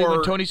Civil War.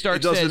 When Tony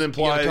Stark says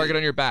imply, you have a target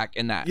on your back,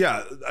 and that.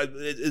 Yeah,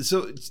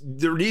 so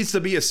there needs to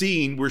be a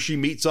scene where she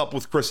meets up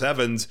with Chris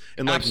Evans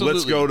and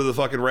let's go to the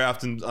fucking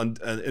raft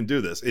and do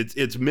this.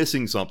 It's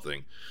missing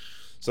something.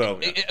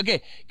 So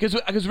okay,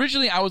 because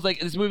originally I was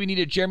like, this movie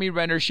needed Jeremy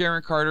Renner,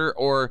 Sharon Carter,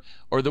 or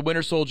the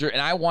Winter Soldier, and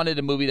I wanted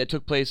a movie that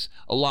took place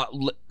a lot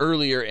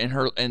earlier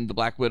in the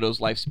Black Widow's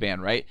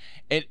lifespan, right?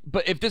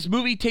 But if this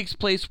movie takes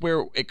place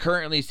where it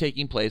currently is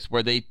taking place,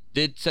 where they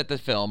did set the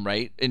film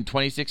right in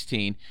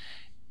 2016,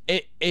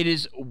 it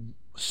is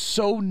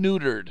so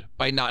neutered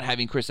by not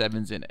having Chris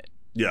Evans in it.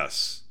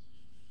 Yes.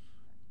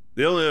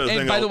 The only other thing.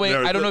 And by the way,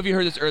 I don't know if you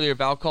heard this earlier.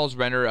 Val calls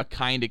Renner a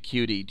kind of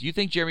cutie. Do you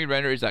think Jeremy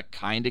Renner is a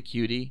kind of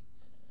cutie?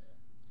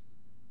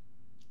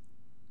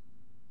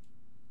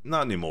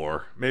 Not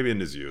anymore. Maybe in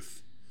his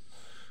youth.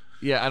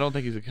 Yeah, I don't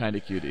think he's a kind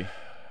of cutie.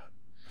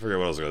 I forget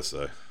what I was going to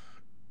say.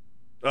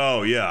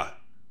 Oh, yeah.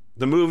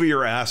 The movie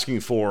you're asking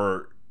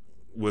for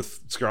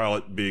with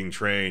Scarlett being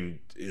trained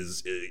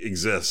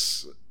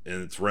exists,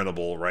 and it's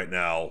rentable right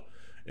now.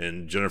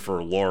 And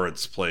Jennifer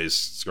Lawrence plays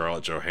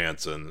Scarlett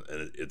Johansson,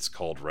 and it's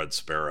called Red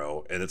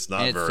Sparrow, and it's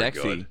not very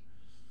sexy. good.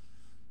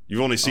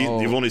 You've only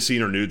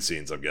seen her nude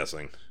scenes, I'm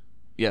guessing.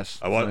 Yes.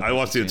 I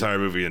watched the entire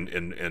movie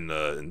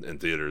in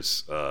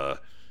theaters.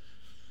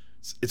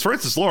 It's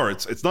Francis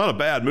Lawrence. It's not a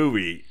bad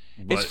movie.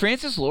 It's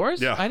Francis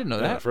Lawrence? Yeah, I didn't know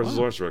that. Francis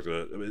Lawrence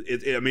directed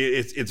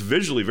it. It's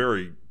visually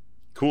very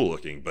cool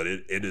looking, but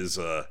it is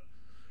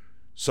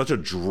such a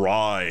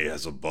dry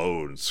as a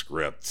bone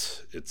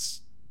script.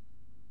 It's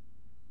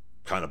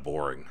kind of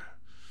boring.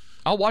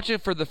 I'll watch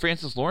it for the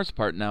Francis Lawrence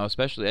part now,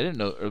 especially. I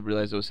didn't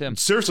realize it was him.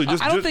 Seriously,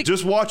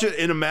 just watch it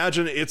and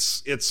imagine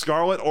it's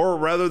Scarlett, or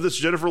rather, this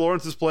Jennifer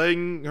Lawrence is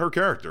playing her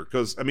character.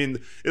 Because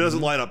it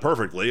doesn't line up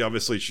perfectly.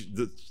 Obviously,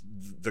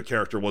 the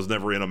character was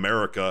never in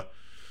America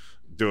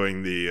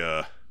doing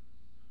the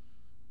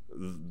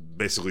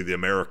basically the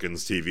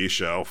Americans TV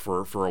show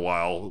for a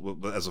while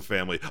as a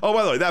family. Oh,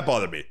 by the way, that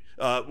bothered me.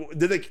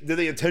 Did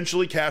they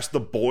intentionally cast the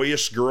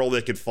boyish girl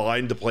they could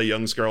find to play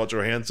young Scarlett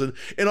Johansson?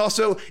 And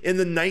also, in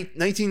the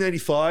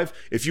 1995,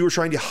 if you were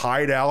trying to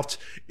hide out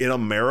in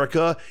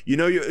America,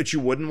 what you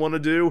wouldn't want to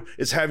do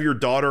is have your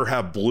daughter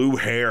have blue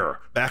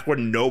hair back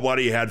when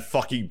nobody had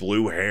fucking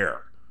blue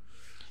hair.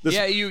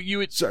 You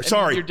would.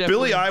 Sorry,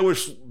 Billie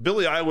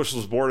Eilish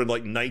was born in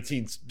like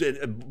 19.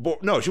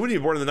 No, she wasn't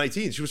even born in the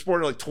 19s. She was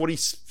born in like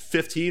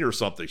 2015 or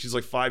something. She's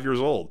like 5 years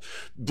old.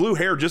 Blue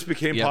hair just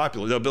became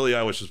popular. No, Billie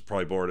Eilish was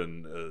probably born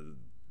in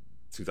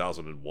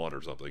 2001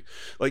 or something.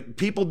 Like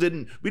we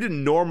didn't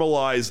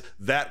normalize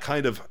that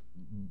kind of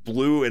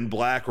blue and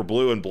black or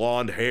blue and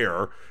blonde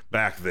hair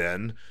back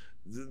then.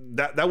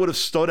 That would have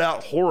stood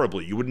out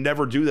horribly. You would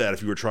never do that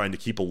if you were trying to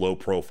keep a low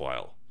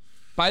profile.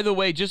 By the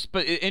way, interesting.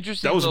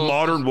 That was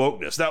modern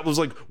wokeness. That was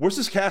like, what's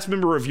this cast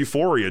member of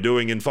Euphoria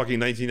doing in fucking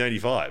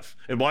 1995?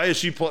 And why is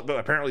she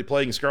apparently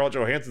playing Scarlett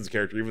Johansson's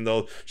character, even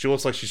though she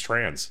looks like she's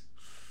trans?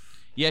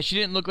 Yeah, she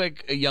didn't look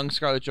like a young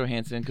Scarlett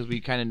Johansson because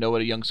we kind of know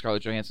what a young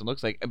Scarlett Johansson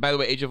looks like. And by the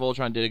way, Age of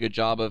Ultron did a good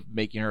job of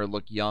making her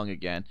look young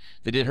again.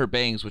 They did her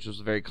bangs, which was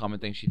a very common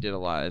thing she did a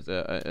lot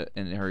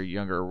in her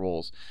younger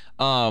roles.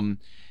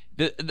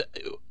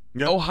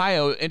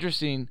 Ohio,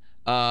 interesting.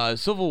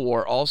 Civil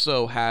War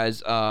also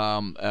has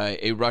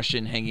a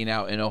Russian hanging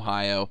out in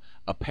Ohio.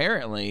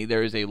 Apparently,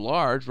 there is a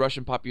large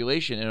Russian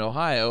population in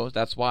Ohio.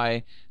 That's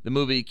why the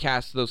movie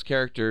casts those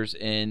characters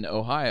in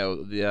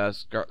Ohio. The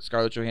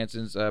Scarlett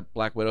Johansson's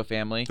Black Widow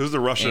family. Who's the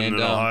Russian in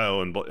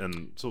Ohio?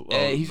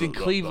 He's in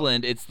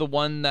Cleveland. It's the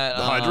one that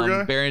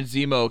Baron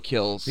Zemo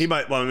kills. He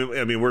might. Well,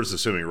 I mean, we're just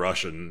assuming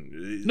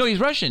Russian. No, he's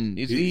Russian.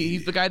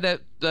 He's the guy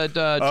that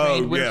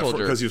trained Winter Soldier.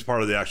 Because he was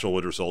part of the actual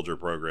Winter Soldier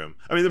program.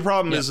 I mean, the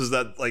problem is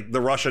that like the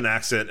Russian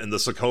accent and the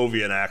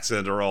Sokovian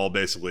accent are all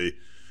basically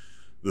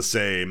the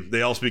same.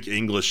 They all speak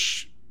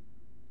English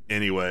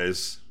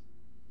anyways.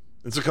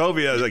 And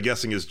Sokovia, I'm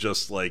guessing, is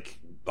just like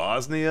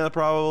Bosnia,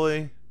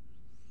 probably.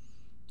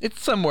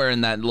 It's somewhere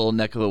in that little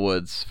neck of the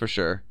woods, for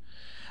sure.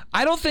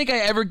 I don't think I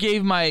ever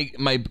gave my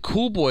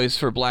cool boys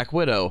for Black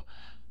Widow.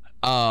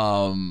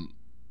 I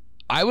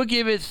would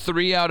give it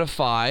 3 out of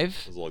 5.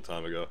 It was a long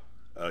time ago.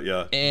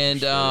 Yeah. And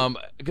sure.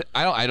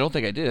 I don't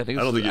think I did. I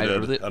think you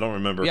did. I don't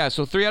remember. Yeah,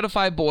 so 3 out of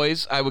 5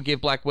 boys. I would give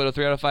Black Widow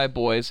 3 out of 5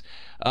 boys.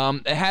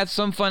 It had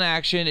some fun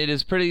action. It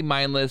is pretty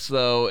mindless,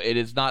 though. It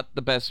is not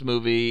the best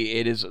movie.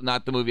 It is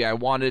not the movie I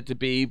wanted it to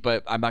be,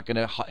 but I'm not going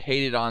to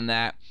hate it on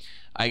that.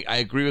 I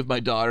agree with my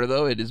daughter,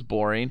 though. It is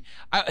boring.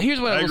 Here's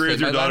what I will say. I agree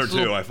with your daughter,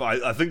 too.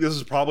 I think this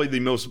is probably the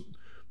most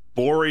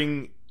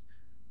boring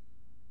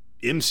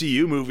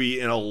MCU movie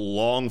in a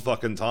long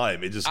fucking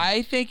time.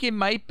 I think it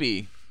might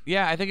be.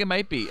 Yeah, I think it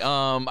might be.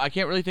 I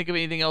can't really think of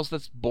anything else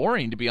that's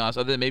boring, to be honest,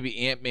 other than maybe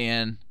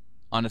Ant-Man,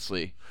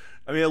 honestly.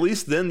 I mean, at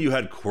least then you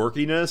had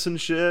quirkiness and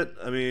shit.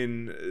 I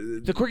mean...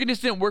 The quirkiness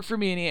didn't work for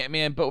me in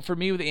Ant-Man, but for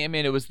me with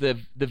Ant-Man, it was the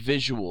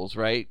visuals,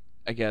 right?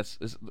 I guess.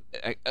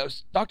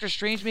 Doctor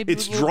Strange maybe...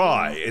 It's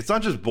dry. Boring. It's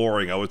not just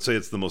boring. I would say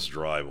it's the most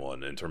dry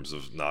one in terms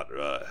of not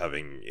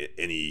having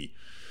any...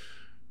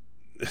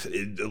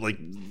 like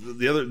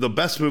the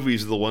best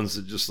movies are the ones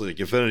that just like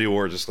Infinity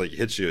War just like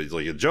hits you. It's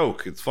like a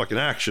joke. It's fucking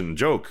action,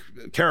 joke,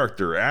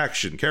 character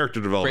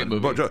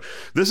development. Great movie.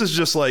 This is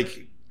just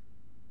like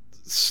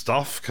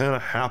stuff kind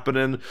of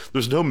happening.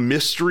 There's no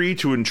mystery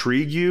to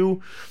intrigue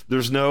you.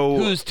 There's no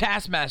who's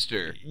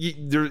Taskmaster.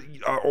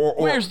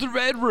 Where's the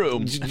Red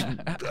Room?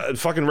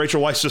 Fucking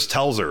Rachel Weisz just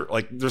tells her.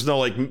 Like there's no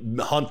like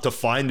hunt to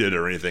find it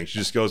or anything. She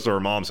just goes to her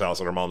mom's house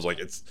and her mom's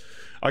like,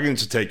 I can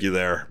just take you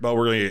there, but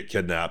we're gonna get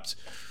kidnapped.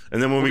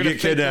 And then when we get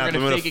kidnapped,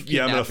 I'm gonna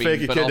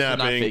fake a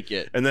kidnapping,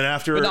 and then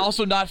after, but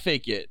also not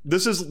fake it.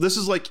 This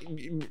is like,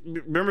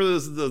 remember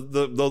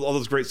all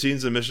those great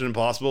scenes in Mission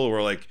Impossible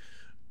where like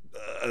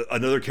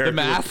another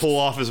character would pull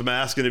off his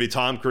mask and it'd be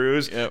Tom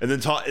Cruise, and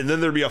then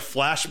there'd be a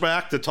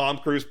flashback to Tom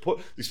Cruise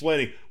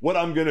explaining what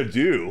I'm gonna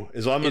do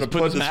is I'm gonna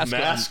put this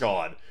mask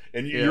on,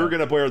 and you're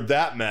gonna wear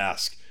that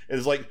mask, and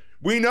it's like.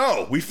 We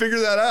know. We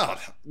figured that out.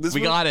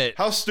 We got it.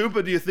 How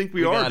stupid do you think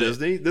we are,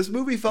 Disney? This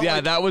movie felt like...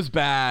 Yeah, that was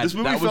bad. This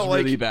movie that felt was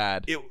really like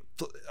bad.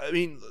 I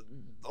mean,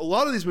 a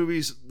lot of these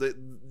movies,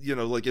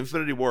 like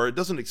Infinity War, it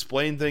doesn't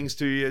explain things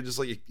to you. It just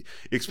like it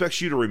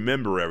expects you to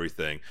remember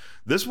everything.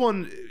 This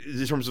one,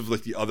 in terms of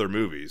like the other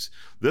movies,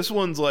 this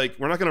one's like,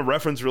 we're not going to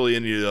reference really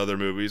any of the other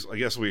movies. I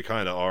guess we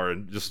kind of are,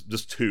 and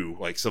just 2,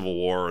 like Civil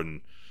War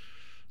and...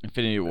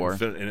 Infinity War.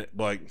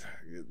 Like,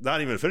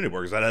 not even Infinity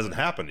War, because that hasn't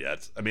happened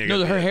yet. I mean,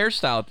 no, her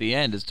hairstyle at the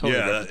end is totally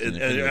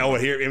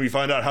and we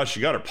find out how she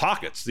got her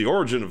pockets, the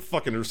origin of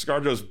fucking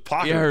ScarJo's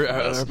pocket.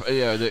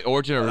 Yeah, the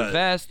origin of her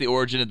vest, the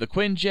origin of the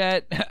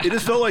Quinjet. It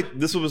just felt like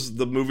this was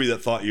the movie that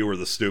thought you were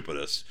the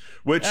stupidest,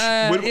 which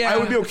I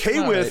would be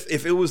okay with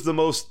if it was the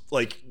most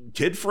like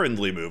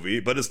kid-friendly movie,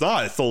 but it's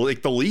not. It's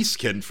the least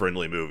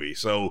kid-friendly movie,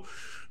 so.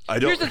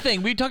 Here's the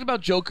thing. We talked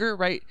about Joker,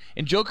 right?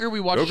 In Joker, we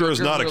watched Joker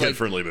is not a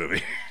kid-friendly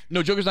movie.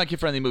 No, Joker's not a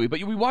kid-friendly movie.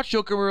 But we watched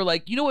Joker, and we were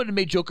like, you know what would have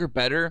made Joker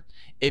better?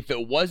 If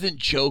it wasn't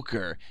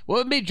Joker. What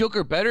would have made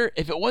Joker better?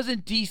 If it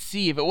wasn't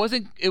DC. If it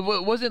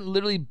wasn't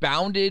literally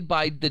bounded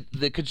by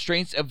the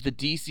constraints of the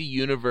DC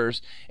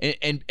universe.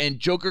 And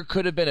Joker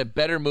could have been a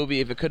better movie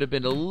if it could have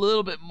been a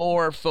little bit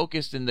more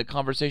focused in the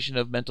conversation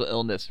of mental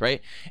illness,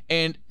 right?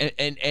 And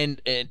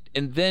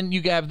then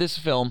you have this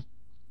film,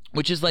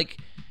 which is like...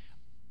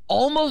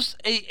 almost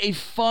a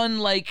fun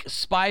like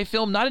spy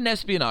film, not an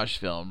espionage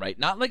film, right?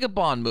 Not like a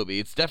Bond movie.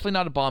 It's definitely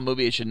not a Bond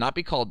movie. It should not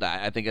be called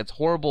that. I think it's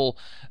horrible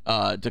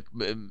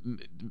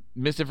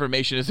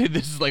misinformation to say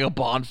this is like a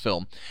Bond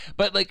film.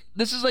 But like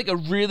this is like a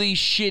really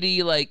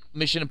shitty like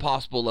Mission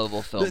Impossible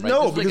level film, right?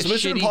 No, this because like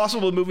Mission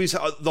Impossible movies,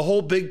 the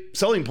whole big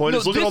selling point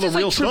is look at all the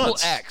real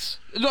stunts. X.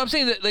 No, I'm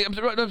saying that. Like,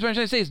 what I'm trying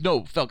to say is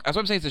no, Felk. That's what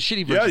I'm saying. It's a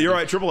shitty version. Yeah, you're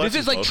right. Triple X.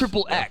 This is like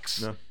Triple Yeah.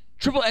 X. Yeah.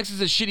 Triple X is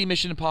a shitty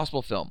Mission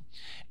Impossible film,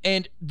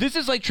 and this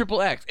is like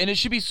Triple X, and it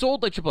should be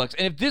sold like Triple X.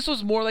 And if this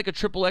was more like a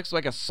Triple X,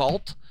 like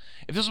Assault,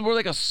 if this was more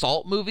like a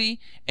Salt movie,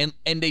 and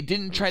they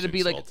didn't try to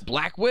be like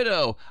Black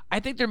Widow, I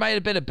think there might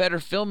have been a better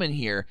film in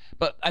here.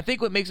 But I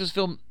think what makes this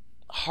film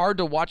hard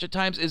to watch at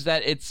times is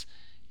that it's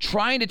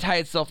trying to tie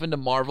itself into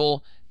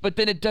Marvel, but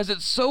then it does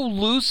it so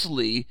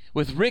loosely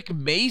with Rick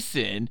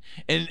Mason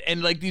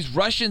and like these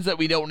Russians that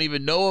we don't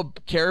even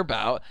care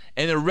about,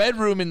 and a Red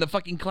Room in the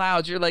fucking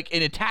clouds. You're like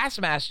in a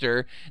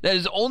Taskmaster that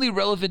is only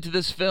relevant to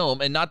this film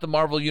and not the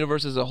Marvel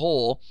universe as a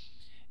whole.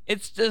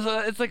 It's just,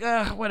 it's like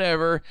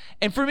whatever.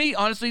 And for me,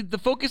 honestly, the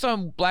focus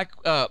on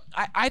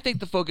I think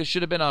the focus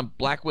should have been on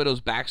Black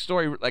Widow's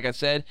backstory, like I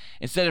said,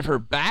 instead of her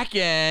back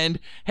end.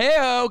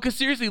 Hey-o, because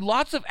seriously,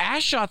 lots of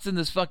ass shots in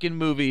this fucking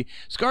movie.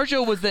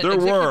 ScarJo was the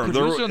executive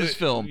producer on this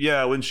film.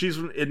 Yeah, when she's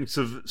in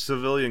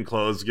civilian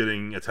clothes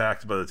getting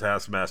attacked by the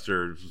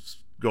Taskmaster,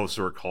 goes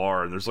to her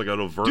car, and there's like an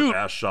overt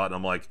ass shot, and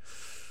I'm like,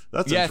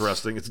 that's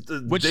interesting. It's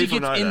when she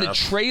gets in the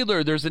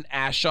trailer, there's an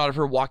ass shot of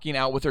her walking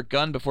out with her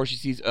gun before she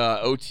sees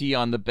OT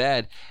on the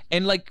bed.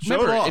 And like,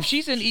 remember, if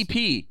she's an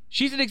EP,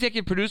 she's an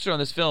executive producer on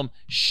this film.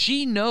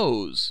 She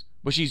knows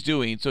what she's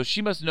doing, so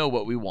she must know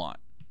what we want.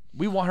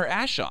 We want her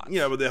ass shots.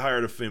 Yeah, but they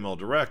hired a female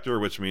director,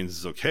 which means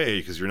it's okay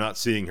because you're not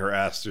seeing her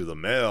ass through the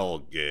male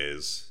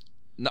gaze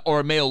or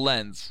a male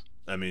lens.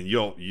 I mean,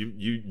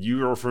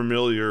 you are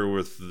familiar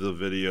with the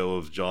video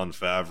of Jon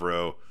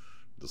Favreau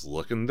just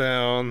looking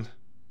down,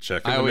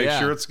 checking to make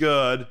sure it's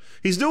good.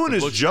 He's doing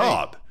his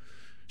job.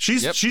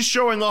 She's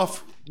showing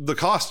off the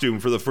costume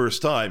for the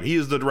first time. He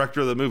is the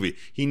director of the movie.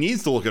 He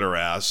needs to look at her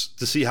ass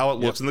to see how it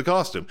looks in the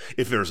costume.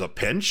 If there's a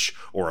pinch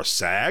or a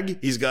sag,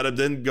 he's got to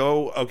then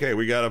go, okay,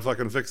 we got to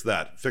fucking fix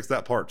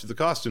that part to the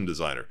costume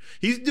designer.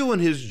 He's doing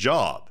his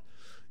job.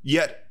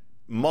 Yet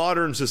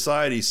modern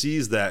society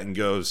sees that and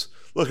goes,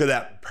 look at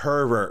that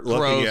pervert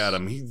looking at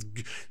him. He's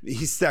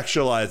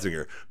sexualizing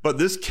her. But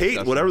this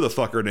Kate, whatever the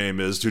fuck her name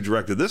is, who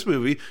directed this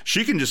movie,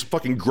 she can just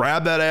fucking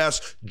grab that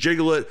ass,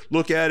 jiggle it,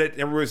 look at it,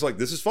 and everybody's like,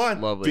 this is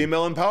fine. Lovely.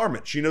 Female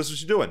empowerment. She knows what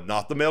she's doing,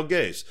 not the male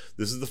gaze.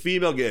 This is the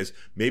female gaze.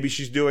 Maybe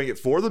she's doing it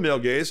for the male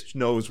gaze. She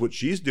knows what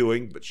she's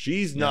doing, but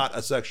she's not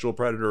a sexual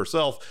predator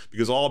herself,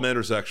 because all men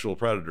are sexual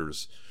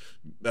predators,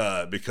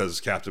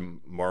 because Captain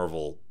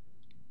Marvel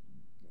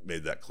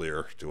made that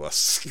clear to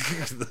us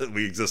that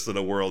we exist in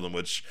a world in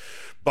which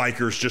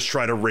bikers just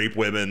try to rape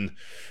women,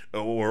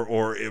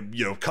 or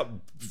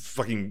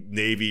fucking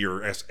Navy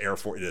or Air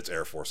Force. It's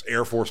Air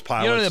Force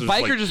pilots. The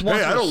biker just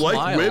wants I don't smile.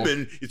 like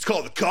women. It's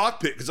called the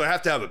cockpit because I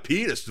have to have a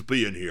penis to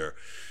be in here.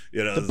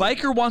 The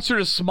biker wants her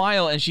to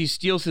smile, and she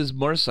steals his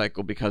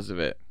motorcycle because of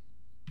it.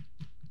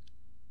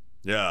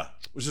 Yeah,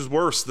 which is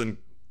worse than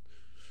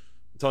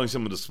telling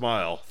someone to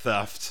smile.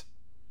 Theft,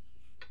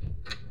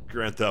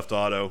 Grand Theft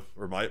Auto,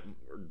 or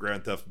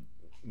Grand Theft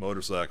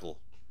Motorcycle.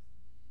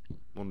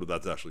 I wonder what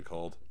that's actually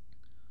called.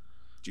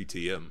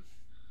 GTM.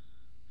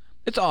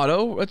 It's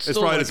auto. It's right.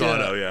 Like it's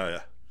auto. Yeah.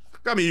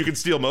 I mean, you can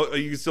steal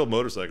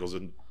motorcycles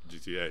in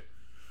GTA.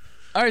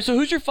 All right. So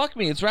who's your fuck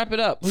me? Let's wrap it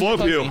up.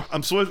 Flow you.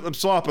 I'm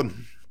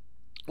swapping.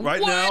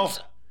 Right now,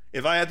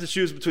 if I had to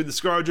choose between the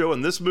ScarJo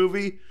and this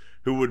movie,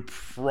 who would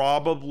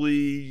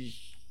probably,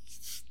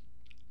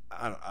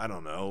 I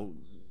don't know.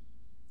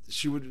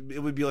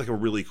 It would be like a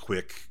really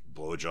quick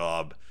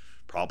blowjob,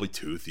 probably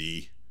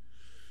toothy,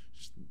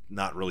 just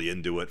not really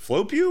into it.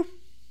 Flopew?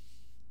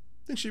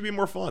 I think she'd be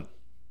more fun.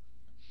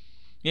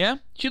 Yeah,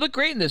 she looked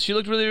great in this. She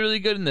looked really, really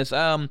good in this.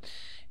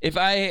 If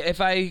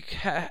I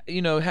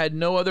had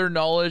no other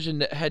knowledge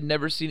and had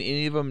never seen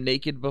any of them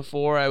naked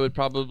before, I would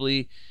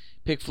probably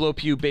pick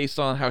Flopew based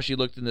on how she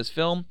looked in this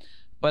film.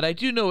 But I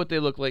do know what they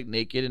look like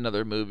naked in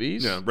other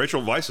movies. Yeah,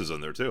 Rachel Weisz is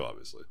in there too,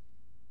 obviously.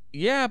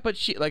 Yeah, but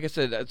she, like I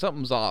said,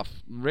 something's off.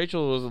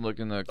 Rachel wasn't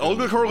looking that good.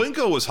 Olga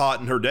Kurylenko was hot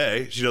in her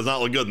day. She does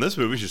not look good in this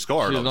movie. She's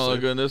scarred. She does obviously. not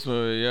look good in this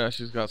movie. Yeah,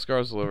 she's got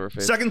scars all over her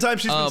face. Second time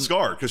she's been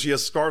scarred, because she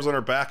has scars on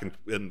her back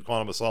in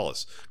Quantum of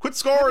Solace. Quit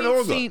scarring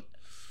Olga.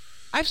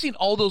 I've seen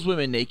all those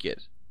women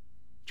naked.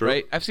 True.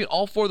 Right? I've seen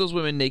all four of those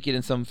women naked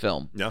in some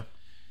film. Yeah.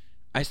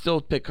 I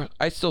still pick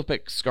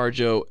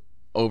ScarJo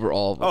over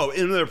all of them. Oh,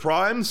 in their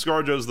prime,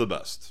 ScarJo's the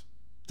best.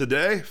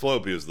 Today,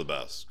 Flopew is the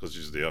best, because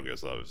she's the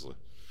youngest, obviously.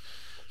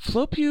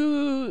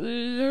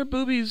 Flopew, her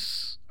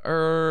boobies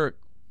are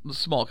the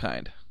small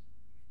kind.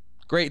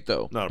 Great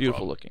though, not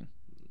beautiful looking.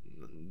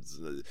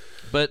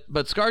 But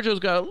ScarJo's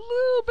got a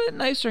little bit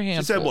nicer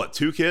handful. She said what?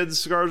 2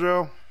 kids,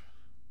 ScarJo?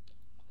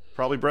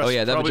 Probably breast. Oh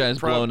yeah, that vagina's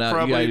blown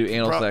out. You gotta do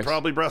anal sex.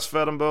 Probably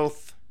breastfed them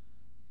both.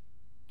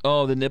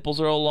 Oh, the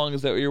nipples are all long.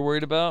 Is that what you're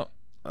worried about?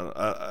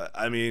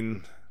 I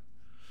mean,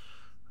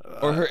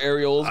 Or her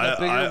areolas got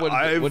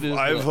bigger?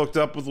 I've hooked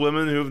up with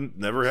women who've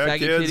never had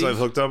kids. Titties? I've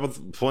hooked up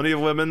with plenty of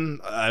women.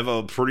 I have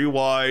a pretty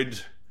wide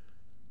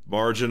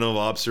margin of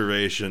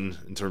observation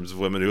in terms of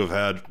women who have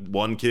had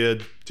 1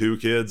 kid, 2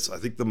 kids. I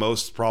think the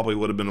most probably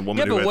would have been a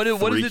woman who had 3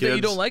 kids. What is it that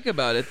you don't like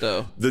about it,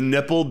 though? The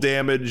nipple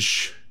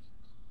damage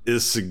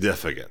is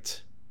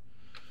significant.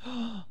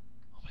 Oh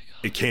my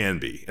God. It can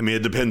be. I mean,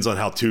 it depends on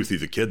how toothy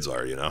the kids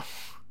are, you know,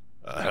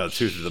 how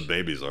toothy the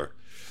babies are.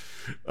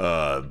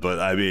 But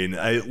I mean,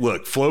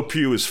 look,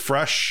 Flopew is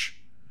fresh.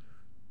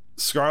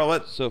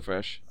 Scarlett, So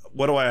fresh.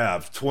 what do I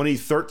have?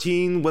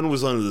 2013. When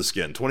was Under the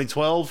Skin?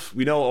 2012.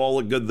 We know it all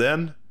looked good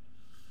then.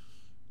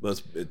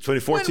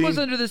 2014. When was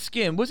Under the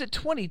Skin? Was it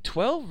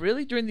 2012?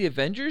 Really? During the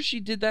Avengers, she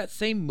did that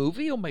same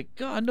movie? Oh my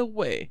God, no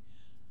way!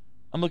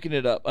 I'm looking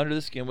it up. Under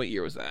the Skin. What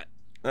year was that?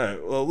 All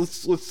right. Well,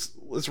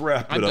 let's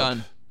wrap it I'm up.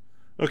 done.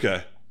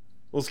 Okay.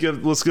 Let's get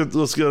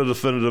a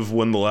definitive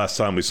when the last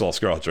time we saw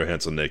Scarlett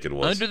Johansson naked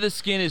was. Under the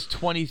Skin is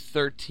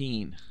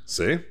 2013.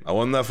 See, I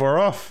wasn't that far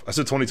off. I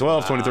said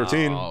 2012,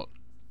 2013. Wow.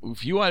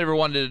 If you ever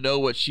wanted to know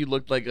what she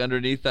looked like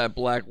underneath that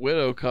Black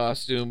Widow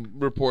costume,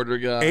 reporter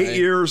guy. 8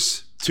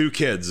 years, 2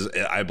 kids,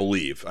 I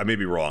believe. I may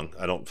be wrong.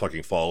 I don't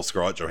fucking follow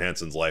Scarlett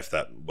Johansson's life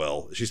that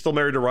well. Is she still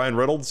married to Ryan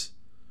Reynolds?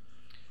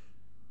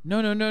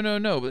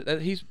 No.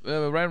 But he's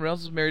Ryan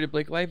Reynolds is married to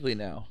Blake Lively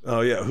now. Oh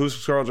yeah, who's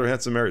Scarlett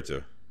Johansson married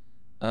to?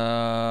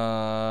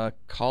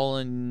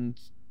 Colin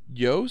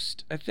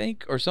Yost, I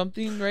think, or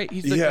something, right?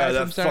 He's the guy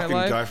from Saturday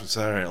Night Live. Guy from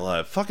Saturday Night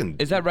Live. Fucking.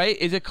 Is that right?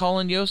 Is it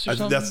Colin Yost or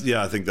something?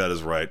 I think that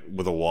is right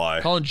with a Y.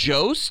 Colin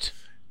Jost?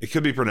 It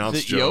could be pronounced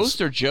Is it Yost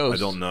or Jost? I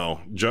don't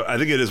know. I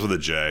think it is with a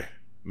J.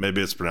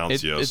 Maybe it's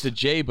pronounced Yost. It's a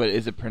J, but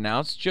is it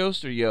pronounced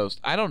Jost or Yost?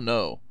 I don't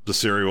know. Does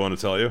Siri want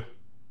to tell you?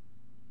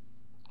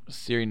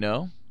 Siri,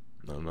 no.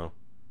 I don't know.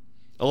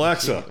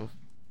 Alexa.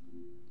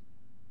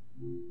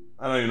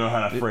 I don't even know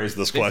how to phrase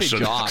this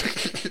question. How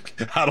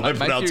do I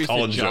pronounce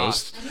Colin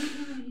Jost?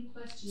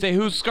 Say,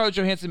 who's Scarlett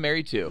Johansson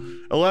married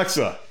to?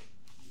 Alexa,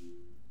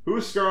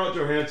 who's Scarlett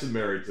Johansson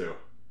married to?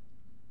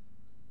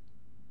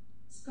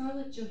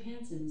 Scarlett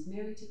Johansson is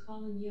married to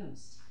Colin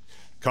Yost.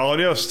 Colin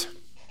Yost.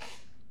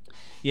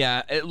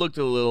 Yeah, it looked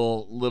a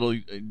little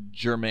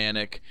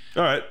Germanic.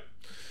 All right.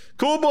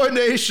 Cool Boy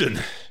Nation.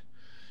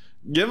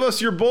 Give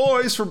us your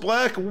boys for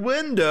Black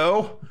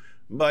Window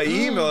by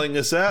emailing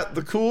us at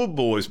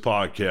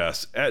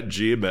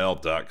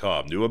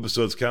thecoolboyspodcast@gmail.com. New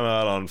episodes come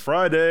out on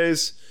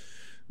Fridays.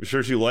 Be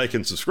sure to like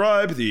and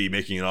subscribe. The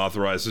making and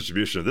authorized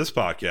distribution of this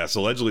podcast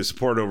allegedly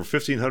supported over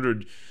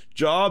 1,500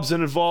 jobs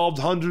and involved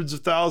hundreds of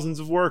thousands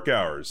of work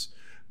hours.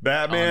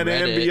 Batman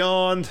and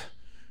Beyond,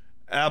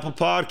 Apple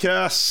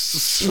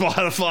Podcasts,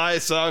 Spotify,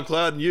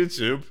 SoundCloud, and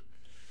YouTube.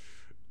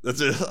 That's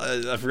it.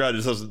 I forgot.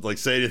 It just doesn't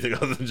say anything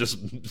other than just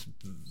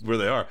where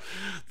they are.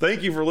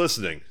 Thank you for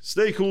listening.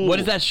 Stay cool. What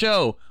is that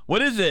show?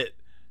 What is it?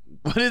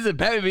 What is it?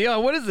 Batman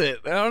Beyond. What is it?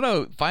 I don't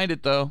know. Find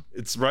it though.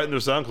 It's right in their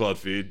SoundCloud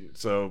feed.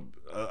 So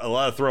a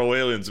lot of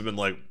Throwalyens have been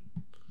like,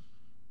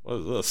 "What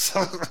is this?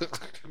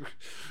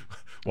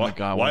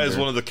 Why is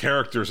one of the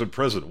characters in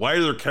prison? Why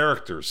are there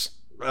characters?"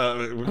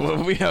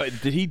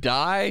 Did he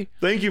die?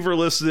 Thank you for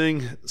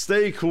listening.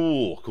 Stay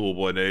cool, Cool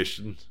Boy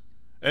Nation.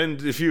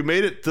 And if you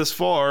made it this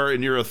far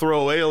and you're a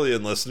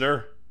Throwaylien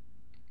listener,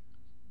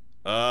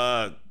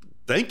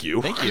 thank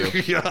you. Thank you.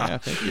 Yeah,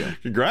 thank you.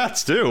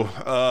 Congrats, too.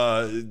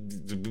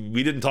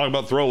 We didn't talk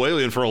about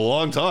Throwaylien for a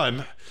long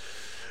time.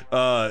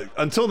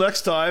 Until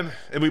next time,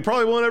 and we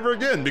probably won't ever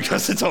again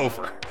because it's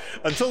over.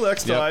 Until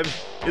next time,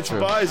 it's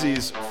True.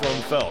 Byzies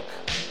from Felk.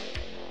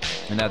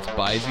 And that's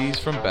Byzies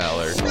from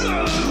Ballard.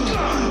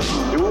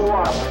 You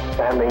are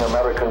standing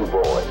American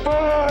boy.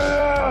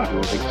 You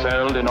have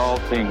excelled in all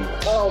things.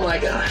 Oh my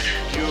God.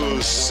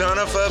 You son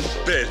of a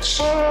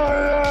bitch.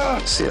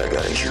 See, I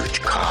got a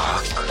huge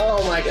cock.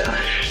 Oh my God.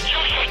 You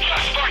should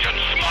just fucking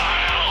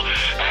smile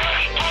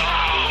and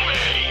blow me.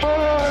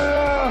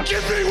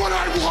 Give me what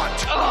I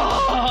want.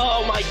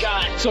 Oh my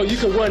God. So you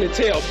can run and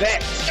tell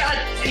that. God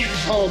damn.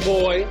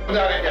 Homeboy. Get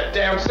out of here,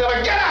 damn self.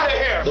 Get out of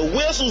here. The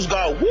whistles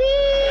got woo.